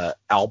this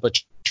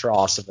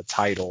albatross of a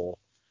title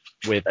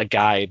with a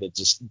guy that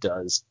just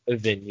does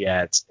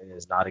vignettes and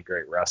is not a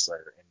great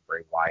wrestler in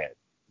Bray Wyatt?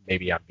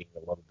 Maybe I'm being a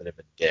little bit of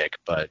a dick,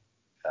 but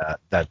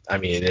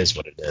it is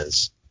what it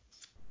is.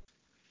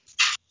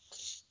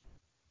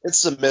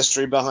 It's the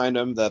mystery behind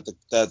him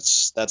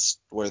that's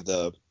where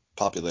the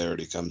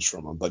popularity comes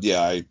from him. But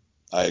yeah, I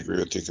agree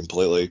with you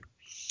completely.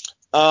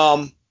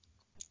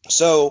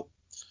 So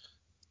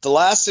the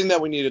last thing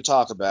that we need to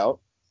talk about,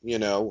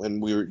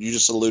 and you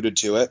just alluded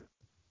to it,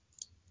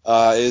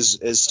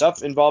 is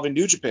stuff involving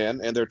New Japan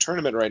and their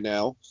tournament right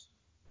now.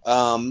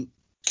 Can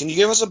you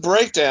give us a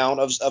breakdown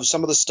of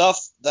some of the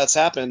stuff that's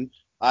happened?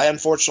 I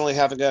unfortunately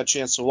haven't got a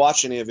chance to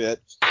watch any of it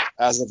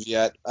as of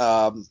yet.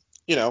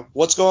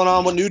 What's going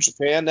on with New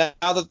Japan now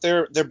that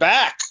they're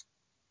back?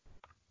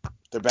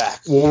 They're back.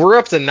 Well, we're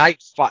up to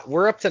night 5.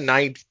 We're up to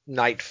night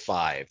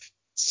 5.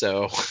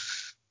 So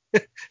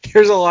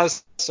there's a lot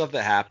of stuff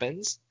that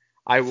happens.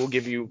 I will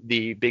give you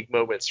the big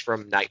moments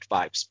from night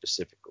 5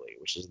 specifically,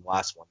 which is the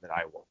last one that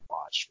I will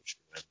watch, which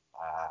was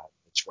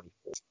the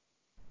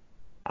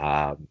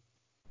 24th.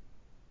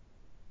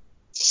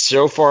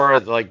 So far,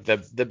 like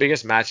the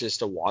biggest matches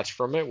to watch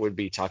from it would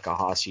be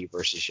Takahashi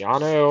versus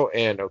Yano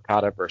and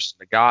Okada versus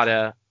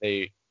Nagata.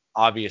 They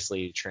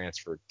obviously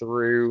transferred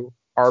through.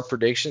 Our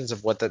predictions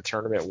of what the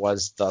tournament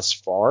was thus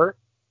far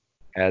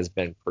has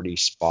been pretty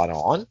spot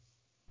on.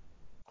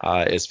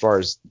 As far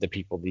as the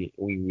people we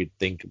would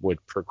think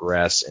would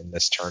progress in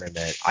this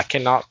tournament, I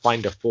cannot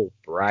find a full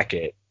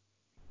bracket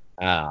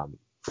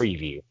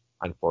preview,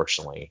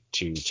 unfortunately,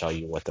 to tell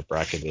you what the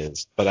bracket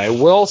is. But I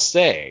will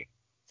say,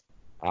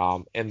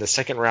 in the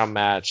second round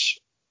match,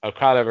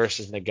 Okada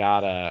versus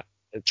Nagata,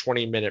 a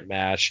 20-minute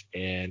match,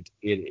 and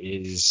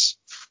it's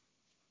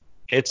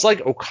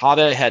like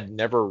Okada had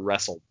never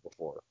wrestled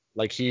before.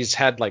 Like, he's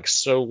had like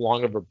so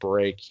long of a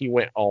break. He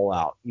went all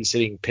out. He's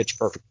hitting pitch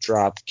perfect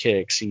drop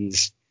kicks.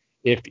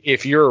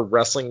 If you're a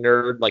wrestling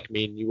nerd like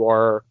me and you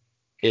are,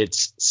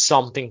 it's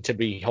something to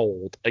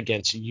behold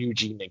against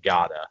Yuji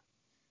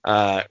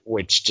Nagata,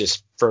 which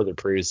just further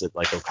proves that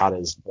like Okada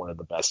is one of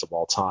the best of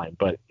all time.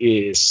 But it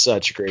is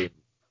such a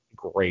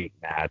great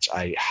match.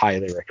 I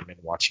highly recommend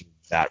watching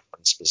that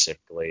one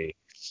specifically.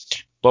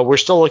 But we're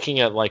still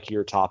looking at like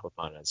your top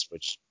opponents,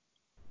 which,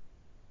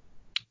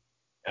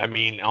 I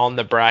mean, on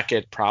the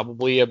bracket,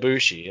 probably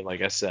Ibushi,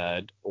 like I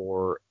said,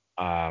 or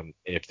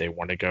if they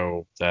want to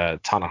go the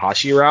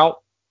Tanahashi route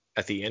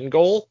at the end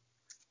goal.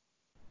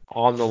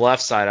 On the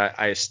left side,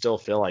 I still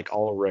feel like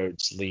all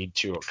roads lead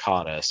to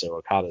Okada, so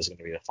Okada is going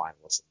to be the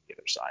finalist on the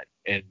other side,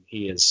 and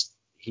he is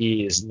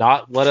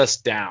not let us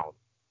down.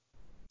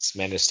 This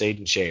man has stayed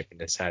in shape and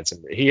has had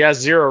some. He has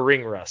 0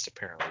 ring rust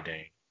apparently,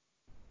 Dane.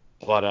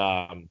 But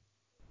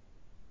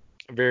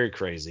very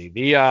crazy.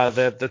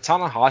 The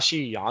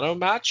Tanahashi Yano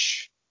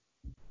match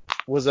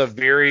was a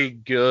very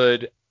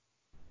good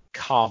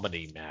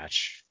comedy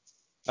match.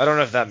 I don't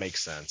know if that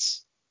makes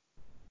sense.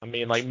 I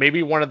mean, like,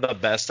 maybe one of the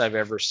best I've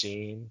ever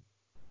seen.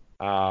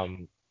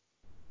 As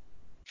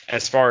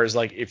far as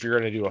like if you're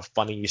gonna do a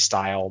funny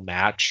style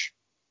match,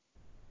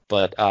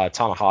 but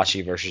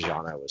Tanahashi versus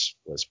Yano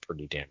was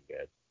pretty damn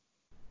good.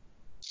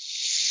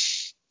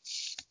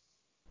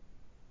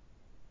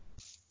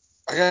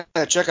 I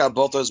gotta check out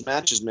both those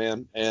matches,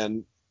 man.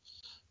 And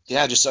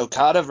yeah, just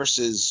Okada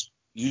versus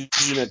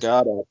Yuji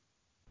Nagata.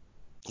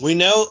 We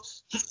know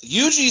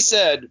Yuji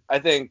said, I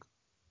think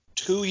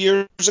 2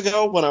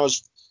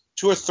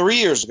 or 3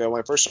 years ago when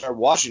I first started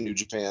watching New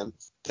Japan,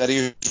 that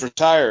he was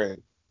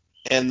retiring,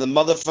 and the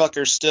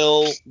motherfucker's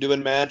still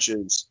doing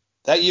matches.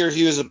 That year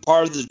he was a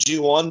part of the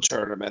G1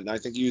 tournament, and I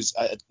think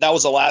that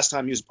was the last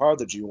time he was a part of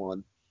the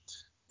G1.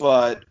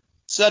 But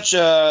such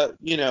a,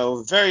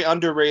 very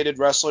underrated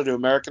wrestler to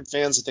American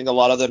fans. I think a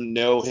lot of them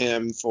know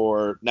him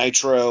for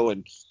Nitro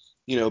and,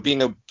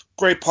 being a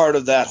great part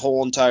of that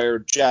whole entire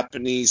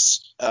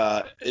Japanese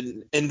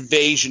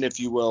invasion, if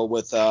you will,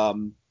 with what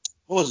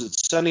was it,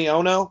 Sonny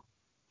Ono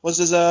was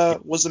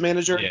the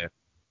manager? Yeah.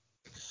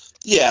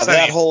 Yeah, Sonny.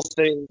 that whole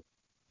thing,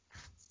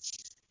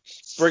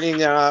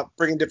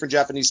 bringing different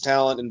Japanese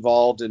talent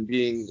involved and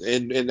being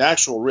in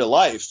actual real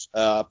life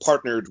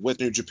partnered with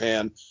New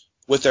Japan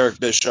with Eric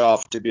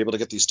Bischoff to be able to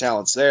get these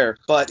talents there.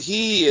 But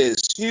he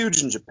is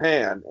huge in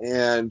Japan,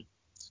 and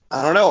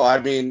I don't know. I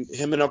mean,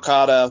 him and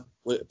Okada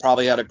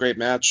probably had a great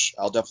match.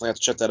 I'll definitely have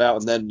to check that out.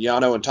 And then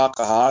Yano and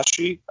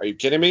Takahashi. Are you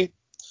kidding me?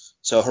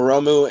 So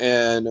Hiromu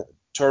and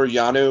Toru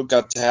Yano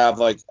got to have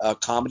like a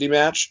comedy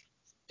match.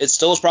 It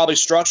still is probably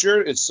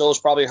structured. It still is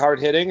probably hard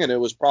hitting, and it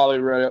was probably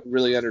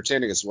really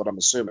entertaining, is what I'm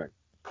assuming.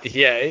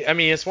 Yeah, I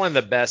mean, it's one of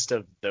the best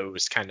of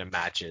those kind of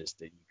matches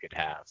that you could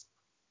have.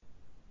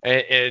 And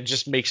it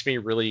just makes me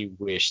really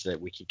wish that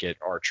we could get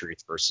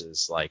R-Truth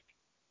versus like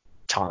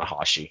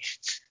Tanahashi.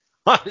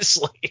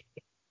 Honestly.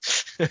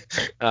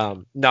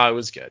 No, it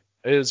was good.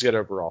 It was good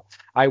overall.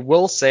 I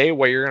will say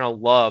what you're going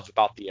to love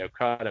about the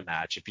Okada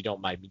match, if you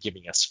don't mind me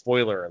giving a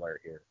spoiler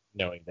alert here,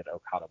 knowing that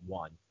Okada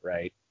won,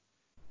 right?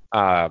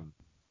 No.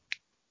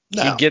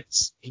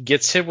 He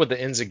gets hit with the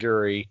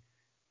enziguri,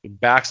 he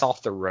backs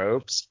off the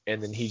ropes,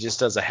 and then he just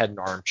does a head and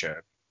arm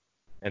choke.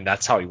 And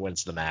that's how he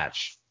wins the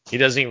match. He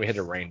doesn't even hit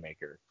a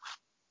Rainmaker.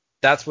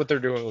 That's what they're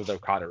doing with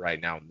Okada right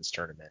now in this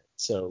tournament.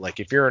 So, like,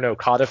 if you're an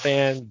Okada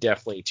fan,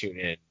 definitely tune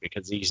in,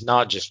 because he's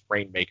not just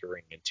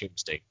Rainmakering and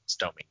tombstoning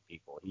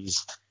people.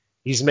 He's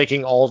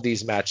making all of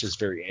these matches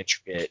very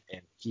intricate,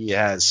 and he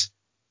has,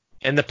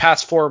 in the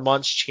past 4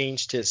 months,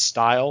 changed his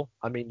style.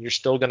 I mean, you're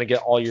still going to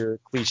get all your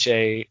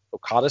cliche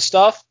Okada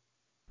stuff,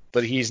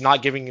 but he's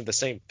not giving you the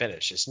same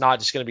finish. It's not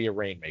just going to be a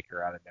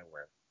Rainmaker out of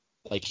nowhere.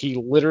 Like, he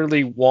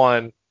literally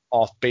won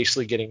off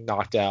basically getting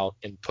knocked out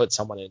and put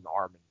someone in the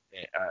arm,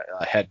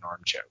 a head and arm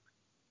choke,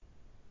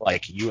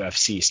 like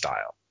UFC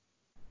style.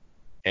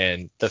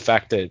 And the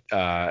fact that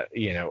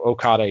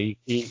Okada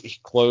he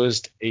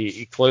closed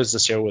the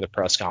show with a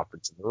press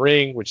conference in the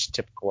ring, which is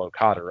typical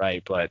Okada,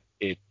 right? But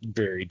it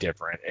very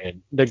different.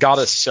 And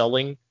Nagata's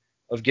selling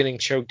of getting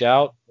choked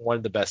out, one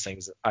of the best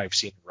things that I've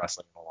seen in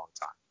wrestling in a long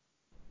time.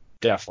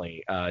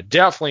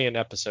 Definitely an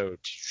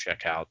episode to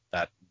check out.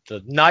 That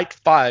the night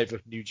 5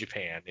 of New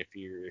Japan, if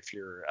you're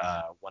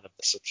one of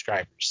the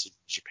subscribers to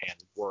Japan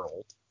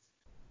World,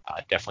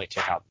 definitely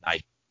check out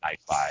night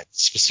 5,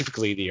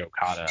 specifically the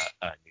Okada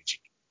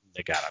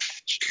Nagata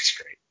match. It's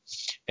great.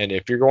 And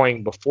if you're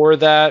going before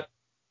that,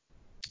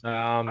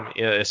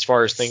 as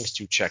far as things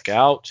to check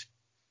out,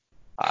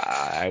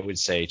 I would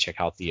say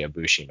check out the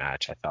Ibushi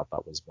match. I thought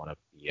that was one of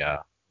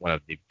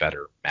the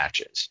better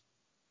matches.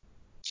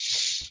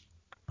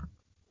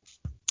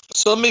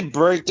 So let me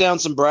break down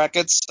some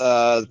brackets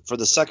for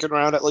the second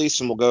round at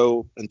least, and we'll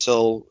go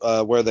until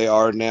where they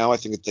are now. I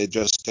think that they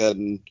just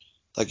gotten,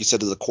 like you said,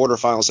 to the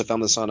quarterfinals. I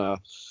found this on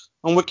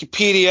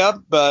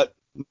Wikipedia, but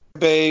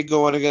Bay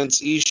going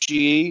against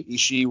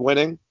Ishii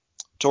winning.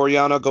 Toru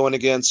Yano going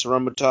against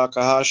Hiromu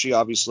Takahashi.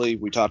 Obviously,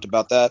 we talked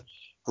about that.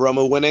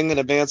 Hiromu winning and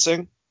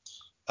advancing.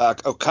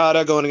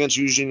 Okada going against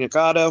Yuji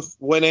Nagata,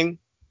 winning.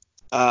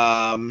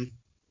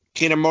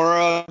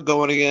 Kinemura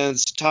going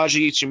against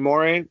Taiji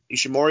Ishimori.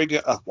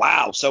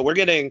 Wow. So we're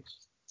getting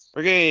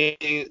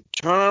Ishii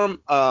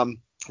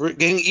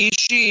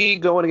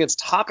going against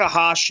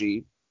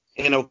Takahashi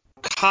and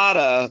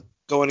Okada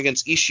going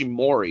against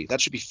Ishimori. That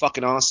should be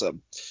fucking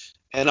awesome.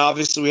 And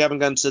obviously we haven't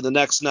gotten to the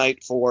next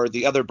night for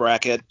the other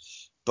bracket,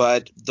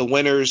 but the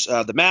winners,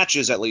 the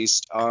matches at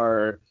least,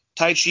 are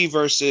Taichi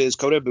versus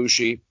Kota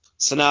Ibushi,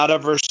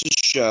 Sanada versus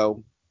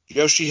Sho,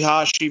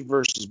 Yoshihashi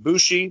versus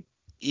Bushi,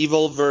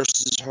 Evil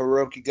versus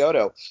Hiroki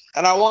Goto.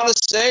 And I want to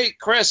say,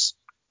 Chris,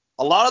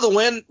 a lot of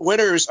the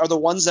winners are the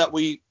ones that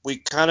we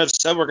kind of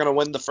said we're going to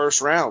win the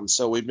first round.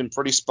 So we've been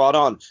pretty spot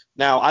on.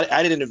 Now,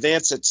 I didn't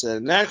advance it to the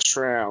next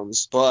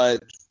rounds,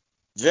 but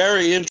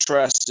very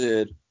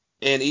interested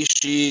in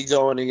Ishii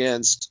going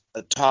against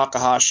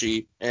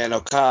Takahashi and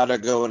Okada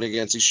going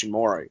against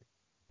Ishimori.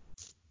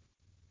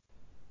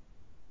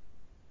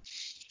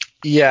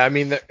 Yeah, I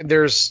mean,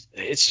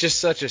 it's just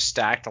such a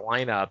stacked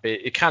lineup.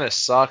 It kind of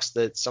sucks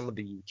that some of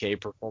the UK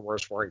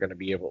performers weren't going to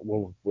be able.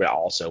 We'll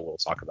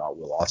talk about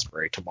Will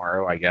Ospreay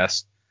tomorrow, I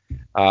guess.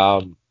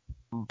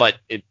 But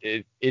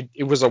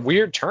it was a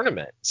weird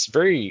tournament. It's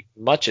very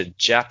much a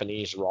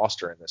Japanese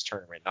roster in this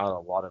tournament, not a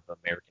lot of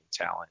American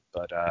talent,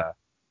 but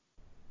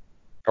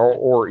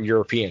or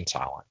European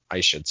talent, I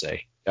should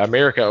say.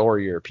 America or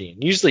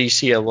European. Usually you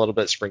see a little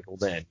bit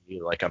sprinkled in.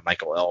 You like a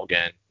Michael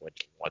Elgin,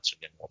 which once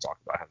again we'll talk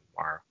about him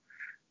tomorrow.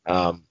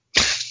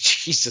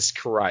 Jesus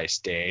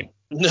Christ, Dane.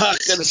 Not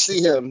gonna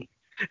see him.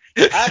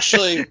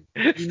 Actually,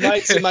 you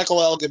might see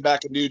Michael Elgin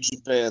back in New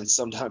Japan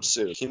sometime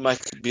soon. He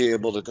might be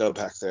able to go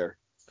back there.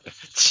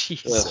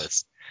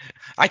 Jesus.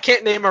 I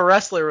can't name a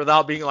wrestler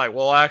without being like,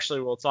 well,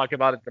 actually, we'll talk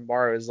about it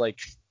tomorrow. It's like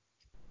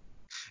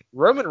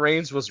Roman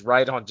Reigns was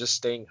right on just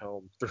staying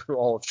home through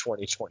all of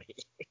 2020.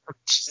 I'm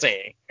just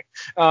saying.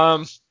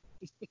 I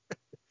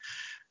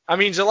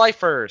mean, July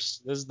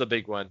 1st, this is the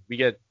big one. We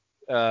get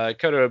Kota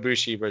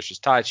Ibushi versus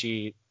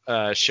Taichi,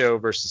 Sho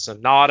versus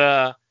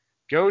Sonata,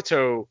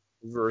 Goto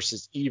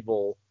versus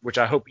Evil, which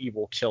I hope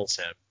Evil kills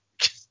him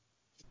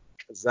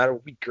because that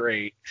would be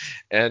great,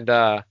 and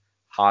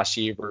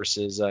Hashi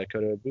versus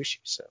Kota Ibushi.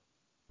 So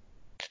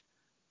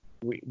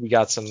we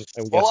got some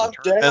I'm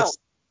tournaments,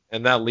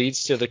 and that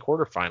leads to the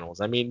quarterfinals.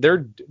 I mean,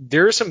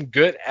 there's some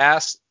good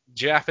ass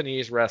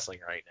Japanese wrestling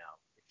right now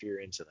if you're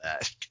into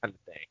that kind of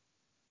thing.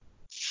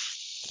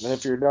 And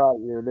if you're not,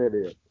 you're an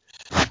idiot.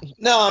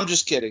 No, I'm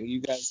just kidding.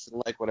 You guys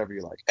can like whatever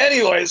you like.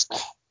 Anyways,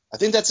 I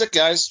think that's it,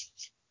 guys.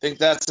 I think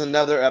that's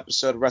another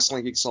episode of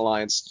Wrestling Geeks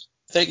Alliance.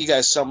 Thank you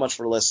guys so much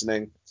for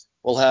listening.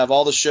 We'll have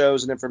all the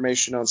shows and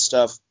information on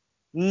stuff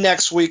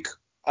next week.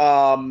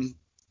 And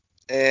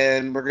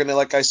we're going to,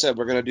 like I said,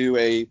 we're going to do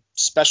a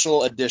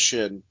special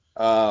edition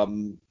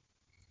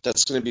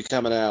that's going to be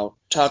coming out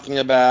talking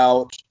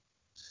about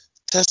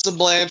Tessa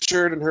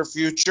Blanchard and her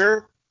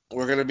future.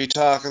 We're going to be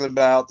talking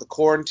about the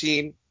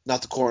quarantine,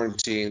 not the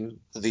quarantine,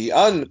 the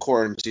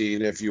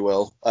unquarantine, if you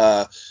will,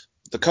 the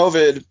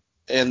COVID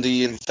and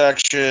the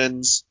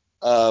infections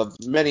of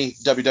many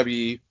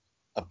WWE,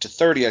 up to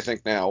 30, I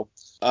think now,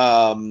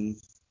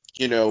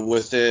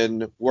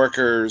 within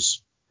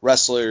workers,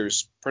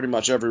 wrestlers, pretty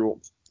much everyone.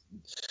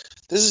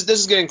 This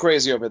is getting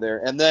crazy over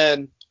there. And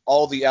then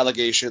all the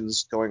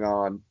allegations going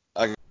on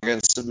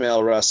against the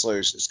male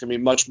wrestlers. It's going to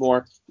be much more,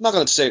 I'm not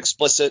going to say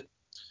explicit,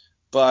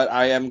 but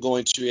I am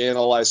going to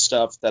analyze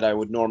stuff that I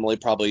would normally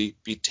probably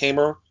be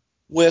tamer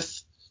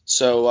with.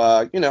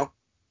 So, if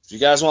you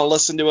guys want to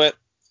listen to it,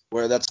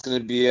 where that's going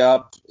to be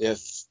up.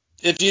 If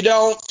you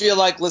don't feel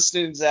like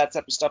listening to that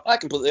type of stuff, I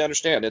completely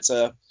understand. It's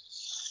a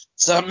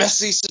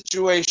messy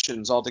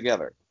situations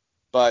altogether.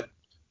 But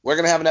we're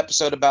going to have an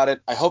episode about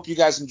it. I hope you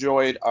guys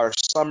enjoyed our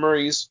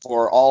summaries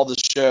for all the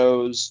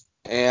shows.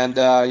 And,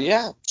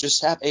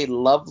 just have a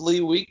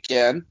lovely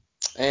weekend.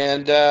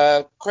 And,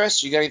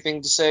 Chris, you got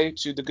anything to say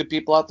to the good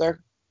people out there?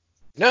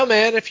 No,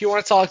 man. If you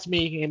want to talk to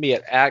me, you can be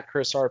at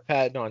Chris R.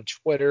 Patton on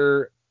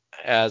Twitter.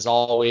 As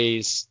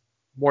always,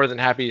 more than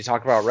happy to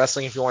talk about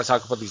wrestling. If you want to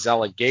talk about these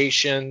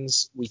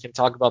allegations, we can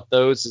talk about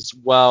those as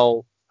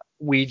well.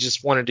 We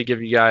just wanted to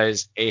give you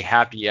guys a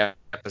happy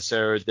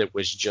episode that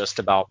was just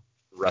about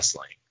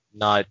wrestling,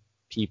 not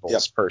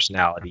people's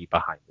personality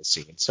behind the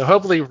scenes. So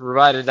hopefully we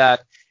provided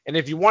that. And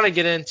if you want to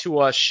get into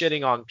us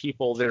shitting on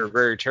people that are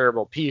very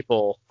terrible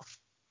people,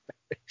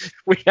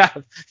 we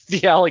have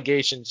the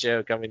allegation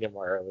show coming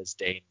tomorrow, as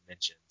Dane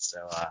mentioned. So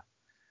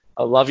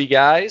I love you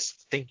guys.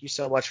 Thank you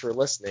so much for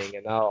listening,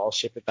 and I'll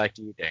ship it back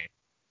to you, Dane.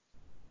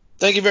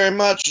 Thank you very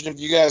much. And if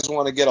you guys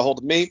want to get a hold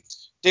of me,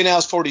 Dane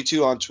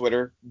Alves42 on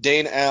Twitter,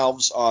 Dane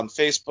Alves on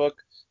Facebook.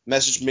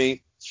 Message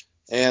me.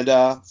 And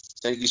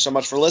thank you so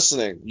much for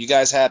listening. You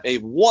guys have a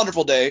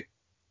wonderful day,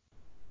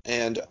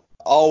 and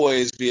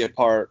always be a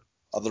part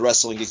of the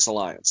Wrestling Geeks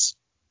Alliance.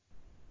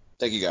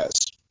 Thank you guys.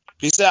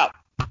 Peace out.